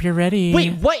 minutes. I hope you're ready.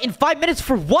 Wait, what? In 5 minutes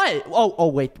for what? Oh,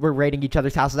 wait, we're raiding each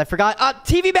other's houses. I forgot.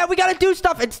 TV Man, we gotta do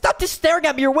stuff, and stop just staring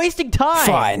at me. You're wasting time.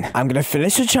 Fine. I'm gonna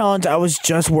finish the challenge I was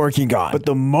just working on. But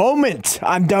the moment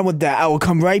I'm done with that, I will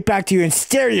come right back to you and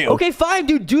stare you. Okay, fine,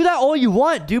 dude. Do that all you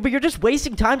want, dude. But you're just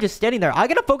wasting time just standing there. I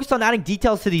gotta focus on adding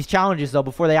details to these challenges, though,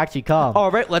 before they actually come.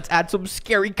 All right, let's add some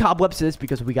scary cobwebs to this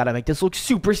because we gotta make this look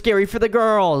super scary for the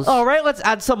girls. All right, let's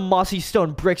add some mossy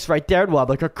stone bricks right there. And we'll have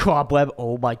like a cobweb.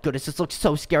 Oh my goodness, this looks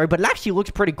so scary. But it actually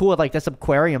looks pretty cool with like this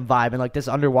aquarium vibe and like this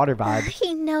underwater vibe.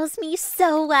 He knows me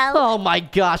so well. Oh my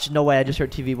gosh, no way. I just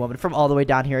heard TV Woman from all the way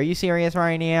down here. Are you serious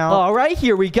right now? All right,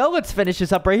 here we go. Let's finish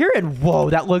this up right here. And whoa,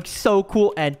 that looks so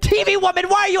cool. And TV Woman,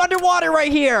 why are you underwater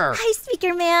right here? Hi,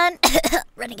 Speaker Man.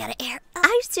 Running out of air.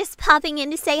 I was just popping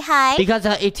in to say hi. Because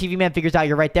if TV Man figures out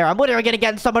you're right there, I'm literally gonna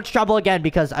get in so much trouble again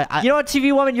because you know what,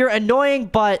 TV Woman, you're annoying,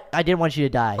 but I didn't want you to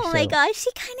die. Oh my gosh,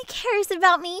 he kind of cares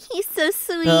about me. He's so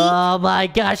sweet. Oh my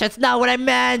gosh, that's not what I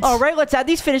meant. All right, let's add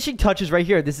these finishing touches right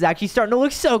here. This is actually starting to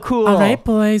look so cool. All right,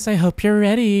 boys, I hope you're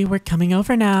ready. We're coming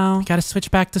over now. We gotta switch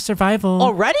back to survival.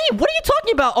 Already? What are you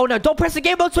talking about? Oh no, don't press the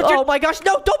game mode switch. Oh my gosh,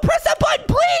 no, don't press that button,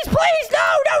 please, please, no.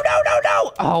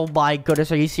 Oh my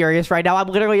goodness, are you serious right now? I'm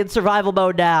literally in survival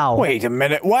mode now. Wait a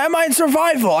minute, why am I in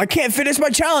survival? I can't finish my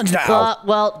challenge now.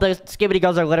 Well, the Skibidi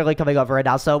girls are literally coming over right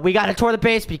now, so we gotta tour the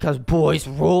base because boys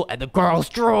rule and the girls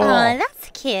drool. Oh, that's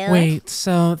cute. Wait,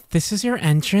 so this is your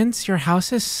entrance? Your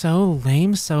house is so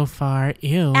lame so far.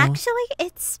 Ew. Actually,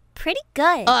 it's pretty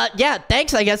good. Yeah,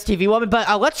 thanks, I guess, TV Woman,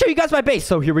 but let's show you guys my base.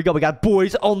 So here we go. We got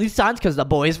boys only signs because the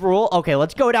boys rule. Okay,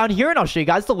 let's go down here and I'll show you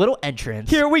guys the little entrance.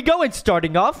 Here we go, and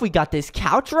starting off, we got this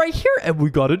couch right here and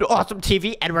we got an awesome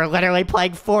TV and we're literally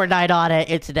playing Fortnite on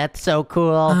it. That's so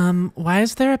cool. Why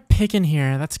is there a pig in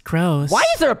here? That's gross. Why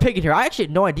is there a pig in here? I actually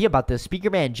had no idea about this. Speaker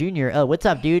Man Jr. Oh, what's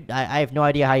up, dude? I have no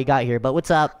idea how you got here, but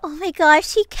what's up? Oh my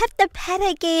gosh, he kept the pet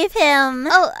I gave him.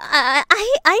 Oh,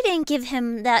 I didn't give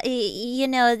him that. You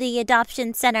know, the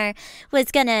adoption center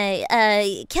was gonna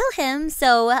kill him,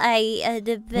 so I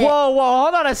Whoa,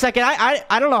 hold on a second.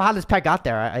 I don't know how this pet got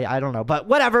there. I don't know, but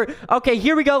whatever. Okay,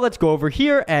 here we go. Let's go over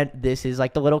here, and this is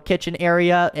like the little kitchen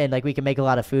area, and like we can make a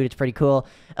lot of food. It's pretty cool.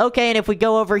 Okay, and if we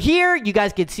go over here, you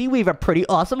guys can see we have a pretty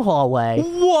awesome hallway.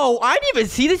 Whoa, I didn't even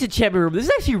see this enchantment room. This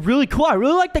is actually really cool. I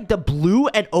really like the blue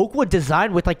and oak wood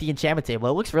design with like the enchantment table.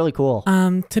 It looks really cool.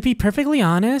 To be perfectly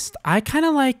honest, I kind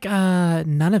of like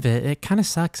none of it. It kind of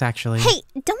sucks 6, actually. Hey,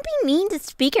 don't be mean to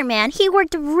Speaker Man. He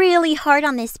worked really hard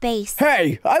on this base.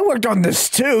 Hey, I worked on this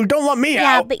too. Don't let me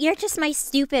Yeah, out. but you're just my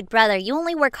stupid brother. You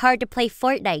only work hard to play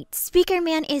Fortnite. Speaker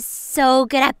Man is so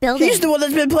good at building. He's the one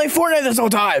that's been playing Fortnite this whole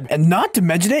time. And not to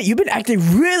mention it, you've been acting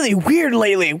really weird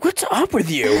lately. What's up with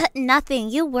you? Nothing.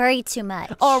 You worry too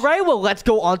much. All right, well, let's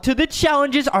go on to the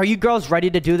challenges. Are you girls ready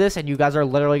to do this? And you guys are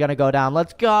literally going to go down.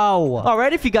 Let's go. All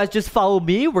right, if you guys just follow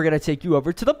me, we're going to take you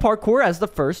over to the parkour as the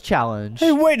first challenge.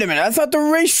 Hey, wait a minute. I thought the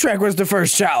racetrack was the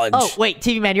first challenge. Oh, wait,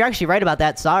 TV Man, you're actually right about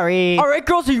that. Sorry. All right,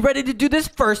 girls, are you ready to do this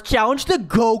first challenge, the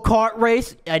go-kart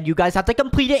race? And you guys have to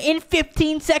complete it in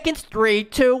 15 seconds. 3,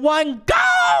 2, 1,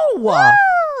 go!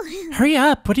 Hurry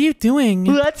up. What are you doing?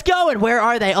 Let's go. And where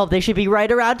are they? Oh, they should be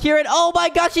right around here. And oh my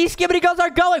gosh, these Skibidi girls are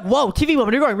going. Whoa, TV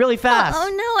Woman, you're going really fast. Oh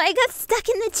no, I got stuck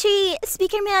in the tree.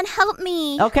 Speaker Man, help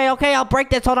me. Okay, I'll break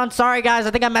this. Hold on. Sorry, guys.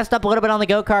 I think I messed up a little bit on the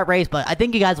go-kart race, but I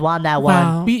think you guys won that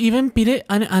Wow. one. We even beat it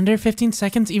in under 15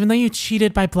 seconds, even though you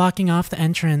cheated by blocking off the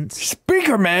entrance.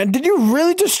 Speaker Man, did you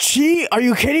really just cheat? Are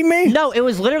you kidding me? No, it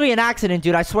was literally an accident,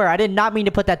 dude. I swear. I did not mean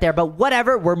to put that there, but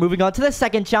whatever. We're moving on to the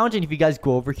second challenge, and if you guys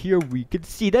go over here, we can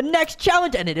see the next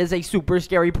challenge, and it is a super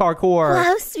scary parkour.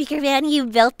 Wow, Speaker Man, you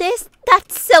built this?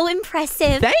 That's so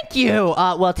impressive. Thank you.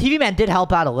 Well, TV Man did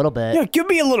help out a little bit. Yeah, give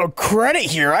me a little credit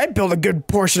here. I built a good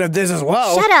portion of this as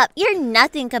well. Shut up. You're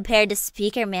nothing compared to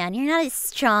Speaker Man. You're not as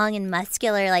strong and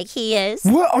muscular like he is.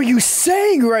 What are you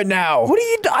saying right now? What are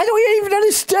you? I don't even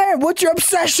understand. What's your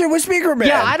obsession with Speaker Man?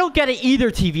 Yeah, I don't get it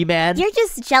either, TV Man. You're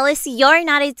just jealous you're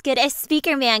not as good as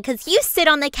Speaker Man because you sit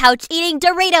on the couch eating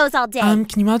Doritos all day. Can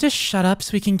you all just shut up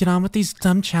so we can get on with these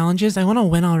dumb challenges? I want to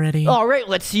win already. All right,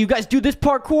 let's see you guys do this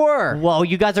parkour. Whoa,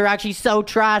 you guys are actually so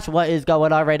trash. What is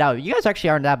going on right now? You guys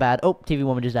actually aren't that bad. Oh, TV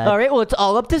Woman just died. All right, well, it's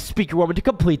all up to Speaker Woman to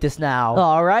complete this now.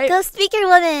 All right. Go, Speaker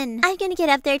Woman. I'm gonna get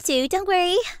up there too. Don't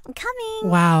worry. I'm coming.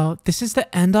 Wow, this is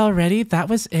the end already? That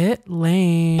was it?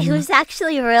 Lame. It was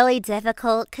actually really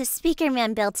difficult because Speaker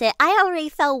Man built it. I already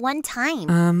fell one time.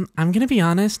 I'm gonna be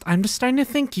honest. I'm just starting to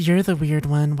think you're the weird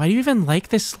one. Why do you even like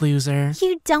this loser?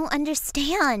 You don't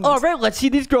understand. All right, let's see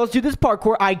these girls do this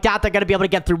parkour. I doubt they're going to be able to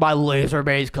get through my laser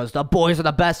maze because the boys are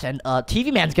the best, and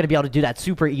TV Man's going to be able to do that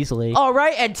super easily. All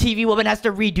right, and TV Woman has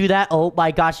to redo that. Oh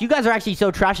my gosh, you guys are actually so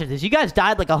trash at this. You guys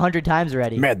died like 100 times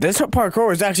already. Man, this parkour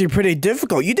was actually pretty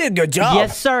difficult. You did a good job.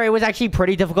 Yes, sir. It was actually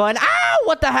pretty difficult. And ow,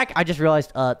 what the heck? I just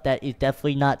realized that is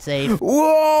definitely not safe.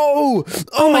 Whoa!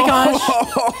 Oh my gosh.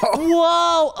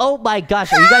 Whoa! Oh my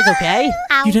gosh, are you guys okay?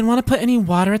 Ow. You didn't want to put any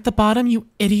water at the bottom, you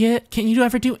idiot. Can't you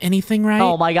ever do anything right?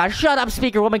 Oh my gosh, shut up,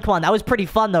 Speaker Woman. Come on, that was pretty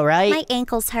fun though, right? My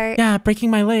ankles hurt. Yeah, breaking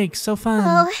my legs. So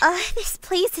fun. This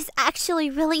place is actually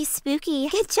really spooky.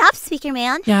 Good job, Speaker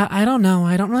Man. Yeah, I don't know.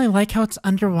 I don't really like how it's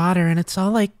underwater and it's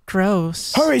all like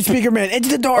gross. Hurry, Speaker Man, into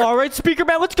the door. All right, Speaker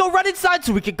Man, let's go run inside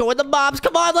so we can go in the mobs.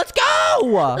 Come on, let's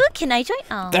go! Ooh, can I join?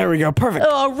 Oh. There we go, perfect.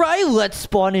 All right, let's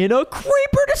spawn in a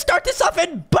creeper to start this off,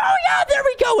 and booyah! There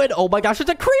we go. And oh my gosh, it's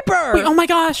a creeper. Wait, oh my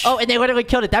gosh. Oh, and they literally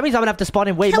killed it. That means I'm gonna have to spawn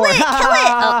in way Kill more. it, kill it. Oh,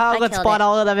 I Let's killed spawn it.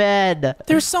 all of them in.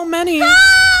 There's so many.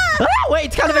 Ah, wait,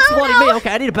 it's kind of exploding me.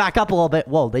 Okay, I need to back up a little bit.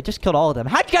 Whoa, they just killed all of them.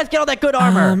 How'd you guys get all that good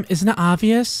armor? Isn't it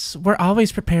obvious? We're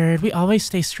always prepared. We always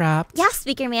stay strapped. Yeah,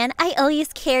 Speaker Man. I always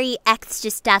carry extra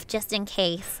stuff just in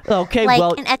case. Okay, Like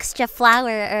well. an extra flower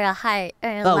or a heart or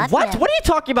a love What? note. What are you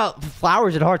talking about?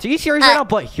 Flowers and hearts? Are you serious right now?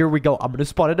 But here we go. I'm gonna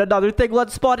spawn in another thing.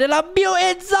 Let's spawn in a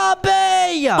mutant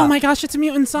zombie. Oh my gosh, it's a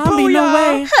mutant zombie. No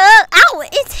Booyah. way. Ow!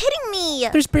 It's hitting me.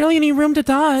 There's barely any room to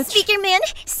dodge. Speaker Man,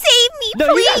 save me,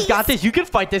 No, please. you guys got this. You can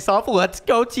fight this off. Let's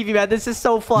go, TV Man. This is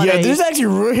so funny. Yeah, this is actually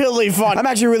really fun. I'm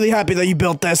actually really happy that you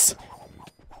built this.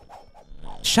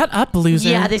 Shut up, loser.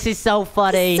 Yeah, this is so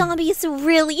funny. Zombie is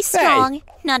really strong.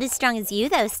 Not as strong as you,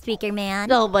 though, Speaker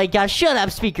Man. Oh my gosh, shut up,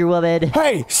 Speaker Woman.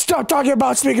 Hey, stop talking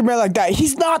about Speaker Man like that.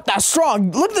 He's not that strong.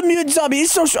 Look at the mutant zombie.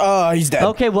 He's so strong. Oh, he's dead.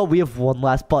 Okay, well, we have one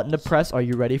last button to press. Are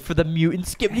you ready for the mutant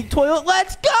skibidi toilet?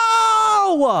 Let's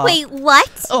go! Wait,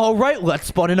 what? All right, let's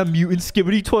spawn in a mutant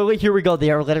skibidi toilet. Here we go.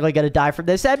 They are literally going to die from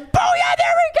this. And booyah,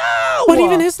 there we go! What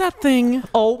even is that thing?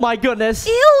 Oh my goodness.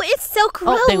 Ew, it's so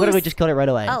gross. Oh, they literally just killed it right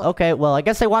away. Oh. Okay, well, I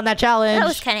guess they won that challenge. That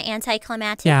was kind of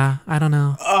anticlimactic. Yeah, I don't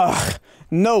know. Ugh,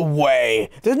 no way.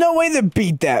 There's no way to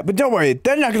beat that. But don't worry,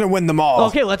 they're not gonna win them all.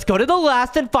 Okay, let's go to the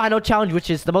last and final challenge, which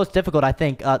is the most difficult, I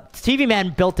think. TV Man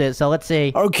built it, so let's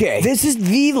see. Okay, this is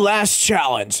the last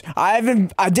challenge. I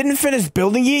didn't finish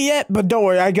building it yet, but don't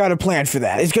worry, I got a plan for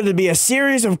that. It's gonna be a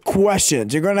series of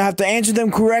questions. You're gonna have to answer them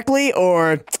correctly,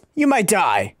 or you might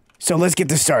die. So let's get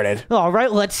this started. All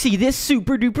right, let's see this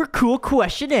super duper cool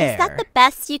questionnaire. Is that the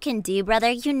best you can do,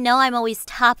 brother? You know I'm always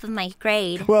top of my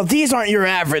grade. Well, these aren't your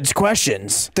average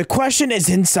questions. The question is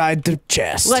inside the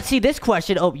chest. Let's see this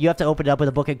question. Oh, you have to open it up with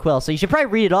a book and quill, so you should probably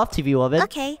read it off, TV woman.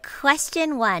 Okay,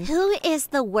 question 1. Who is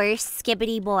the worst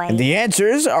Skibidi boy? And the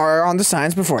answers are on the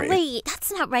signs before you. Wait,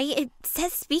 that's not right. It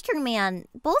says Speaker Man.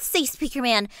 Both say Speaker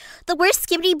Man. The worst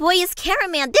Skibidi boy is Carrot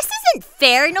Man. This isn't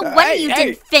fair. No wonder you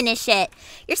didn't finish it.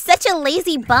 You're such a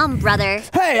lazy bum, brother.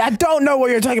 Hey, I don't know what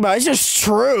you're talking about. It's just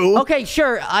true. Okay,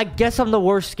 sure. I guess I'm the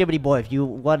worst Skibidi boy if you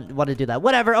want to do that.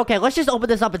 Whatever. Okay, let's just open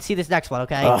this up and see this next one,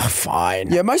 okay?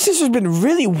 Fine. Yeah, my sister's been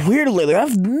really weird lately. I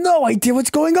have no idea what's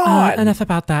going on. Enough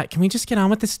about that. Can we just get on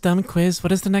with this dumb quiz?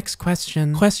 What is the next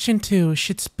question? Question 2.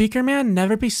 Should Speaker Man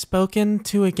never be spoken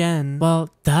to again? Well,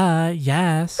 duh,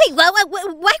 yes. Wait, why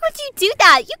would you do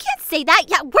that? You can't say that.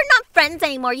 Yeah, we're not friends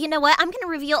anymore. You know what? I'm going to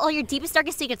reveal all your deepest,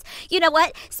 darkest secrets. You know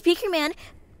what? Speaker Man,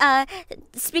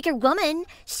 Speaker Woman,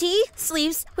 she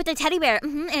sleeps with a teddy bear.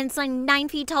 And it's like 9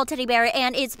 feet tall teddy bear,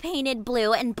 and it's painted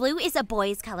blue, and blue is a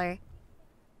boy's color.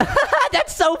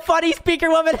 That's so funny, Speaker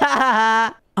woman.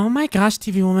 Oh my gosh,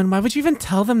 TV woman, why would you even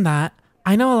tell them that?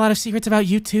 I know a lot of secrets about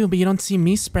you too, but you don't see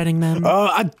me spreading them.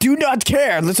 I do not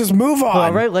care. Let's just move on.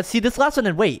 All right, let's see this last one.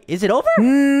 And wait, is it over?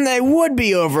 It would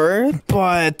be over,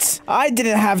 but I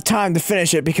didn't have time to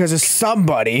finish it because of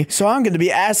somebody, so I'm going to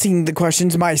be asking the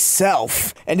questions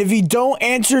myself. And if you don't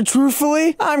answer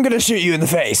truthfully, I'm going to shoot you in the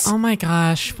face. Oh my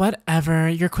gosh, whatever.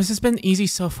 Your quiz has been easy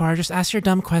so far. Just ask your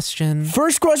dumb question.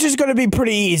 First question is going to be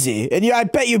pretty easy, and I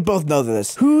bet you both know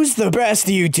this. Who's the best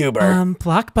YouTuber?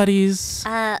 Block Buddies.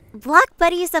 Block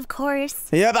Buddies, of course.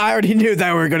 Yep, I already knew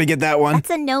that we were going to get that one. That's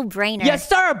a no-brainer. Yes,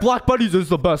 sir. Block Buddies is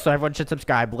the best, so everyone should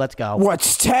subscribe. Let's go.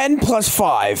 What's 10 plus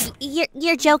 5?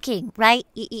 You're joking, right?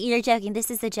 You're joking.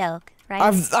 This is a joke, right?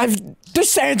 I've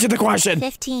just answered the question.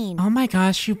 15. Oh my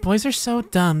gosh, you boys are so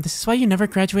dumb. This is why you never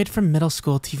graduated from middle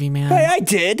school, TV man. Hey, I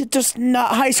did, just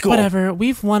not high school. Whatever,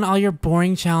 we've won all your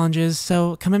boring challenges,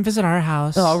 so come and visit our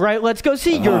house. All right, let's go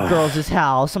see your girls'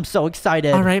 house. I'm so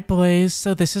excited. All right, boys,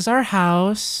 so this is our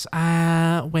house.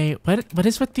 Wait, what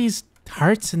is with these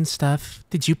hearts and stuff?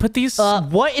 Did you put these?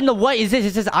 What in the what is this?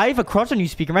 It says I have a crush on you,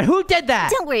 Speaker Man. Who did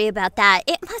that? Don't worry about that.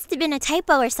 It must have been a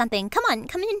typo or something. Come on,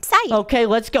 come inside. Okay,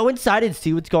 let's go inside and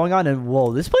see what's going on. And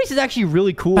whoa, this place is actually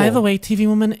really cool. By the way, TV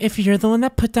woman, if you're the one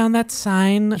that put down that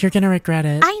sign, you're gonna regret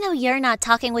it. I know you're not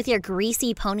talking with your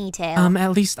greasy ponytail.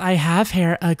 At least I have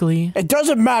hair, ugly. It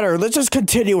doesn't matter. Let's just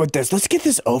continue with this. Let's get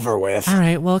this over with. All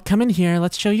right, well, come in here.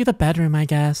 Let's show you the bedroom, I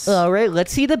guess. All right,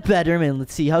 let's see the bedroom and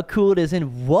let's see how cool it is.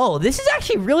 And whoa, this is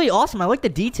actually really awesome. I like the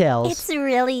details. It's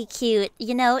really cute.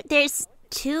 You know, there's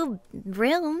 2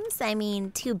 rooms. I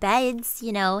mean, 2 beds.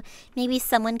 You know, maybe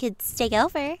someone could stay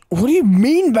over. What do you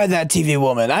mean by that, TV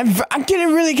woman? I'm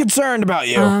getting really concerned about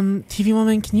you. TV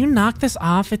woman, can you knock this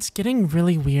off? It's getting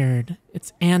really weird.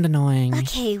 It's annoying.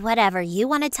 Okay, whatever. You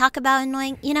want to talk about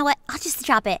annoying? You know what? I'll just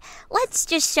drop it. Let's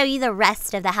just show you the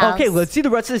rest of the house. Okay, let's see the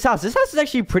rest of this house. This house is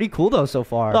actually pretty cool, though, so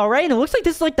far. All right, and it looks like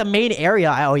this is like the main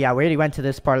area. Oh, yeah, we already went to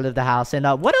this part of the house. And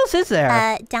what else is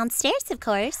there? Downstairs, of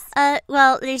course.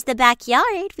 Well, there's the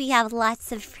backyard. We have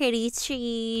lots of pretty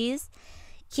trees.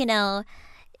 You know,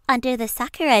 under the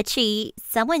sakura tree,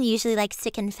 someone usually likes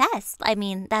to confess. I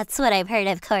mean, that's what I've heard,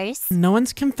 of course. No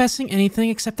one's confessing anything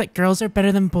except that girls are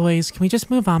better than boys. Can we just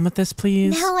move on with this,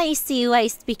 please? Now I see why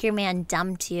Speaker Man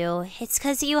dumped you. It's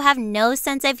because you have no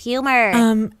sense of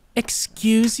humor.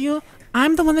 Excuse you?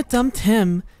 I'm the one that dumped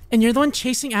him, and you're the one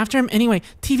chasing after him anyway.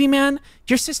 TV man,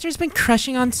 your sister's been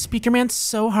crushing on Speaker Man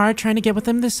so hard trying to get with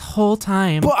him this whole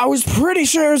time. But I was pretty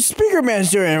sure Speaker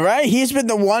Man's doing it, right? He's been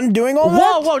the one doing all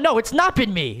that? Whoa, no, it's not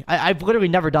been me. I've literally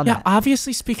never done that.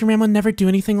 Obviously Speaker Man would never do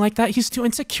anything like that. He's too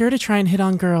insecure to try and hit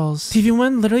on girls. TV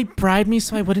Woman literally bribed me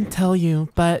so I wouldn't tell you,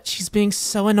 but she's being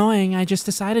so annoying, I just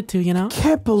decided to, you know?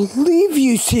 Can't believe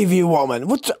you, TV Woman.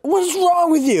 What's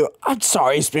wrong with you? I'm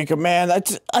sorry, Speaker Man.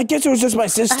 I guess it was just my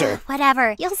sister.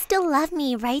 Whatever. You'll still love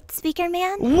me, right, Speaker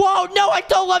Man? Whoa, no, I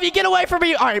don't love you. Get away from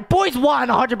me. All right, boys won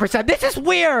 100%. This is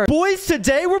weird. Boys,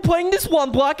 today we're playing this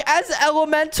one block as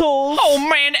elementals. Oh,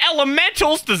 man,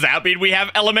 elementals? Does that mean we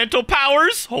have elemental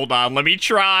powers? Hold on, let me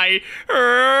try.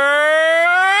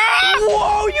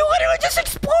 Whoa, you literally just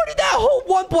exploded that whole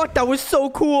one block. That was so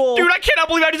cool. Dude, I cannot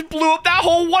believe I just blew up that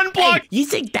whole one block. Hey, you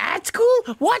think that's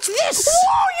cool? Watch this.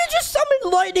 Whoa, you just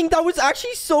summoned lightning. That was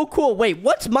actually so cool. Wait,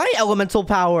 what's my elemental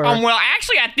power? Well,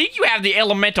 actually, I think you have the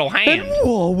elemental hand.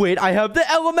 Whoa, wait, I have have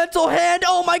the elemental hand.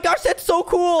 Oh my gosh, that's so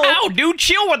cool. Ow, dude,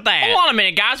 chill with that. Hold on a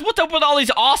minute, guys. What's up with all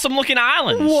these awesome looking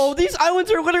islands? Whoa, these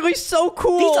islands are literally so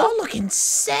cool. These all look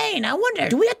insane. I wonder,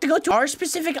 do we have to go to our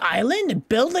specific island and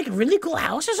build like a really cool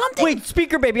house or something? Wait,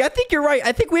 Speaker Baby, I think you're right.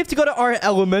 I think we have to go to our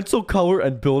elemental color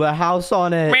and build a house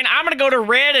on it. Man, I'm gonna go to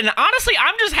red, and honestly,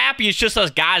 I'm just happy it's just us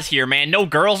guys here, man. No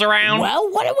girls around. Well,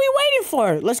 what are we waiting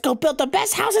for? Let's go build the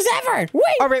best houses ever. Wait.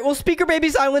 All right, well, Speaker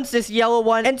Baby's island's this yellow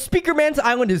one, and Speaker Man's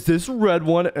island is this red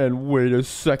one. And wait a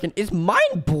second, is mine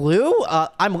blue?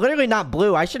 I'm literally not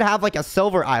blue. I should have like a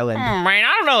silver island. Man,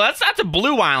 I don't know. That's a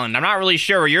blue island. I'm not really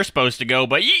sure where you're supposed to go,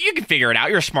 but you can figure it out.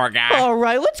 You're a smart guy. All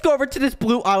right, let's go over to this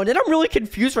blue island, and I'm really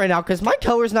confused right now because my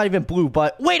color is not even blue.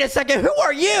 But wait a second, who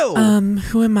are you?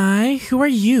 Who am I? Who are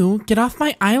you? Get off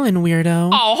my island,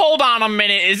 weirdo. Oh, hold on a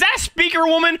minute. Is that Speaker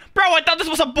Woman? Bro, I thought this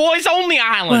was a boys-only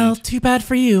island. Well, too bad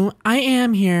for you. I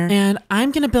am here, and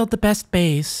I'm gonna build the best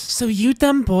base. So you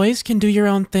dumb boys can do your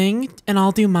own thing, and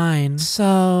I'll do mine.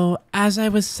 So, as I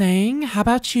was saying, how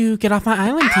about you get off my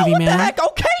island, Ow, TV what man? the heck?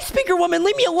 Okay, Speaker Woman,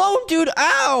 leave me alone, dude.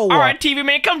 Ow. All right, TV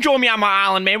man, come join me on my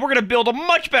island, man. We're gonna build a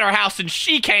much better house than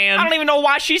she can. I don't even know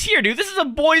why she's here, dude. This is a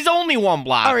boys-only one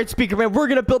block. All right, Speaker Man, we're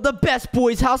gonna build the best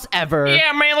boys' house ever.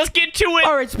 Yeah, man, let's get to it.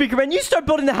 All right, Speaker Man, you start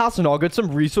building the house, and I'll get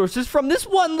some resources from this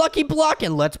one lucky block,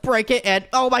 and let's break it. And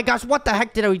oh my gosh, what the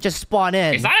heck did we just spawn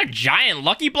in? Is that a giant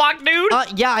lucky block, dude?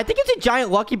 Yeah, I think it's a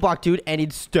giant lucky block, dude. And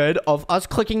instead of us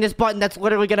clicking this button that's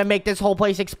literally gonna make this whole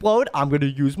place explode, I'm gonna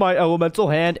use my elemental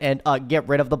hand and get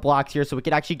rid of the blocks here so we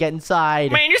can actually get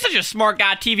inside. Man, you're such a smart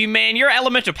guy, TV man. Your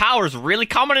elemental power is really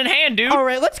coming in hand, dude. All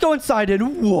right, let's go inside.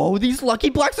 And whoa, these lucky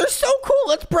blocks are so cool.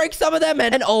 Let's break some of them.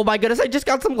 And oh my goodness, I just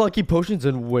got some lucky potions.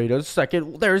 And wait a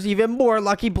second, there's even more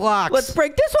lucky blocks. Let's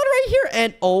break this one right here.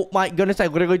 And oh my goodness, I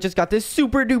literally just got this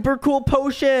super duper cool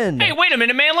potion. Hey, wait a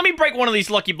minute, man. Let me break one of these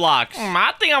lucky blocks.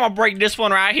 I think I'm gonna break this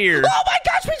one right here. Oh my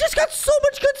gosh, we just got so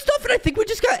much good stuff. And I think we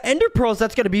just got ender pearls.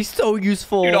 That's gonna be so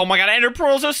useful. Dude, oh my god, ender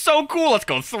pearls are so cool. Let's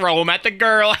go throw them at the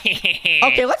girl.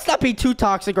 Okay, let's not be too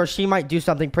toxic or she might do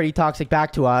something pretty toxic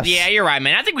back to us. Yeah, you're right,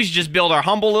 man. I think we should just build our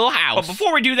humble little house. But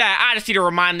before we do that, I just need to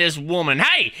remind this woman,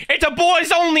 hey, it's a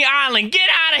boys-only island. Get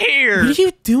out of here. What are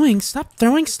you doing? Stop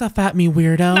throwing stuff at me,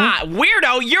 weirdo. Nah,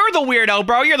 weirdo. You're the weirdo,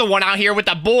 bro. You're the one out here with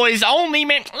the boys only,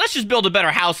 man. Let's just build a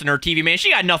better house than her, TV, man.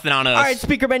 She got nothing on us. All right,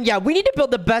 Speakerman, yeah, we need to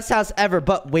build the best house ever,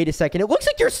 but wait a second. It looks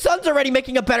like your son's already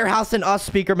making a better house than us,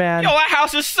 Speakerman. Yo, that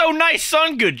house is so nice,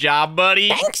 son. Good job, buddy.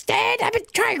 Thanks, Dad. I've been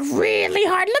trying really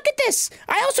hard. Look at this.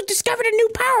 I also discovered a new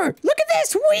power. Look at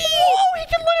this. Whee! Whoa, he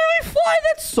can literally fly.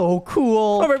 That's so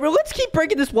cool. All right, well, let's keep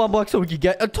breaking this one block so we can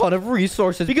get a ton of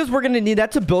resources because we're going to need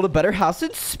that to build a better house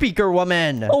than Speaker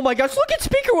Woman. Oh my gosh, look at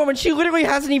Speaker Woman. She literally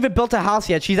hasn't even built a house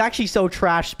yet. She's actually so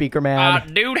trash, Speaker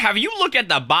Man. Dude, have you looked at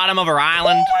the bottom of her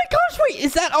island? Oh my gosh, wait,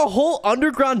 is that a whole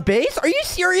underground base? Are you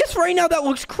serious right now? That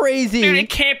looks crazy. Dude, it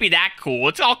can't be that cool.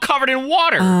 It's all covered in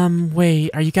water.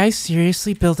 Wait, are you guys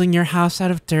seriously building your house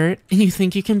out of dirt? And you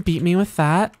think you can beat me with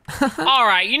that? All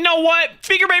right, you know what?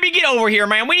 Speaker Baby, get over here,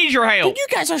 man. We need your help. Dude, you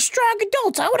guys are strong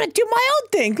adults. I want to do my own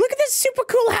thing. Look at this super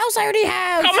cool house I already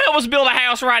have. Come help us build a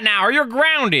house right now, or you're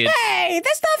grounded. Hey,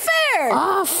 that's not fair.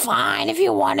 Oh, fine, if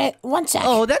you want it. One sec.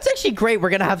 Oh, that's actually great. We're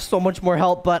going to have so much more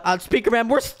help, but Speaker Man,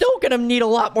 we're still going to need a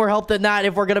lot more help than that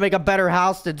if we're going to make a better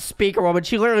house than Speaker Woman.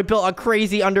 She literally built a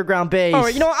crazy underground base. All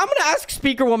right, you know what? I'm going to ask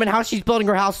Speaker Woman how she's building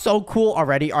her house so cool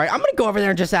already. All right, I'm going to go over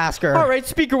there and just ask her. All right,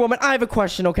 Speaker Woman, I have a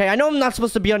question, okay? I know I'm not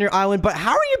supposed to be on your island, but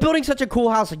how are you building such a cool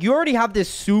house? Like, you already have this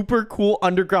super cool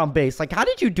underground base. Like, how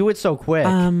did you do it so quick?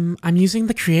 I'm using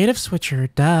the creative switcher,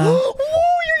 duh. Whoa,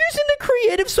 you're using the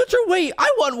creative switcher? Wait,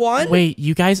 I want one. Wait,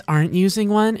 you guys aren't using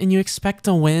one and you expect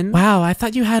to win? Wow, I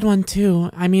thought you had one too.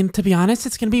 I mean, to be honest,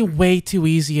 it's gonna be way too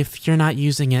easy if you're not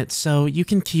using it, so you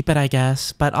can keep it, I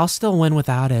guess, but I'll still win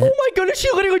without it. Oh my goodness, she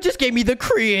literally just gave me the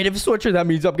creative switcher. That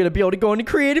means I'm gonna be able to go into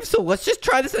creative, so let's just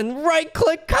try this and right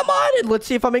click. Come on, and let's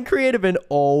see if I'm in creative. And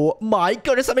oh my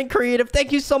goodness, I'm in creative.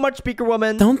 Thank you so much, Speaker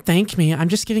Woman. Don't thank me. I'm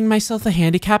just giving myself a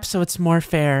handicap so it's more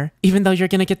fair, even though you're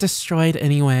gonna get destroyed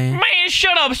anyway. Man,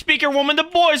 shut up, Speaker Woman. The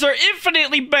boys are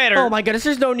infinitely better. Oh my goodness,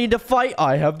 there's no need to fight.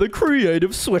 I have the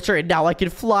creative switcher, and now I can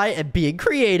fly and be in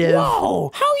creative.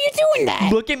 Whoa, how are you doing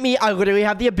that? Look at me. I literally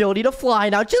have the ability to fly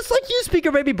now, just like you,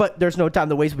 Speaker Baby, but there's no time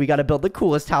to waste. We gotta build the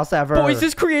coolest house ever. Boys,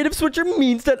 this creative switcher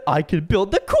means that I can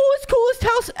build the coolest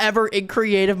house ever in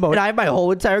creative mode. And I have my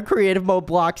whole entire creative mode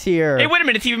blocks here. Hey, wait a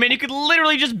minute, TV man. You could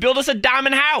literally just build us a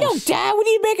diamond house. No, Dad, we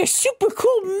need to make a super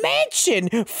cool mansion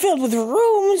filled with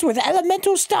rooms, with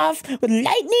elemental stuff, with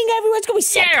lightning everywhere. It's gonna be we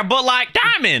sick? Yeah, but like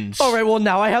diamonds. All right, well,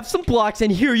 now I have some blocks,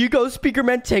 and here you go, Speaker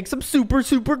Man. Take some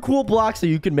super cool blocks so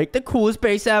you can make the coolest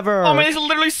base ever. Oh, man, this is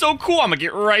literally so cool. I'm gonna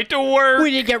get right to work.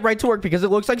 We need to get right to work because it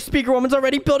looks like Speaker Woman's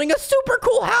already building a super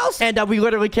cool house, and we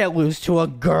literally can't lose to a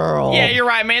girl. Yeah, you're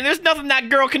right, man. There's nothing that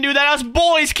girl can do that us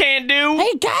boys can't do.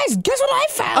 Hey, guys, guess what I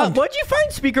found? What'd you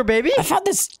find, Speaker Baby? I found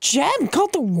this gem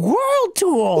called the World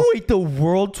Tool. Wait, the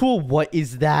World Tool? What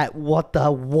is that? What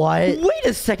the what? Wait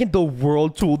a second, the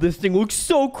World Tool. This thing looks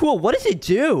so cool. What does it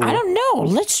do? I don't know.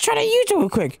 Let's try to use it real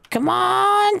quick. Come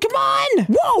on, come on.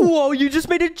 Whoa. Whoa, you just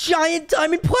made a giant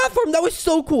diamond platform. That was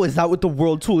so cool. Is that what the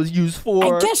World Tool is used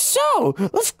for? I guess so.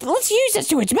 Let's use this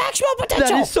to its maximum potential.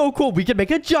 That is so cool. We can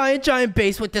make a giant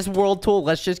base with this World Tool.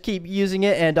 Let's just keep using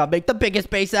it and make the biggest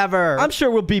base ever. I'm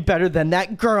sure we'll be better than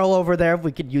that girl over there if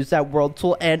we could use that World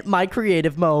Tool and my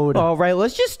creative mode. All right,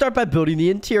 let's just start by building the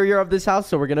interior of this house.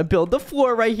 So we're going to build the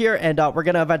floor right here, and we're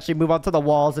going to eventually move on to the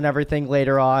walls and everything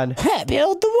later on.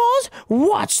 Build the walls?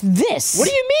 Watch this. What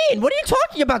do you mean? What are you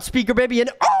talking about, Speaker Baby? And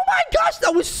oh my gosh,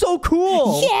 that was so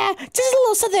cool. Yeah, just a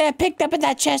little something I picked up in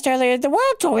that chest earlier. The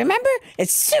World Tool, remember?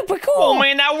 It's super cool. Oh,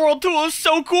 man, that World Tool is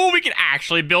so cool. We can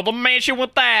actually build a mansion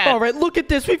with that. All right, look at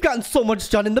this. We've gotten so much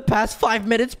done in the past 5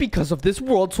 minutes because of this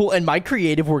World Tool and my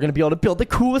creative. We're going to be able to build the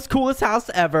coolest house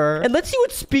ever. And let's see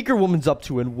what Speaker Woman's up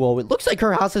to. And whoa, it looks like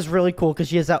her house is really cool because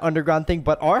she has that underground thing,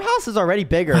 but our house is already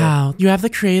bigger. Wow, you have the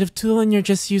creative tool and you're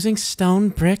just using stone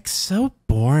bricks. So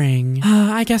boring.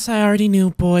 I guess I already knew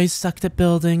boys sucked at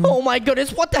building. Oh my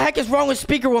goodness, what the heck is wrong with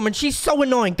Speaker Woman? She's so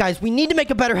annoying. Guys, we need to make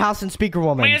a better house than Speaker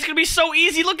Woman. Man, it's gonna be so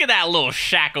easy. Look at that little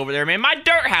shack over there, man. My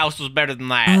dirt house was better than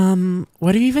that.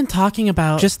 What are you even talking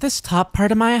about? Just this top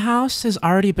part of my house is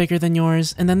already bigger than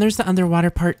yours, and then there's the underwater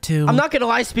part too. I'm not gonna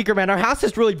lie, Speaker Man, our house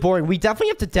is really boring. We definitely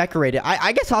have to decorate it.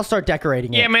 I guess I'll start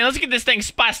decorating it. Yeah, man, let's get this thing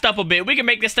spiced up a bit. We can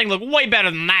make this thing look way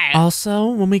better than that. Also,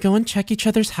 when we go and check each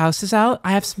other's houses out,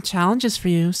 I have some challenges for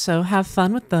you, so have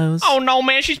fun with those. Oh no,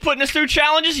 man, she's putting us through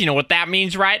challenges. You know what that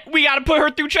means, right? We gotta put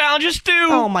her through challenges too.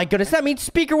 Oh my goodness, that means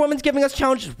Speaker Woman's giving us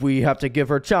challenges. We have to give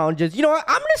her challenges. You know what?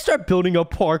 I'm gonna start building a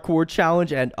parkour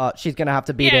challenge, and she's gonna have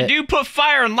to beat it. Yeah, dude, put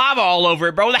fire and lava all over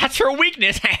it, bro. That's her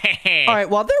weakness. All right,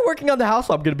 while they're working on the house,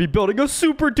 I'm gonna be building a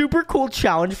super duper cool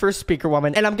challenge for Speaker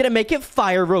Woman, and I'm gonna make it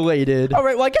fire related. All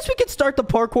right, well, I guess we could start the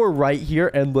parkour right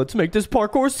here, and let's make this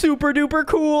parkour super duper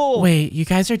cool. Wait, you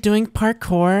guys are doing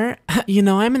parkour? You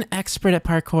know I'm an expert at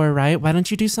parkour, right? Why don't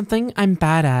you do something I'm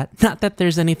bad at? Not that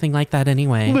there's anything like that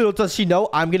anyway. Little does she know,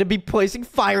 I'm gonna be placing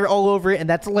fire all over it, and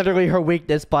that's literally her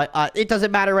weakness, but it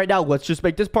doesn't matter right now. Let's just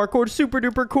make this parkour super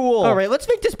duper cool. All right, let's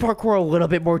make this parkour a little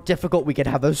bit more difficult. We can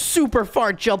have a super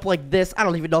far jump like this. I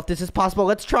don't even know if this is possible.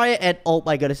 Let's try it, and oh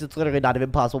my goodness, it's literally not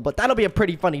even possible, but that'll be a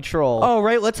pretty funny troll. All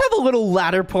right, let's have a little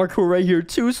ladder parkour right here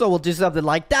too, so we'll do something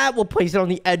like that. We'll place it on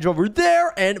the edge over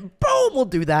there, and boom, we'll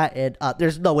do that, and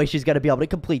there's no way she's gonna be able to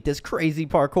complete this crazy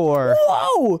parkour.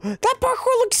 Whoa, that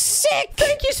parkour looks sick.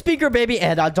 Thank you, Speaker Baby,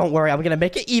 and don't worry, I'm gonna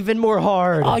make it even more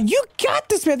hard. Oh, you got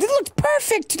this, man. This looks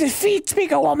perfect to defeat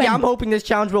Speaker Woman. Yeah, I'm hoping this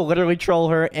challenge will literally troll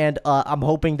her, and I'm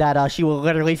hoping that she will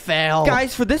literally fail.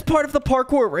 Guys, for this part of the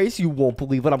parkour race, you won't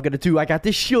believe what I'm gonna do. I got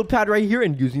this shield pad right here,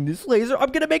 and using this laser,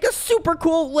 I'm gonna make a super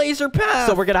cool laser path.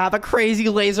 So we're gonna have a crazy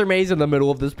laser maze in the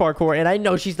middle of this parkour, and I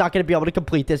know she's not gonna be able to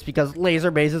complete this because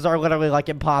laser mazes are literally like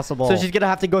impossible. So she's gonna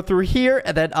have to go through here,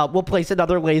 and then we'll place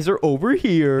another laser over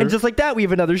here. And just like that, we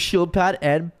have another shield pad,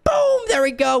 and boom, there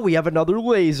we go. We have another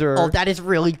laser. Oh, that is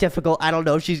really difficult. I don't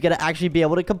know if she's gonna actually be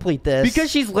able to complete this.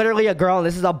 Because she's literally a girl, and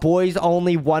this is a boys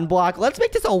only one block. Let's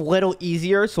make this a little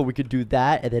easier so we could do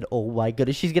that. And then, oh my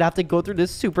goodness, she's gonna have to go through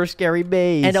this super scary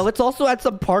maze. And let's also add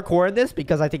some parkour in this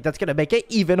because I think that's gonna make it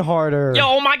even harder. Yo,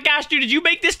 oh my gosh, dude, did you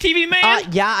make this TV, man?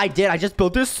 Yeah, I did. I just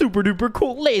built this super duper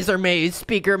cool laser maze,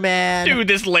 Speaker Man. Dude,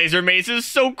 this laser maze is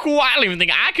so cool. I don't even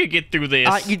think I could get through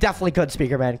this. You definitely could,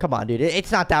 Speaker Man. Come on, dude.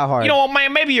 It's not that hard. You know what,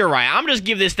 man? Maybe you're right. I'm just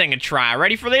give this thing a try.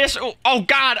 Ready for this? Oh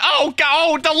God. Oh, God.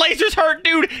 Oh, the lasers hurt,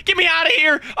 dude. Get me out of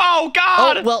here. Oh,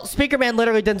 God. Oh, well, Speaker Man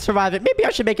literally didn't survive it. Maybe I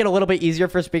should make it a little bit easier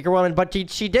for Speaker Woman, but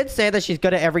she did say that she's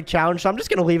good at every challenge, so I'm just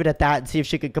going to leave it at that and see if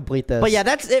she could complete this. But yeah,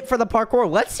 that's it for the parkour.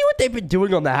 Let's see what they've been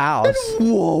doing on the house.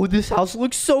 And whoa, this house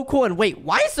looks so cool. And wait,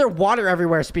 why is there water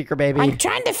everywhere, Speaker Baby? I'm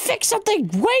trying to fix something.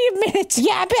 Wait a minute.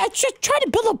 Yeah, I just tried to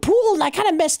build a pool, and I kind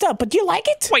of messed up, but do you like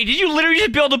it? Wait, did you literally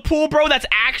just build a pool, bro? That's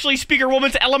actually Speaker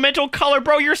Woman's elemental color,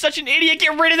 bro. You're such an idiot.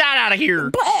 Get rid of that out of here.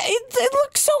 But it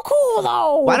looks so cool,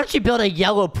 though. Why don't you build a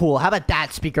yellow pool? How about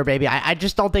that, Speaker Baby? I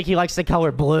just don't think he likes the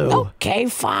color blue. Okay,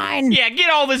 fine. Yeah, get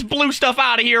all this blue stuff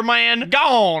out of here, man.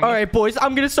 Gone. All right, boys,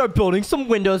 I'm going to start building some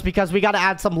windows because we got to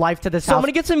add some life to this house. So I'm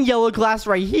going to get some yellow glass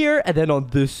right here, and then on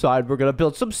this side, we're going to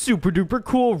build some super duper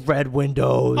cool red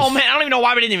windows. Oh, man, I don't even know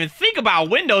why we didn't even think about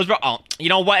windows, bro. Oh, you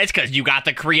know what? It's because you got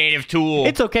the creative tool.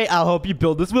 It's okay. I'll help you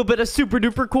build this. We'll build a super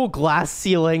duper cool glass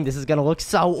ceiling. This is gonna look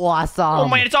so awesome. Oh,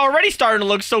 man, it's already starting to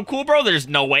look so cool, bro. There's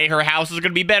no way her house is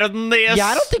gonna be better than this. Yeah,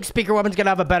 I don't think Speaker Woman's gonna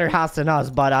have a better house than us,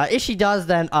 but if she does,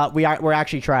 then we're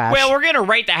actually trash. Well, we're gonna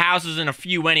rate the houses in a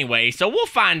few anyway, so we'll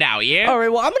find out, yeah? All right,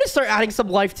 well, I'm gonna start adding some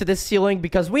life to this ceiling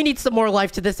because we need some more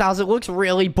life to this house. It looks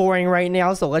really boring right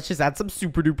now, so let's just add some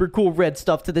super duper cool red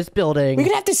stuff to this building. We're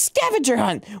gonna have to scavenger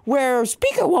hunt where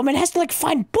Speaker Woman has to like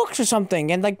find books or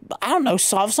something and like, I don't know,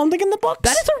 solve something in the books.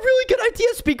 That is a really good idea,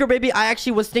 Speaker Baby. I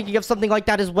actually was thinking of something like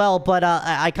that as well, but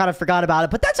I kind of forgot about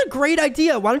it. But that's a great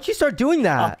idea. Why don't you start doing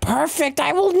that? Perfect.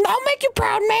 I'll make you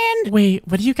proud, man. Wait,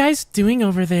 what are you guys doing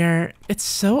over there? It's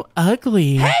so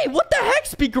ugly. Hey, what the heck,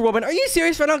 Speaker Woman? Are you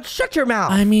serious right now? Shut your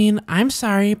mouth. I mean, I'm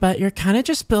sorry, but you're kind of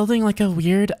just building like a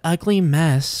weird, ugly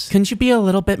mess. Couldn't you be a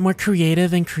little bit more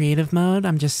creative in creative mode?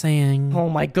 I'm just saying. Oh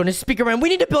my goodness, Speaker Man, we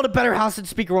need to build a better house than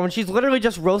Speaker Woman. She's literally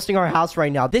just roasting our house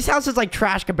right now. This house is like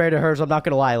trash compared to hers, I'm not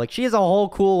gonna lie. Like, she has a whole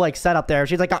cool like setup there.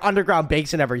 She's like an underground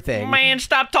base and everything. Man,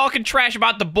 stop talking trash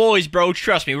about the boys, bro.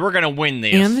 Trust me, we're gonna win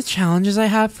this. And the challenges I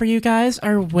have for you guys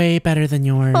are way better than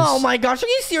yours. Oh my gosh, are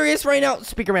you serious right now?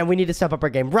 Speaker Man, we need to step up our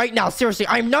game right now. Seriously,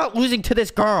 I'm not losing to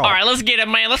this girl. All right, let's get it,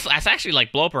 man. Let's actually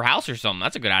like blow up her house or something.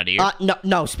 That's a good idea.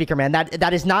 No, Speaker Man,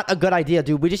 that is not a good idea,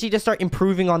 dude. We just need to start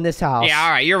improving on this house. Yeah, all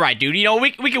right, you're right, dude. You know,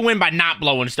 we can win by not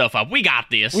blowing stuff up. We got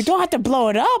this. We don't have to blow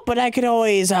it up, but I could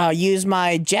always use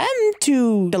my gem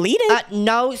to delete it.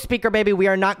 No, Speaker Baby, we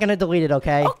are not gonna delete it,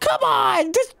 okay? Oh, come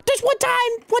on. Just one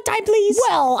time, please.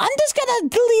 Well, I'm just gonna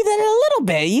delete it a little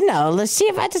bit, you know. Let's see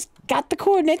if I just got the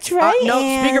coordinates right. No,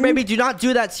 Speaker Baby, do not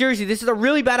do that. Seriously, this is a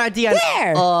really bad idea.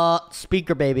 There.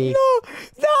 Speaker Baby.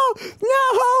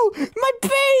 No, my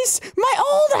base, my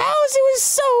old house, it was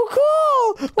so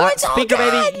cool. What's all Speaker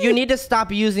gone? Baby, you need to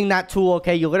stop using that tool,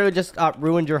 okay? You literally just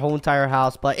ruined your whole entire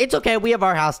house, but it's okay. We have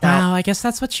our house now. Wow, I guess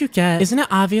that's what you get. Isn't it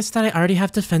obvious that I already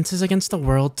have defenses against the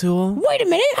world tool? Wait a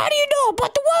minute, how do you know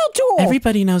about the world tool?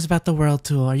 Everybody knows about the world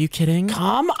tool. Are you kidding?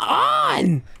 Come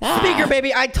on. Speaker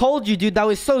Baby, I told you, dude, that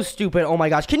was so stupid. Oh my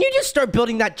gosh. Can you just start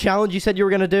building that challenge you said you were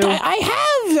gonna do? I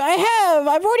have.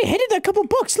 I've already hidden a couple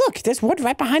books. Look, there's one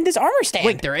right behind this armor stand.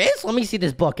 Wait, there is? Let me see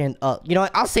this book, and you know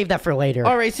what? I'll save that for later.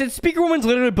 All right, since Speaker Woman's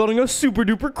literally building a super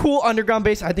duper cool underground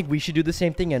base, I think we should do the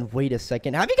same thing. And wait a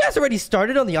second, have you guys already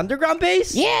started on the underground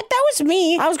base? Yeah, that was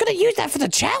me. I was gonna use that for the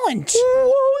challenge.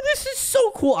 Whoa, this is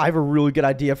so cool. I have a really good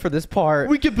idea for this part.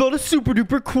 We could build a super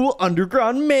duper cool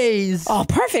underground maze. Oh,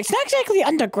 perfect. It's not exactly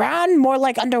underground, more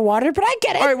like underwater, but I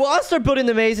get it. All right, well, I'll start building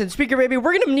the maze. And Speaker Baby,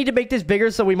 we're gonna need to make this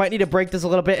bigger, so we might need to break this a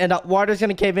little bit. And water's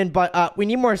gonna cave in, but we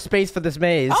need more space for this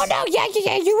maze. Oh, no, yeah,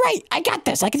 you're right. I got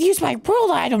this. I can use my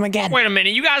world item again. Wait a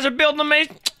minute, you guys are building a maze?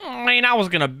 Oh, man, I was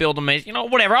gonna build a maze. You know,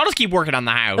 whatever. I'll just keep working on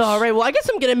the house. All right, well, I guess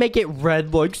I'm gonna make it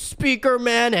red like Speaker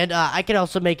Man, and I can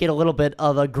also make it a little bit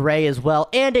of a gray as well,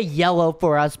 and a yellow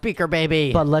for Speaker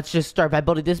Baby. But let's just start by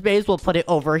building this maze. We'll put it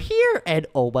over here, and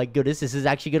oh my goodness, this is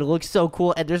actually gonna look so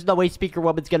cool, and there's no way Speaker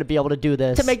Woman's gonna be able to do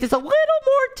this. To make this a little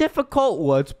more difficult,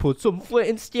 let's put some flint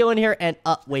and steel in here, and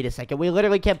wait a second, we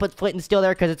literally can't put flint and steel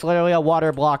there because it's literally a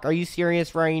water block. Are you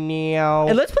serious right now?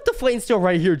 And let's put the flint and steel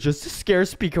right here just to scare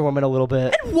Speaker Woman a little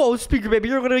bit. And whoa, Speaker Baby,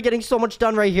 you're literally getting so much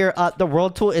done right here. The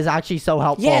world tool is actually so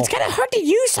helpful. Yeah, it's kind of hard to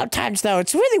use sometimes, though.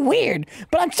 It's really weird,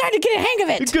 but I'm starting to get a hang of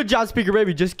it. Good job, Speaker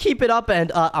Baby. Just keep it up,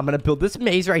 and I'm gonna build this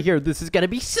maze right here. This is gonna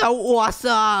be so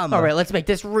awesome. All right, let's make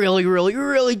this really, really,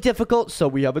 really difficult so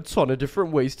we have a ton of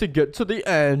different ways to get to the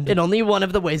end, and only one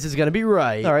of the ways is gonna be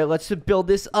right. All right, let's build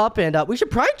this up, and we should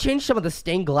probably change some of the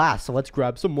stained glass. So let's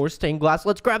grab some more stained glass.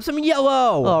 Let's grab some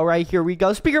yellow. All right, here we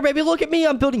go. Speaker Baby, look at me.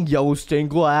 I'm building yellow stained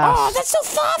glass. Oh, that's so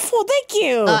thoughtful. Thank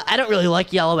you. I don't really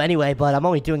like yellow anyway, but I'm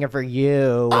only doing it for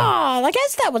you. Oh, I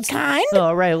guess that was kind.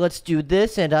 All right, let's do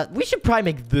this, and we should probably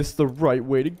make this the right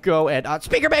way to go. And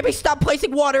Speaker Baby, stop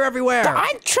placing water everywhere.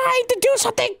 I'm trying to do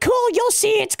something cool. You'll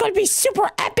see. It's going to be super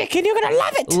epic, and you're going to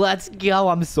love it. Let's go.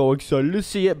 I'm so excited to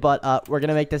see it, but we're going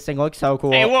to make this thing look so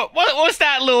cool. Hey, what's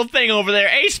that little thing over there?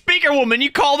 Hey, Speaker Woman,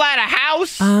 you call that a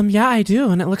house? Yeah, I do,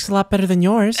 and it looks a lot better than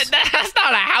yours. That's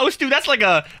not a house, dude. That's like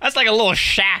a little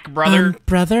shack, brother.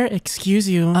 Brother, excuse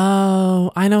you.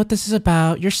 Oh, I know what this is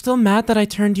about. You're still mad that I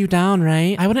turned you down,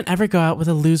 right? I wouldn't ever go out with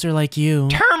a loser like you.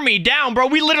 Turn me down, bro.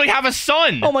 We literally have a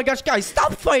son. Oh my gosh, guys,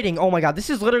 stop fighting. Oh my god, this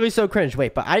is literally so cringe.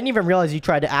 Wait, but I didn't even realize you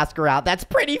tried to ask her out. That's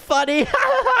pretty funny.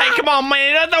 Hey, come on,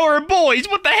 man. I thought we were boys.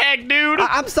 What the heck, dude?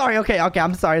 I'm sorry. Okay,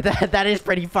 I'm sorry. That is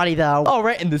pretty funny, though. All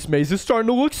right, and this maze is starting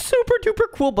to look super duper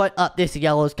cool, but this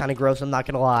yellow is kind of gross. I'm not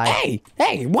gonna lie.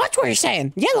 Hey, watch what you're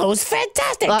saying. Yellow is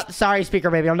fantastic. Sorry, Speaker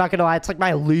Baby. I'm not gonna lie. It's like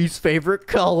my least favorite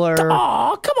color.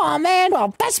 Oh, come on, man.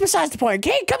 Well, that's besides the point.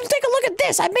 Okay, come take a look at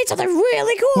this. I made something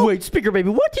really cool. Wait, Speaker Baby,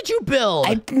 what did you build?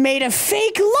 I made a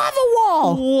fake lava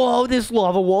wall. Whoa, this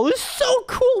lava wall is so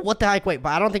cool. What the heck? Wait, but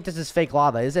I don't think this is fake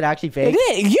lava. Is it actually fake?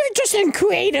 It is. You're just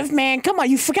creative, man. Come on,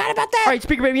 you forgot about that? All right,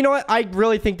 Speaker Baby, you know what? I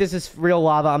really think this is real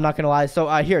lava. I'm not gonna lie. So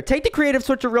here, take the creative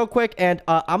switcher real quick, and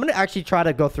I'm gonna actually try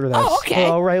to go through this. Oh, okay.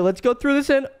 All right, let's go through this,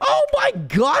 and oh my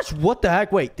gosh, what the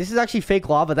heck? Wait, this is actually fake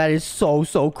lava. That is so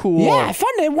cool. Yeah, I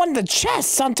found it in one of the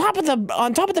chests on top of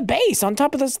the base, on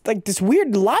top of this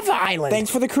weird lava island. Thanks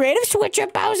for the creative switcher,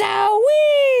 Bowser.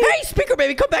 Whee! Hey, Speaker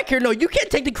Baby, come back here. No, you can't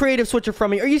take the creative switcher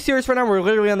from me. Are you serious right now? We're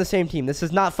literally on the same team. This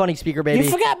is not funny, Speaker Baby.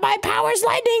 You forgot my powers,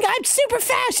 lightning. I'm super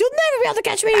fast. You'll never be able to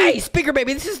catch me. Hey, Speaker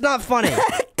Baby, this is not funny.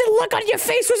 The look on your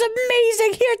face was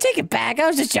amazing. Here, take it back. I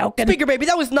was just joking. Speaker Baby,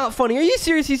 that was not funny. Are you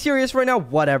seriously serious right now?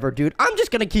 Whatever, dude. I'm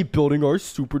just gonna keep building our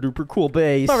super duper cool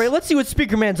base. All right, let's see what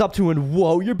Speaker Man's up to. And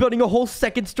whoa, you're building a whole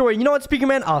second story. You know what, Speaker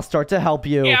Man? I'll start to help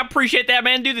you. Yeah, I appreciate that,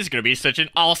 man. Dude, this is gonna be such an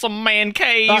awesome man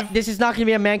cave. This is not gonna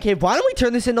be a man cave. Why don't we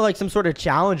turn this into like some sort of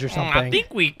challenge or something? I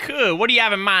think we could. What do you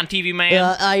have in mind, TV man?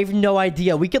 I have no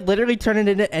idea. We could literally turn it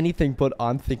into anything, but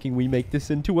I'm thinking we make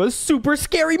this into a super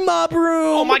scary mob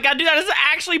room. Oh my god, dude, that is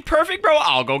actually perfect, bro.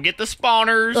 I'll go get the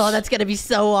spawners. Oh, that's gonna be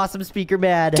so awesome, Speaker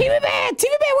Man. TV Man,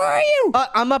 where are you?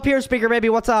 I'm up here, Speaker Baby.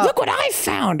 What's up? Look what I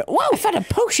found. Whoa, I found a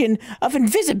potion of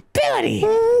invisibility.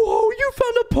 Whoa, you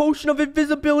found a potion of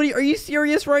invisibility. Are you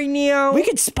serious right now? We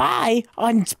could spy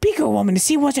on Speaker Woman to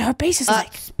see what her base is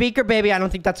like. Speaker Baby, I don't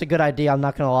think that's a good idea. I'm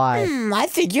not gonna lie. I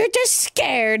think you're just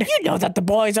scared. You know that the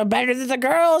boys are better than the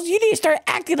girls. You need to start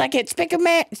acting like it, Speaker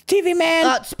Man, TV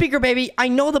Man. Speaker Baby, I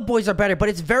know the boys are better, but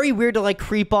it's very weird to like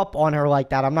creep up on her like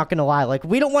that. I'm not gonna lie. Like,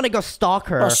 we don't want to go stalk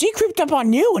her. Well, she creeped up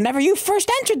on you whenever you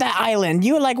first entered that island.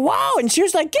 You were like, wow, and she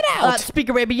was like, get out.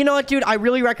 Speaker Baby, you know what, dude? I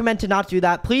really recommend to not do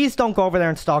that. Please don't go over there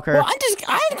and stalk her. Well,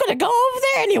 I'm gonna go over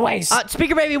there anyways.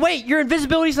 Speaker Baby, wait, your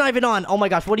invisibility's not even on. Oh my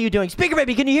gosh, what are you doing? Speaker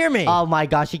Baby, can you hear me? Oh my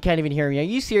gosh, you can't even hear me. Are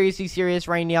you seriously serious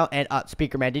right now? And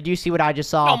Speaker Man, did you see what I just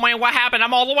saw? Oh man, what happened?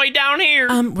 I'm all the way down here.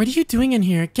 What are you doing in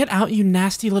here? Get out, you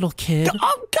nasty little kid.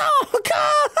 Oh, go.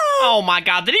 Oh my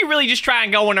god, did he really just try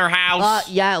and go in her house?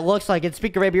 Yeah, it looks like it.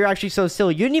 Speaker Baby, you're actually so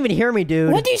silly. You didn't even hear me,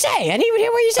 dude. What did you say? I didn't even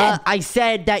hear what you said. I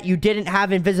said that you didn't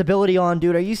have invisibility on,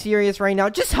 dude. Are you serious right now?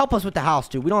 Just help us with the house,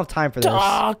 dude. We don't have time for this.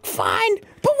 Fine.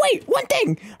 But wait, one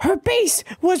thing. Her base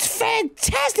was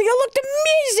fantastic. It looked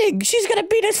amazing. She's gonna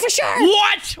beat us for sure.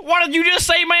 What? What did you just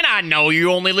say, man? I know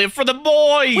you only live for the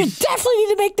boys. We definitely need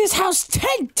to make this house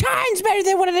 10 times better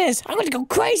than what it is. I'm gonna go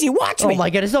crazy. Watch me. Oh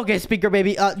my goodness. Okay, Speaker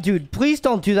Baby. Dude, please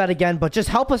don't do that again, but just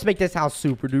help us make this house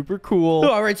super duper cool.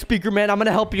 All right, Speaker Man, I'm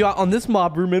gonna help you out on this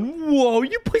mob room. And whoa,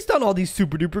 you placed down all these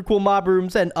super duper cool mob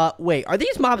rooms. And wait, are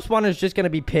these mob spawners just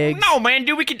gonna be pigs? No, man,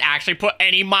 dude, we can actually put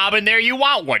any mob in there you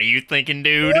want. What are you thinking,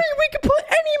 dude? We can put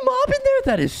any mob in there?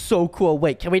 That is so cool.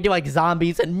 Wait, can we do like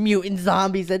zombies and mutant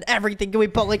zombies and everything? Can we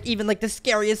put like even like the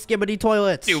scariest skibidi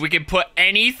toilets? Dude, we can put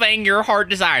anything your heart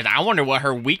desires. I wonder what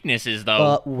her weakness is,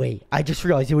 though. Wait, I just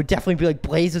realized it would definitely be like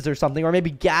blazes or something, or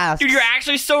maybe gas. Dude, you're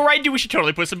actually so right, dude. We should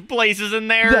totally put some blazes in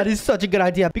there. That is such a good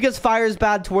idea because fire is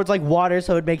bad towards like water,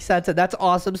 so it makes sense. And that's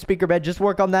awesome, Speaker Man. Just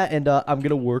work on that, and I'm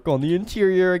gonna work on the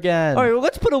interior again. All right, well,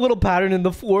 let's put a little pattern in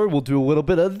the floor. We'll do a little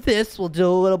bit of this. We'll do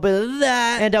a little bit of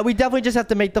that, and we definitely just have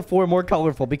to make the floor more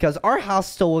colorful because our house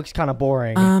still looks kind of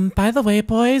boring. By the way,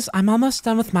 boys, I'm almost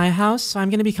done with my house, so I'm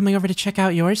gonna be coming over to check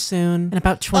out yours soon in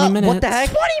about 20 minutes. What the heck?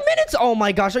 20 minutes? Oh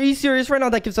my gosh, are you serious right now?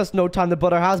 That gives us no time to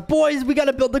build our house. Boys, we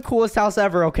gotta build the coolest house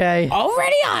ever, okay?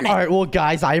 Already on it. All right, well,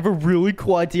 guys, I have a really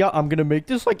cool idea. I'm gonna make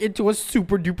this like into a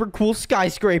super duper cool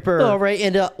skyscraper. All right,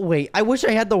 and wait, I wish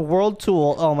I had the world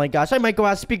tool. Oh my gosh, I might go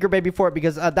ask Speaker Baby for it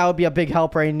because that would be a big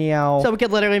help right now. So we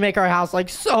could literally make our house like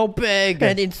so big.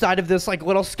 And inside of this like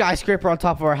little skyscraper on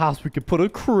top of our house, we could put a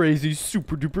crazy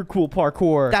super duper cool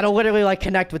parkour. That'll literally like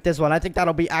connect with this one. I think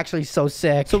that'll be actually so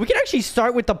sick. So we can actually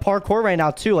start with the parkour right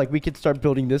now too. Like we could start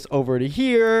building this over to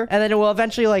here, and then it will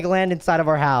eventually like land inside of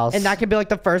our house. And that could be like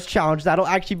the first challenge. That'll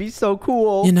actually be so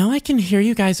cool. You know, I can hear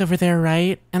you guys over there,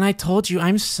 right? And I told you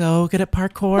I'm so good at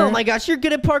parkour. Oh my gosh, you're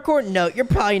good at parkour? No, you're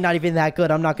probably not even that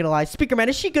good. I'm not gonna lie. Speaker Man,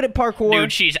 is she good at parkour?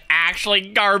 Dude, she's actually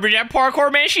garbage at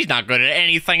parkour, man. She's not good at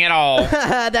anything at all.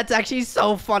 That's actually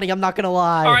so funny. I'm not gonna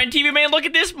lie. All right, TV man, look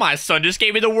at this. My son just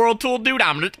gave me the world tool, dude.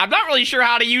 I'm not really sure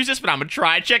how to use this, but I'm gonna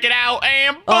try and check it out.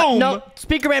 And boom. No,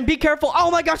 Speaker Man, be careful.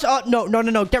 Oh my gosh.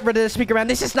 No. Get rid of this, Speaker Man. Man,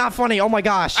 this is not funny. Oh my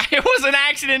gosh. It was an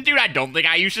accident, dude. I don't think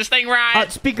I used this thing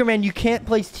right. Speaker Man, you can't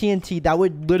place TNT. That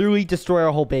would literally destroy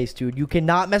our whole base, dude. You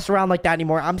cannot mess around like that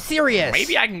anymore. I'm serious.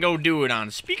 Maybe I can go do it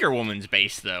on Speaker Woman's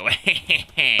base, though.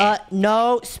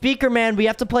 No, Speaker Man, we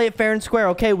have to play it fair and square,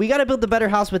 okay? We gotta build a better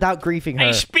house without griefing her.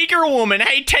 Hey, Speaker Woman.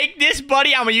 Hey, take this,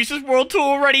 buddy. I'm gonna use this world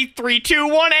tool. Ready? 3, 2,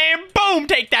 1, and boom.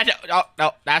 Take that. Oh,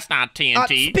 no, that's not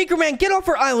TNT. Speaker Man, get off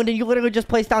our island and you literally just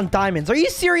place down diamonds. Are you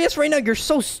serious right now? You're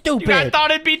so stupid. Dude, I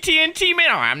thought it'd be TNT,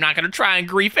 man. All right, I'm not gonna try and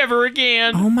grief ever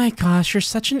again. Oh my gosh, you're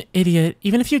such an idiot.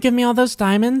 Even if you give me all those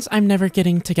diamonds, I'm never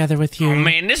getting together with you. Oh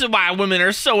man, this is why women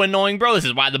are so annoying, bro. This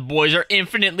is why the boys are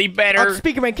infinitely better.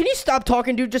 Speaker Man, can you stop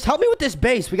talking, dude? Just help me with this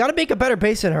base. We gotta make a better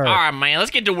base than her. All right, man,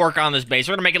 let's get to work on this base.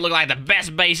 We're gonna make it look like the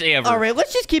best base ever. All right,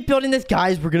 let's just keep building this,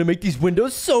 guys. We're gonna make these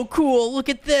windows so cool. Look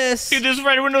at this. Dude, these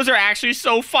red windows are actually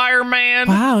so fire, man.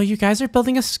 Wow, you guys are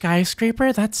building a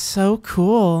skyscraper? That's so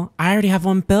cool. I already have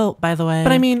one built, by the way.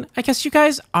 But I mean, I guess you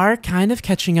guys are kind of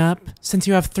catching up since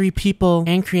you have 3 people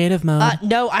and creative mode.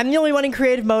 No, I'm the only one in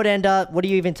creative mode, and what are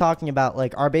you even talking about?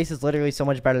 Like, our base is literally so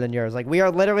much better than yours. Like, we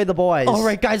are literally the boys. All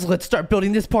right, guys, let's start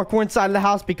building this parkour inside of the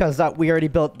house because we already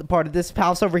built the part of this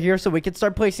house over here, so we can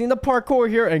start placing the parkour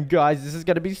here. And guys, this is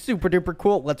gonna be super duper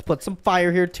cool. Let's put some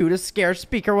fire here too to scare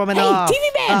Speaker Woman off. Hey,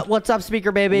 TV Man! What's up,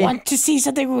 Speaker Baby? Want to see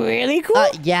something really cool?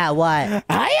 Yeah, what?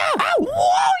 Whoa,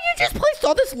 you just placed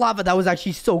all this lava. That was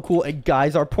actually so cool. And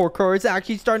guys, our parkour is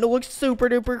actually starting to look super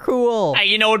duper cool. Hey,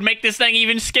 you know what would make this thing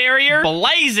even scarier?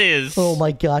 Blazes. Oh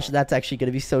my gosh, that's actually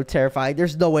gonna be so terrifying.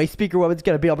 There's no way Speaker Woman's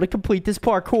gonna be able to complete this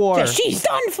parkour. Yeah, she's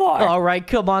done for. All right,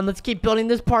 come on, let's keep building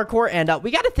this parkour, and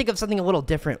we gotta think of something a little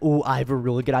different. Ooh, I have a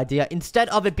really good idea. Instead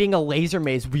of it being a laser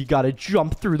maze, we gotta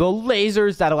jump through the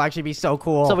lasers. That'll actually be so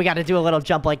cool. So we gotta do a little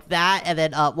jump like that, and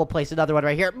then we'll place another one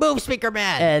right here. Move, Speaker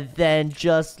Man! And then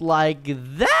just like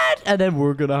that, and then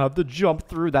we're gonna have to jump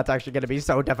through. That's actually gonna be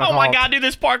so difficult. Oh my god, dude,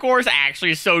 this parkour is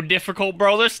actually so difficult,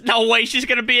 bro. There's no way she's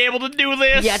gonna be able to do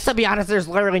this. Yeah, to be honest, there's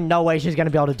literally no way she's gonna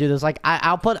be able to do this. Like,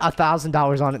 I'll put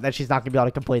 $1,000 on it that she's not gonna be able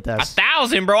to complete this.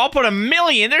 1,000, bro? I'll put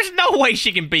 1,000,000. There's no way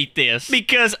she can beat this.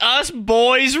 Because us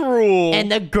boys rule.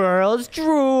 And the girls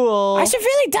drool. I should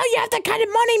really tell you have that kind of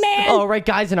money, man. All right,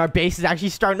 guys, and our base is actually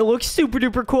starting to look super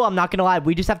duper cool. I'm not gonna lie.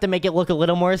 We just have to make it look a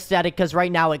little more aesthetic because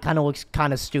right now it kind of looks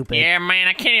kind of stupid. Yeah, man,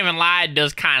 I can't even lie. It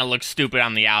does kind of look stupid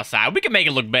on the outside. We can make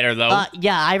it look better, though.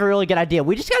 Yeah, I have a really good idea.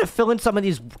 We just gotta fill in some of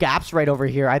these gaps right over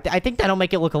here. I think that'll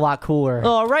make it look a lot cooler.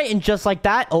 All right, and just like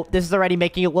that, oh, this is already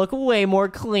making it look way more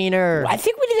cleaner. I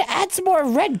think we need to add some more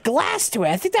red glass to it.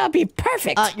 I think that would be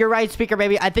perfect. You're right, Speaker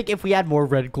Baby. I think if we add more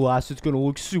red glass, it's gonna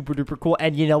look super duper cool.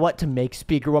 And you know what? To make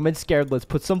Speaker Woman scared, let's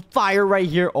put some fire right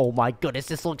here. Oh my goodness,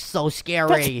 this looks so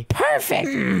scary. That's perfect.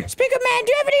 Speaker Man,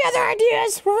 do you have any other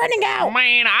ideas? We're running out.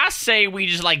 Man, I say we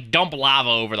just like dump lava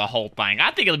over the whole thing.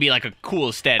 I think it'll be like a cool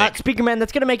aesthetic. Speaker Man,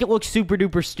 that's gonna make it look super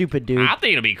duper stupid, dude. I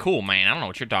think it'll be cool, man. I don't know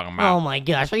what you're talking about. Oh my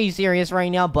gosh, are you serious right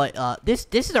now? But this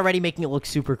is already making it look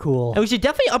super cool. And we should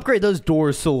definitely upgrade those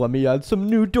doors. So let me add some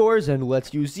new doors and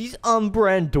let's use these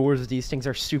brand doors. These things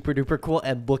are super duper cool.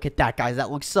 And look at that, guys.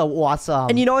 That looks so awesome.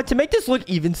 And you know what? To make this look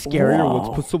even scarier,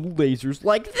 let's put some lasers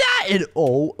like that. And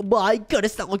oh my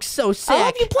goodness, that looks so sick. I'll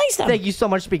help you place them. Thank you so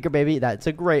much, Speaker Baby. That's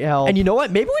a great help. And you know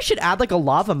what? Maybe we should add like a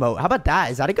lava moat. How about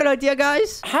that? Is that a good idea,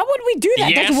 guys? How would we do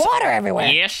that? Yes. There's water everywhere.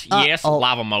 Yes,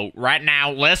 lava moat. Right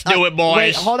now, let's do it, boys.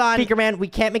 Wait, hold on. Speaker Man, we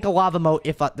can't make a lava moat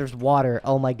if there's water.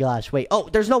 Oh my gosh. Wait. Oh,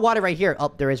 there's no water right here.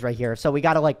 Oh, there is right here. So we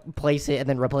gotta like place it and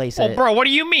then replace it. Oh, bro, what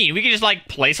do you mean? We can just like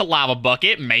place a lava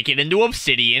bucket, make it into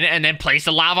obsidian, and then place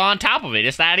the lava on top of it.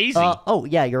 It's that easy. Oh,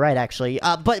 yeah, you're right, actually.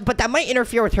 But that might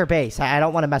interfere with her base. I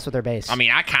don't want to mess with her base. I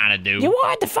mean, I kind of do. You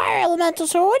are the fire elemental,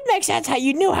 so it would make sense how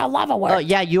you knew how lava worked. Oh,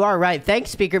 yeah, you are right.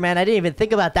 Thanks, Speaker Man. I didn't even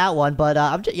think about that one, but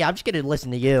I'm just gonna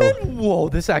listen to you. And, whoa,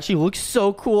 this actually looks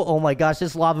so cool. Oh my gosh,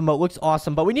 this lava moat looks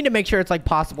awesome, but we need to make sure it's like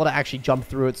possible to actually jump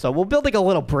through it. So we'll build like a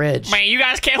little bridge. Man, you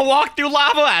guys can't walk through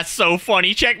lava? That's so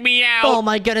funny. Check me out. Oh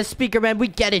my goodness, Speaker Man, we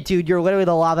get it, dude. You're literally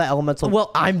the lava elemental.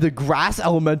 Well, I'm the grass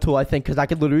elemental, I think, because I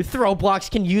can literally throw blocks.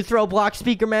 Can you throw blocks,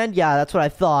 Speaker Man? Yeah, that's what I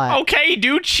thought. Okay,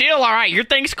 dude, chill. All right, your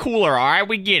thing's cooler. All right,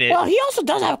 we get it. Well, he also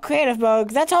does have creative mode.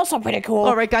 That's also pretty cool.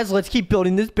 All right, guys, let's keep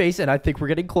building this base, and I think we're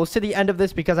getting close to the end of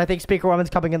this because I think Speaker Woman's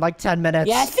coming in like 10 minutes.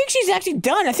 Yeah, I think she's actually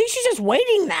done. I think she's just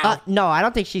waiting now. No, I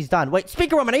don't think she's done. Wait,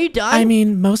 Speaker Woman, are you done? I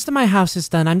mean, most of my house is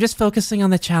done. I'm just focusing on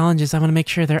the challenges. I want to make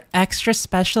sure they're extra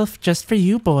special just for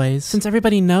you boys, since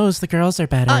everybody knows the girls are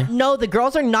better. No, the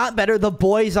girls are not better. The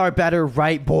boys are better,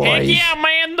 right, boys? Heck yeah,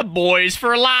 man, the boys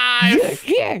for life.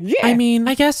 Yeah. I mean,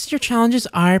 I guess your challenges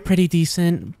are pretty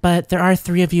decent, but there are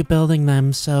 3 of you building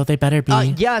them, so they better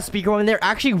be. Yeah, Speaker Woman, they're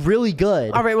actually really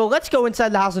good. All right, well, let's go inside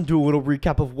the house and do a little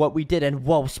recap of what we did. And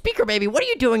whoa, Speaker Baby, what are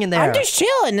you doing in there? I'm just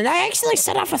chilling, and I actually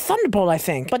set off a thunderbolt, I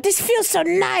think. But this feels so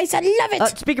nice. I love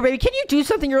it. Speaker Baby, can you do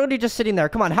something? You're already just sitting there.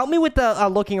 Come on, help me with the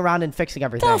looking around and fixing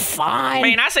everything. Oh, fine.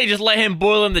 Man, I say just let him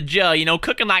boil in the jug, you know,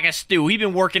 cooking like a stew. He's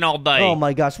been working all day. Oh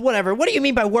my gosh, whatever. What do you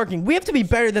mean by working? We have to be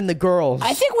better than the girls.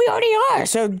 I think we already are,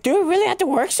 so do we really have to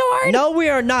work so hard? No, we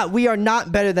are not. We are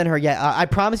not better than her yet. I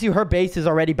promise you, her base is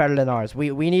already better than ours.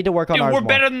 We need to work on Dude, ours we're more.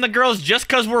 better than the girls just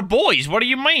because we're boys. What do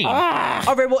you mean?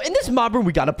 All right, well, in this mob room,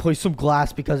 we got to place some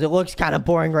glass because it looks kind of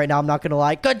boring right now. I'm not going to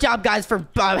lie. Good job, guys, for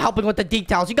helping with the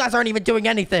details. You guys aren't even doing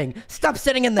anything. Stop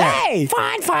sitting in there. Hey,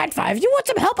 fine. If you want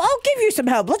some help, I'll give you some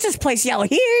help. Let's just place yellow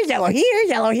here, yellow here,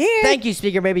 yellow here. Thank you,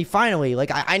 Speaker Baby. Finally.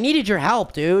 Like, I needed your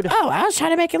help, dude. Oh, I was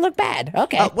trying to make it look bad.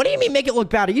 Okay. What do you mean make it look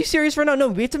bad? Are you serious right now? No,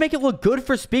 we have to make it look good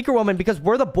for Speaker Woman because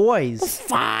we're the boys.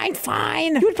 Fine.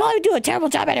 You would probably do a terrible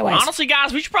job anyways. Honestly,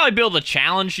 guys, we should probably build a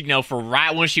challenge, you know, for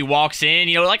right when she walks in,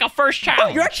 you know, like a first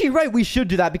challenge. Oh, you're actually right. We should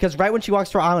do that because right when she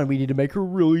walks to our island, we need to make her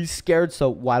really scared. So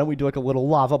why don't we do like a little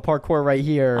lava parkour right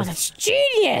here? Oh, that's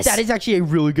genius. That is actually a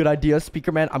really good idea,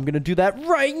 Speaker Man. I'm going to do that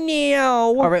right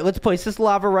now. All right, let's place this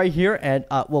lava right here, and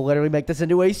we'll literally make this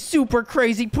into a super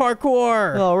crazy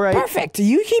parkour. All right. Perfect.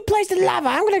 You keep placing lava.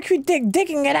 I'm going to keep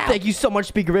digging it out. Thank you so much,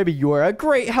 Speaker Baby. You are a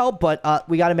great help, but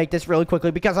we got to make this really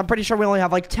quickly because I'm pretty sure we only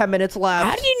have like 10 minutes left.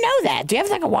 How do you know that? Do you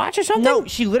have like a watch or something? No,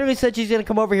 she literally said she's going to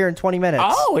come over here in 20 minutes.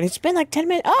 Oh, and it's been like 10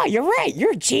 minutes. Oh, you're right.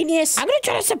 You're a genius. I'm going to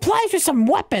try to supply us with some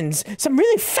weapons, some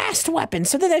really fast weapons,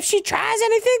 so that if she tries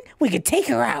anything, we could take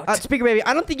her out. Speaker Baby,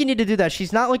 I don't think you need to do that.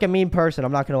 She's not like a mean person.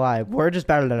 I'm not going to lie. We're just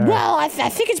better than her. Well, I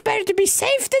think it's better to be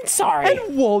safe than sorry.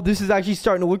 And whoa, this is actually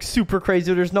starting to look super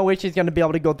crazy. There's no way she's going to be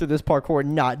able to go through this parkour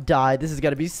and not die. This is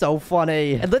going to be so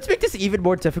funny. And let's make this even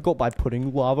more difficult by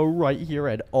putting lava right here.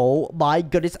 And oh my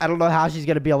goodness, I don't know how she's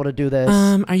going to be able to do this.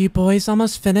 Are you boys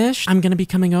almost finished? I'm going to be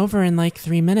coming over in like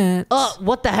 3 minutes.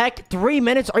 What the heck? 3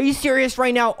 minutes? Are you serious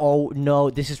right now? Oh no,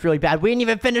 this is really bad. We ain't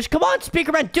even finished. Come on,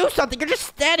 Speaker Man, do something. You're just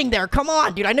standing there. Come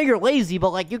on, dude. I know you're lazy,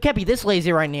 but like you can't be this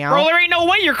lazy right now. Bro, there ain't no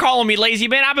way you're calling me lazy,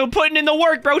 man. I've been putting in the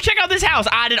work, bro. Check out this house.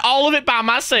 I did all of it by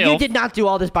myself. You did not do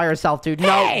all this by yourself, dude.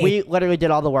 Hey! No, we literally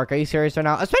did all the work. Are you serious right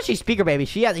now? Especially Speaker Baby.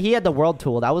 He had the world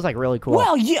tool. That was like really cool.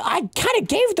 Well, I kind of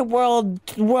gave the world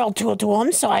tool to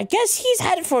him, so I guess he's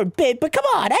had it for a bit. But come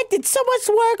on, I did so much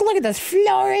work. Look at this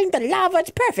flooring, the lava.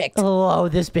 It's perfect. Oh,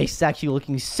 this base is actually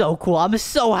looking so cool. I'm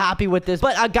so happy with this.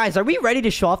 But guys, are we ready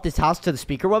to show off this house to the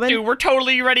Speaker Woman? Dude, we're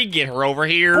totally ready to get her over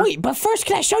here. Wait, but first,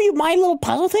 can I show you my little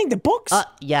puzzle thing, the books?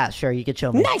 Yeah, sure. You can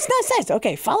show me. Nice.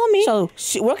 Okay, follow me. So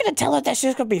we're going to tell her that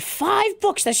there's going to be 5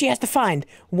 books that she has to find.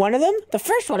 One of them, the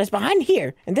first one, is behind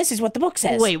here. And this is what the book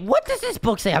says. Wait, what does this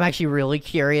book say? I'm actually really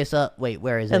curious. Wait,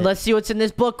 where is it? And let's see what's in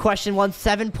this book. Question 1,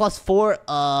 7 plus 4.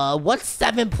 What's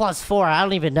 7 plus 4? I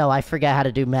don't even know. I forget how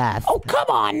to do math. Oh, come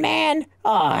on, man.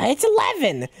 It's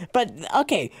 11. But,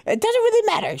 okay, it doesn't really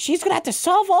matter. She's going to have to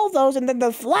solve all those, and then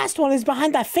the last one is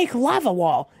behind that fake lava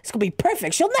wall. It's going to be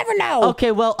perfect. She'll never know.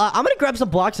 Okay, well, I'm going to grab some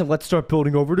blocks, and let's start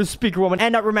building over to Speaker Woman.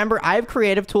 And remember, I have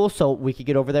creative tools, so we can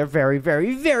get over there very,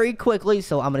 very, very quickly.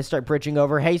 So I'm going to start bridging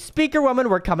over. Hey, Speaker Woman,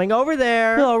 we're coming over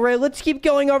there. All right, let's keep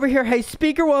going over here. Hey,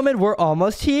 Speaker Woman, we're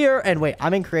almost here. And wait,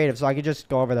 I'm in creative, so I can just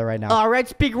go over there right now. All right,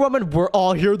 Speaker Woman, we're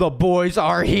all here. The boys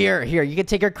are here. Here, you can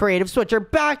take your creative switcher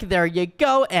back. There you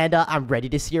go. And I'm ready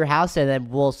to see your house, and then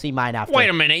we'll see mine after. Wait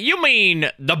a minute. You mean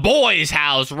the boys'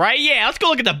 house, right? Yeah, let's go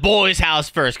look at the boys' house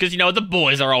first, because, you know, the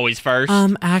boys are always first.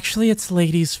 Actually, it's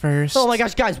ladies first. Oh my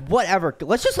gosh, guys, whatever.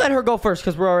 Let's just let her go first,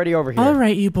 because we're already over here. All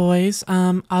right, you boys.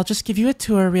 I'll just give you a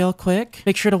tour real quick.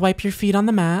 Make sure to wipe your feet on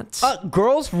the mat.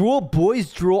 Girls rule,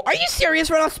 boys drool. Are you serious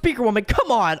right now, Speaker Woman?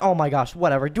 Come on. Oh my gosh,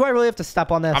 whatever. Do I really have to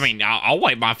step on this? I mean, I'll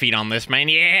wipe my feet on this, man.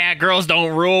 Yeah, girls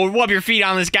don't rule. Wipe your feet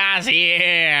on this, guys.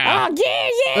 Yeah. Oh,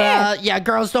 yeah. Yeah,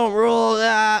 girls don't rule.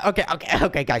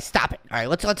 Okay, guys, stop it. All right,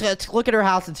 let's look at her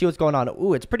house and see what's going on.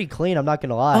 Ooh, it's pretty clean. I'm not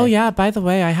gonna lie. Oh yeah, by the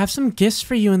way, I have some gifts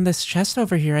for you in this chest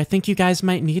over here. I think you guys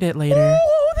might need it later.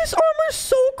 Oh, this armor's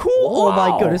so cool. Wow. Oh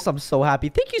my goodness, I'm so happy.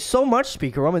 Thank you so much,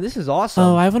 Speaker Woman. This is awesome.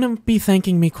 Oh, I wouldn't be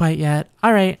thanking me quite yet.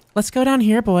 All right, let's go down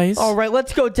here, boys. All right,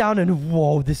 let's go down and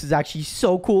whoa, this is actually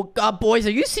so cool. God, boys,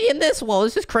 are you seeing this? Whoa,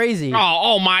 this is crazy.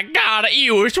 Oh my God,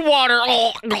 ew, it's water.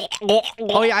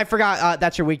 Oh yeah, I forgot.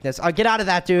 That's your weakness. Get out of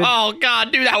that, dude. Oh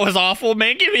God, dude, that was awful,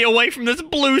 man. Get me away from this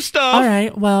blue stuff. All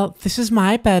right, well, this is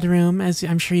my bedroom, as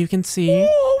I'm sure you can see.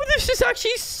 Whoa, this is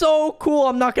actually so cool.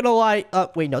 I'm not gonna lie.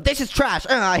 Wait, no, this is trash.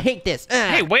 I hate this.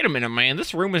 Hey, wait a minute, man.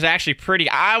 This room is actually pretty.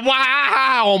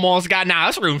 I almost got. Nah,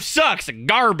 this room sucks.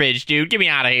 Garbage, dude. Get me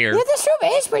out of here. Yeah, this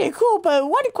room is pretty cool, but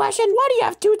one question, why do you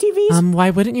have 2 TVs? Why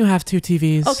wouldn't you have 2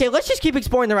 TVs? Okay, let's just keep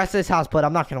exploring the rest of this house, but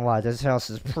I'm not gonna lie, this house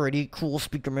is pretty cool,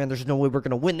 Speaker Man. There's no way we're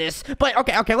gonna win this. But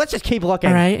okay, let's just keep looking.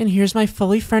 All right, and here's my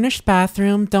fully furnished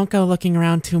bathroom. Don't go looking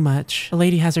around too much. A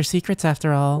lady has her secrets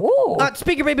after all. Ooh,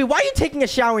 Speaker Baby, why are you taking a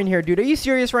shower in here, dude? Are you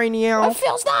serious right now? it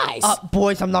feels nice.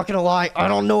 Boys, I'm not gonna lie. I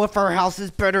don't know if our house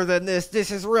is better than this.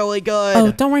 This is really good.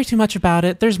 Oh, don't worry too much about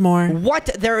it. There's more. What?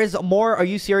 There is more? Are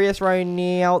you serious right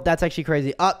now? That's actually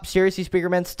crazy. Seriously, Speaker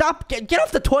Man, stop. Get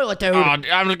off the toilet, dude. Oh, I'm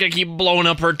just gonna keep blowing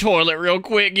up her toilet real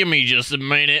quick. Give me just a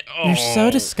minute. Oh. You're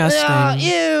so disgusting.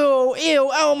 Ew.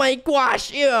 Oh my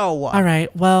gosh. Ew. All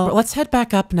right, well, let's head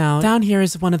back up now. Down here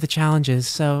is one of the challenges,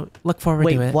 so look forward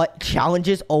Wait, to it. what?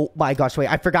 Challenges? Oh my gosh, wait.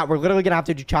 I forgot. We're literally gonna have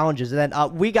to do challenges. And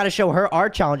then we gotta show her our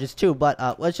challenges too.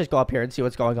 But let's just go up here and see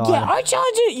what's going on. Yeah, our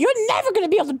challenges, you're never going to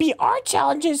be able to beat our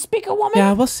challenges, Speaker Woman.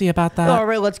 Yeah, we'll see about that. All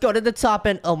right, let's go to the top.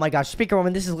 And oh my gosh, Speaker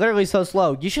Woman, this is literally so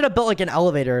slow. You should have built like an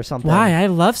elevator or something. Why? I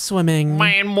love swimming.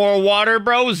 Man, more water,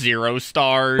 bro. 0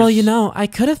 stars. Well, you know, I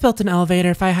could have built an elevator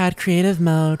if I had creative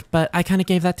mode, but I kind of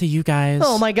gave that to you guys.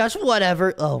 Oh my gosh,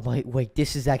 whatever. Oh wait,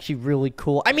 this is actually really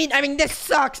cool. I mean, this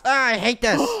sucks. I hate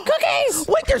this. Cookies!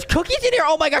 Wait, there's cookies in here.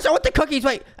 Oh my gosh, I want the cookies.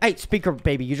 Wait, hey, Speaker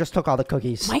Baby, you just took all the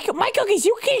cookies. My cookies,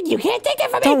 you can't take that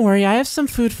from me. Don't worry, I have some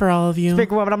food for all of you.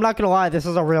 Speaker Woman, I'm not gonna lie, this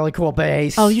is a really cool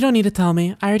base. Oh, you don't need to tell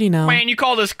me. I already know. Man, you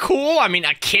call this cool? I mean,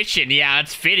 a kitchen, yeah,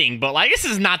 it's fitting, but like, this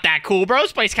is not that cool, bro.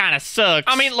 This place kind of sucks.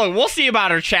 I mean, look, we'll see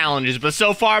about our challenges, but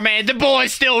so far, man, the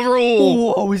boys still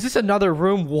rule. Whoa, is this another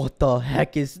room? What the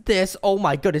heck is this? Oh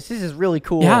my goodness, this is really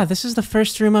cool. Yeah, this is the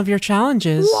first room of your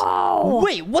challenges. Whoa.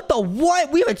 Wait, what the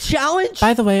what? We have a challenge?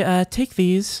 By the way, take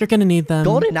these. You're gonna need them.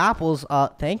 Golden apples.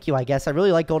 Thank you, I guess. I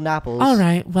really like golden apples. All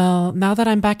right, well, now that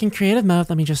I'm back in creative mode,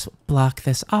 let me just block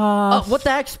this off. What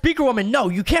the heck? Speaker Woman, no,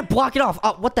 you can't block it off.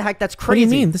 What the heck? That's crazy. What do you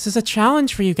mean? This is a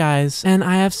challenge for you guys, and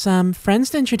I have some friends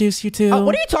to introduce you to.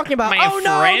 What are you talking about? Man, Oh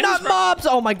no, friends? not mobs.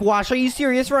 Oh my gosh, are you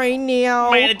serious right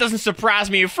now? Man, it doesn't surprise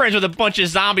me you're friends with a bunch of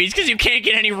zombies because you can't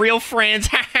get any real friends.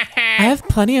 I have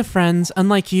plenty of friends,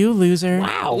 unlike you, loser.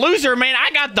 Wow. Loser, man,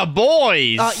 I got the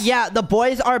boys. Yeah, the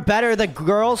boys are better. The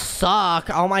girls suck.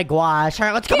 Oh my gosh. All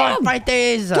right, let's come Get on, him. fight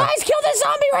these. Guys, kill the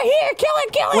zombie right here. Kill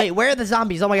it. Wait, where are the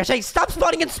zombies? Oh my gosh. Hey, stop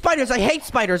spawning in spiders. I hate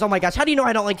spiders. Oh my gosh. How do you know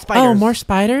I don't like spiders? Oh, more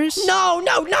spiders? No,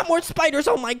 not more spiders.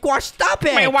 Oh my gosh. Stop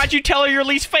it. Man, why'd you tell her your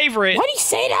least favorite? Why do you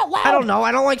say it out loud? I don't know.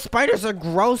 I don't like spiders. They're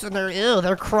gross and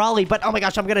they're crawly. But oh my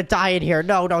gosh, I'm gonna die in here.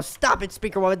 No, stop it,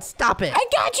 Speaker Woman. Stop it. I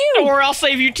got you. Or I'll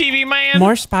save you, TV man.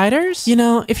 More spiders? You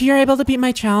know, if you're able to beat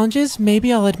my challenges,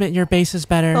 maybe I'll admit your base is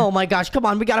better. Oh my gosh, come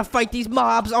on, we gotta fight these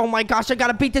mobs. Oh my gosh, I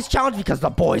gotta beat this challenge because the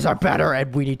boys are better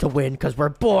and we need to win because we're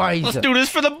boys. Let's do this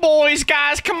for the boys,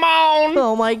 guys. Come on.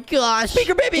 Oh my gosh.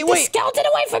 Speaker Baby, Get the wait. skeleton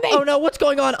away from me. Oh no, what's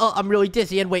going on? Oh, I'm really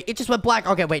dizzy and wait, it just went black.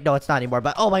 Okay, wait, no, it's not anymore.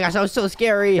 But oh my gosh, that was so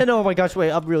scary. And oh my gosh,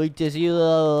 wait, I'm really dizzy.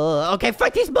 Okay,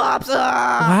 fight these mobs.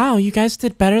 Wow, you guys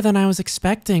did better than I was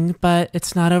expecting, but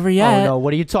it's not over yet. Oh no,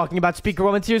 what are you talking about, Speaker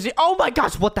Woman? Seriously? Oh my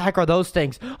gosh, what the heck are those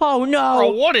things? Oh no.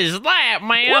 Bro, what is that,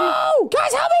 man? Whoa,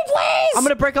 guys, help me, please. I'm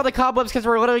gonna break all the cobwebs because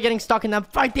we're literally getting stuck in them.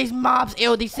 Fight these mobs.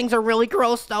 Ew, these things are really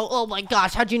gross though. Oh my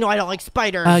gosh, how'd you know I don't like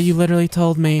spiders? You literally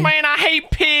told me. Man, I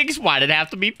hate pigs. Why did it have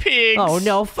to be pigs? Oh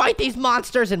no, fight these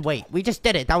monsters and wait, we just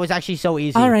did it. That was actually so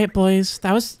easy. All right, boys.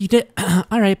 You did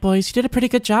a pretty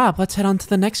good job. Let's head on to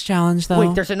the next challenge, though.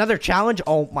 Wait, there's another challenge?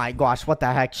 Oh my gosh, what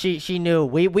the heck? She knew.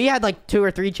 We had like 2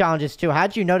 or 3 challenges too.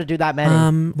 How'd you know to do that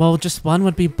many? Well, just one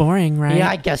would be boring, right? Yeah,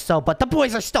 I guess so, but the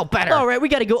boys are still better. All right, we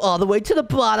gotta go all the way to the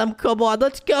bottom. Come on,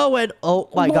 let's go. And oh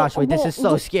my gosh, wait, this is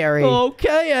so scary.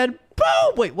 Okay, and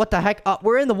boom! Wait, what the heck?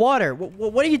 We're in the water.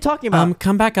 What are you talking about?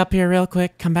 Come back up here real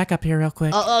quick. I'm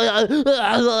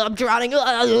drowning. Dude,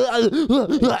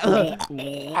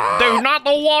 not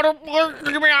the water.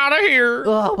 Get me out of here.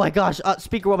 Oh my gosh,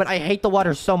 Speaker Woman, I hate the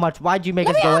water so much. Why'd you make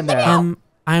us go in there?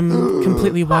 I'm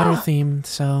completely water themed,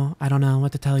 so I don't know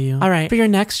what to tell you. All right, for your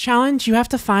next challenge, you have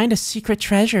to find a secret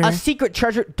treasure. A secret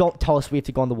treasure? Don't tell us we have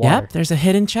to go in the water. Yep, there's a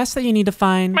hidden chest that you need to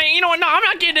find. Man, you know what? No, I'm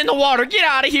not getting in the water. Get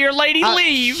out of here, lady.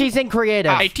 Leave. She's in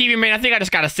creative. Hey, TV man, I think I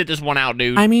just gotta sit this one out,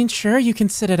 dude. I mean, sure, you can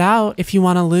sit it out if you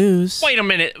want to lose. Wait a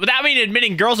minute. Would that mean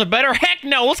admitting girls are better? Heck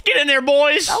no. Let's get in there,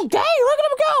 boys. Okay, look at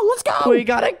him go. Let's go. We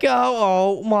gotta go.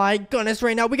 Oh my goodness,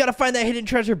 right now we gotta find that hidden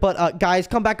treasure. But guys,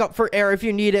 come back up for air if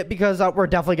you need it, because we're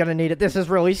definitely gonna need it. This is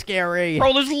really scary.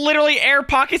 Bro, there's literally air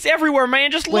pockets everywhere,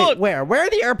 man. Just Wait, look. where are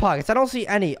the air pockets? I don't see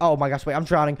any. Oh my gosh, wait, I'm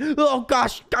drowning. Oh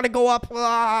gosh, gotta go up.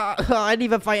 I didn't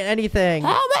even find anything.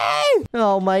 Help me.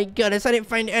 Oh my goodness, I didn't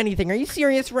find anything. Are you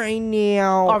serious right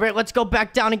now? All right, let's go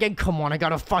back down again. Come on, I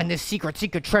gotta find this secret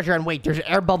treasure. And wait, there's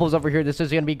air bubbles over here. This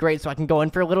is gonna be great, so I can go in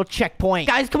for a little checkpoint.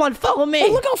 Guys, come on, follow me. Hey,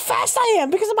 look how fast I am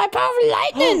because of my power of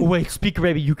lightning. Wait, Speaker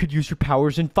Baby, you could use your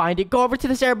powers and find it. Go over to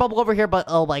this air bubble over here, but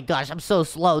oh my gosh, I'm so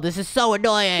slow. This is so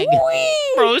annoying.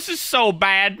 Whee! Bro, this is so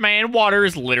bad, man. Water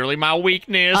is literally my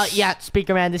weakness. Yeah,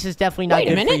 Speaker Man, this is definitely not Wait a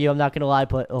good for minute. you. I'm not gonna lie,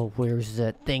 but oh, where's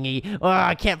that thingy? Oh,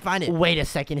 I can't find it. Wait a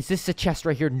second, is this the chest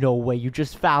right here? No way, you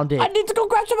just found it. I need to go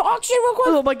grab some oxygen real quick.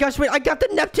 Oh my gosh, wait, I got the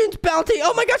Neptune's bounty.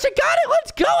 Oh my gosh, I got it.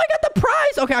 Let's go. I got the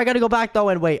prize. Okay, I gotta go back though,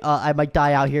 and wait, I might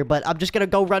die out here, but I'm just gonna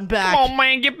go run back. Come on,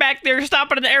 man. Get back there.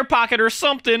 Stop it in the air pocket or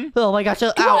something. Oh my gosh, on,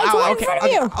 it's right in front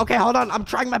of you. Okay, hold on. I'm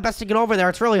trying my best to get over there.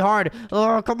 It's really hard.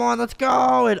 Oh, come on, let's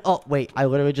go. And oh, wait, I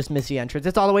literally just missed the entrance.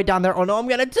 It's all the way down there. Oh no, I'm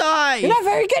gonna die. You're not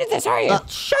very good at this, are you?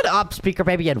 Shut up, Speaker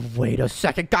Baby, and wait a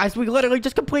second, guys. We literally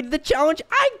just completed the challenge.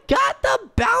 I got the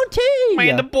bounty.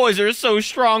 Man, the boys are so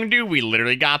strong, dude. We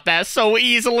literally got that so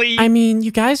easily. I mean,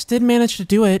 you guys did manage to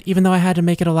do it, even though I had to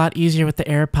make it a lot easier with the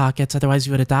air pockets, otherwise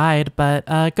you would have died, but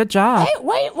good job. Hey,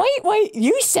 wait.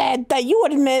 You said that you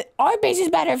would admit our base is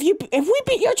better if we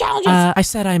beat your challenges. I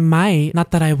said I might,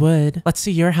 not that I would. Let's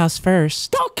see your house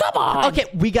first. Oh, come on. Okay,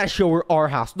 we gotta show her our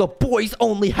house, the boys'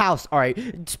 only house. All right,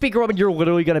 Speaker Woman, you're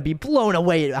literally gonna be blown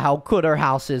away at how good our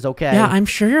house is. Okay. Yeah, I'm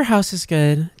sure your house is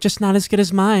good, just not as good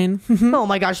as mine. Oh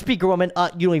my gosh, Speaker Woman,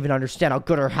 you don't even understand how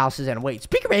good our house is. And wait,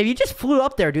 Speaker Baby, you just flew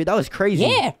up there, dude. That was crazy.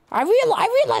 Yeah, I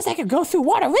realized I could go through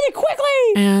water really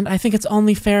quickly. And I think it's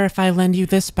only fair if I lend you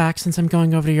this back since I'm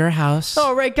going over to your house.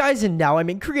 All right, guys, and now I'm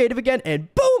in creative again,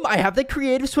 and boom, I have the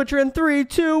creative switcher in 3,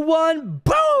 2, 1,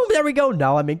 boom, there we go.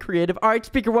 Now I'm in creative. All right,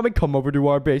 Speaker Woman, come over to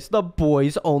our base, the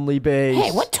boys only base.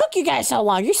 Hey, what took you guys so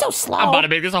long? You're so slow. I'm about to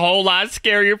make this a whole lot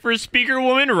scarier for Speaker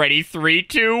Woman. Ready? 3,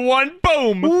 2, 1,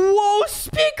 boom. Whoa,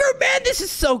 Speaker Man, this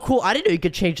is so cool. I didn't know you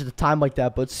could change the time like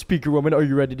that, but Speaker Woman, are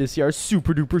you ready to see our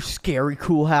super duper scary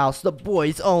cool house, the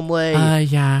boys only?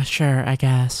 Yeah, sure, I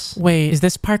guess. Wait, is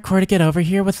this parkour to get over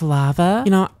here with lava?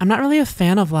 You know, I'm not really a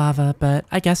fan of lava, but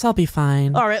I guess I'll be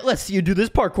fine. All right, let's see you do this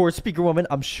parkour, Speaker Woman.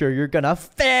 I'm sure you're gonna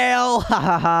fail. Ha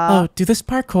ha ha. Oh, do this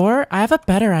parkour? I have a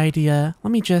better idea.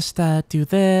 Let me just do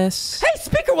this. Hey,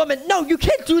 Speaker Woman, no, you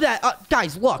can't do that.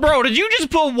 Guys, look. Bro, did you just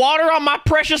put water on my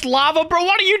precious lava? Bro,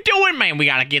 what are you doing, man? We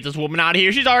gotta get this woman out of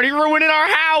here. She's already ruining our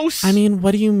house. I mean,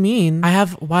 what do you mean? I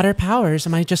have water powers.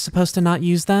 Am I just supposed to not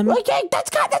use them? Okay,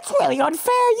 that's really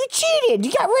unfair. You cheated.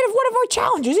 You got rid of one of our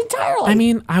challenges entirely. I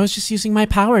mean, I was just using my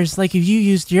powers, like if you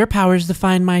used your powers to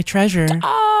find my treasure.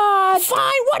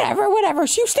 Fine, whatever.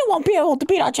 You still won't be able to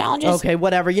beat our challenges. Okay,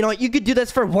 whatever. You know what? You could do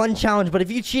this for one challenge, but if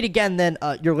you cheat again, then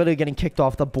you're literally getting kicked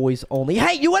off the boys only.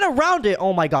 Hey, you went around it.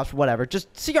 Oh my gosh, whatever.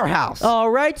 Just see our house. All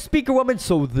right, Speaker Woman.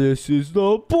 So this is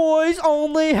the boys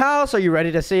only house. Are you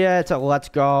ready to see it? So let's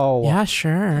go. Yeah,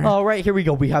 sure. All right, here we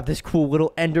go. We have this cool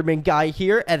little Enderman guy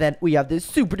here, and then we have this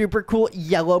super duper cool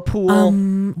yellow pool.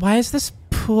 Why is this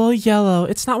pool yellow?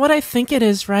 It's not what I think it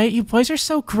is, right? You boys are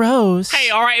so gross.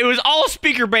 Hey, all right, it was all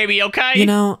Speaker Baby, okay? You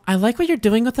know, I like what you're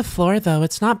doing with the floor, though.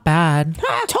 It's not bad.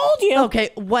 I told you. Okay,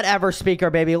 whatever, Speaker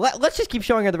Baby. Let's just keep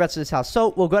showing her the rest of this house.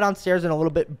 So we'll go downstairs in a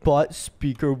little bit, but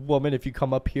Speaker Woman, if you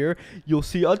come up here, you'll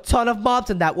see a ton of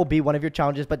mobs, and that will be one of your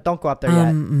challenges, but don't go up there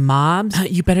yet. Mobs?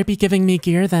 You better be giving me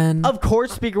gear then. Of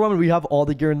course, Speaker Woman, we have all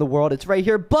the gear in the world. It's right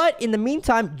here, but in the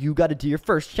meantime, you got to do your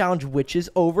first challenge, which is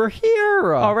over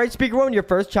here. All right, Speaker Woman, your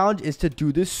first challenge is to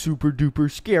do this super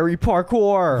duper scary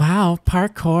parkour. Wow,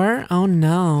 parkour? Oh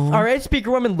no. All right,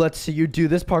 Speaker Woman, let's see you do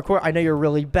this parkour. I know you're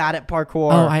really bad at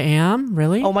parkour. Oh, I am?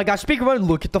 Really? Oh my gosh, Speaker Woman,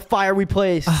 look at the fire we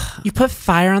placed. You put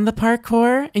fire on the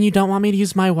parkour and you don't want me to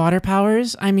use my water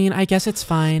powers? I mean, I guess it's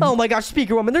fine. Oh my gosh,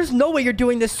 Speaker Woman, there's no way you're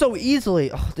doing this so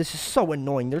easily. Oh, this is so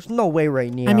annoying. There's no way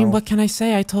right now. I mean, what can I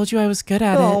say? I told you I was good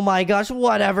at it. Oh my gosh,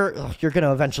 whatever. Ugh, you're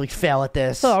gonna eventually fail at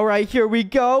this. All right, here we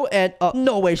go. And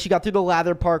no way she got through the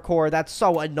lather parkour. That's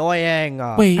so annoying.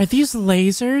 Wait, are these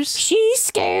lasers? She's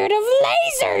scared of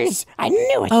lasers. I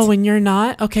knew it. Oh, and you're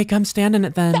not? Okay, come stand in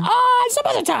it then. some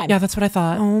other time. Yeah, that's what I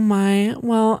thought. Oh my.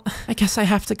 Well, I guess I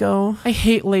have to go. I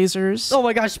hate lasers. Oh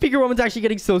my gosh, Speaker Woman's actually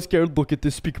getting so scared. Look at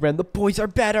this, Speaker Man. The boys are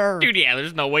better. Dude, yeah,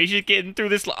 there's no way she's getting through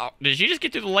this. Oh, did she just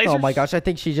get through the lasers? Oh my gosh, I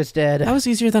think she just did. That was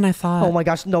easier than I thought. Oh my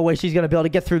gosh, no way she's gonna be able to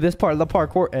get through this part of the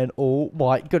parkour. And oh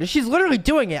my goodness, she's literally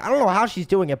doing it. I don't know how she's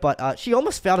doing it, but she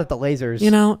almost failed at the lasers.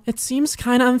 You know, it seems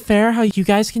kind of unfair how you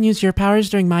guys can use your powers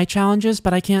during my challenges,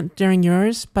 but I can't during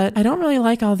yours. But I don't really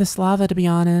like all this lava, to be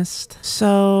honest.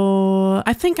 So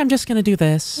I think I'm just gonna do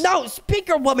this. No,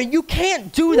 Speaker Woman, you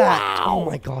can't do that. Wow. Oh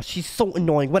my gosh, she's so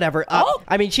annoying. Whatever.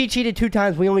 I mean, she cheated 2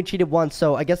 times. We only cheated once,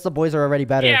 so I guess the boys are already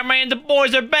better. Yeah, man, the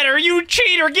boys are better. You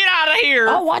cheater, get out of here.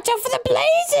 Oh, watch out for the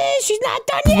blazes. She's not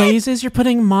done yet. Blazes, you're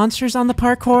putting monsters on the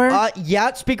parkour?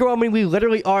 Yeah, Speaker Woman, we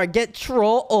literally are. Get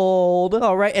trolled.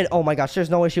 All right, and oh my gosh, there's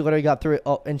no way she literally got through it.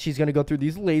 Oh, and she's gonna go through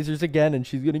these lasers again, and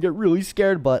she's gonna get really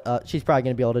scared, but she's probably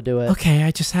gonna be able to do it. Okay,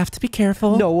 I just have to be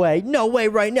careful. No way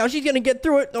right now. She's gonna get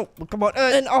through it. No, come on.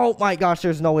 And oh my gosh,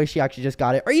 there's no way she actually just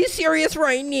got it. Are you serious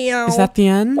right now? Is that the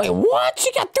end? Wait, what?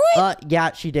 She got through it?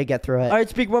 Yeah, she did get through it. All right,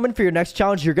 Speaker Woman, for your next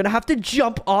challenge, you're gonna have to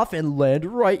jump off and land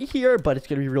right here, but it's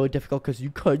gonna be really difficult because you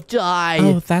could die.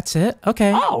 Oh, that's it?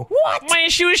 Okay. Oh, what? Man,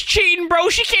 she was cheating, bro.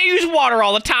 She can't use water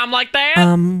all the time like that.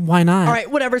 Why not? All right,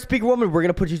 whatever, Speaker Woman. We're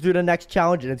gonna put you through the next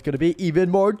challenge, and it's gonna be even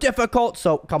more difficult.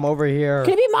 So come over here.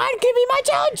 Can it be mine? Can it be my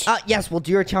challenge? Yes, we'll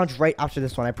do your challenge right after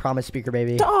this one. I promise, Speaker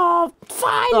Baby. Oh,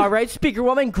 fine. All right, Speaker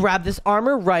Woman, grab this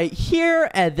armor right here,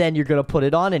 and then you're gonna put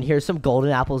it on, and here's some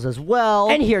golden apples as well.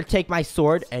 And here, take my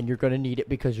sword, and you're gonna need it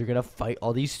because you're gonna fight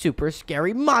all these super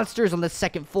scary monsters on the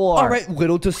 2nd floor. All right,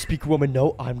 little does Speaker Woman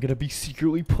know, I'm gonna be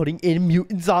secretly putting in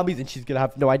mutant zombies, and she's gonna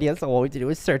have no idea. So all we have to do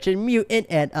is search in mutant,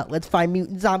 and let's find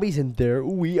mutant zombies, and there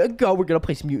we go. We're gonna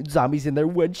place mutant zombies in there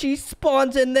when she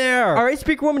spawns in there. All right,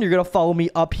 Speaker Woman, you're gonna follow me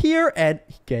up here and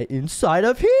get inside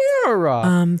of here.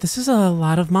 This is a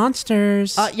lot of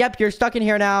monsters. Yep, you're stuck in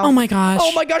here now. Oh my gosh.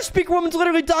 Oh my gosh, Speaker Woman's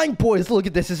literally dying. Boys, look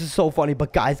at this. This is so funny.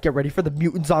 But guys, get ready for the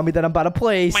mutant zombie that I'm about to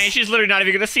place. Man, she's literally not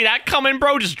even gonna see that coming,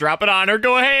 bro. Just drop it on her.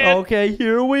 Go ahead. Okay,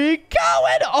 here we go.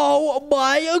 And oh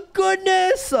my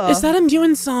goodness. Is that a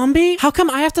mutant zombie? How come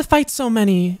I have to fight so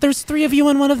many? There's 3 of you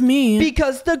and 1 of me.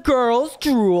 Because the girls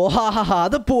drool. Ha ha ha.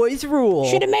 The boys rule.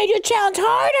 Should have made your challenge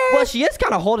harder. Well, she is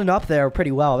kind of holding up there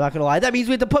pretty well. I'm not gonna lie. That means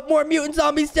we have to put more mutant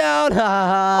zombies down. Ha ha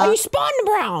ha. Oh, you spawned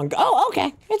brown. Oh,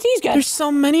 okay. He's good. There's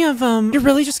so many of them. You're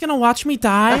really just gonna watch me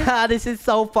die? This is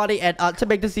so funny. And to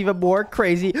make this even more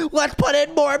crazy, let's put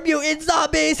in more mutant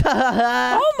zombies.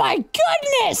 Oh my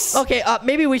goodness. Okay,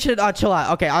 maybe we should chill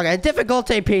out. Okay.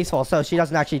 Difficulty peaceful, so she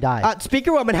doesn't actually die.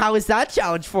 Speaker Woman, how is that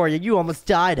challenge for you? You almost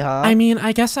died, huh? I mean,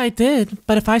 I guess I did,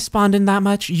 but if I spawned in that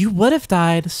much, you would have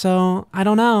died, so I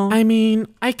don't know. I mean,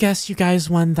 I guess you guys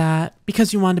won that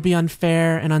because you wanted to be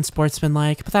unfair and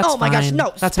unsportsmanlike, but that's fine. Oh my gosh,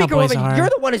 no. That's Speaker how boys Woman, are. you're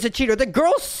the one who's a cheater. The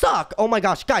girls suck. Oh my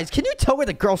gosh, guys, can you tell where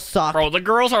the girls suck? Bro, the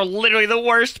girls are literally the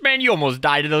worst, man. You almost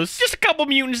died to those. Just a couple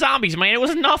mutant zombies, man. It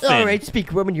was nothing. All right,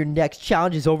 Speaker Woman, your next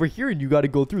challenge is over here, and you got to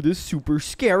go through this super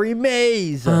scary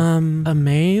maze. A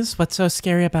maze? What's so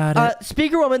scary about it?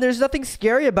 Speaker Woman, there's nothing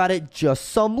scary about it. Just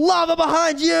some lava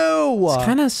behind you. It's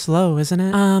kind of slow, isn't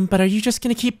it? But are you just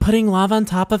gonna keep putting lava on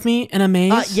top of me in a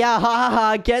maze? Yeah, ha ha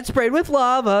ha. Get sprayed with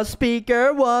lava,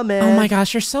 Speaker Woman. Oh my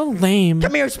gosh, you're so lame.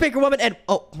 Come here, Speaker Woman, and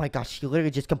oh my gosh, you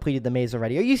literally just completed the maze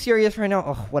already. Are you serious right now?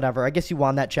 Oh, whatever. I guess you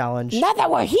won that challenge. Now that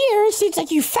we're here, it seems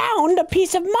like you found a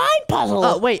piece of my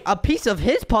puzzle. Wait, a piece of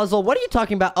his puzzle? What are you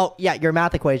talking about? Oh, yeah, your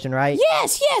math equation, right?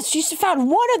 Yes. She found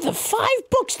one of the 5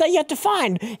 books that you have to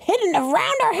find hidden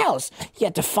around our house. You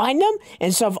have to find them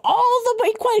and solve all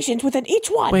the equations within each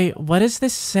one. Wait, what does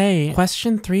this say?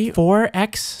 Question 3,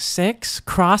 4x6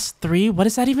 cross 3? What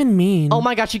does that even mean? Oh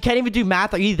my gosh, you can't even do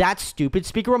math. Are you that stupid,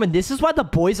 Speaker Woman? This is why the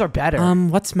boys are better.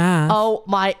 What's math? Oh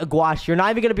my gosh, you're not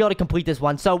even gonna be able to complete this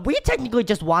one. So we technically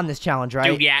just won this challenge, right?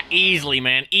 Dude, yeah, easily,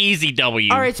 man. Easy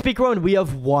W. All right, Speaker Woman, we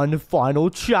have one final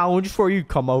challenge for you.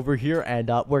 Come over here,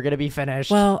 and we're gonna be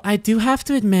finished. Well, I do have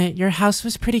to admit, your house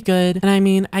was pretty good. And I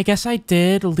mean, I guess I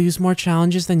did lose more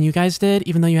challenges than you guys did,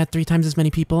 even though you had 3 times as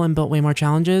many people and built way more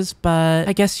challenges. But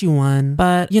I guess you won.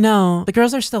 But, you know, the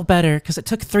girls are still better because it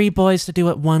took 3 boys to do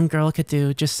what 1 girl could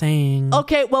do. Just saying.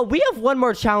 Okay, well, we have one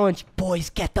more challenge. Boys,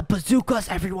 get the bazookas.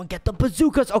 Everyone get the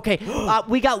bazookas. Okay,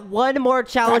 we got one more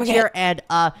challenge here, and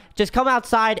just come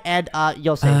outside and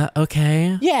you'll see.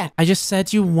 Okay. Yeah. I just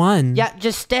said you won. Yeah,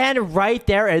 just stand right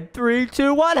there in 3,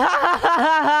 2, 1. Ha ha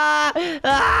ha ha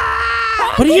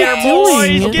ha! What are you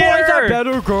doing? Boys, Boys are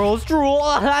better, girls drool.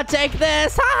 Take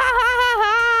this. Ha ha ha ha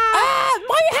ha!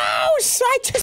 My house! I just